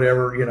on,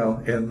 whatever,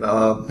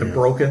 and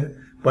broken,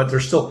 but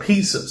there's still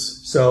pieces,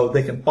 so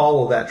they can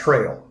follow that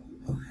trail.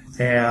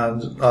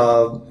 And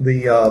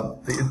the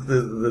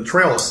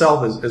trail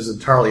itself is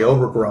entirely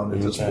overgrown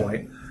at this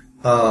point.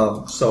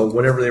 So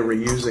whatever they were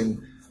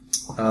using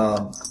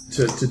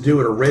to do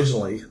it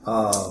originally,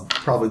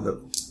 probably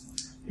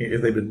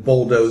if they've been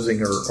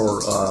bulldozing or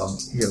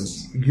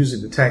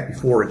using the tank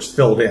before it's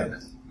filled in.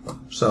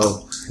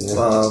 So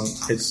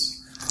it's.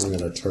 I'm going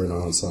to turn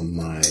on some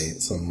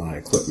of my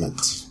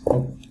equipment.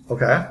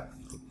 Okay.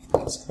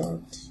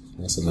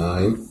 That's a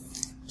 9.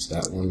 So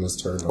that one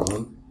is turned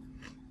on.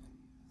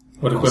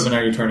 What equipment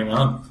are you turning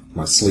on?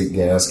 My sleep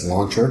gas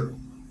launcher.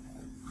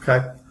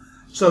 Okay.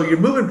 So you're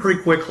moving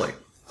pretty quickly.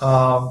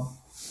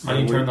 How do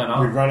you turn that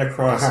on? We run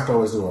across I have to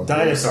always do a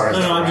dinosaurs.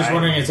 No, I'm just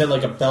wondering, is it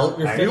like a belt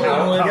you're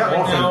fiddling with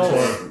right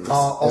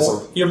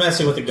now? You're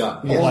messing with the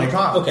gun. All the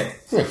time. Okay.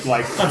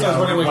 Like, that's what I was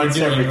wondering what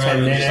you're doing,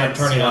 rather than just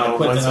turning on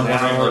equipment.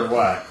 I'm wondering,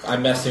 what?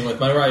 I'm messing with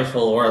my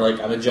rifle, or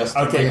like I'm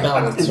adjusting my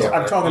balance.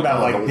 I'm talking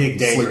about like big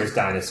dangerous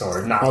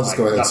dinosaurs. Not I'll just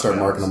go ahead and start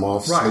marking them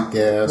off. Right. Sleep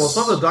gas. Well,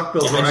 some of the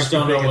duckbills are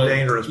actually big and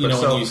dangerous.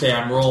 When you say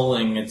I'm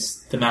rolling,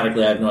 it's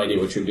thematically I have no idea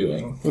what you're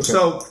doing. Okay.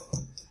 So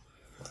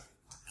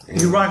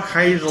you run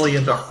occasionally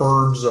into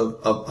herds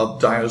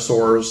of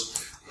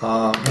dinosaurs.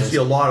 You see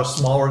a lot of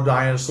smaller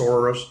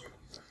dinosaurs.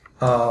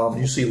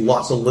 You see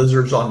lots of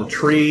lizards on the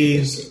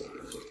trees.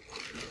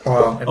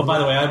 By the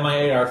way, I have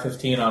my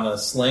AR-15 on a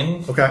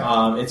sling. Okay.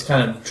 It's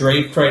kind of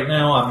draped right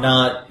now. I'm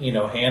not,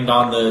 hand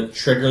on the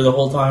trigger the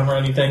whole time or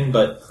anything,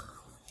 but,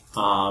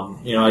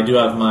 I do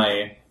have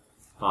my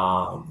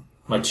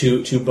my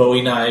two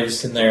Bowie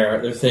knives and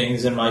their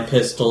things, and my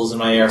pistols and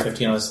my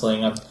AR-15 on a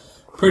sling. I'm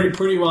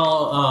pretty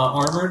well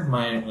armored.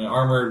 My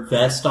armored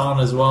vest on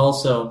as well.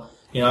 So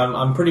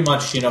I'm pretty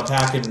much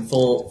packing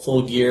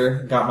full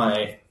gear. Got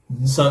my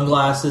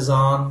sunglasses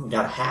on.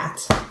 Got a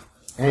hat.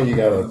 And you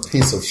got a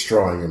piece of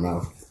straw in your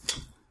mouth.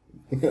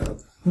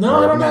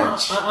 No, I don't know.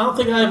 I don't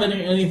think I have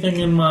anything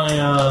in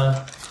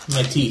my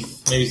my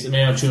teeth.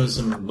 Maybe I'm chewing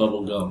some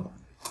bubble gum.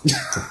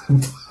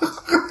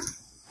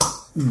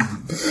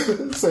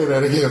 Say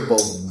that again,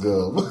 bubble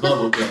gum.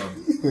 Bubble gum.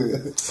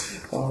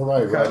 All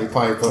right, Roddy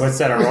Piper. What's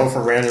that? A roll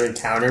for random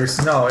encounters?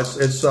 No, it's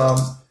to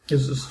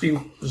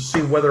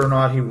see whether or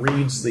not he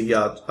reads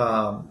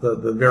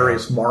the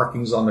various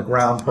markings on the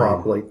ground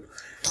properly.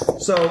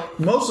 So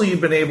mostly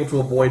you've been able to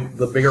avoid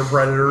the bigger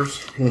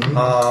predators.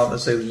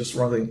 Let's say just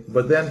one thing.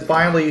 But then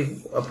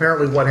finally,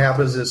 apparently what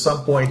happens is at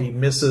some point he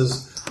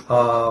misses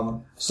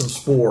some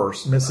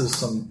spores, misses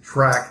some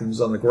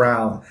trackings on the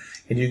ground.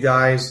 And you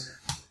guys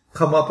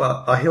come up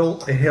a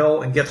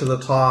hill and get to the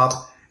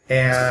top.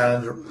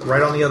 And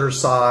right on the other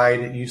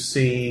side, you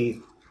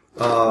see,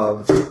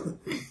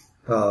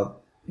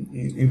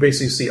 you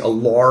basically see a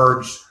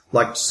large,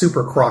 like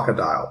super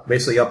crocodile,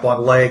 basically up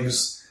on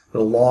legs,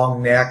 with a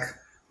long neck,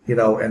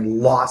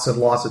 and lots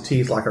of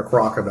teeth like a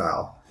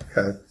crocodile.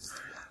 Okay.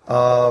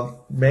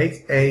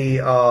 Make a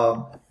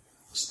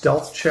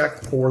stealth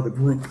check for the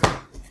group.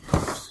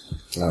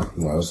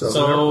 No.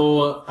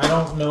 So I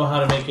don't know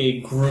how to make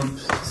a group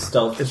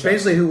stealth check. It's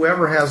basically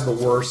whoever has the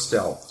worst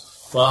stealth.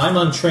 Well, I'm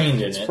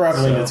untrained in it. It's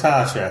probably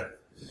Natasha.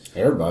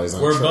 Everybody's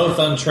untrained. We're both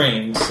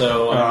untrained,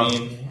 so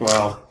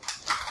well,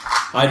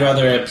 I'd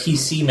rather a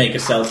PC make a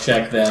stealth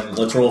check than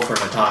let's roll for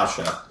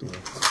Natasha.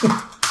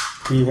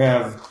 Do you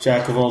have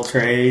jack of all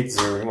trades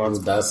or what?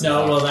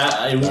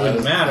 It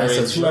wouldn't matter.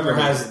 It's whoever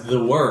has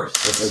the worst.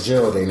 It's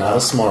agility, not a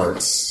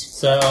smarts.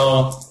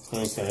 So,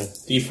 Okay.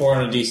 D4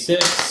 and a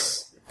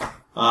D6.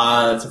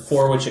 That's a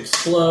 4 which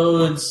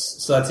explodes.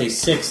 So that's a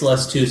 6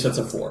 less 2, so that's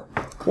a 4.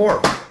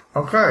 4.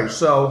 Okay,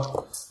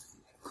 so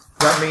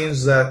that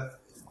means that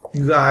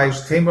you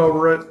guys came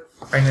over it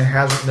and it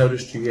hasn't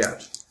noticed you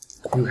yet.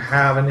 You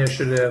have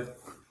initiative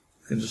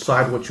and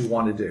decide what you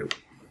want to do.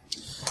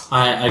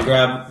 I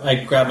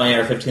grab my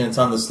AR-15 that's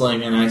on the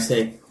sling and I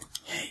say,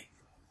 "Hey,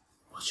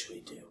 what should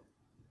we do?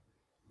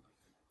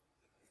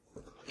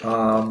 You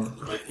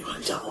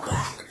want to double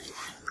back?"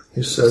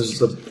 He says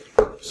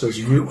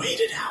you wait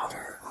it out.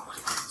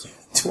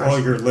 To all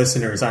your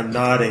listeners, I'm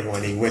nodding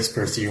when he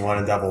whispers, "Do you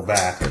want to double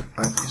back?"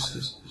 He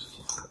says,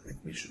 "I think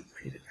we should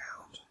wait it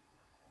out."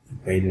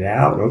 Wait it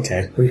out?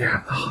 Okay. We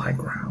have the high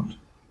ground.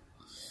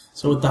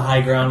 So with the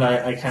high ground,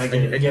 I kind of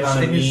get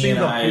on a knee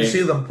and you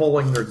see them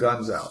pulling their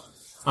guns out.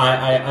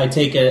 I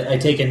take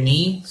a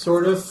knee,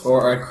 sort of,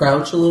 or I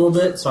crouch a little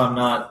bit, so I'm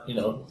not,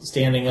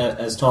 standing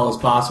as tall as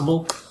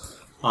possible.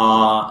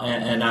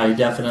 And I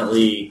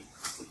definitely,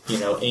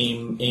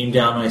 aim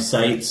down my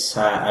sights.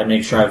 I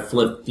make sure I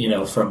flip,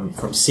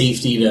 from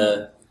safety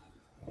to,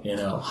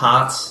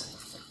 hot.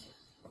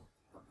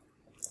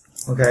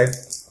 Okay.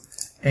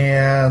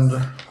 And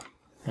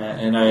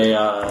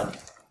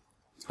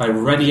I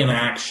ready an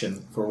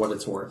action for what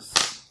it's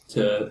worth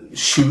to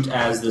shoot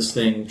as this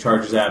thing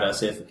charges at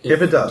us if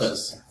it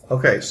does.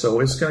 Okay, so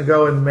it's going to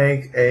go and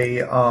make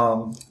a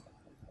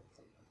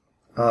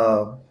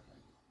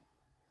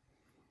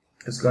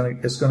it's going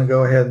to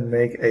go ahead and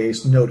make a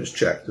notice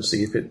check to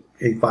see if it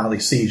finally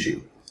sees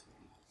you,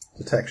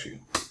 detects you,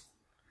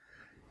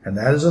 and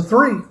that is a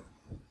 3.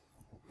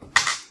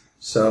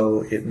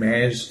 So it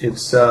managed.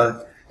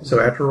 So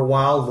after a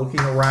while, looking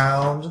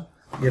around,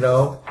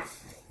 its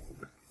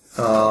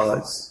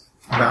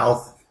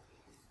mouth.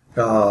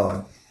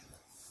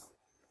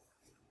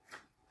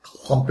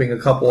 Clumping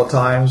a couple of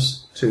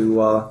times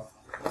to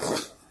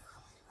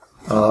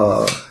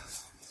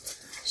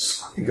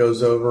it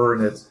goes over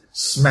and it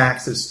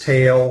smacks its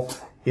tail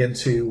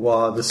into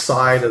the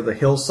side of the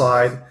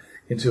hillside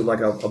into like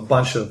a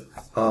bunch of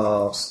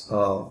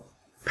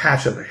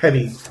patch of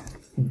heavy.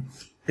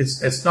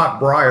 It's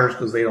not briars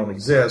because they don't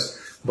exist,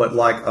 but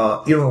like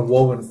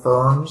interwoven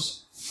ferns.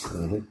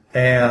 Mm-hmm.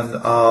 And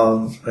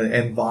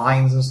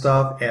vines and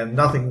stuff, and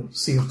nothing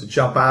seems to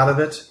jump out of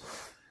it.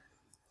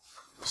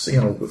 So,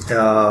 it looks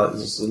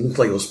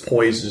like it was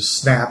poised to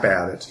snap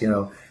at it,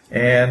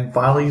 and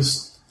finally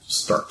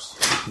starts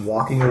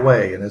walking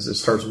away. And as it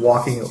starts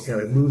walking,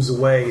 it moves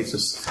away.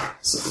 It's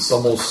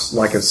almost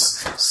like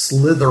it's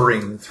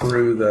slithering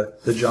through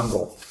the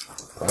jungle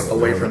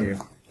away from you.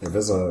 If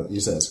it's you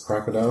said it's a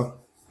crocodile?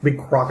 Big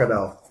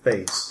crocodile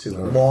face,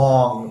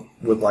 long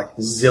with like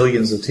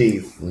zillions of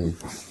teeth. Mm.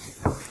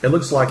 It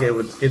looks like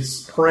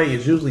its prey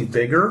is usually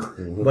bigger,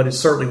 but it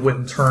certainly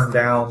wouldn't turn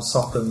down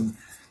something,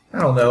 I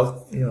don't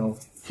know,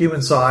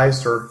 human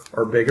sized or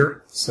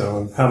bigger.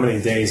 So how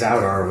many days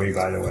out are we,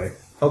 by the way?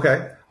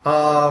 Okay.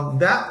 I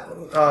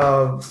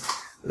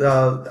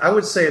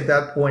would say at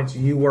that point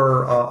you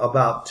were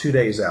about 2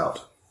 days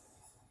out.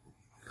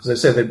 Because I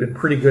said they've been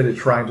pretty good at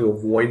trying to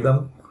avoid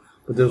them.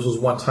 But this was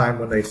one time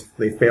when they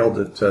failed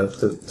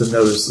to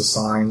notice the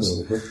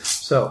signs. Mm-hmm.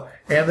 So,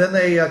 and then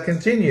they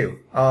continue,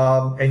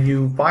 and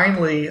you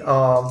finally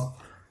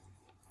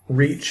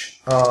reach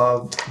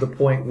the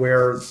point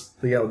where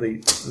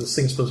this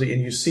thing's supposed to be,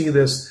 and you see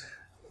this.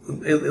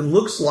 It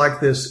looks like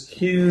this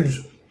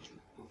huge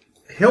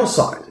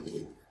hillside.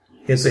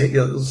 It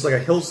looks like a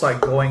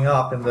hillside going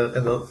up, and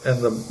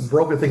the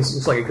broken thing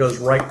looks like it goes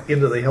right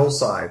into the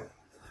hillside.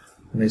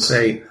 And they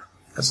say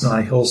that's not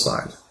a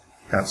hillside.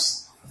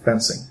 That's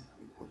fencing.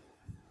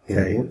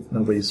 Okay, mm-hmm.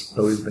 Nobody's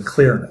been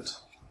clearing it.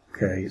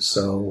 Okay,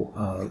 so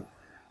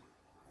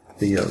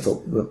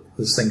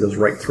this thing goes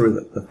right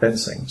through the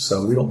fencing.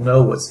 So we don't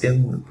know what's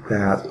in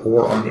that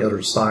or on the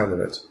other side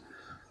of it.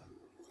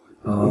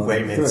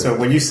 Wait a minute. So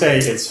when you say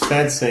it's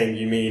fencing,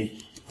 you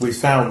mean we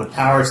found the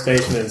power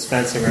station and its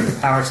fencing, or the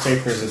power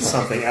station, or is it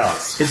something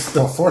else?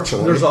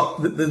 Fortunately,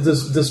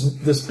 there's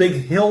this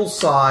big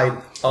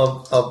hillside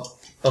of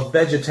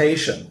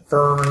vegetation,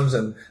 ferns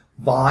and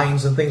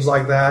vines and things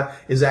like that,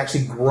 is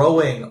actually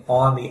growing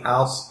on the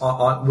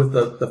with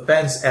the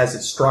fence as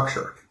its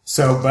structure.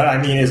 So, but I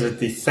mean, is it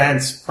the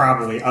fence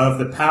probably of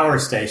the power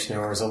station,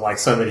 or is it like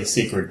somebody's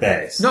secret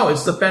base? No,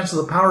 it's the fence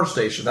of the power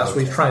station. That's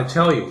what he's trying to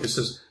tell you. It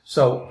says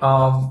so.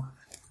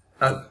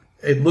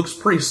 It looks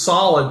pretty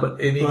solid,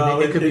 but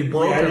it could be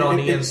broken on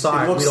the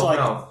inside. We don't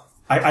know.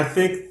 I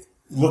think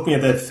looking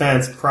at that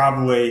fence,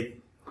 probably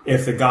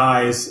if the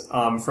guys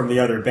from the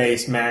other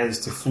base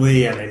managed to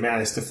flee and they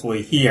managed to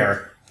flee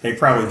here, they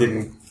probably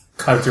didn't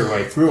cut their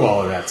way through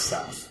all of that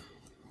stuff.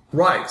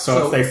 Right.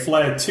 So if they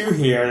fled to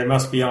here, they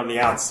must be on the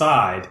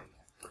outside.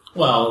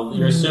 Well,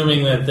 you're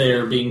assuming that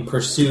they're being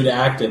pursued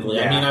actively.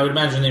 Yeah. I mean, I would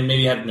imagine they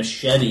maybe had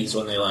machetes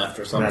when they left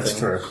or something. That's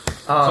true.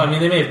 So, I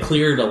mean, they may have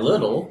cleared a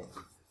little.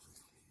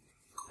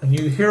 And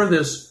you hear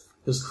this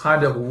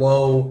kind of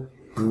low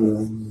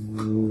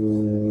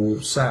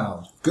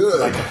sound. good.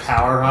 Like a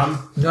power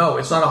hum? No,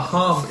 it's not a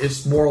hum.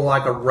 It's more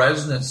like a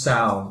resonant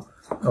sound.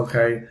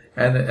 Okay,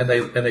 and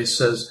he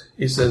says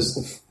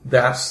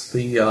that's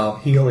the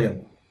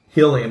helium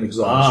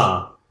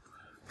exhaust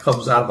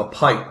comes out of a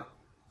pipe.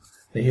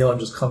 The helium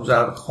just comes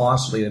out of it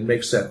constantly and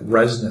makes that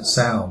resonant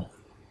sound.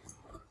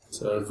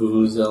 So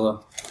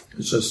vuvuzela.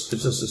 It's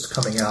just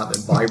coming out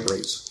and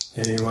vibrates.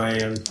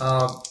 Anyway,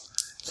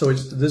 so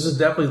this is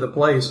definitely the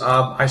place.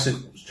 I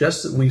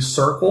suggest that we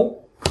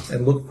circle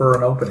and look for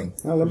an opening.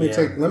 Now let me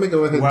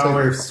go ahead and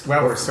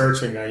while we're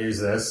searching, I use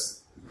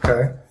this.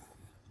 Okay.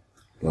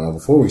 Well,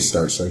 before we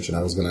start searching,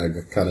 I was going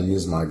to kind of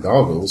use my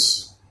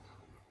goggles.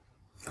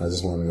 I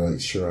just want to make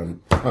sure I'm...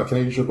 Oh, can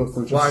I use your book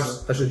for just...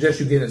 Well, I suggest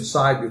you get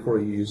inside before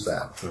you use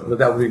that. But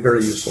that would be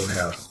very useful to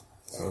have.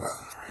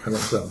 I think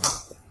so.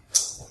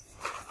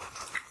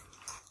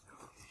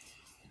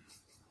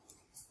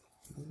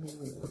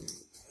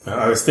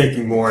 I was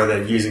thinking more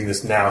that using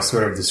this now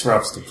sort of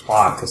disrupts the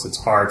plot because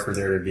it's hard for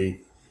there to be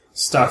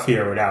stuff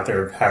here without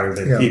there having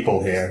been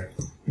people here.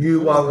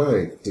 You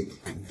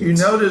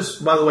notice,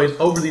 by the way,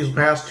 over these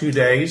past 2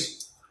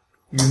 days,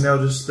 you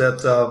notice that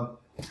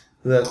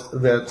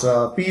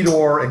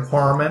Fedor and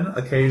Carmen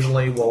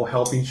occasionally will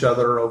help each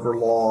other over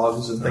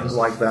logs and things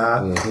like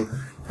that. Mm-hmm.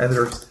 And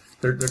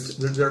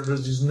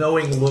there's these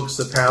knowing looks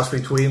that pass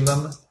between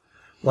them,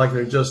 like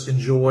they're just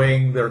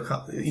enjoying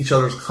each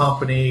other's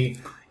company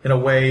in a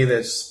way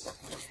that's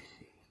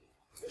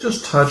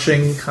just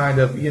touching, kind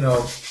of,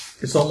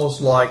 it's almost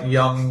like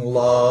young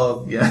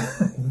love, yeah,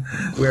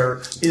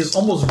 where it's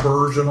almost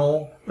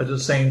virginal, but at the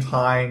same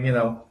time,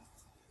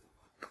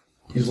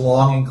 these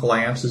longing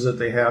glances that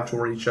they have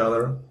toward each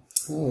other.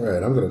 All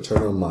right, I'm going to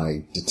turn on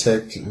my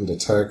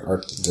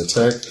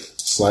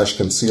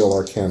detect/conceal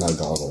arcana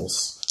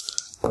goggles.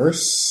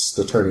 First,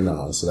 the turning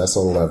on, so that's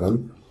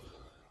 11.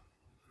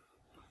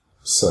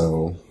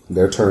 So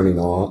they're turned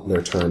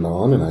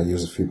on, and I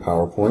use a few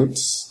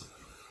PowerPoints.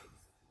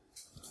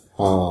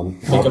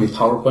 Make a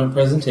PowerPoint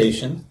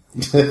presentation.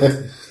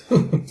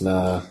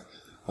 Nah.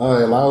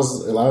 It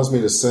allows me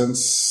to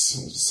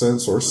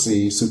sense or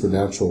see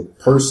supernatural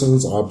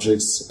persons,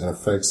 objects, and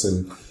effects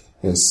in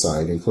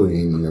sight,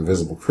 including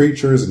invisible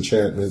creatures,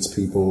 enchantments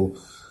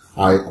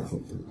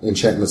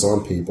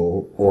on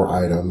people or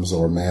items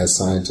or mad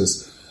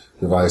scientists,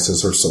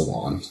 devices, or so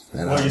on.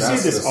 And you see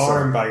this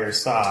arm by your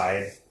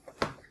side.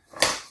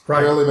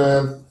 Right. Really,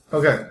 man?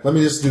 Okay. Let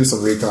me just do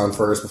some recon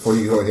first before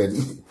you go ahead.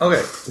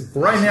 Okay.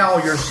 Right now,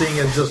 what you're seeing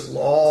is just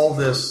all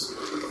this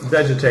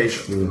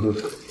vegetation. Mm-hmm.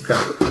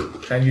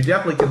 Okay. And you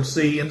definitely can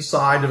see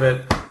inside of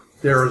it,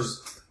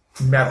 there's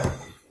metal.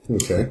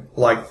 Okay.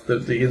 Like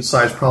the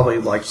inside's probably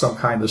like some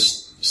kind of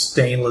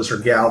stainless or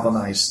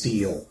galvanized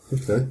steel.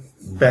 Okay.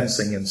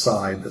 Fencing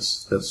inside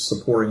that's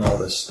supporting all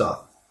this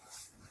stuff.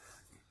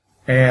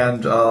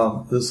 And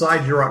the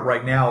side you're at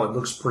right now, it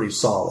looks pretty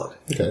solid.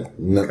 Okay.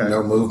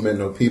 No movement,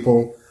 no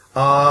people.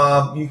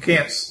 You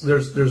can't.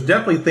 There's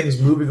definitely things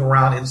moving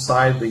around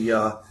inside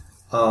the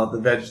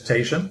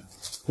vegetation,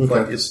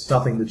 but it's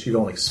nothing that you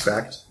don't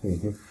expect.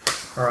 Mm-hmm.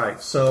 All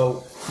right,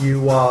 so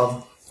you.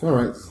 All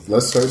right,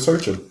 let's start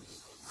searching.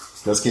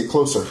 Let's get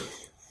closer.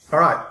 All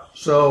right,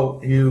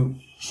 so you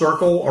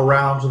circle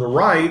around to the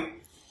right,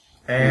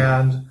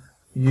 and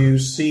you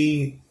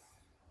see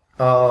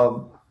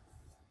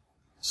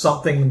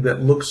something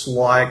that looks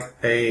like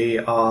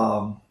a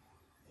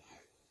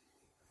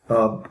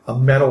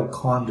metal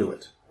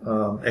conduit,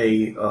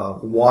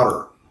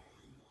 water,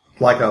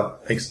 like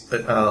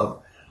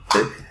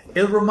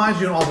it reminds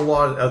you an awful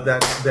lot of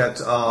that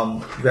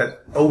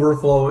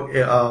overflow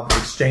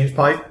exchange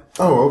pipe.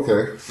 Oh,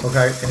 okay.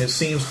 Okay, and it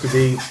seems to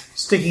be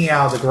sticking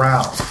out of the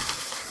ground,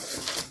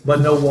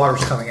 but no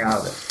water's coming out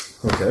of it.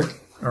 Okay.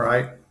 All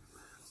right.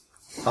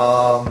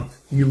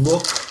 You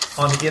look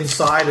on the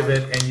inside of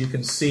it, and you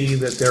can see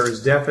that there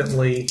is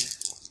definitely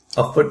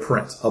a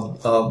footprint,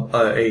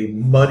 a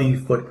muddy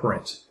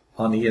footprint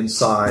on the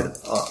inside,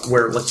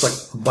 where it looks like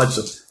a bunch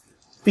of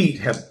feet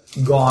have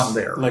gone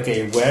there. Like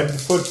a webbed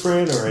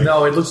footprint, or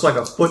No, it looks like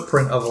a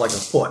footprint of like a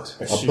foot.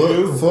 a A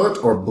shoe?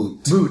 foot or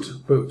boot?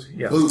 Boot,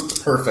 yeah.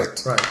 Boot,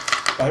 perfect. Right.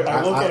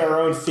 I look at our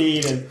own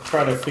feed and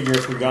try to figure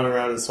if we've gone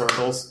around in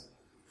circles.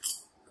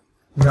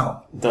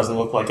 No, It doesn't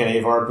look like any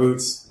of our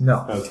boots.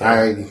 no. Okay.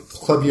 I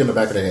club you in the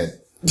back of the head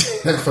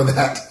for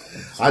that.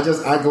 I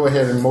go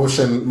ahead and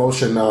motion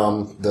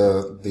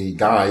the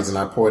guys, and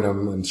I point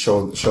them and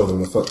show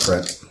them the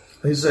footprint.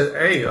 He said,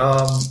 "Hey,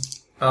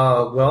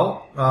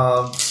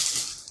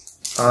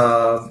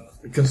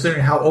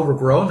 considering how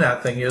overgrown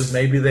that thing is,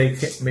 maybe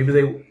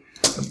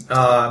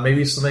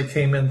somebody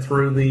came in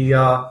through the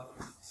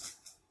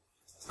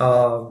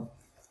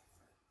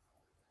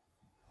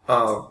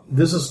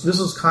this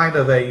is kind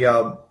of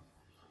a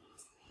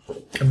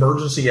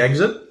emergency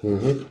exit.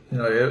 Mm-hmm. You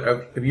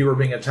know, if you were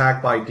being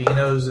attacked by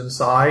dinos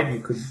inside,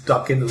 you could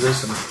duck into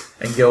this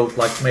and go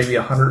like maybe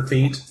 100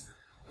 feet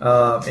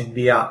and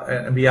be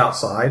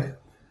outside.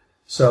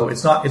 So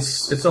it's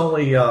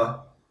only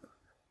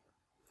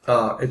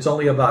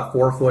about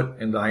 4 foot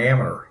in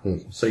diameter.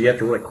 So you have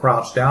to really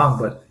crouch down,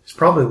 but it's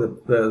probably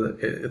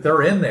if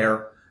they're in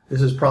there,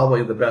 this is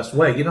probably the best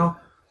way. You know,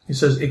 he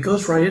says it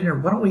goes right in there.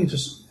 Why don't we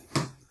just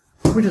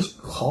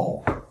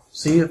call,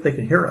 see if they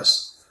can hear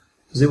us?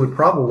 Because they would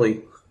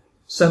probably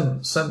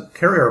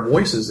carry our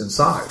voices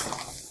inside.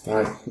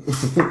 All right.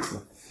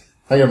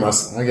 I get my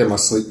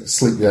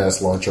sleep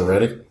gas launcher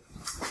ready.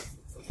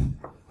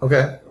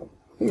 Okay.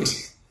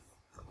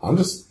 I'm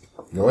just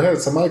go ahead.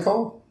 Somebody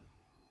call.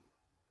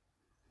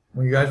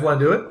 Well, you guys want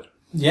to do it?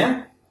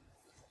 Yeah.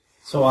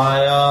 So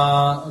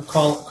I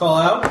call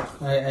out.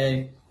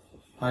 I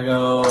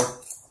go,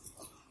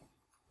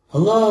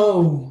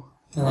 hello,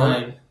 and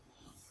I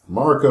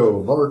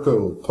Marco,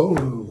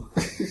 Polo.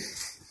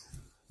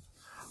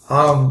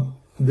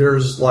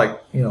 There's like,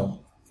 you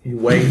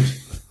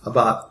wait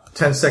about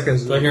 10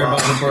 seconds. do I hear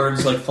about the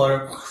birds like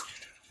flutter?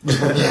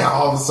 Yeah,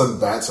 all of a sudden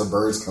bats or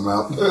birds come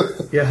out.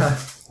 Yeah.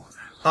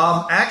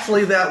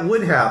 Actually, that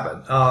would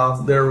happen.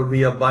 There would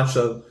be a bunch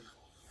of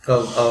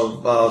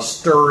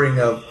stirring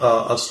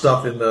of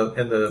stuff in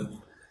the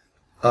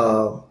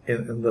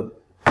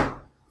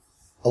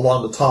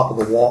along the top of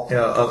the wall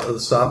of the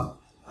stuff.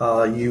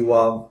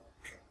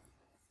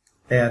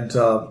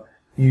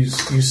 You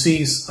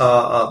see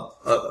a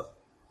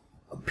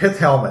pith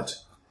helmet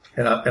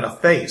and a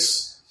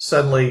face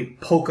suddenly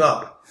poke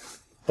up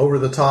over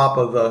the top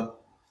of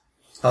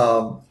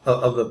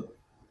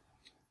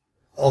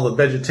all the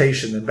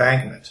vegetation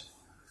embankment.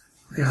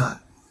 God.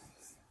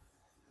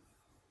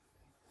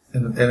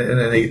 And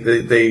then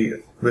they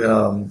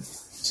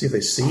see if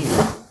they see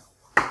you.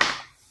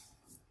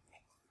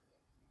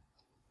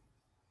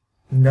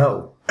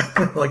 No.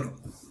 Like,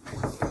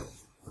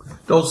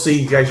 don't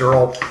see you guys are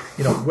all,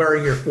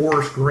 wearing your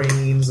forest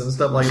greens and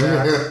stuff like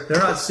that. They're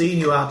not seeing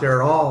you out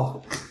there at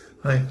all.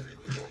 Like,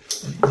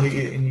 you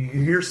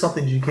hear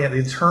something you can't,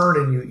 they turn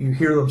and you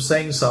hear them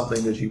saying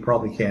something that you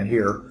probably can't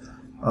hear.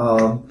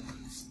 Come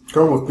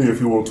with me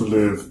if you want to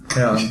live.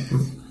 Yeah.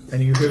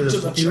 And you hear this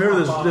voice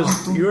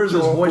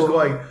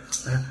going,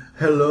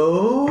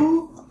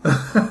 "Hello."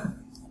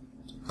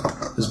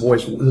 This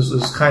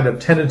kind of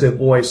tentative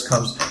voice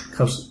comes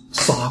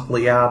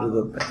softly out of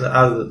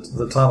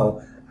the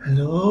tunnel.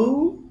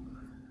 Hello.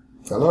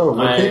 Hello,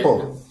 we're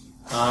people.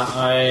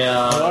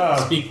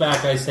 I speak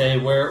back. I say,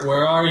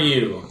 "Where are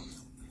you?"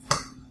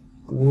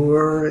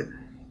 We're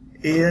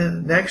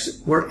in the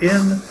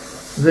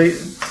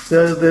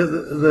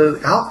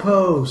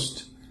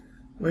outpost.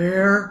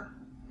 Where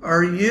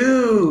are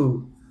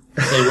you?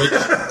 Say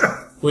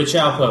which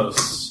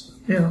outposts?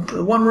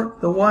 The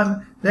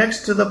one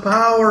next to the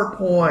power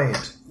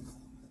point.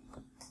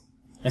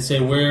 I say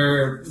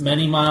we're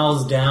many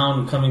miles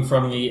down, coming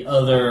from the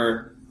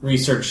other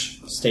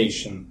research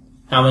station.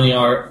 How many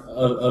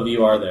of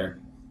you are there?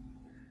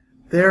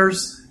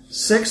 There's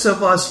 6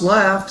 of us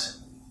left.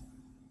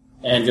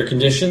 And your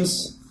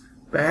conditions?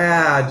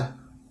 Bad.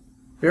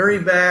 Very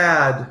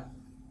bad.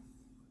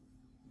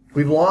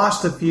 We've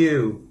lost a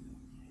few.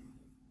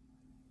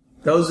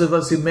 Those of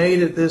us who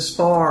made it this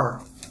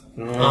far.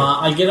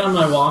 I get on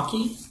my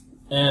walkie,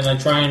 and I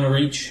try and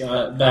reach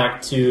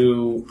back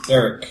to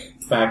Eric,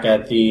 back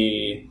at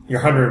the...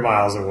 You're 100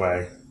 miles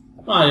away.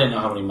 Well, I didn't know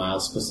how many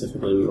miles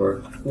specifically we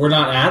were. We're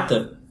not at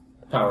the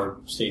power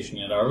station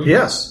yet, are we?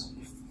 Yes.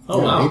 Oh,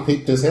 wow. He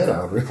peeked his head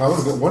out. I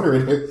was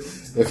wondering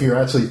if you're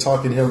actually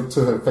talking to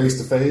him face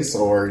to face,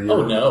 or you're...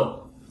 Oh, no.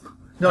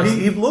 No,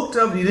 he looked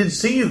up and he didn't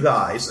see you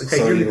guys.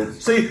 Okay,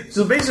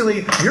 so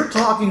basically, you're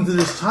talking to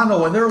this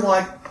tunnel, and they're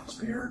like,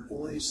 spirit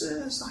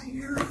voices. I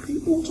hear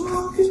people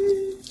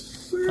talking.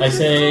 I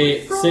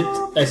say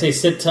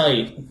sit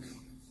tight,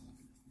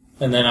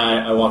 and then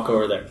I walk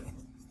over there.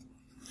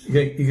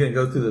 You gonna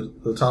go through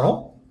the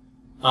tunnel?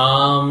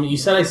 You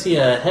said I see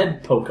a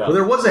head poke up. Well,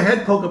 there was a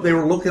head poke up. They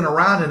were looking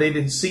around and they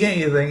didn't see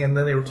anything, and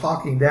then they were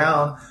talking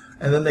down,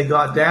 and then they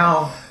got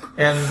down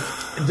and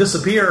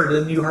disappeared,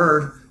 and you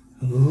heard,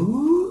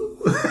 ooh.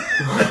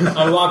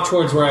 I walked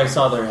towards where I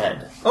saw their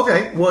head.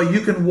 Okay, well,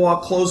 you can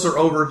walk closer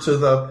over to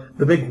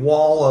the big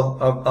wall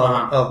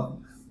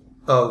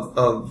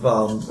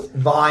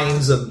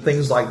vines and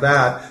things like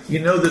that. You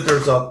know that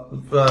there's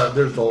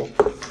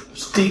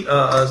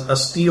a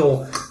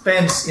steel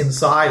fence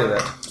inside of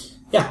it.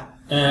 Yeah.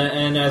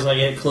 And as I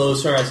get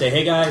closer, I say,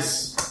 "Hey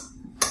guys,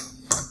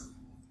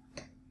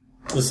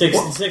 the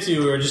six of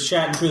you were just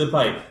chatting through the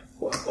pipe."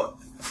 What?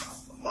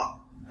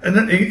 And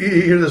then you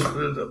hear this.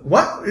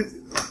 What?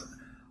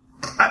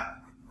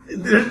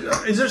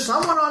 Is there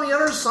someone on the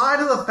other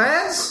side of the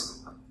fence?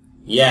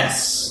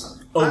 Yes.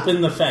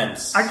 Open the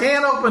fence. I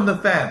can't open the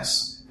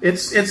fence.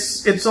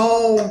 It's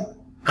all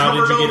How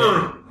covered did you get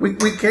over. We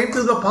came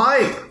through the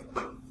pipe.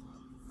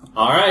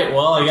 All right.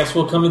 Well, I guess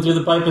we'll come in through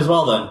the pipe as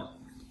well then.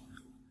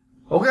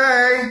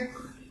 Okay.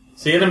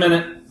 See you in a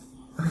minute.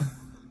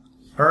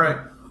 All right.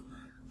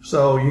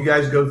 So you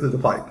guys go through the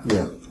pipe.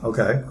 Yeah.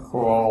 Okay.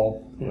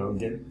 Crawl,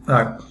 get.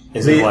 All right.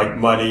 Is it like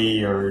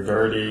muddy or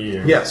dirty?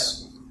 Or?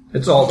 Yes.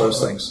 It's all those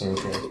things.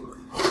 Okay.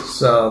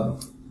 So.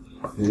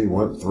 He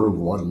went through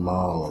 1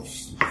 mile of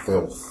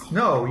filth.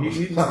 No,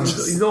 you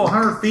go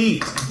 100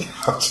 feet.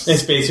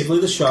 It's basically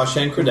the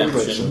Shawshank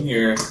Redemption.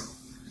 You're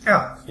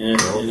Yeah. in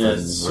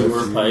a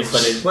sewer pipe,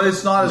 but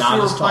it's not a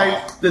not sewer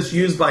pipe that's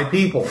used by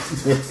people.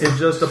 It's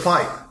just a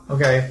pipe.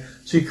 Okay.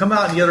 So you come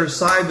out on the other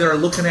side there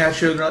looking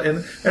at you,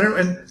 and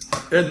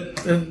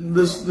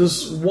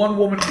this one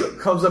woman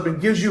comes up and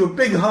gives you a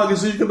big hug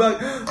as soon as you come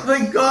back.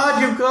 Thank God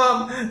you've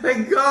come.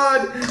 Thank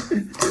God.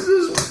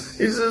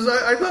 He says,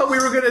 I thought we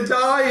were going to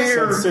die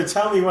here. So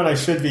tell me when I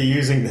should be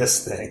using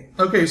this thing.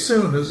 Okay,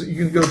 soon. You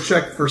can go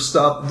check for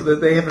stuff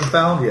that they haven't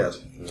found yet.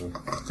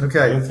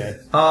 Okay. Okay.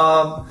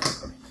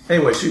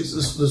 Anyway,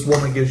 this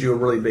woman gives you a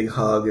really big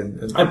hug.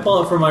 And I pull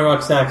out from my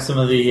rucksack some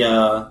of the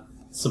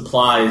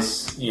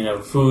supplies,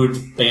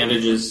 food,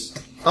 bandages.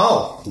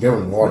 Oh, Give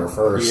them water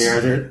first. Yeah,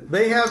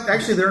 they have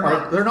actually they're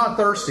not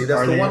thirsty.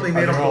 That's the one thing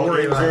they don't have to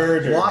worry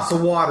about. Lots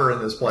of water in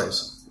this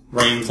place.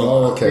 Rains a lot.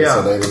 Oh, okay. Yeah.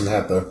 So they didn't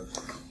have to.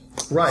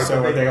 Right.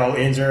 So are they all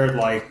injured,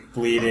 like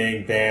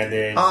bleeding,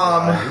 bandaged?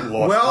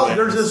 Well,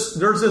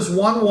 there's this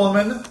one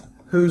woman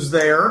who's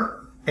there,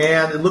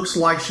 and it looks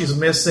like she's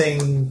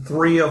missing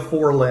 3 of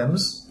 4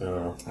 limbs.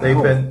 Oh.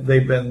 They've been.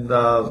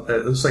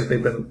 It looks like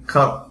they've been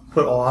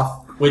put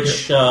off.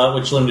 Which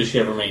limb does she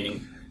have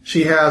remaining?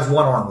 She has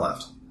 1 arm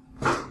left.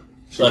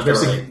 She's Left or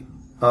missing,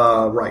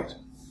 right.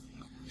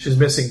 She's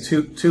missing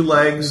two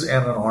legs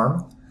and an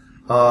arm.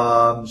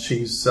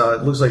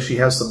 It looks like she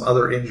has some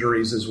other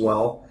injuries as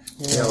well.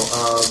 Yeah.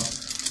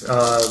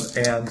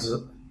 And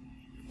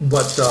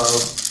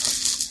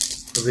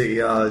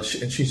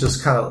she's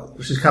just kind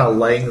of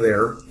laying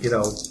there,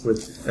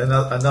 with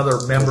another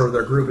member of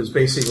their group is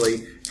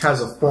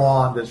has a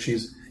frond that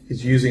she's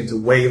using to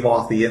wave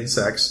off the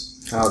insects.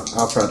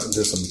 I'll try to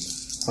do some.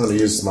 I'm going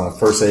to use my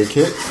first aid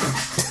kit.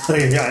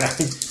 Yeah, I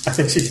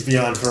think she should be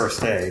on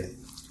first aid.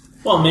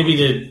 Well, maybe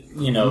to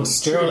treat a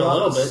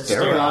little bit.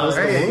 Sterilize.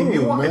 Hey, if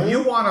you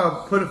want to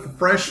put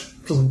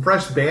some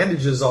fresh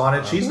bandages on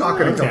it, she's not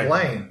going to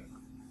complain.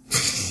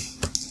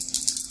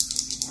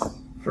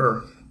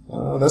 Sure.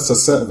 That's a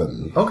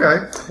 7.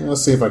 Okay.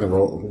 Let's see if I can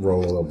roll a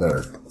little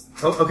better.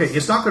 Oh, okay,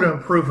 it's not going to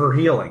improve her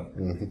healing.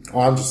 Mm-hmm.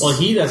 Well,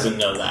 he doesn't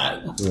know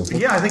that. Mm-hmm.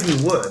 Yeah, I think he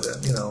would.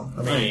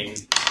 I mean,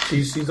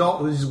 he's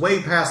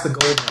way past the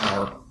golden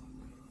hour.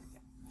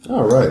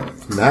 All right,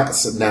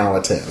 now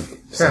a 10.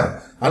 So,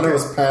 Yeah. I know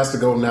it's past the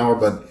golden hour,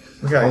 but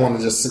Okay. I want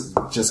to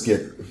just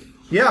get.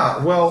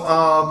 Yeah,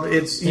 well,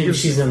 Maybe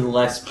she's in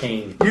less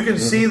pain. You can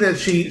see that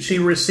she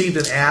received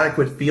an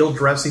adequate field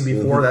dressing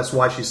before. Mm-hmm. That's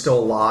why she's still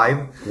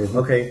alive. Mm-hmm.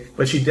 Okay,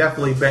 but she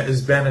definitely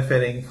is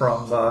benefiting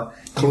from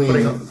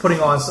putting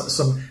on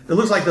some. It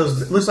looks like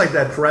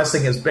that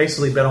dressing has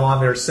basically been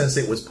on there since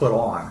it was put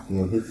on,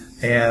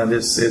 and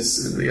it's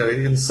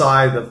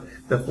inside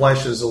the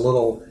flesh is a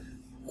little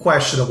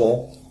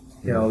questionable.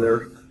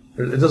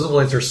 It doesn't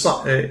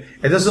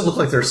look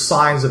like there's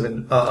signs of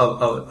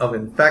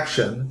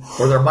infection,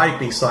 or there might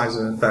be signs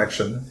of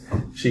infection.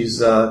 It's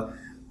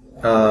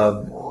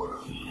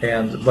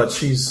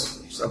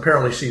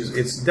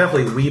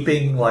definitely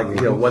weeping,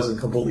 like wasn't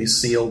completely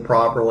sealed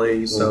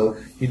properly. So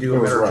you do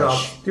a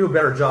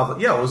better job.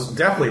 Yeah, it was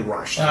definitely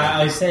rushed.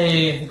 I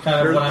say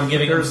kind of what I'm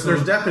giving. There's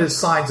definite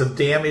signs of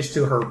damage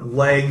to her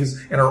legs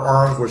and her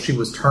arms where she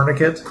was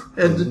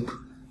tourniqueted.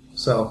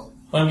 So.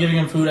 When I'm giving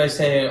him food, I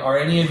say, "Are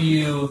any of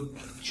you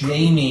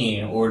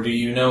Jamie, or do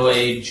you know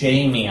a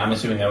Jamie?" I'm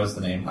assuming that was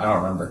the name. I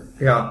don't remember.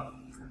 Yeah,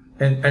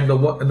 and the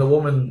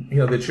woman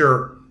that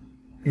you're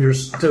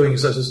doing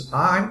says,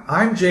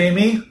 "I'm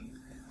Jamie.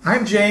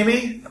 I'm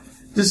Jamie.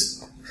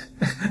 Just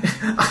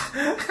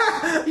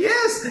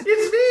yes,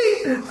 it's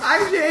me.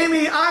 I'm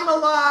Jamie. I'm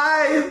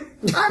alive.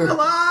 I'm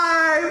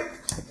alive."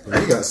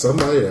 You got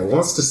somebody that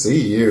wants to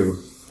see you,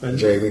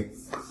 Jamie.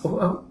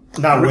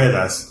 Not with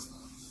us.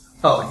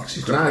 Oh,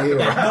 she's Not here.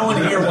 No one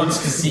here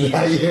wants to see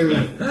Not you.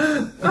 you.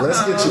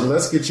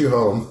 Let's get you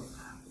home.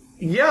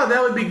 Yeah,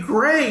 that would be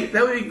great.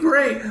 That would be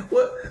great.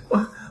 What?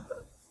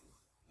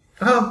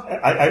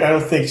 I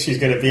don't think she's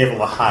going to be able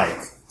to hike.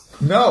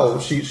 No,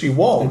 she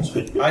won't.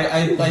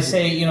 I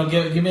say,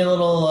 give me a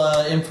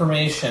little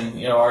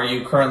information. Are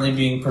you currently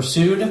being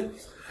pursued?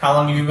 How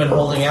long have you been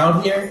holding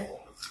out here?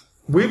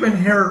 We've been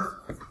here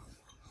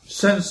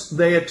since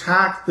they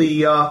attacked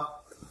the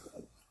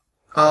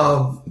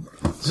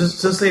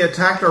since they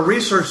attacked our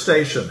research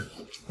station.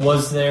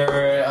 Was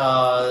there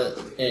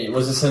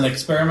was this an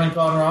experiment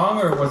gone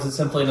wrong, or was it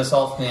simply an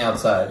assault from the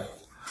outside?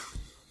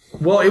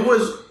 Well, it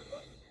was.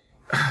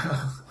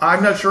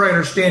 I'm not sure I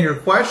understand your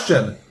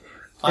question.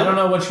 I don't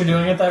know what you're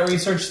doing at that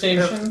research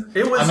station.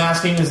 I'm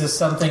asking, is this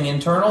something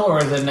internal or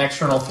is it an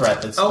external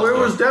threat? It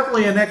was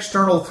definitely an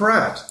external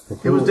threat.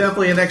 It was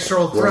definitely an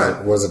external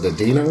threat. Was it the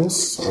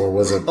Dinos or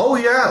was it? Oh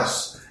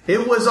yes,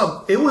 it was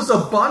a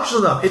bunch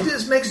of them. It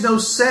just makes no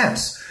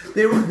sense.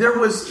 There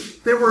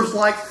was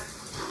like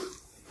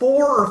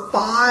 4 or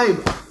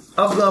 5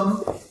 of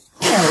them,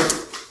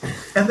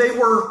 and they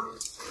were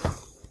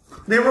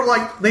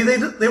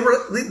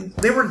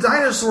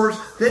dinosaurs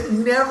that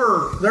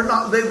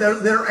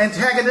they're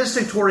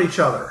antagonistic toward each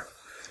other,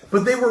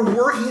 but they were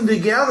working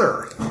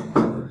together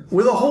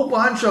with a whole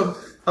bunch of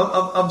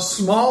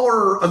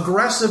smaller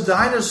aggressive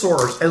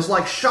dinosaurs as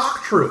like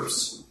shock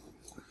troops.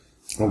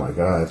 Oh my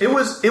god! It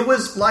was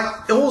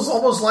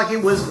almost like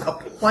it was a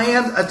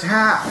planned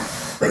attack.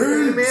 They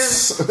came in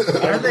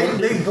and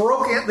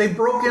they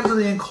broke into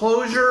the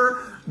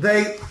enclosure.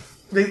 They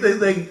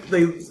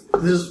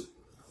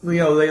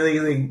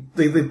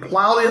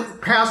plowed in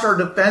past our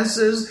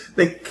defenses.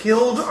 They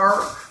killed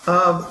our,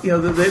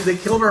 they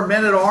killed our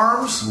men at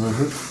arms.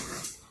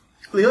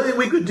 Mm-hmm. The only thing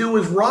we could do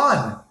was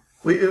run.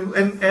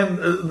 And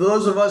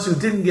those of us who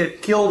didn't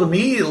get killed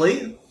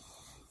immediately.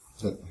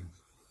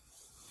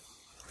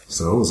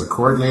 So it was a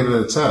coordinated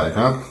attack,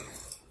 huh?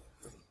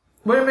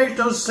 But it makes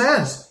no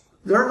sense.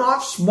 They're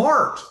not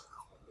smart.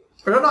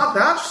 They're not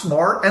that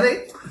smart,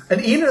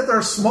 and even if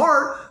they're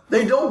smart,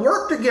 they don't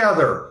work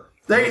together.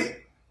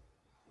 They're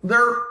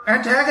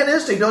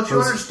antagonistic, don't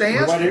you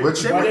understand? And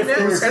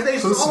they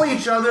saw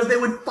each other, they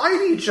would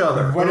fight each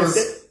other.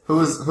 Who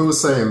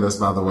was saying this,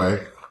 by the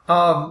way?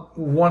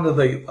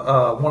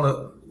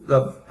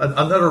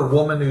 Another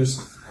woman who's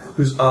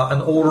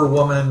an older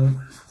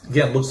woman.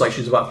 Again, looks like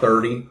she's about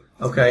 30.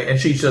 Okay, and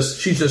she's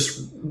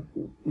just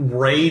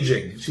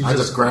raging. I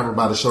just grab her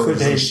by the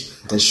shoulders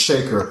and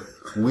shake her.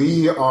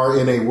 We are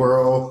in a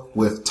world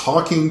with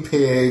talking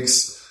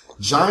pigs.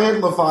 Giant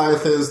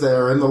leviathans that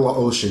are in the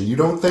ocean. You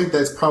don't think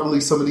that's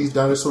probably some of these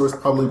dinosaurs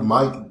probably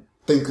might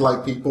think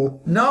like people?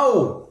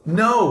 No,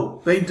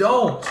 they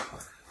don't.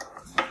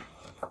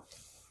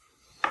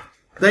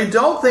 They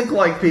don't think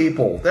like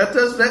people.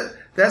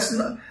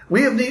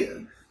 We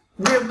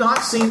have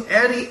not seen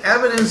any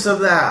evidence of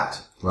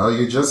that. Well,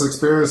 you just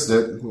experienced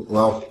it.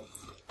 Well,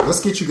 let's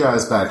get you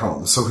guys back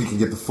home so we can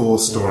get the full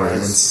story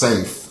and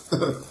safe.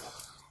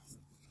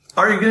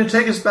 Are you going to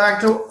take us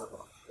back to?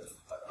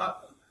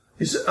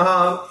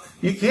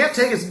 You can't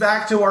take us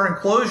back to our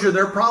enclosure.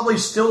 They're probably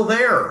still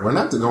there. We're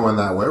not going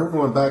that way. We're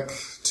going back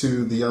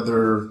to the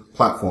other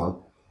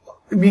platform.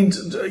 You mean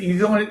the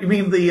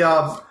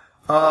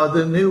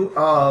new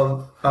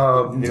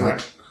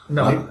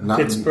not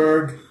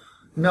Pittsburgh?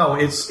 No,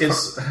 it's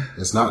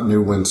not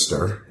New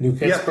Winster. New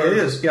Pittsburgh.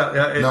 Yeah, it is.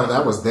 Yeah. No,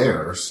 that was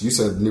theirs. You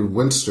said New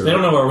Winster. They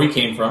don't know where we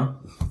came from.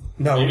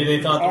 No, maybe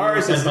they thought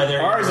ours is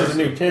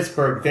New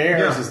Pittsburgh.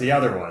 Theirs is the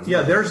other one.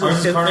 Yeah, ours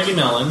is Carnegie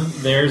Mellon.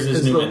 Theirs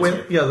is New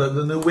Windsor.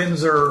 The New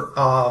Windsor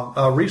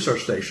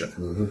research station.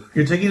 Mm-hmm.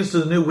 You're taking us to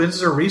the New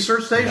Windsor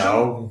research station?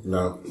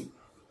 No,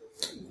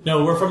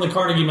 we're from the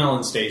Carnegie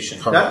Mellon station.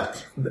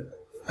 Correct.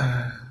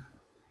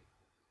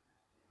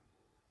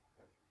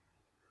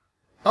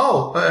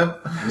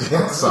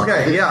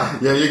 Okay, yeah.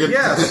 Yeah, you can.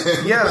 Yes,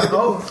 yeah.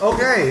 Oh,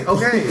 okay.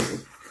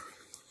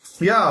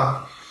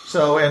 Yeah.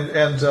 So and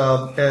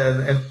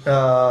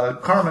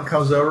Carmen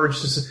comes over and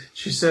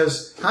she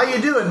says, "How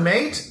you doing,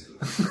 mate?"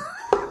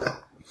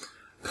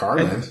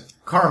 Carmen,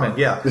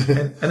 yeah.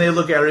 And they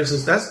look at her and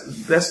says,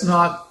 "That's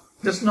not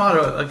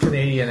a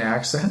Canadian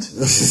accent."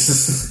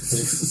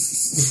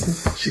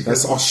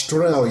 That's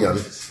Australian.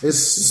 It's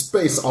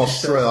space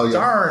Australia.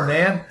 Darn,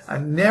 man, I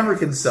never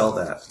can sell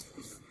that.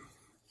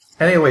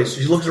 Anyways,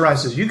 she looks around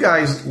and says, "You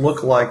guys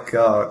look like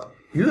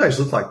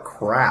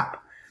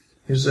crap."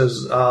 He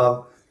says,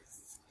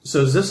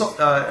 "So is this?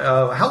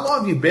 How long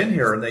have you been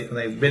here?" And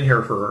they've been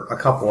here for a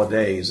couple of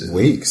days.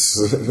 Weeks.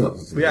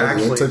 Yeah,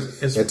 actually,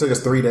 it took us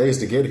 3 days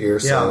to get here.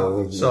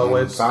 So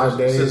it's 5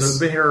 days. Says it's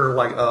been here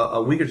like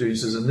a week or two. He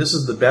says, "And this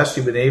is the best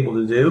you've been able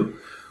to do."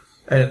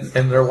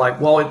 And they're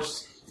like, "Well,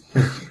 it's."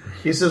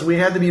 He says, "We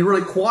had to be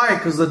really quiet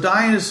because the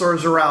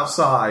dinosaurs are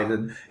outside,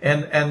 and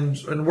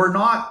we're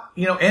not,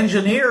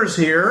 engineers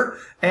here,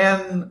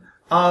 and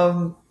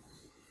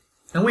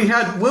we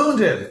had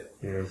wounded."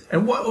 Yeah.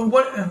 And what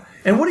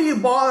are you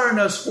bothering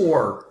us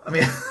for? I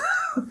mean,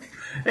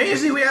 and you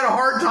see, we had a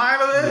hard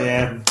time of it.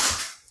 Yeah.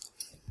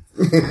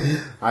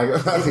 I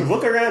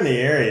look around the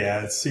area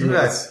and see.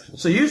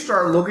 So you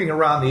start looking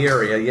around the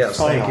area. Yes,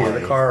 thank you.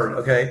 The card.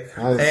 Okay.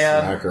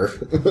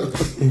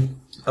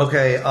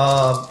 Okay.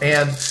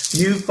 And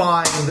you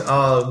find,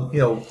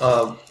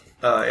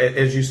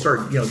 as you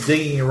start,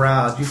 digging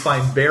around, you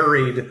find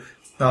buried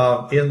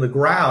in the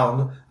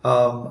ground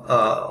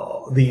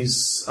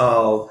these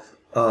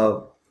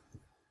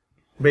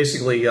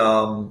basically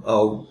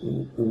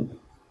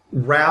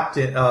wrapped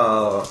in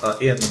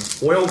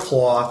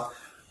oilcloth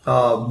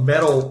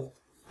metal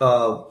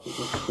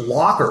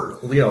locker,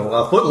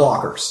 foot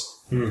lockers.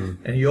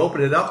 And you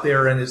open it up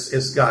there, and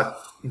it's got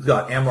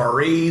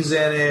MREs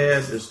in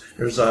it.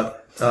 There's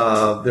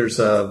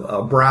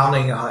a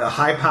Browning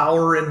high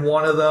power in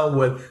one of them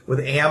with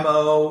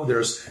ammo.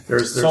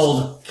 There's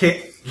sold.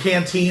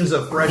 Canteens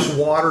of fresh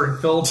water and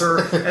filter,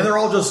 and they're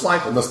all just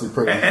like, it must be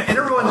pretty. And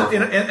everyone,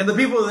 and the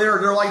people there,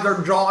 they're like,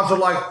 their jaws are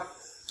like,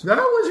 that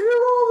was here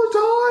all the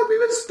time. We've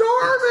been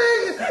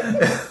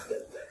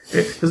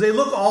starving. Because they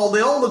all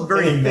look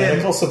very thin.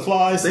 Medical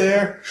supplies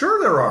there? Sure,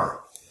 there are.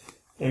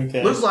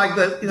 Okay. Looks like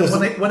that.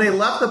 When they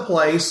left the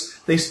place,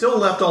 they still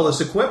left all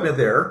this equipment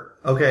there.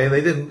 Okay,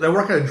 they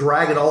weren't going to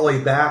drag it all the way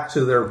back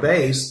to their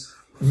base.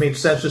 It made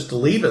sense just to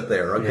leave it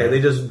there. Okay,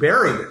 They just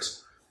buried it.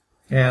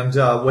 And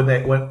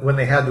when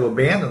they had to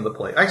abandon the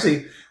place,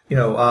 actually,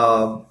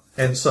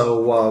 and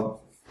so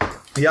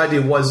the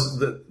idea was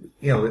that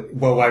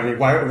Well, I mean,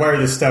 why would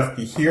this stuff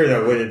be here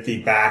though? Would it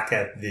be back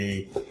at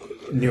the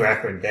New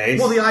Akron base?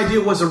 Well, the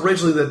idea was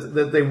originally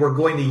that they were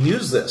going to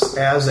use this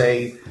as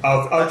a.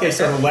 Oh, okay.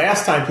 So the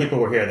last time people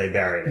were here, they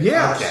buried it.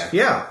 Yeah, okay.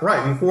 Yeah,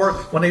 right. Before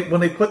when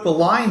they put the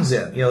lines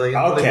in, they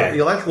put the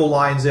electrical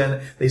lines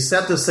in. They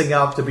set this thing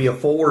up to be a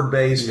forward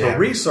base for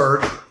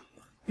research.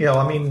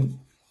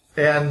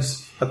 And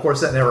of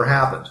course that never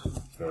happened.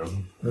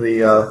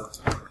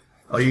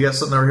 You got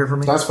something over here for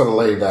me? That's for the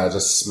lady that I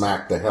just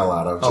smacked the hell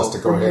out of, just to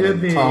go ahead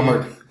and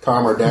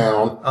calm her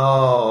down.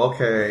 Oh,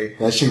 okay.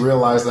 And she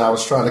realized that I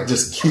was trying to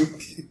just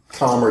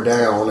calm her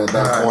down at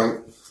that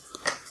point.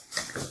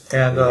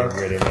 And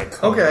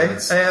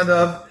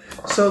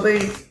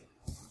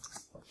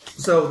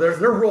so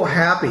they're real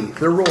happy.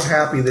 They're real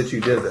happy that you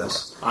did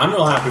this. I'm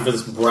real happy for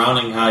this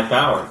Browning high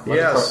power.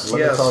 Yes.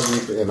 And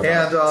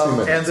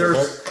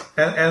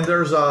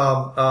there's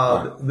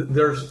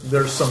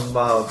some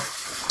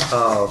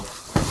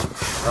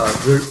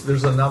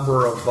there's a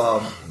number of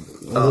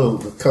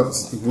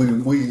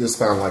we just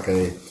found like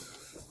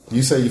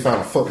you say you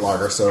found a Foot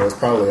Locker, so it's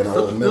probably an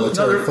old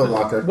military Foot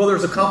Locker. Well,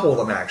 there's a couple of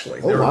them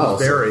actually. Oh, wow.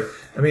 Buried.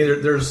 I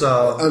mean, there's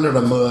under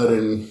the mud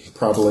and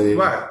probably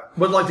right.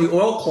 But like the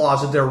oil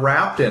closet they're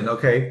wrapped in,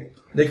 okay,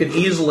 they could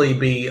easily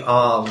be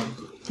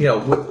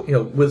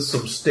with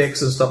some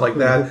sticks and stuff like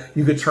that,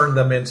 you could turn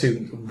them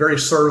into very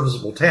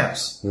serviceable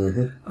tents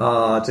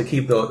to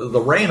keep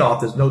the rain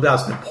off. There's no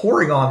doubt it's been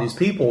pouring on these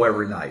people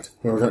every night.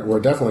 We're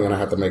definitely going to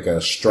have to make a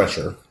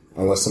stretcher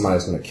unless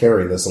somebody's going to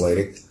carry this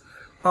lady.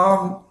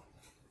 Well,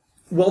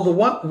 the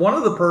one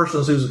of the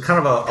persons who's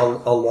kind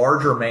of a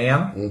larger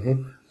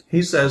man,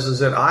 he says is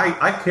that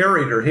I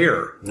carried her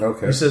here.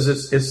 Okay. He says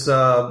it's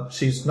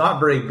she's not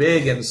very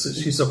big and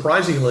she's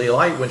surprisingly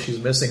light when she's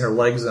missing her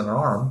legs and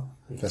arm.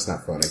 That's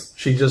not funny.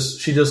 She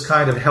just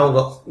kind of held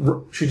up.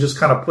 She just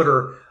kind of put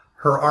her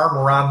arm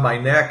around my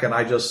neck, and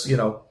I just So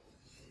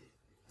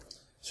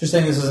you're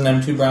saying this is an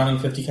M2 Browning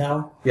 50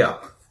 cal? Yeah.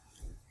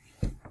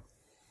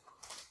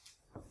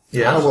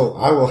 Yeah.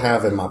 I will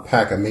have in my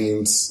pack a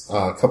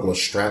couple of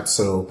straps,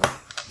 so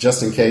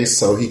just in case,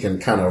 so he can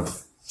kind of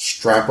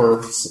strap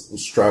her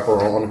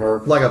on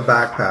her like a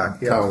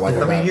backpack. Yeah. Kind of like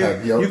a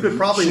backpack. You could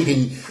probably you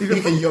can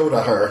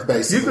Yoda her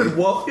basically.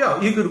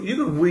 You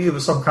could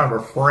weave some kind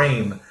of a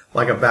frame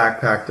like a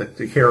backpack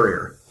to carry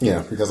her.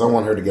 Yeah, because I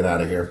want her to get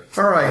out of here.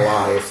 All right.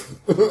 Alive.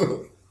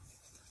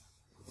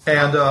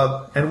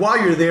 And while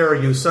you're there,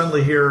 you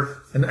suddenly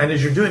hear, and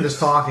as you're doing this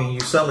talking,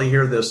 you suddenly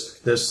hear this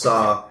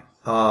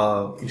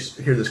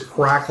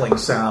crackling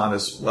sound.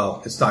 It's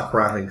not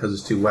crackling because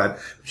it's too wet,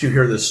 but you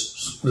hear this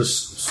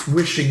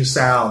swishing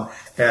sound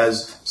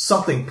as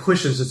something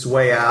pushes its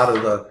way out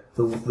of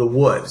the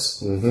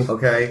woods.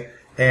 Okay,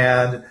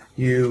 and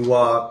you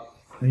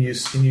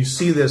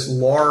see this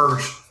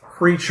large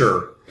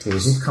creature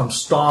come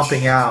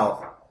stomping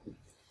out,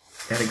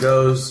 and it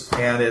goes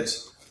and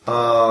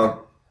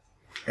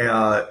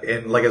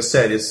and like I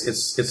said,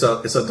 it's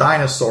a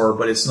dinosaur,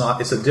 but it's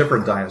a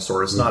different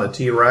dinosaur. It's not a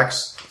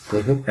T-Rex.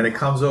 And it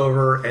comes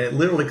over, and it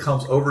literally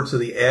comes over to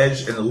the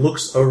edge, and it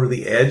looks over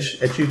the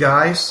edge at you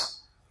guys.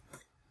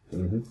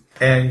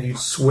 And you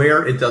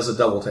swear it does a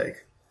double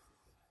take.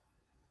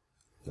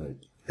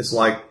 It's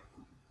like...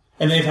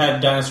 And they've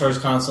had dinosaurs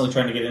constantly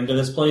trying to get into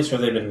this place, or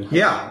they've been being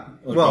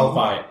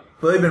quiet?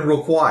 Well, they've been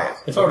real quiet.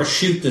 If I were to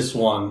shoot this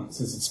one,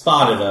 since it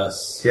spotted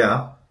us...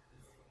 Yeah.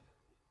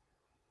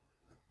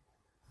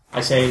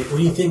 I say, what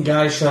do you think,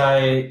 guys? Should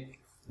I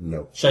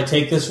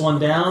take this one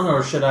down,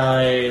 or should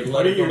I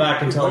let it go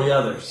back and tell the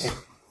others?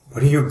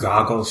 What are your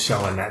goggles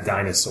showing that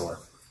dinosaur?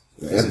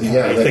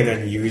 Anything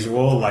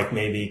unusual, like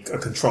maybe a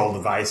control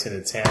device in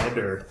its head,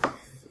 or...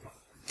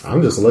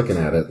 I'm just looking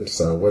at it,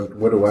 so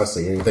what do I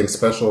see? Anything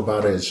special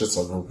about it? It's just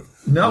a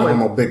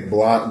normal big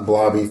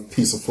blobby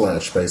piece of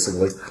flesh,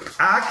 basically.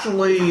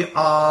 Actually,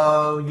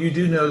 you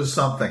do notice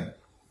something,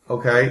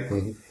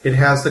 okay? It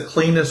has the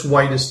cleanest,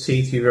 whitest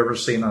teeth you've ever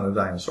seen on a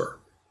dinosaur.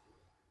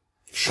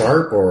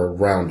 Sharp or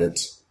rounded?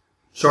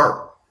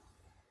 Sharp.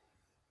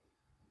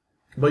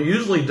 But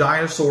usually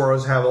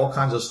dinosaurs have all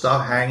kinds of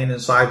stuff hanging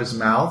inside his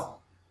mouth,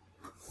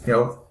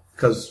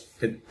 because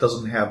it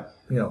doesn't have,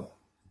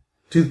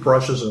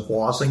 toothbrushes and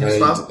flossing and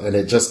stuff. And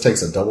it just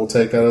takes a double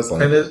take at us.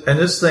 Like, and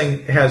this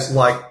thing has,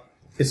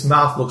 its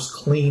mouth looks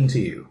clean to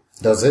you.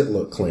 Does it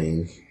look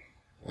clean?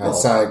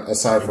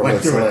 Aside from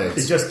its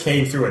legs. It just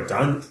came through a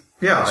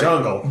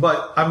jungle.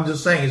 But I'm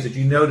just saying is that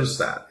you notice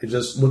that. It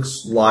just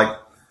looks like...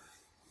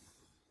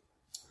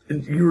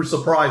 You were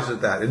surprised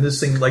at that. And this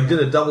thing, did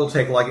a double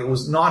take, it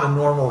was not a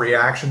normal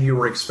reaction you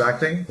were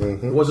expecting.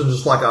 Mm-hmm. It wasn't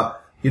just like a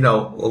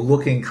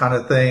looking kind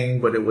of thing,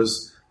 but it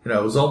was, it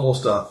was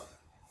almost like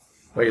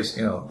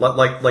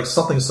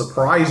something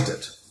surprised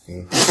it.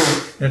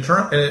 Mm-hmm.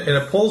 And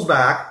it pulls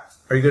back.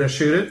 Are you going to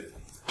shoot it?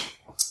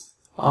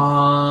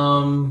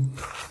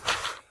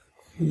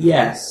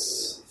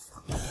 Yes.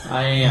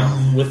 I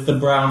am. With the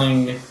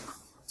Browning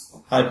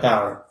high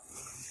power.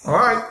 All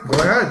right, go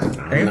ahead.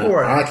 Aim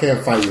for it. I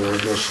can't fight your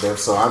initiative,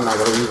 so I'm not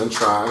going to even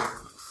try.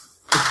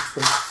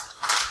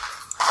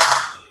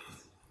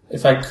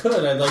 If I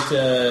could, I'd like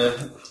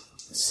to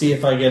see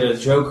if I get a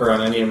joker on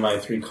any of my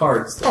 3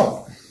 cards.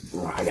 Oh.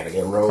 I got to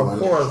get rolling.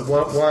 Of course.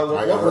 What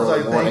was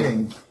I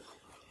thinking?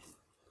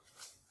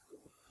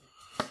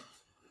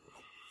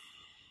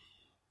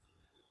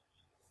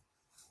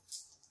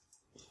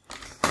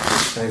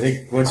 I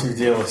think once you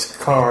deal with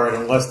a card,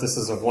 unless this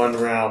is a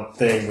 1-round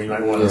thing, we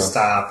might want to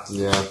stop.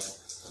 Yeah,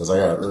 because I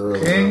got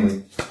early.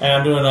 King. And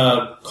I'm doing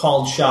a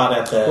called shot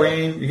at the...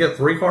 Queen. You get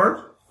 3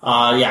 cards?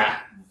 Yeah.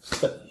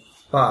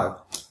 5.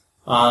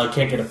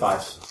 Can't get a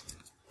 5.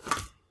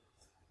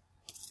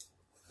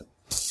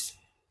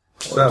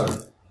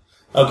 7.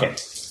 Okay.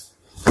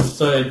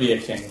 So it'd be a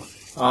king.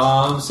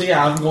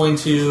 I'm going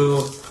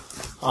to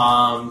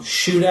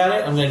shoot at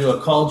it. I'm going to do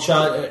a called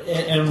shot.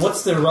 And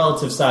what's the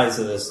relative size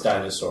of this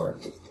dinosaur?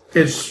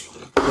 It's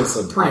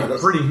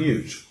pretty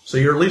huge. So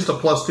you're at least a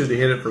 +2 to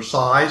hit it for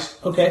size.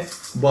 Okay.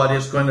 But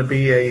it's going to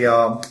be a...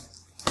 I'm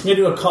going to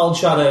do a called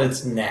shot at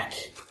its neck.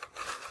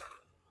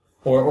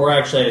 Or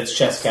actually at its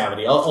chest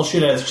cavity. I'll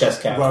shoot at its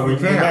chest cavity. Well,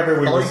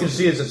 all you can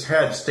see is its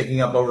head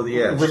sticking up over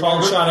the edge.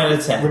 Called shot at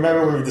its head.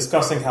 Remember we were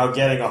discussing how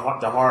getting the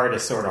hard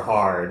is sort of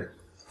hard.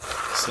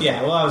 So,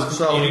 yeah, well, I was...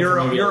 So you're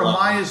a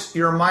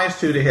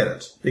 -2 to hit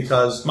it,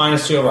 because...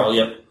 -2 overall,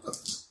 yep.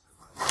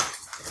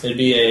 It'd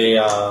be a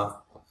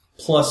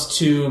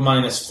 +2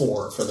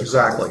 -4 for the...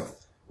 Exactly.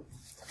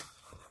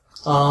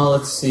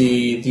 Let's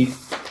see. The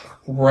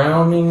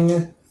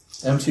Browning...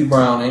 M2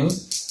 Browning.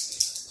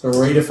 So a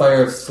rate of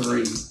fire of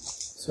 3.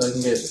 So I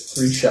can get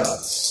 3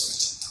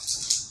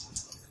 shots.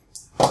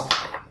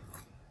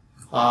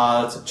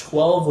 It's a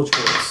 12, which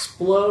will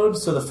explode.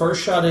 So the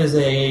first shot is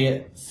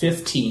a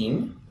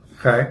 15.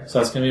 Okay. So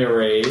that's going to be a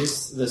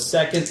raise. The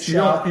second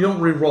shot... You don't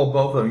re-roll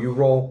both of them. You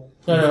roll...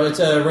 No, it's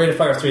a rate of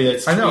fire of 3.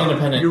 That's 3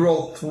 independent. You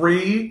roll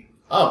 3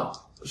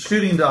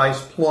 shooting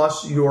dice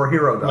plus your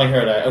hero die. My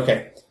hero die,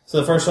 okay. So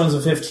the first one's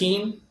a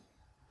 15.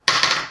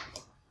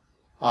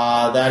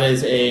 That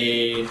is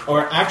a...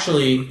 Or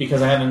actually,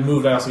 because I haven't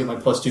moved, I also get my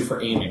 +2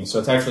 for aiming. So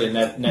it's actually a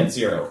net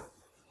 0.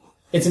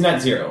 It's a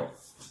net 0.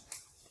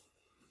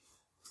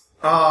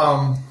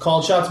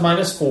 Called shots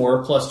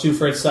 -4, +2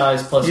 for its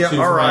size, +2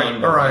 for my aim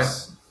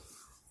bonus.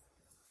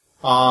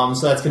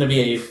 So that's going to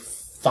be a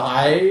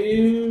 5.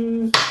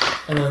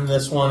 And then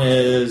this one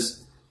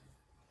is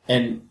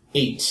an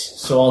 8.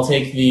 So I'll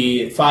take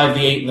the 5,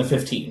 the 8, and the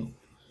 15.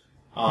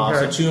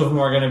 So 2 of them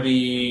are going to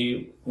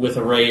be with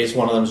a raise.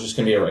 One of them is just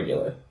going to be a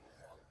regular.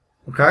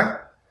 Okay.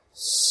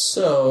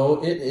 So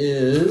it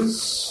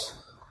is...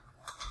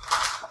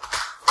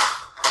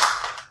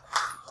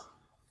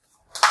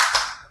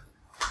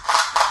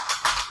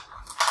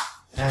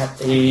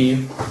 At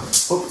a...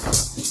 Oh, if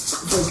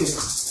I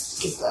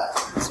get that.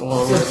 So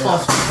it's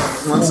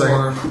 +1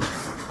 second.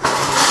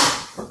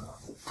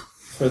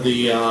 For the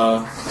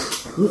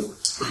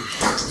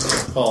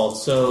called.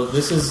 So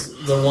this is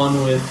the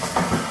one with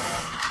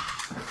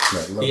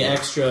the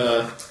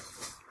extra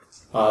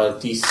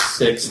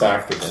D6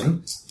 factored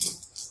in.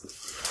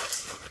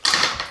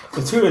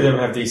 The 2 of them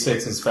have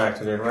D6s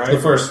factored in, right? The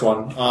first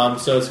one.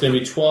 So it's going to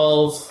be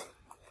 12,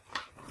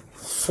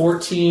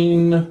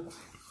 14...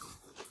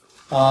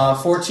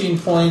 14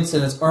 points,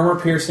 and it's armor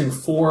piercing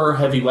 4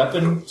 heavy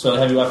weapon. So a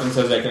heavy weapon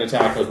says I can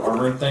attack like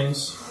armored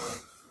things,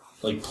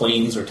 like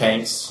planes or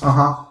tanks.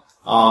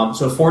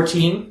 So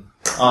 14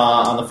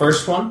 on the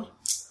first one.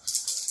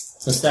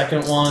 The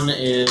second one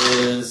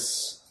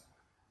is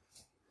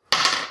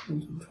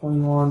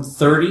 21,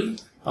 30.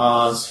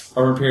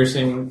 Armor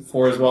piercing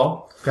 4 as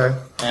well. Okay.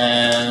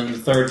 And the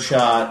third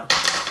shot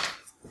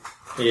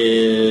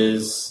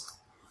is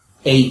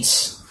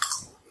 8.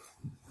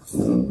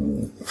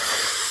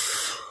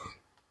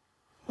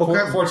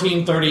 Okay.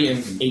 14, 30,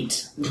 and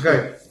 8.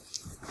 Okay.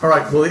 All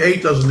right. Well, the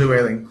 8 doesn't do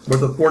anything,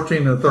 but the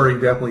 14 and the 30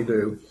 definitely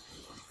do.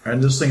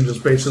 And this thing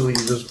just basically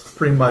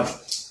pretty much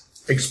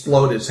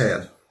explode its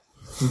head.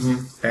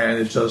 Mm-hmm. And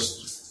it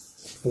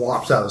just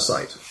flops out of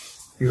sight.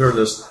 You heard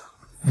this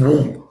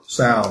boom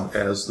sound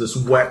as this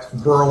wet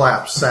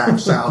burlap sack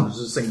sound as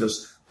this thing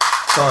just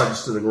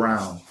thuds to the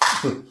ground.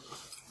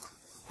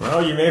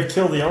 Well, you may have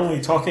killed the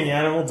only talking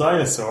animal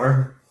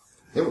dinosaur.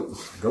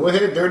 Go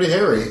ahead, Dirty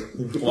Harry.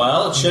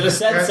 Well, it should have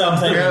said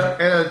something.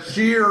 And a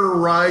cheer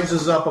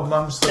rises up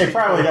amongst the It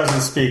probably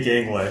doesn't speak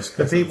English.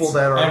 the people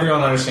that are...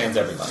 Everyone understands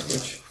every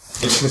language.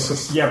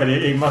 Yeah, but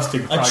it must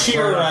have A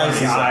cheer on the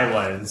rises up.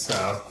 island,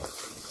 so...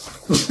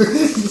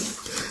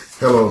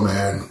 Hello,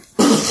 man.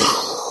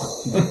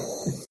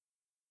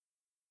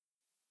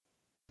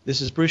 This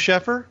is Bruce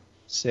Sheffer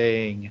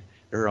saying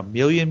there are a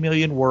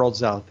million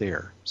worlds out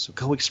there, so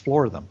go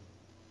explore them.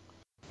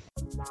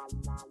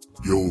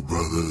 Yo,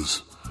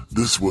 brothers,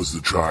 this was the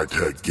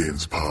TriTech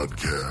Games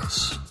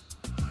Podcast.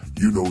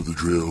 You know the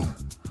drill.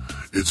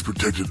 It's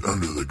protected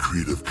under the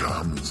Creative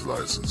Commons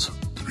License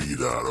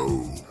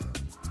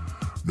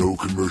 3.0. No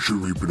commercial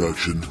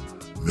reproduction,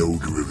 no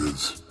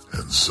derivatives,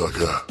 and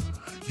sucker,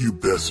 you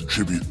best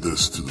attribute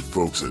this to the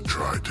folks at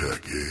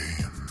TriTech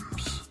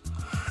Games.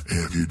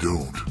 And if you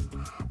don't,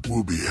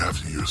 we'll be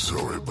after your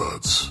sorry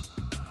butts,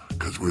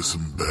 'cause we're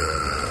some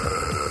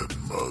bad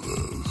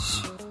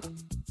mothers.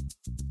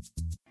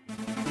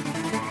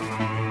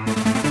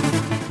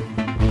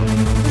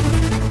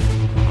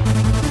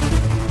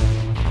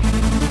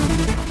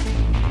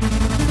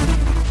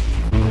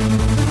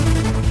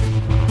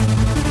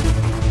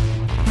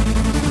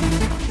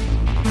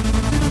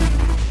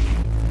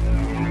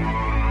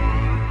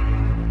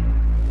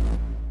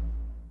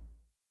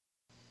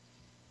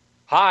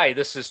 Hi,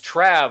 this is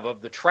Trav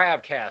of the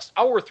Travcast,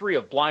 Hour 3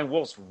 of Blind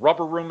Wolf's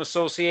Rubber Room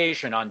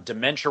Association on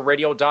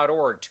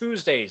DementiaRadio.org,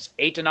 Tuesdays,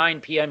 8 to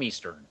 9 p.m.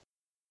 Eastern.